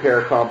use or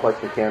repair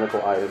complex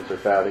mechanical items or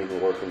routing the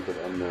workings of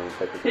unknown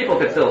technical. people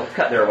could still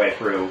cut their way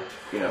through,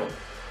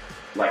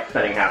 like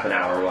spending half an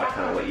hour, like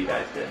kind of what you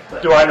guys did.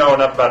 But, Do I know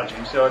enough about a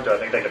gene sealer? Do I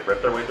think they could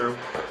rip their way through?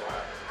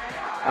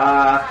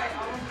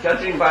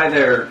 judging by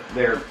their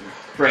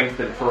strength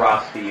and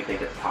ferocity, you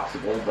think it's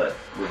possible, but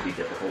would be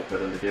difficult for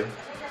them to do.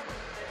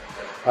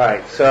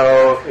 Alright,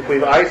 so if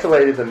we've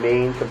isolated the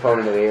main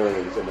component of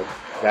aliens in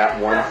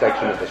that one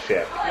section of the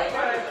ship,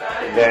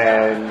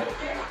 then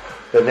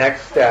the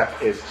next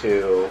step is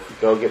to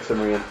go get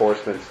some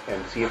reinforcements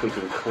and see if we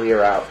can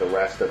clear out the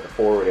rest of the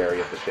forward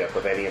area of the ship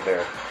of any of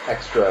their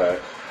extra...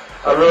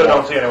 I really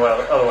don't see any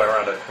other way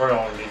around it. We're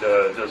going to need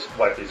to just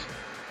wipe these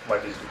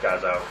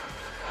guys out.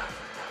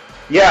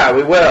 Yeah,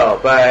 we will,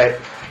 but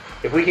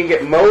if we can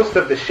get most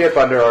of the ship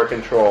under our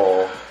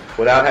control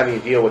without having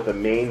to deal with the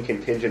main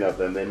contingent of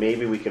them, then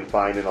maybe we can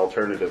find an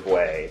alternative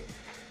way.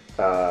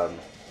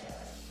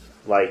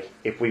 Like,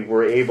 if we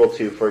were able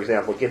to, for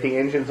example, get the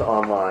engines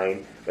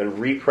online and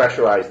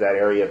repressurize that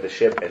area of the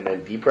ship and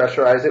then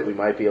depressurize it, we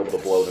might be able to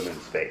blow them in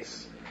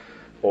space.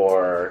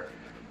 Or,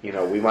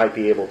 we might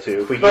be able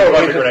to... If we Throw a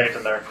bunch of get grenades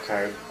in there.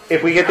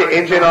 if we get the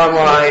engine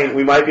online,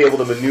 we might be able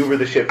to maneuver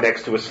the ship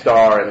next to a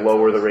star and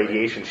lower the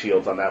radiation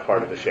shields on that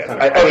part of the ship.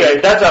 Okay,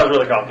 that sounds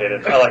really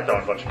complicated. I like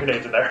throwing a bunch of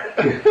grenades in there.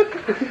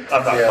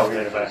 I'm not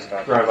complicated,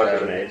 man. Throw a bunch of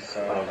grenades. I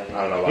don't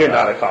know about You're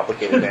that. not a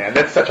complicated man.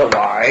 That's such a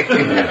lie.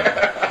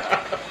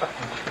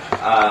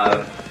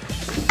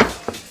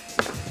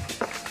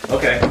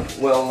 Okay,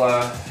 well,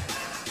 I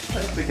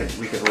think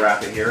we could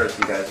wrap it here as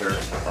you guys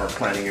are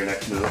planning your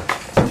next move.